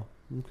tomorrow?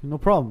 Okay, no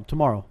problem.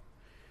 Tomorrow.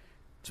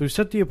 So we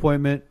set the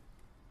appointment.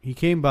 He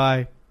came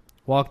by,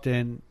 walked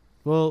in.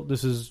 Well,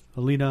 this is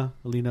Alina.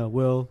 Alina,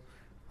 Will.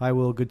 Hi,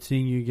 Will. Good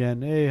seeing you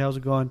again. Hey, how's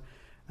it going?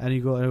 And I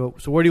go,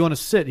 so where do you want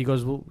to sit? He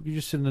goes, well, you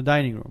just sit in the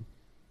dining room.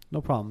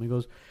 No problem. He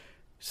goes,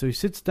 so he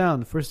sits down.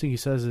 The first thing he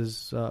says is,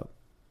 so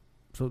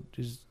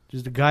is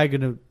the guy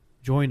going to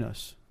join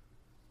us?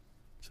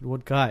 I said,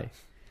 what guy?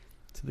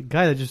 So the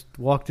guy that just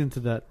walked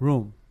into that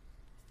room.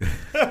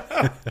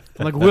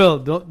 I'm like, Will,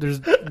 there's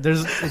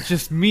it's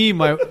just me,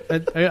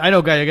 I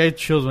know, guy, I get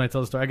chills when I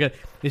tell the story.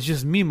 It's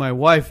just me, my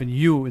wife, and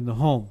you in the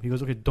home. He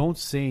goes, okay, don't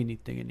say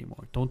anything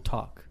anymore. Don't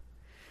talk.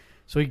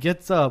 So he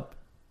gets up,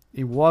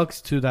 he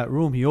walks to that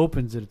room, he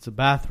opens it, it's a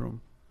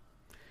bathroom.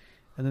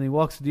 And then he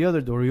walks to the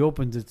other door, he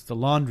opens it, it's the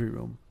laundry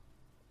room.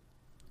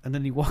 And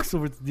then he walks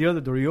over to the other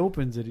door, he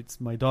opens it,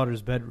 it's my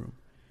daughter's bedroom.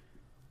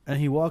 And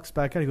he walks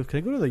back out, he goes, can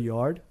I go to the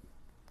yard?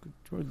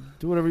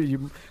 Do whatever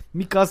you...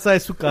 Mi casa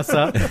es su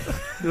casa.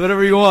 Do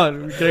whatever you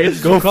want. Can I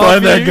get Go some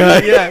find coffee? that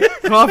guy. Yeah,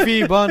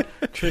 coffee, bun.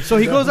 So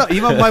he goes out.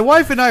 My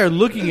wife and I are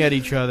looking at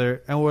each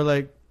other, and we're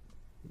like,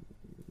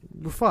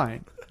 we're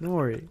fine. Don't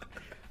worry.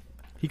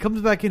 He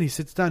comes back in, he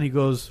sits down, he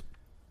goes,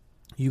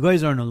 you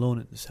guys aren't alone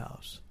in this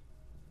house.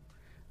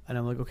 And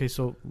I'm like, okay,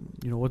 so,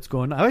 what's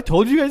going on? Have I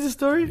told you guys this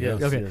story?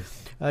 Yes, Okay.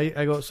 yes.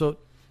 I go, so,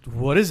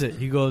 what is it?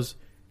 He goes,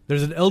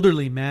 there's an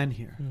elderly man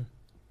here.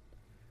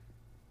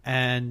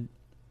 And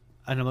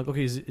I'm like,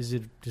 okay, is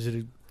it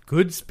a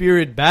good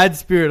spirit, bad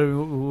spirit? I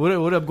mean,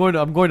 what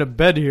I'm going to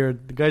bed here.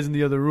 The guy's in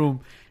the other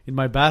room, in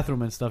my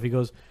bathroom and stuff. He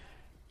goes,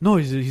 no,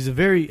 he's a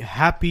very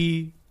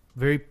happy,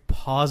 very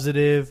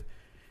positive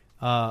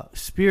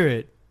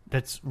spirit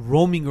that's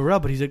roaming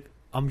around. But he's like,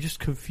 I'm just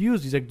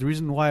confused. He's like, the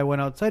reason why I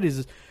went outside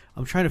is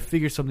I'm trying to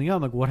figure something out.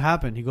 I'm like, what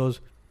happened? He goes,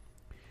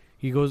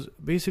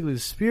 basically the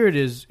spirit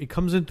it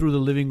comes in through the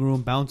living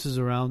room, bounces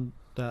around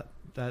that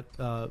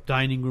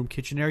dining room,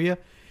 kitchen area.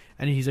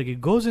 And he's like, it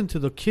goes into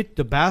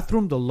the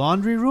bathroom, the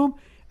laundry room,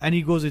 and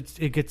he goes,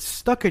 it gets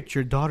stuck at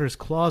your daughter's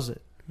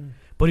closet.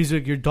 But he's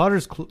like, your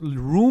daughter's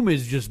room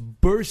is just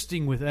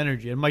bursting with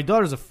energy. And my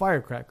daughter's a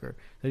firecracker.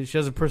 She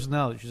has a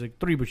personality. She's like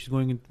 3, but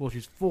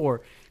she's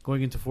 4,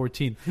 going into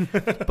 14.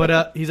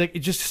 But he's like, it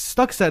gets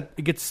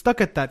stuck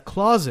at that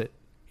closet.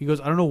 He goes,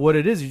 I don't know what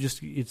it is.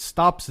 It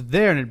stops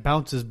there and it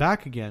bounces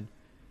back again.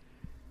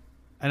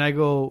 And I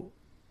go,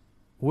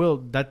 Will,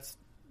 that's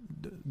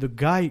the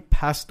guy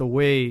passed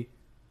away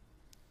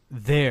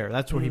there.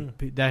 That's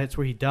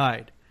where he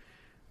died.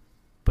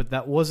 But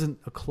that wasn't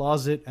a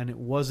closet, and it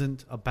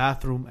wasn't a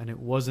bathroom, and it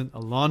wasn't a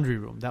laundry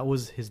room. That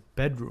was his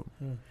bedroom,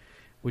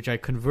 which I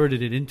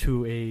converted it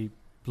into a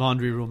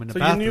laundry room and a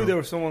bathroom. So you knew there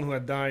was someone who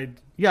had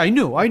died. Yeah, I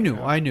knew.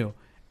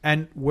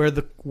 And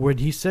when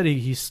he said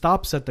he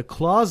stops at the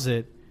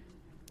closet,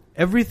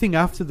 everything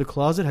after the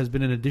closet has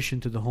been an addition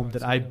to the home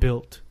that I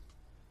built.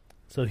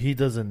 So he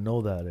doesn't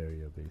know that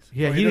area,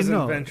 basically. Yeah, Or he didn't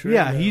know. venture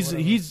Yeah, in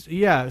there, he's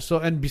yeah. So,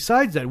 and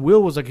besides that,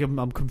 Will was like,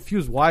 I'm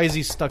confused. Why is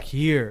he stuck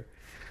here?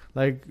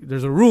 Like,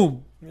 there's a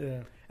room.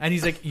 Yeah. And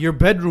he's like, your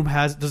bedroom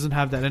doesn't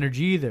have that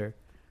energy either.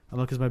 I'm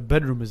like, because my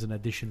bedroom is an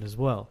addition as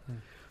well.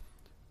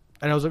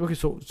 And I was like, okay,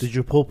 so Did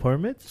you pull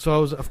permits?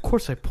 So of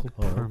course I pulled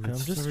Oh, okay. permits.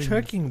 I'm just Everything.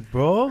 checking,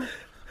 bro.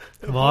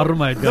 Oh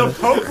my The god.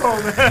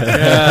 Popo, man.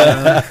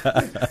 Yeah.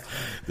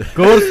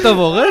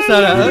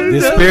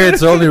 The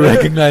spirits only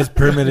recognize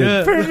permitted.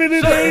 Yeah.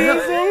 Permitted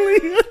areas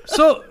only.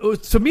 So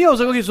to me, I was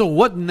like, okay, so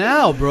what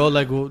now, bro?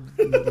 Like, Tell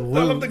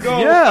him to go.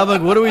 yeah. I'm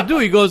like, what do we do?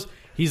 He goes,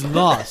 he's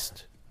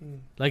lost.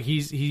 Like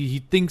he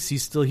thinks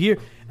he's still here.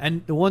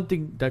 And the one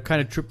thing that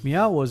kind of tripped me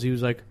out was he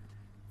was like,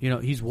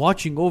 he's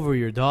watching over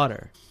your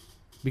daughter,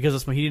 because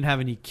that's when he didn't have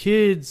any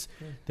kids.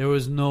 There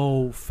was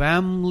no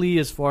family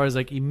as far as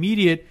like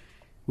immediate,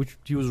 which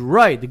he was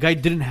right. The guy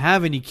didn't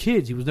have any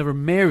kids. He was never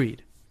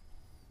married.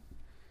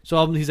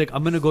 So he's like,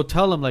 I'm gonna go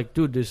tell him, like,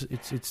 dude,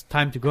 it's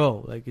time to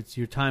go. Like,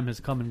 your time has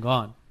come and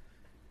gone.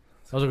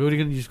 I was like, what are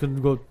you gonna? You just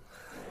gonna go?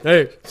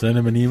 Hey, Send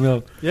him an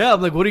email. yeah.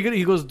 I'm like, what are you gonna?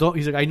 He goes, don't.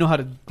 He's like, I know how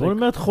to.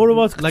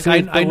 Like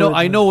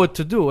I know what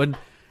to do. And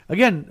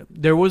again,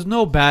 there was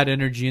no bad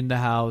energy in the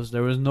house.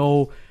 There was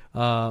no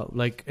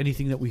like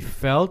anything that we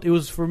felt. It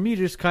was for me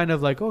just kind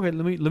of like, okay,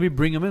 let me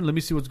bring him in. Let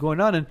me see what's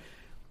going on. And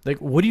like,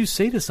 what do you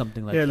say to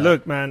something like that? Yeah,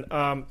 look, man.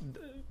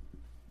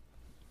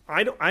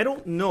 I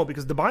don't know,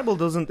 because the Bible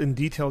doesn't in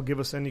detail give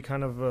us any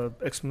kind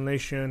of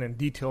explanation and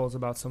details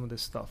about some of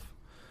this stuff.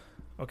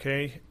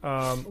 Okay,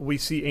 we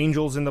see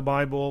angels in the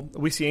Bible.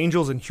 We see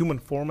angels in human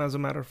form, as a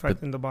matter of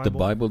fact, in the Bible. The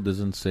Bible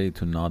doesn't say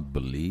to not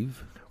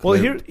believe. Well,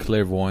 here-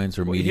 clairvoyants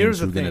or mediums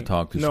who are going to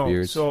talk to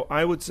spirits. So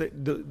I would say,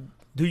 do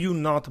you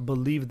not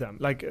believe them?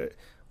 Like,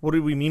 what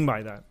do we mean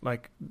by that?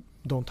 Like,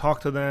 don't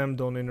talk to them,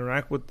 don't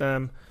interact with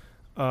them.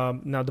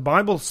 Now, the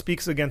Bible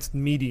speaks against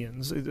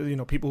mediums,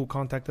 people who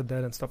contact the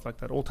dead and stuff like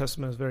that. Old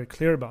Testament is very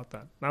clear about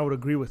that. I would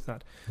agree with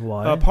that.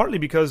 Why? Partly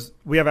because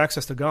we have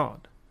access to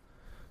God.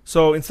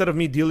 So instead of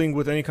me dealing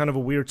with any kind of a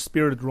weird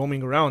spirit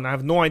roaming around, I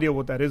have no idea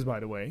what that is, by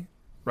the way,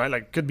 right?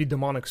 Like, it could be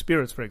demonic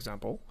spirits, for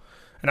example.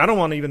 And I don't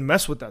want to even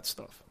mess with that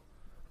stuff,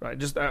 right?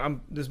 Just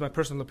this is my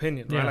personal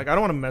opinion, right? Yeah. Like, I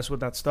don't want to mess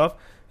with that stuff.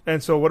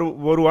 And so what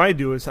do I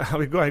do is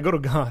I go to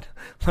God.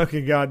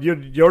 Okay, God,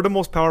 you're the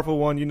most powerful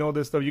one. You know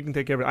this stuff. You can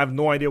take care of it. I have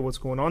no idea what's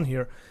going on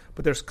here,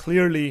 but there's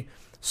clearly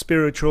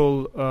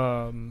spiritual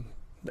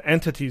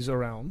entities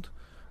around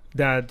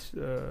that.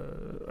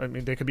 I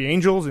mean, they could be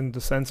angels in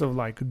the sense of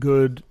like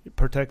good,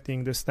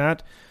 protecting this,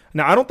 that.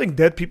 Now, I don't think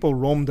dead people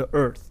roam the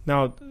earth.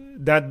 Now,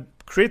 that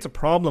creates a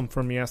problem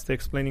for me as to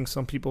explaining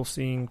some people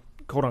seeing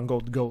quote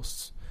unquote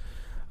ghosts.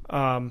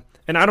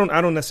 And I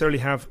don't necessarily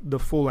have the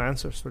full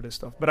answers for this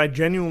stuff, but I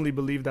genuinely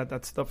believe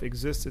that stuff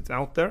exists. It's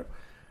out there.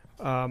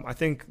 I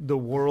think the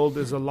world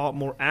is a lot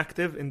more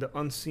active in the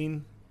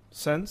unseen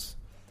sense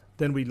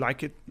than we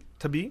like it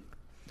to be.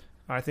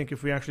 I think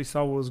if we actually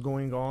saw what was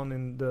going on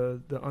in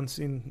the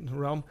unseen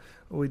realm,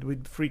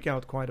 we'd freak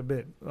out quite a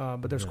bit.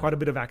 But there's quite a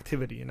bit of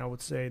activity, and I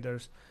would say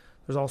there's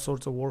all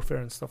sorts of warfare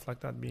and stuff like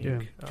that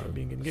being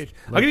engaged.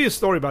 I'll give you a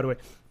story, by the way.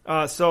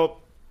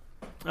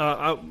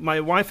 My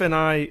wife and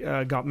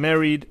I got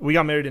married. We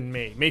got married in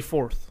May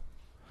 4th.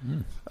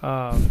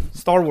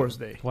 Star Wars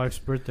Day. Wife's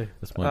birthday.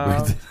 That's my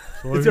birthday.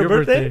 So It's your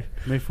birthday?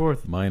 May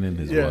 4th. Mine and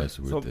his wife's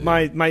birthday.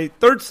 So my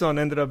third son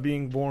ended up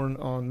being born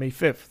on May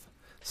 5th,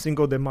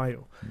 Cinco de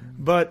Mayo.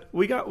 But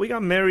we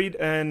got married,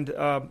 and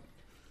so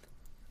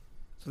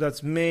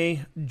that's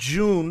May.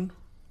 June,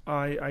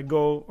 I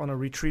go on a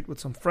retreat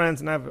with some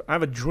friends, and I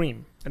have a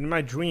dream. And in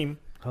my dream,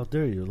 How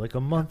dare you? Like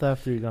a month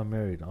after you got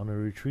married, on a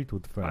retreat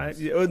with friends.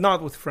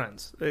 not with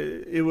friends.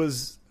 It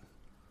was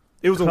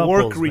a Couples,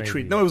 work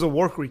retreat. maybe. No, it was a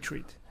work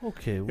retreat.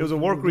 Okay, It was a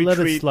work let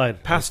it retreat,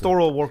 slide.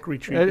 pastoral work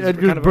retreat. It's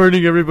Edgar's kind of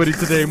burning everybody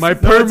today. My No,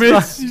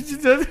 it's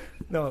permits.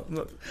 no.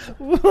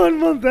 1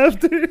 month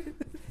after.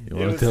 You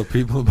want to tell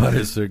people about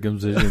his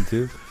circumcision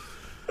too?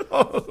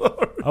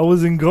 I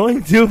wasn't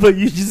going to, but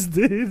you just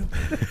did.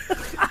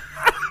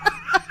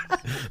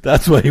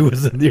 That's why he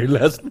wasn't here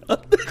last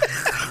month.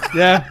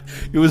 Yeah,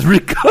 He was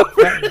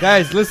recovering.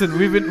 guys, listen.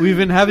 We've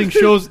been having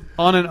shows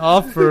on and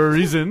off for a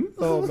reason.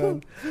 Oh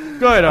man.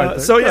 Go ahead, Arthur.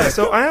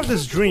 So I have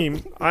this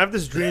dream.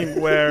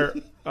 Where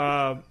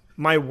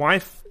my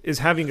wife is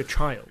having a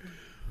child,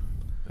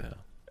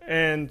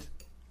 and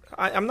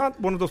I'm not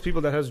one of those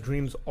people that has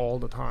dreams all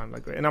the time.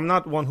 And I'm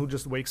not one who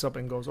just wakes up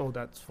and goes, "Oh,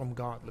 that's from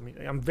God."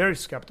 I'm very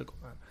skeptical,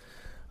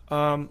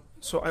 man.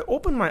 So I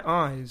open my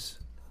eyes,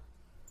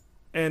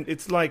 and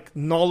it's like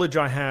knowledge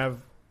I have,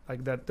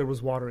 like that there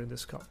was water in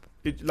this cup.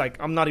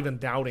 I'm not even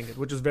doubting it,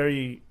 which is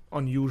very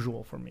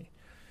unusual for me.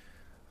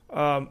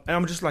 And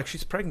I'm just like,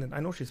 she's pregnant. I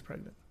know she's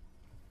pregnant.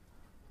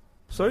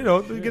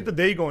 So, we get the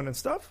day going and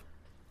stuff.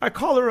 I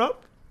call her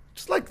up,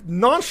 just like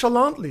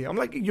nonchalantly. I'm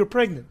like, you're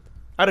pregnant.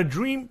 I had a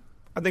dream.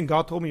 I think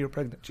God told me you're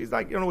pregnant. She's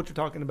like, you don't know what you're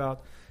talking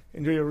about.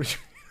 Enjoy your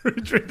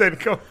retreat, then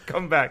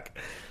come back.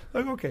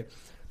 Like, okay.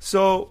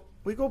 So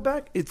we go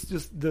back. It's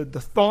just the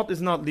thought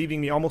is not leaving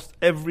me. Almost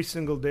every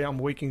single day I'm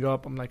waking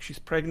up. I'm like, she's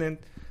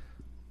pregnant.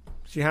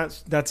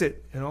 That's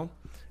it, And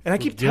I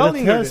keep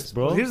telling her this.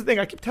 Bro. Well, here's the thing.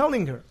 I keep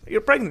telling her,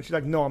 you're pregnant. She's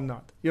like, no, I'm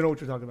not. You know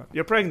what you're talking about.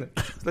 You're pregnant.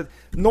 It's like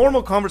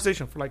normal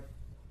conversation for like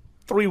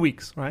 3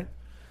 weeks, right?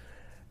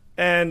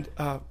 And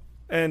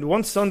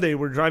one Sunday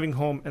we're driving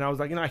home, and I was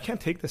like, I can't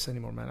take this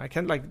anymore, man. I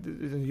can't,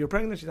 you're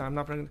pregnant? She's like, I'm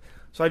not pregnant.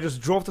 So I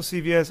just drove to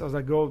CVS. I was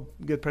like, go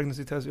get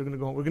pregnancy test. You're going to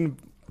go home. We're going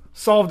to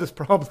solve this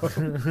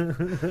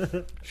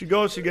problem. She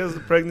goes, she gets the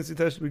pregnancy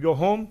test. We go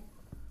home.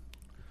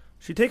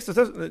 She takes the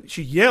test.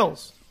 She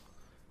yells.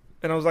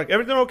 And I was like,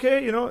 everything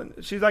okay? And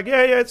she's like,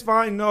 yeah, it's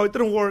fine. No, it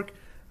didn't work. I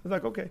was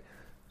like, okay.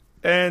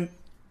 And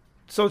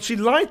so she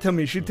lied to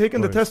me. She'd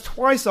taken the test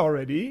twice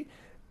already.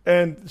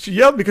 And she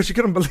yelled because she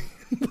couldn't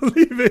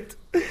believe it.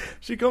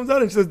 She comes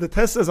out and she says, the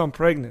test says I'm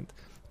pregnant.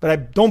 But I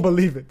don't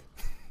believe it.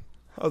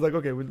 I was like,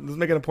 okay, let's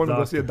make an appointment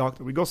to go see a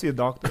doctor. We go see a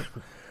doctor.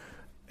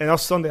 And that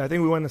was Sunday. I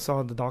think we went and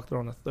saw the doctor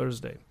on a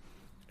Thursday.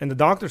 And the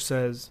doctor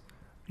says,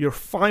 you're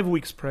 5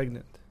 weeks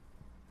pregnant.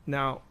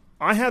 Now,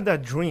 I had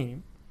that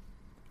dream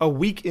a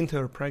week into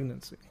her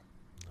pregnancy.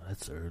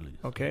 That's early.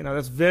 Okay, now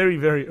that's very,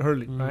 very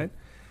early, right?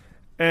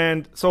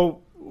 And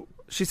so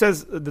she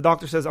says, the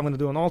doctor says, I'm going to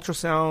do an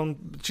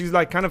ultrasound. She's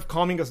like kind of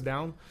calming us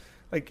down.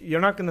 Like, you're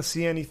not going to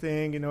see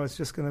anything, it's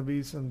just going to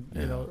be some,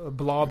 a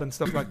blob and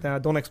stuff like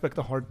that. Don't expect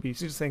a heartbeat.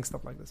 She's just saying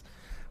stuff like this.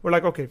 We're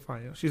like, okay,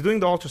 fine. She's doing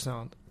the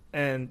ultrasound,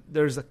 and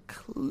there's a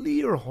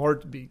clear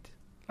heartbeat,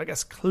 like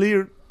as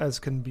clear as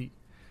can be.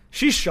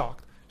 She's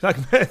shocked.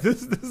 Like, man,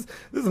 this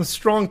is a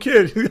strong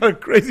kid. He's got a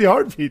crazy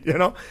heartbeat,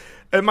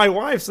 And my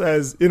wife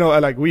says,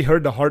 we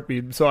heard the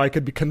heartbeat, so I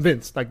could be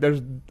convinced. Like,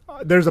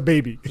 there's a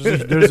baby.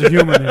 There's a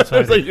human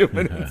inside. There's a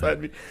human inside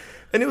me.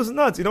 And it was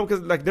nuts,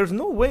 because there's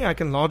no way I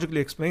can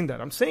logically explain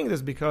that. I'm saying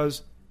this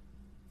because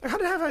I had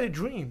to have had a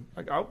dream.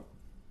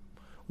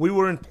 We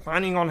weren't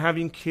planning on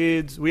having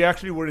kids. We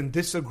actually were in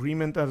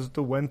disagreement as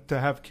to when to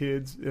have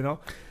kids,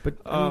 But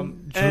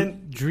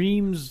and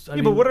dreams. I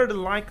mean, but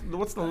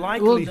what's the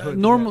likelihood?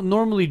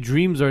 Normally,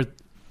 dreams are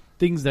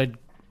things that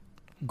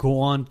go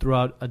on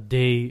throughout a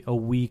day, a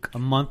week, a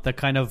month, that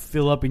kind of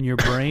fill up in your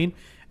brain,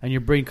 and your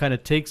brain kind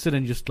of takes it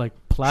and just like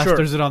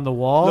plasters it on the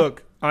wall.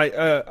 Look,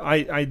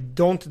 I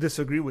don't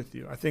disagree with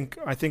you. I think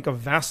a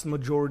vast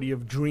majority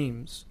of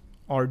dreams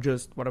are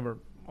just whatever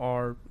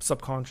our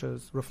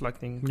subconscious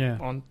reflecting Yeah.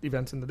 on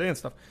events in the day and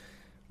stuff.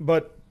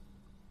 But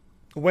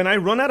when I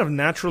run out of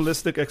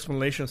naturalistic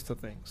explanations to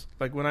things,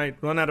 like when I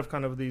run out of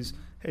kind of these,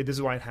 hey, this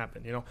is why it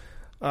happened,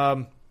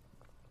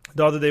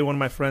 the other day one of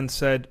my friends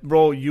said,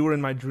 bro, you were in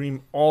my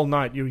dream all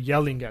night. You're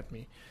yelling at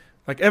me.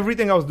 Like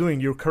everything I was doing,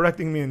 you're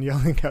correcting me and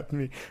yelling at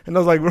me. And I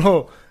was like,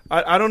 bro,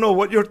 I don't know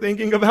what you're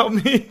thinking about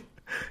me.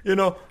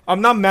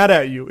 I'm not mad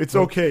at you. It's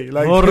okay.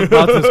 Like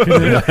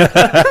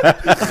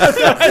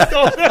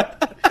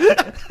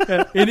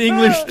in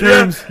English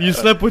terms, you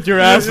slept with your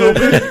ass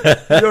open.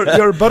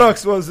 your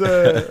buttocks was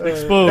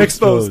exposed.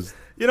 Exposed.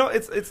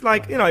 It's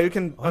like you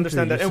can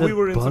understand you that. And we said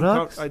were in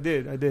buttocks? I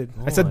did.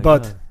 Oh I said my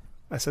butt. God.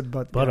 I said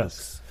butt.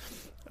 Buttocks.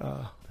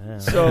 Yes. Damn,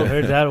 So- I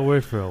heard that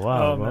word for a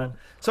while, Oh, bro. man.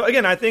 So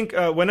again, I think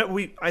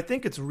I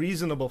think it's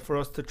reasonable for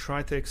us to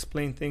try to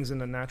explain things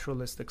in a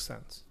naturalistic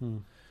sense,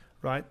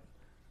 right?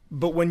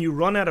 But when you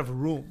run out of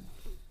room,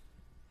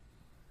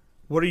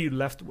 what are you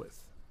left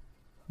with?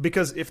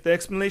 Because if the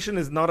explanation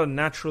is not a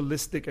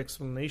naturalistic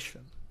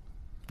explanation,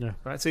 Yeah.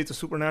 right? Say it's a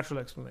supernatural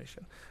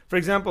explanation. For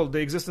example, the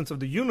existence of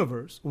the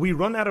universe, we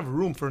run out of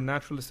room for a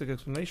naturalistic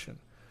explanation.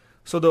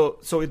 So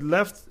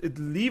it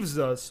leaves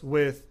us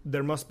with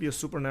there must be a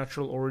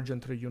supernatural origin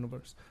to the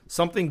universe.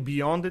 Something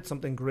beyond it,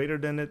 something greater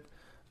than it,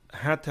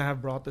 had to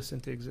have brought this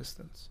into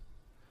existence.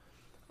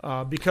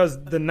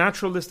 Because the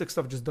naturalistic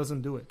stuff just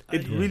doesn't do it.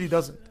 It really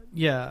doesn't.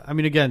 Yeah, I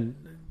mean, again,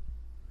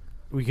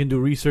 we can do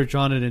research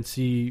on it and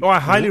see. Oh, I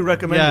highly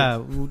recommend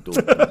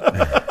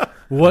it.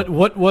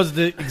 What was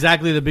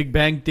exactly the Big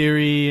Bang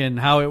Theory and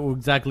how it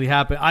exactly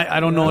happened? I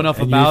don't know enough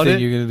And about you it.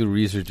 think you're going to do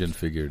research and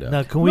figure it out?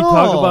 Now, can we No,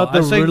 talk about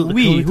I say can we,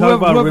 we talk whoever-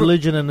 about whoever-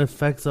 religion and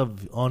effects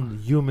on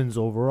humans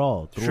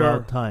overall throughout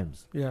Sure.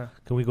 times? Yeah.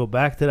 Can we go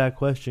back to that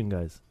question,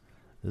 guys?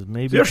 There's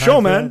maybe It's your time show,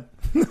 for man.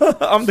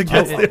 I'm the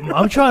guest. that?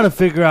 I'm trying to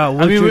figure out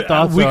what your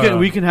thoughts are.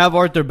 we can have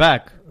Arthur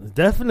back.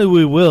 Definitely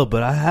we will,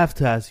 but I have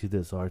to ask you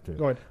this, Arthur.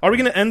 Go ahead. Are we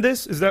going to end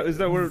this? Is that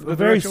where the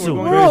Very direction soon.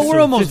 we're Very going? We're soon.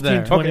 almost 15,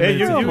 there. 20 Okay,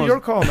 minutes. your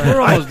call, man. We're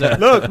almost there.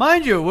 Look.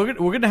 Mind you, we're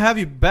gonna have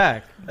you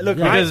back. Look,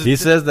 Because He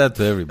says that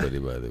to everybody,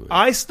 by the way.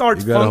 I start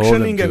You gotta hold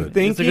functioning him to and it.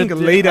 thinking It's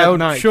like late I at would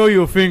night. show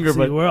you a finger, See,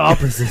 but we're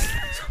opposites.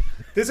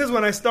 This is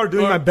when I start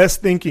doing my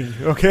best thinking.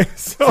 Okay,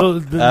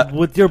 So,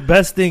 with your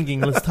best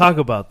thinking, let's talk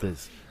about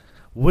this.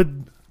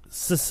 Would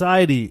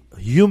society,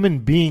 human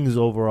beings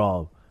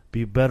overall,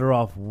 be better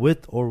off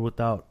with or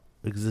without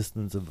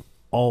existence of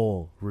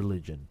all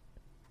religion?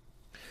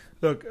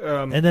 look.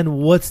 And then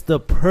what's the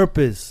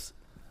purpose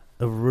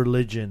of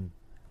religion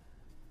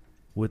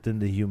within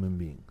the human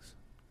beings?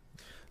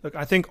 Look,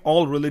 I think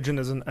all religion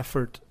is an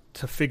effort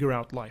to figure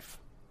out life,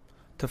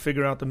 to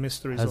figure out the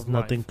mysteries Has of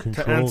nothing life. To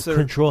control. answer,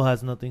 Control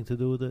has nothing to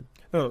do with it.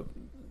 no,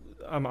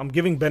 I'm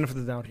giving benefit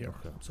of the doubt here.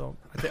 Okay. So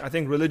I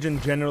think religion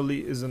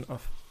generally is an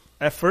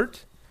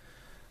effort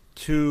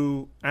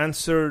to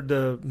answer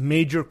the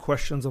major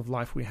questions of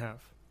life we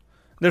have.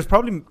 There's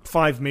probably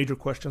 5 major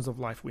questions of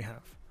life we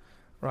have,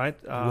 right?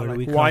 Where do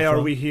we come why are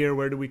from? we here?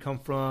 Where do we come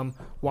from?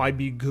 Why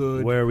be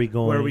good? Where are we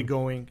going? Where are we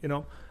going?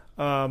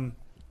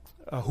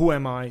 Who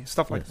am I?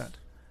 Stuff like Yes. that.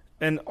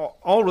 And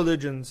all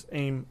religions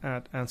aim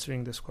at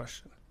answering this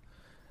question.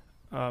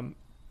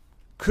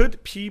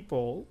 Could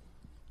people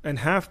and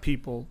have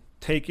people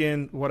take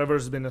in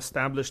whatever's been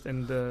established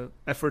in the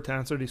effort to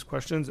answer these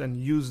questions and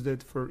used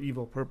it for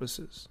evil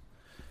purposes?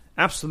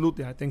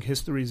 Absolutely. I think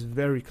history is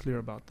very clear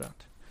about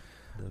that.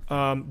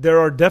 There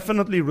are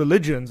definitely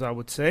religions, I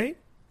would say,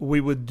 we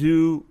would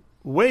do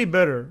way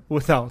better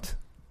without.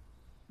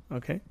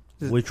 Okay?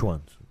 Which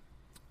ones?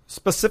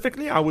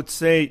 Specifically, I would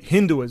say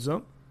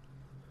Hinduism.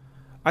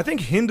 I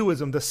think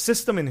Hinduism, the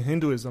system in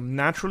Hinduism,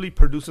 naturally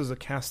produces a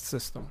caste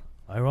system.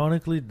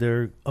 Ironically,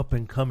 they're up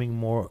and coming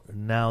more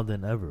now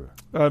than ever.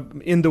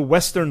 In the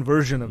Western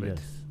version of it,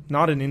 Yes.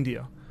 not in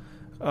India.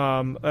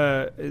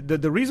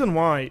 The reason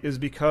why is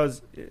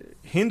because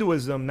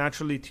Hinduism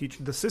naturally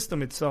the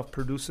system itself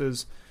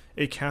produces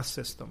a caste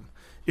system.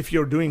 If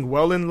you're doing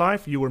well in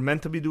life, you were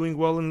meant to be doing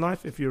well in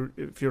life. If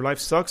your life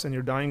sucks and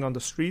you're dying on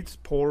the streets,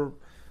 poor,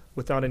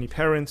 without any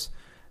parents,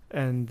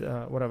 and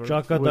whatever.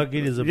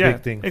 Chakadagiri is a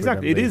big thing for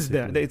Exactly, them, it is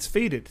that. basically. It's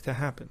fated to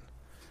happen.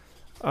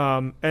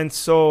 And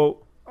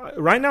so,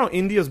 right now,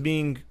 India is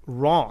being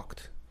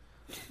rocked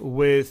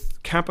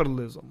with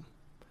capitalism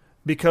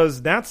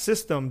because that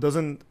system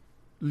doesn't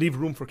leave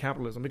room for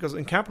capitalism. Because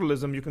in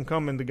capitalism, you can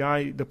come and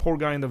the poor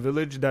guy in the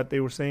village that they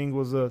were saying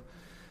was a,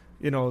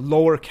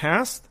 lower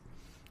caste,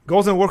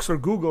 goes and works for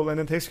Google and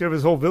then takes care of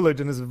his whole village,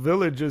 and his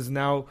village is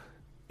now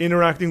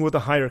interacting with a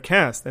higher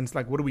caste. And it's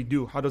like, what do we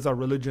do? How does our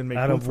religion make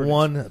Out room of for this?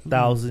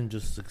 1,000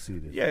 just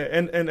succeeded. Yeah,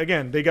 and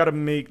again, they got to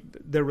make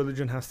their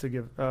religion has to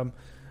give.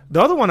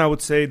 The other one I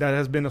would say that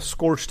has been a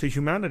scourge to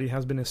humanity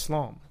has been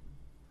Islam.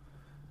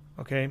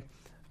 Okay,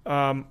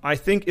 I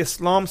think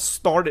Islam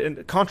started,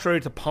 and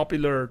contrary to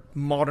popular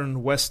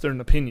modern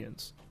Western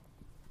opinions,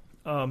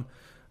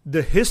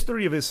 the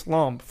history of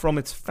Islam from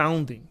its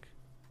founding,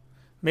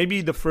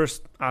 maybe the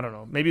first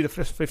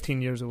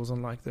 15 years it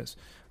wasn't like this,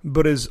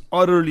 but is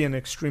utterly and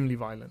extremely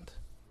violent.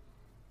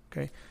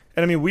 Okay,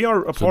 And I mean, we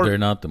are a So part. they're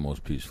not the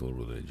most peaceful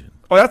religion.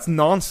 Oh, that's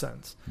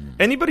nonsense. Mm.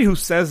 Anybody who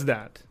says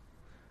that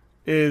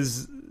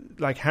is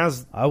like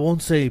has I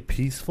won't say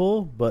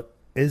peaceful, but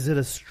is it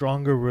a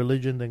stronger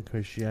religion than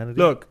Christianity?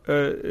 look.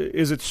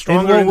 Is it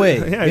stronger? In what way?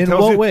 Yeah, it In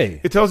tells what you,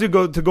 way? It tells you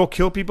to go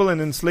kill people and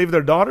enslave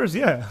their daughters.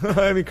 Yeah,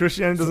 I mean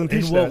Christianity doesn't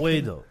teach In what that.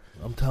 way, though?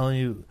 I'm telling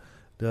you,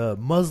 the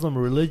Muslim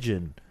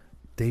religion,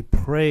 they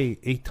pray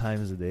 8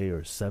 times a day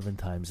or 7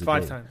 times a day.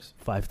 5 times.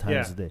 5 times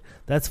Yeah. a day.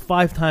 That's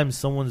 5 times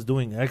someone's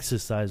doing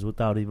exercise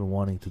without even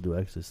wanting to do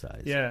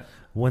exercise. Yeah.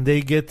 When they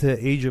get to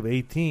the age of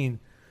 18,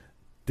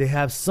 they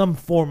have some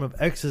form of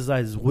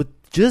exercise with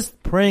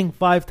just praying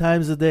 5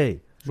 times a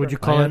day. Would you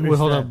I call it? Wait, hold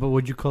on, understand. but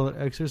would you call it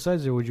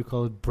exercise or would you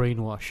call it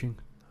brainwashing?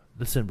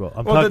 Listen, bro,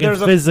 I'm Well, talking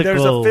there's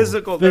physical.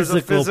 there's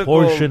a physical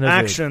portion of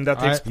action that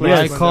takes I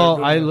place. when call.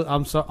 they're doing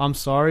that. I'm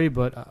sorry,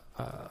 but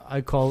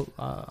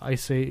I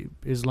say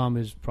Islam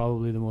is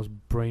probably the most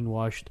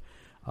brainwashed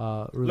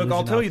religion. Look,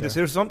 I'll tell out you this.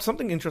 there. There's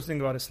something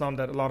interesting about Islam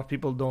that a lot of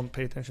people don't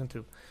pay attention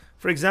to.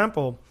 For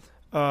example,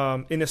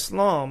 in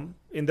Islam,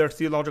 in their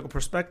theological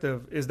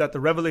perspective, is that the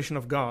revelation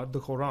of God, the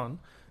Quran,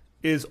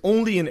 is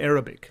only in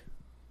Arabic.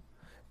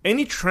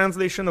 Any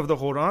translation of the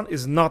Quran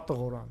is not the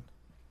Quran.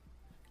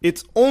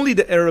 It's only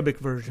the Arabic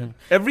version.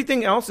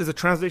 Everything else is a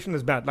translation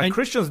is bad. Like And-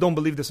 Christians don't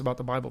believe this about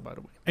the Bible, by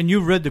the way. And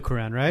you've read the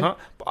Quran, right? Huh?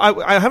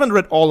 I haven't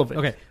read all of it.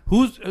 Okay.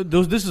 Who's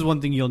those? This is one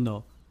thing you'll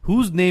know.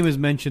 Whose name is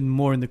mentioned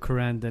more in the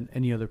Quran than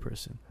any other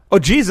person? Oh,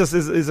 Jesus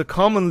is a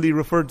commonly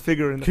referred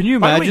figure. In Can you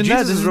By the way, imagine that?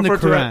 Jesus This is in the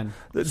referred to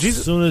Quran. As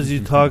Jesus, soon as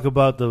you talk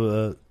about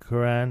the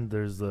Quran,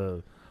 there's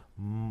the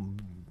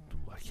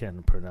I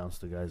can't pronounce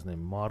the guy's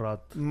name.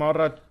 Marat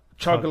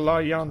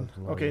Chaglayan.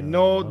 Okay, Chaglayan.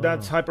 no,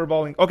 that's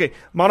hyperbolic. Okay,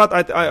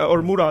 Marat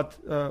or Murat.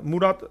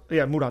 Murat,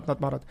 yeah, Murat,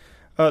 not Marat.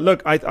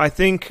 Look, I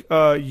think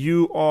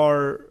you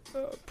are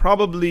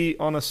probably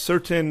on a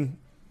certain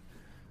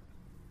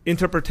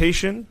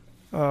interpretation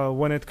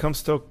when it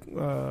comes to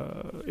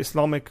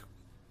Islamic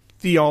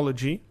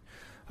theology.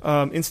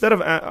 Instead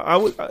of, I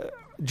would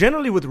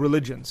generally with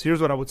religions.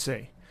 Here's what I would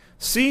say: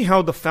 see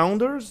how the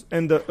founders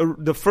and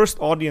the first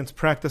audience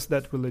practiced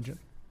that religion.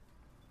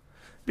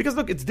 Because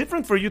look, it's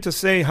different for you to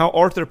say how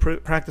Arthur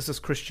practices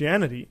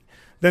Christianity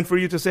than for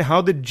you to say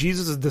how did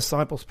Jesus'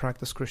 disciples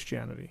practice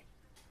Christianity,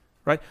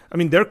 right? I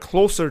mean, they're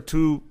closer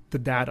to the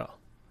data.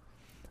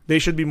 They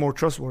should be more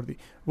trustworthy.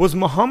 Was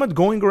Muhammad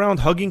going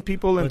around hugging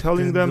people and But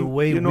telling then them, the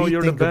way you know, we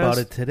you're think the best?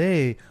 about it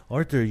today,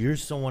 Arthur, you're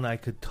someone I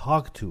could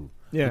talk to.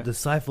 Yeah. The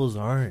disciples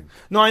aren't.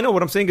 No, I know.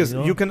 What I'm saying is You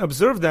know? you can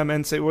observe them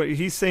and say, well,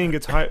 he's saying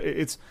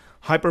it's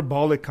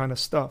hyperbolic kind of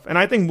stuff. And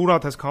I think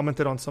Murat has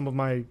commented on some of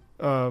my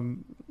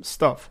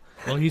stuff.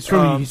 Well, he's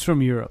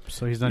from Europe,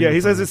 so he's not. Yeah, even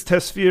he says from it's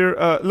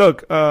Tesfir.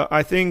 Look,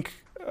 I think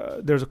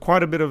there's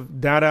quite a bit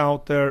of data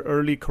out there,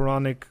 early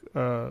Quranic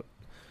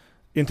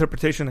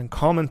interpretation and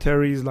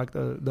commentaries, like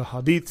the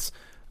Hadiths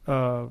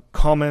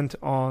comment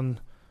on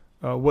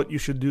what you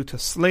should do to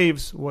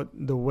slaves, what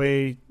the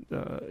way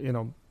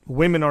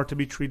women are to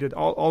be treated.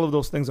 All of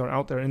those things are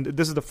out there, and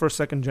this is the first,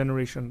 second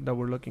generation that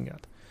we're looking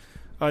at.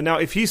 Now,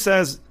 if he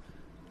says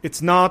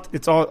it's not,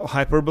 it's all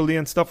hyperbole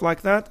and stuff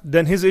like that,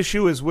 then his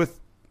issue is with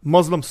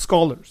Muslim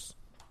scholars,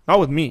 not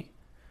with me.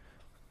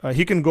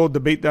 He can go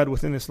debate that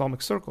within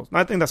Islamic circles. And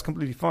I think that's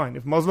completely fine.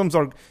 If Muslims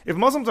are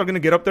going to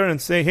get up there and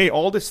say, hey,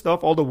 all this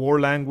stuff, all the war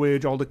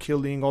language, all the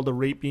killing, all the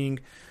raping,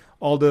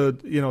 all the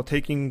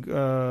taking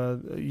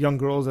young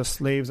girls as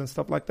slaves and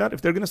stuff like that,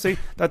 if they're going to say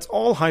that's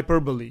all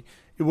hyperbole,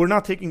 we're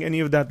not taking any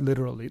of that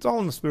literally. It's all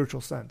in the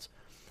spiritual sense.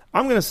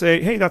 I'm going to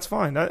say, hey, that's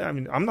fine. I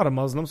mean, I'm not a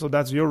Muslim, so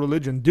that's your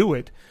religion. Do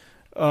it.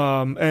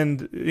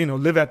 And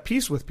live at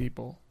peace with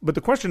people. But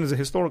the question is a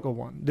historical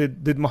one.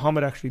 Did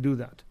Muhammad actually do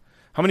that?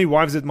 How many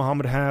wives did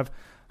Muhammad have?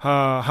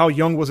 How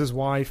young was his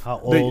wife? How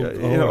old?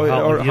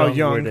 How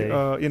young?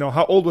 Were they?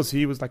 How old was he?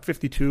 He was like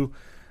 52.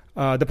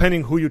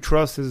 Depending who you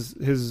trust,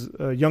 his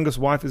youngest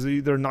wife is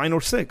either 9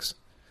 or 6.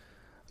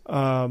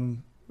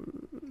 And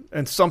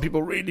some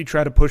people really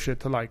try to push it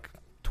to like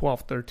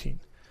 12, 13.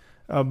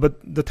 But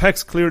the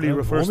text clearly Damn,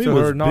 refers homie to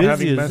was her not busy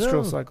having as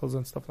menstrual hell. cycles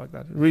and stuff like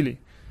that. Really.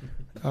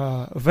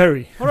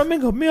 Very.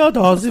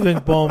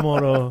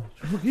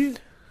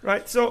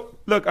 Right. So,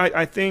 look,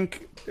 I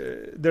think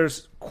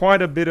there's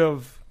quite a bit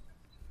of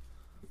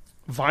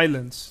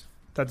violence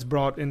that's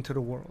brought into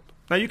the world.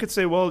 Now, you could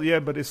say, well, yeah,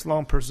 but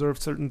Islam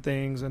preserved certain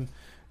things and,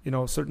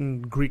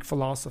 certain Greek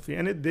philosophy.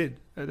 And it did.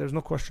 There's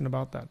no question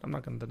about that. I'm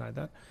not going to deny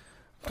that.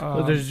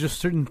 But there's just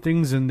certain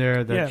things in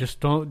there that yeah. just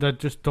don't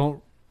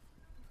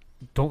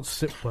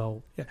sit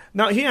well. Yeah.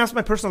 Now, he asked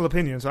my personal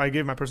opinion, so I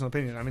gave my personal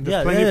opinion. I mean,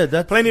 there's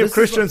that's- plenty of this is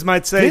Christians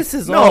might say, This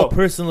is no. all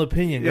personal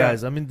opinion, Yeah.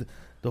 guys. I mean,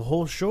 the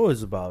whole show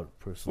is about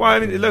personal. Well, I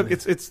mean, opinion.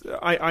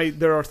 look,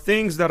 there are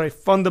things that I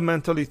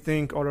fundamentally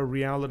think are a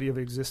reality of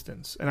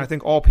existence, and I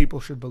think all people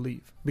should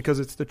believe because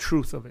it's the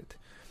truth of it.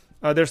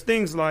 There's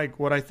things like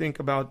what I think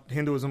about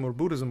Hinduism or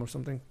Buddhism or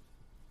something.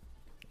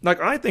 Like,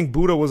 I think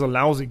Buddha was a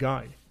lousy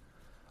guy.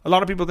 A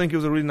lot of people think he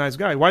was a really nice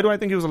guy. Why do I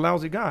think he was a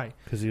lousy guy?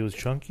 Because he was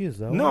chunky? Is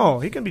that No,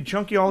 he can be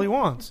chunky all he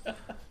wants.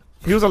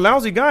 He was a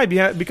lousy guy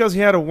because he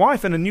had a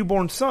wife and a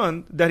newborn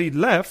son that he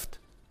left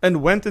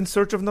and went in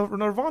search of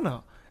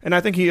nirvana. And I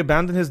think he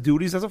abandoned his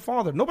duties as a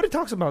father. Nobody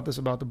talks about this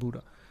about the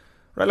Buddha,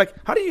 right? Like,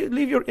 how do you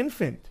leave your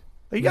infant?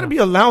 Like, you got to be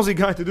a lousy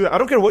guy to do that. I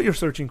don't care what you're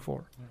searching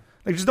for.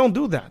 Like, just don't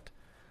do that.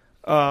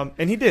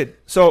 And he did.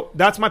 So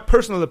that's my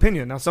personal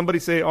opinion. Now, somebody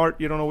say, Art,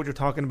 you don't know what you're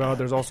talking about.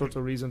 There's all sorts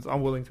of reasons.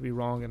 I'm willing to be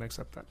wrong and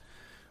accept that.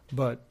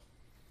 But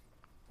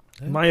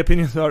my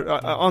opinions are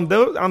on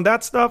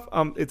that stuff.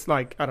 It's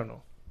like, I don't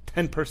know,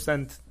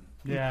 10%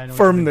 Yeah, I know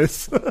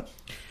firmness.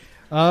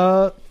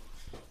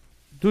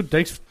 Dude,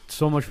 thanks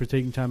so much for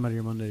taking time out of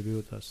your Monday to be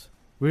with us.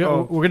 We're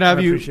Oh, gonna have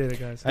I you. appreciate it,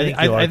 guys. Thank you,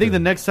 I think Arthur. the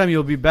next time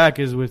you'll be back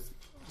is with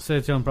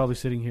Sebastian probably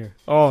sitting here.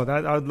 Oh,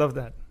 that I would love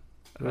that.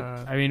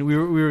 I mean, we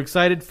were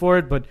excited for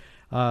it, but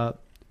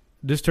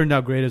this turned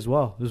out great as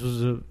well. This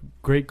was a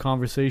great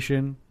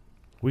conversation.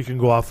 We can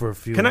go out for a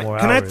few Can more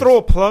I hours. throw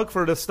a plug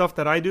for the stuff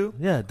that I do?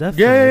 Yeah,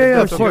 definitely.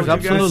 Of That's course, okay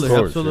with you guys? absolutely, Of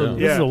course,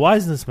 absolutely. yeah. This is a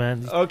wiseness,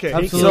 man. Okay,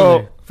 Absolutely.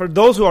 so for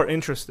those who are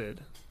interested,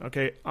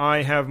 okay,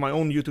 I have my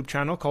own YouTube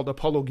channel called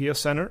Apologia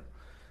Center,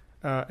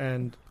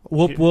 and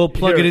We'll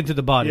plug here- it into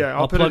the body. yeah,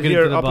 I'll put plug it here.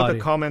 into the I'll body. put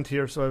the comment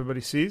here so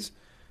everybody sees.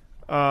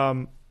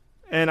 And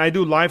I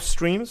do live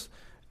streams,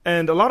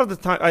 and a lot of the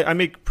time I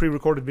make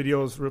pre-recorded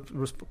videos,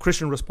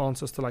 Christian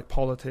responses to like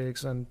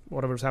politics and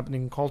whatever's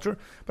happening in culture.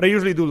 But I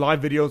usually do live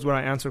videos where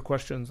I answer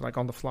questions like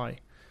on the fly.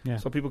 Yeah.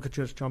 So people could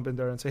just jump in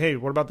there and say, "Hey,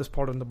 what about this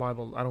part in the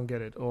Bible? I don't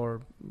get it,"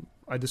 or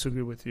 "I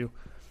disagree with you,"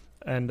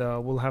 and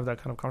we'll have that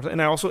kind of conversation.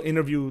 And I also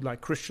interview like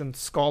Christian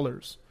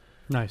scholars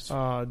Nice.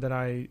 that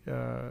I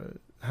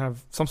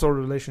have some sort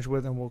of relationship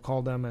with, and we'll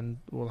call them and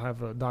we'll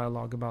have a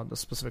dialogue about the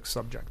specific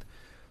subject.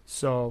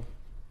 So,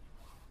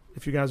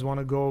 if you guys want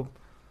to go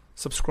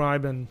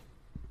subscribe and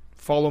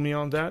follow me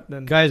on that,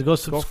 then Guys, go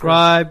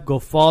subscribe, go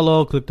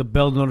follow, click the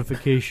bell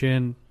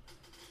notification,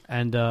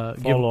 and Follow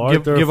give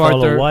Arthur. give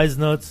follow Arthur. Wise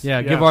Nuts.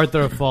 Yeah, give Yeah.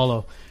 Arthur a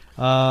follow.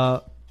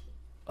 Other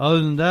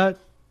than that,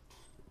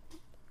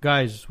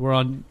 guys, we're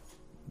on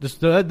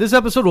this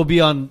episode will be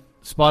on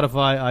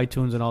Spotify,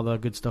 iTunes, and all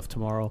that good stuff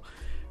tomorrow.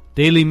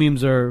 Daily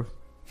memes are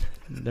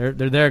they're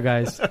there,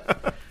 guys.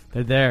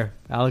 They're there.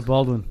 Alec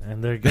Baldwin.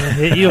 And they're gonna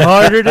hit you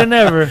harder than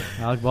ever.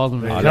 Alec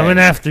Baldwin. They're baby. coming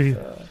after you.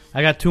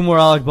 I got 2 more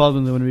Alec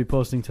Baldwins I'm going to be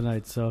posting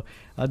tonight. So,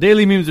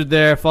 daily memes are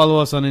there. Follow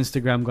us on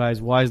Instagram,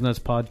 guys. Wise Nuts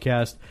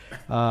Podcast.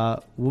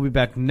 We'll be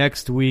back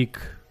next week.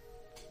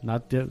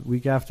 Not the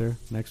week after.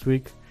 Next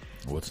week.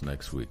 What's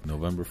next week?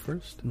 November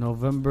 1st?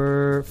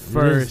 November It is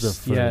 1st.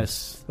 the 1st.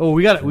 Yes. Oh,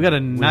 we got a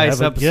nice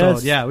have a episode.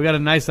 guest. Yeah, we got a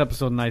nice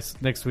episode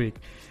next week.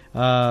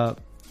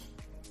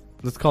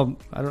 Let's call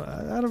I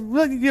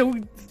don't you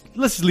know,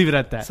 let's just leave it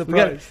at that.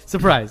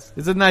 Surprise.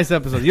 It's a nice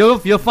episode.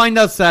 You'll find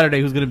out Saturday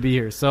who's going to be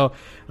here. So,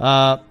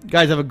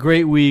 guys, have a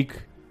great week.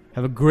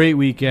 Have a great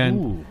weekend.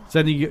 Ooh.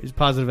 Sending you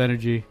positive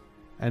energy.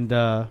 And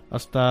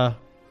hasta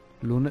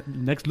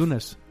next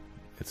lunes.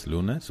 It's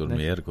lunes or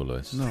Next-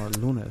 miércoles? No,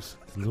 lunes.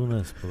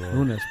 Lunes, bro.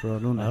 Lunes, bro.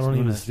 Lunes. I don't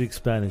even lunes. speak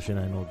Spanish, and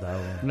I know that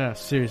one. No,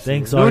 seriously.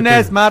 Thanks, Lunes,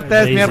 Arthur. martes,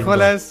 Amazing,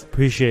 miércoles.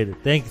 Appreciate it.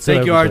 Thank you. to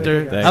Thank you, everybody.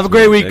 Arthur. Thanks, Have a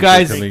great man. week, Thanks for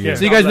guys. coming See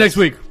in. you guys God next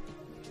bless. week.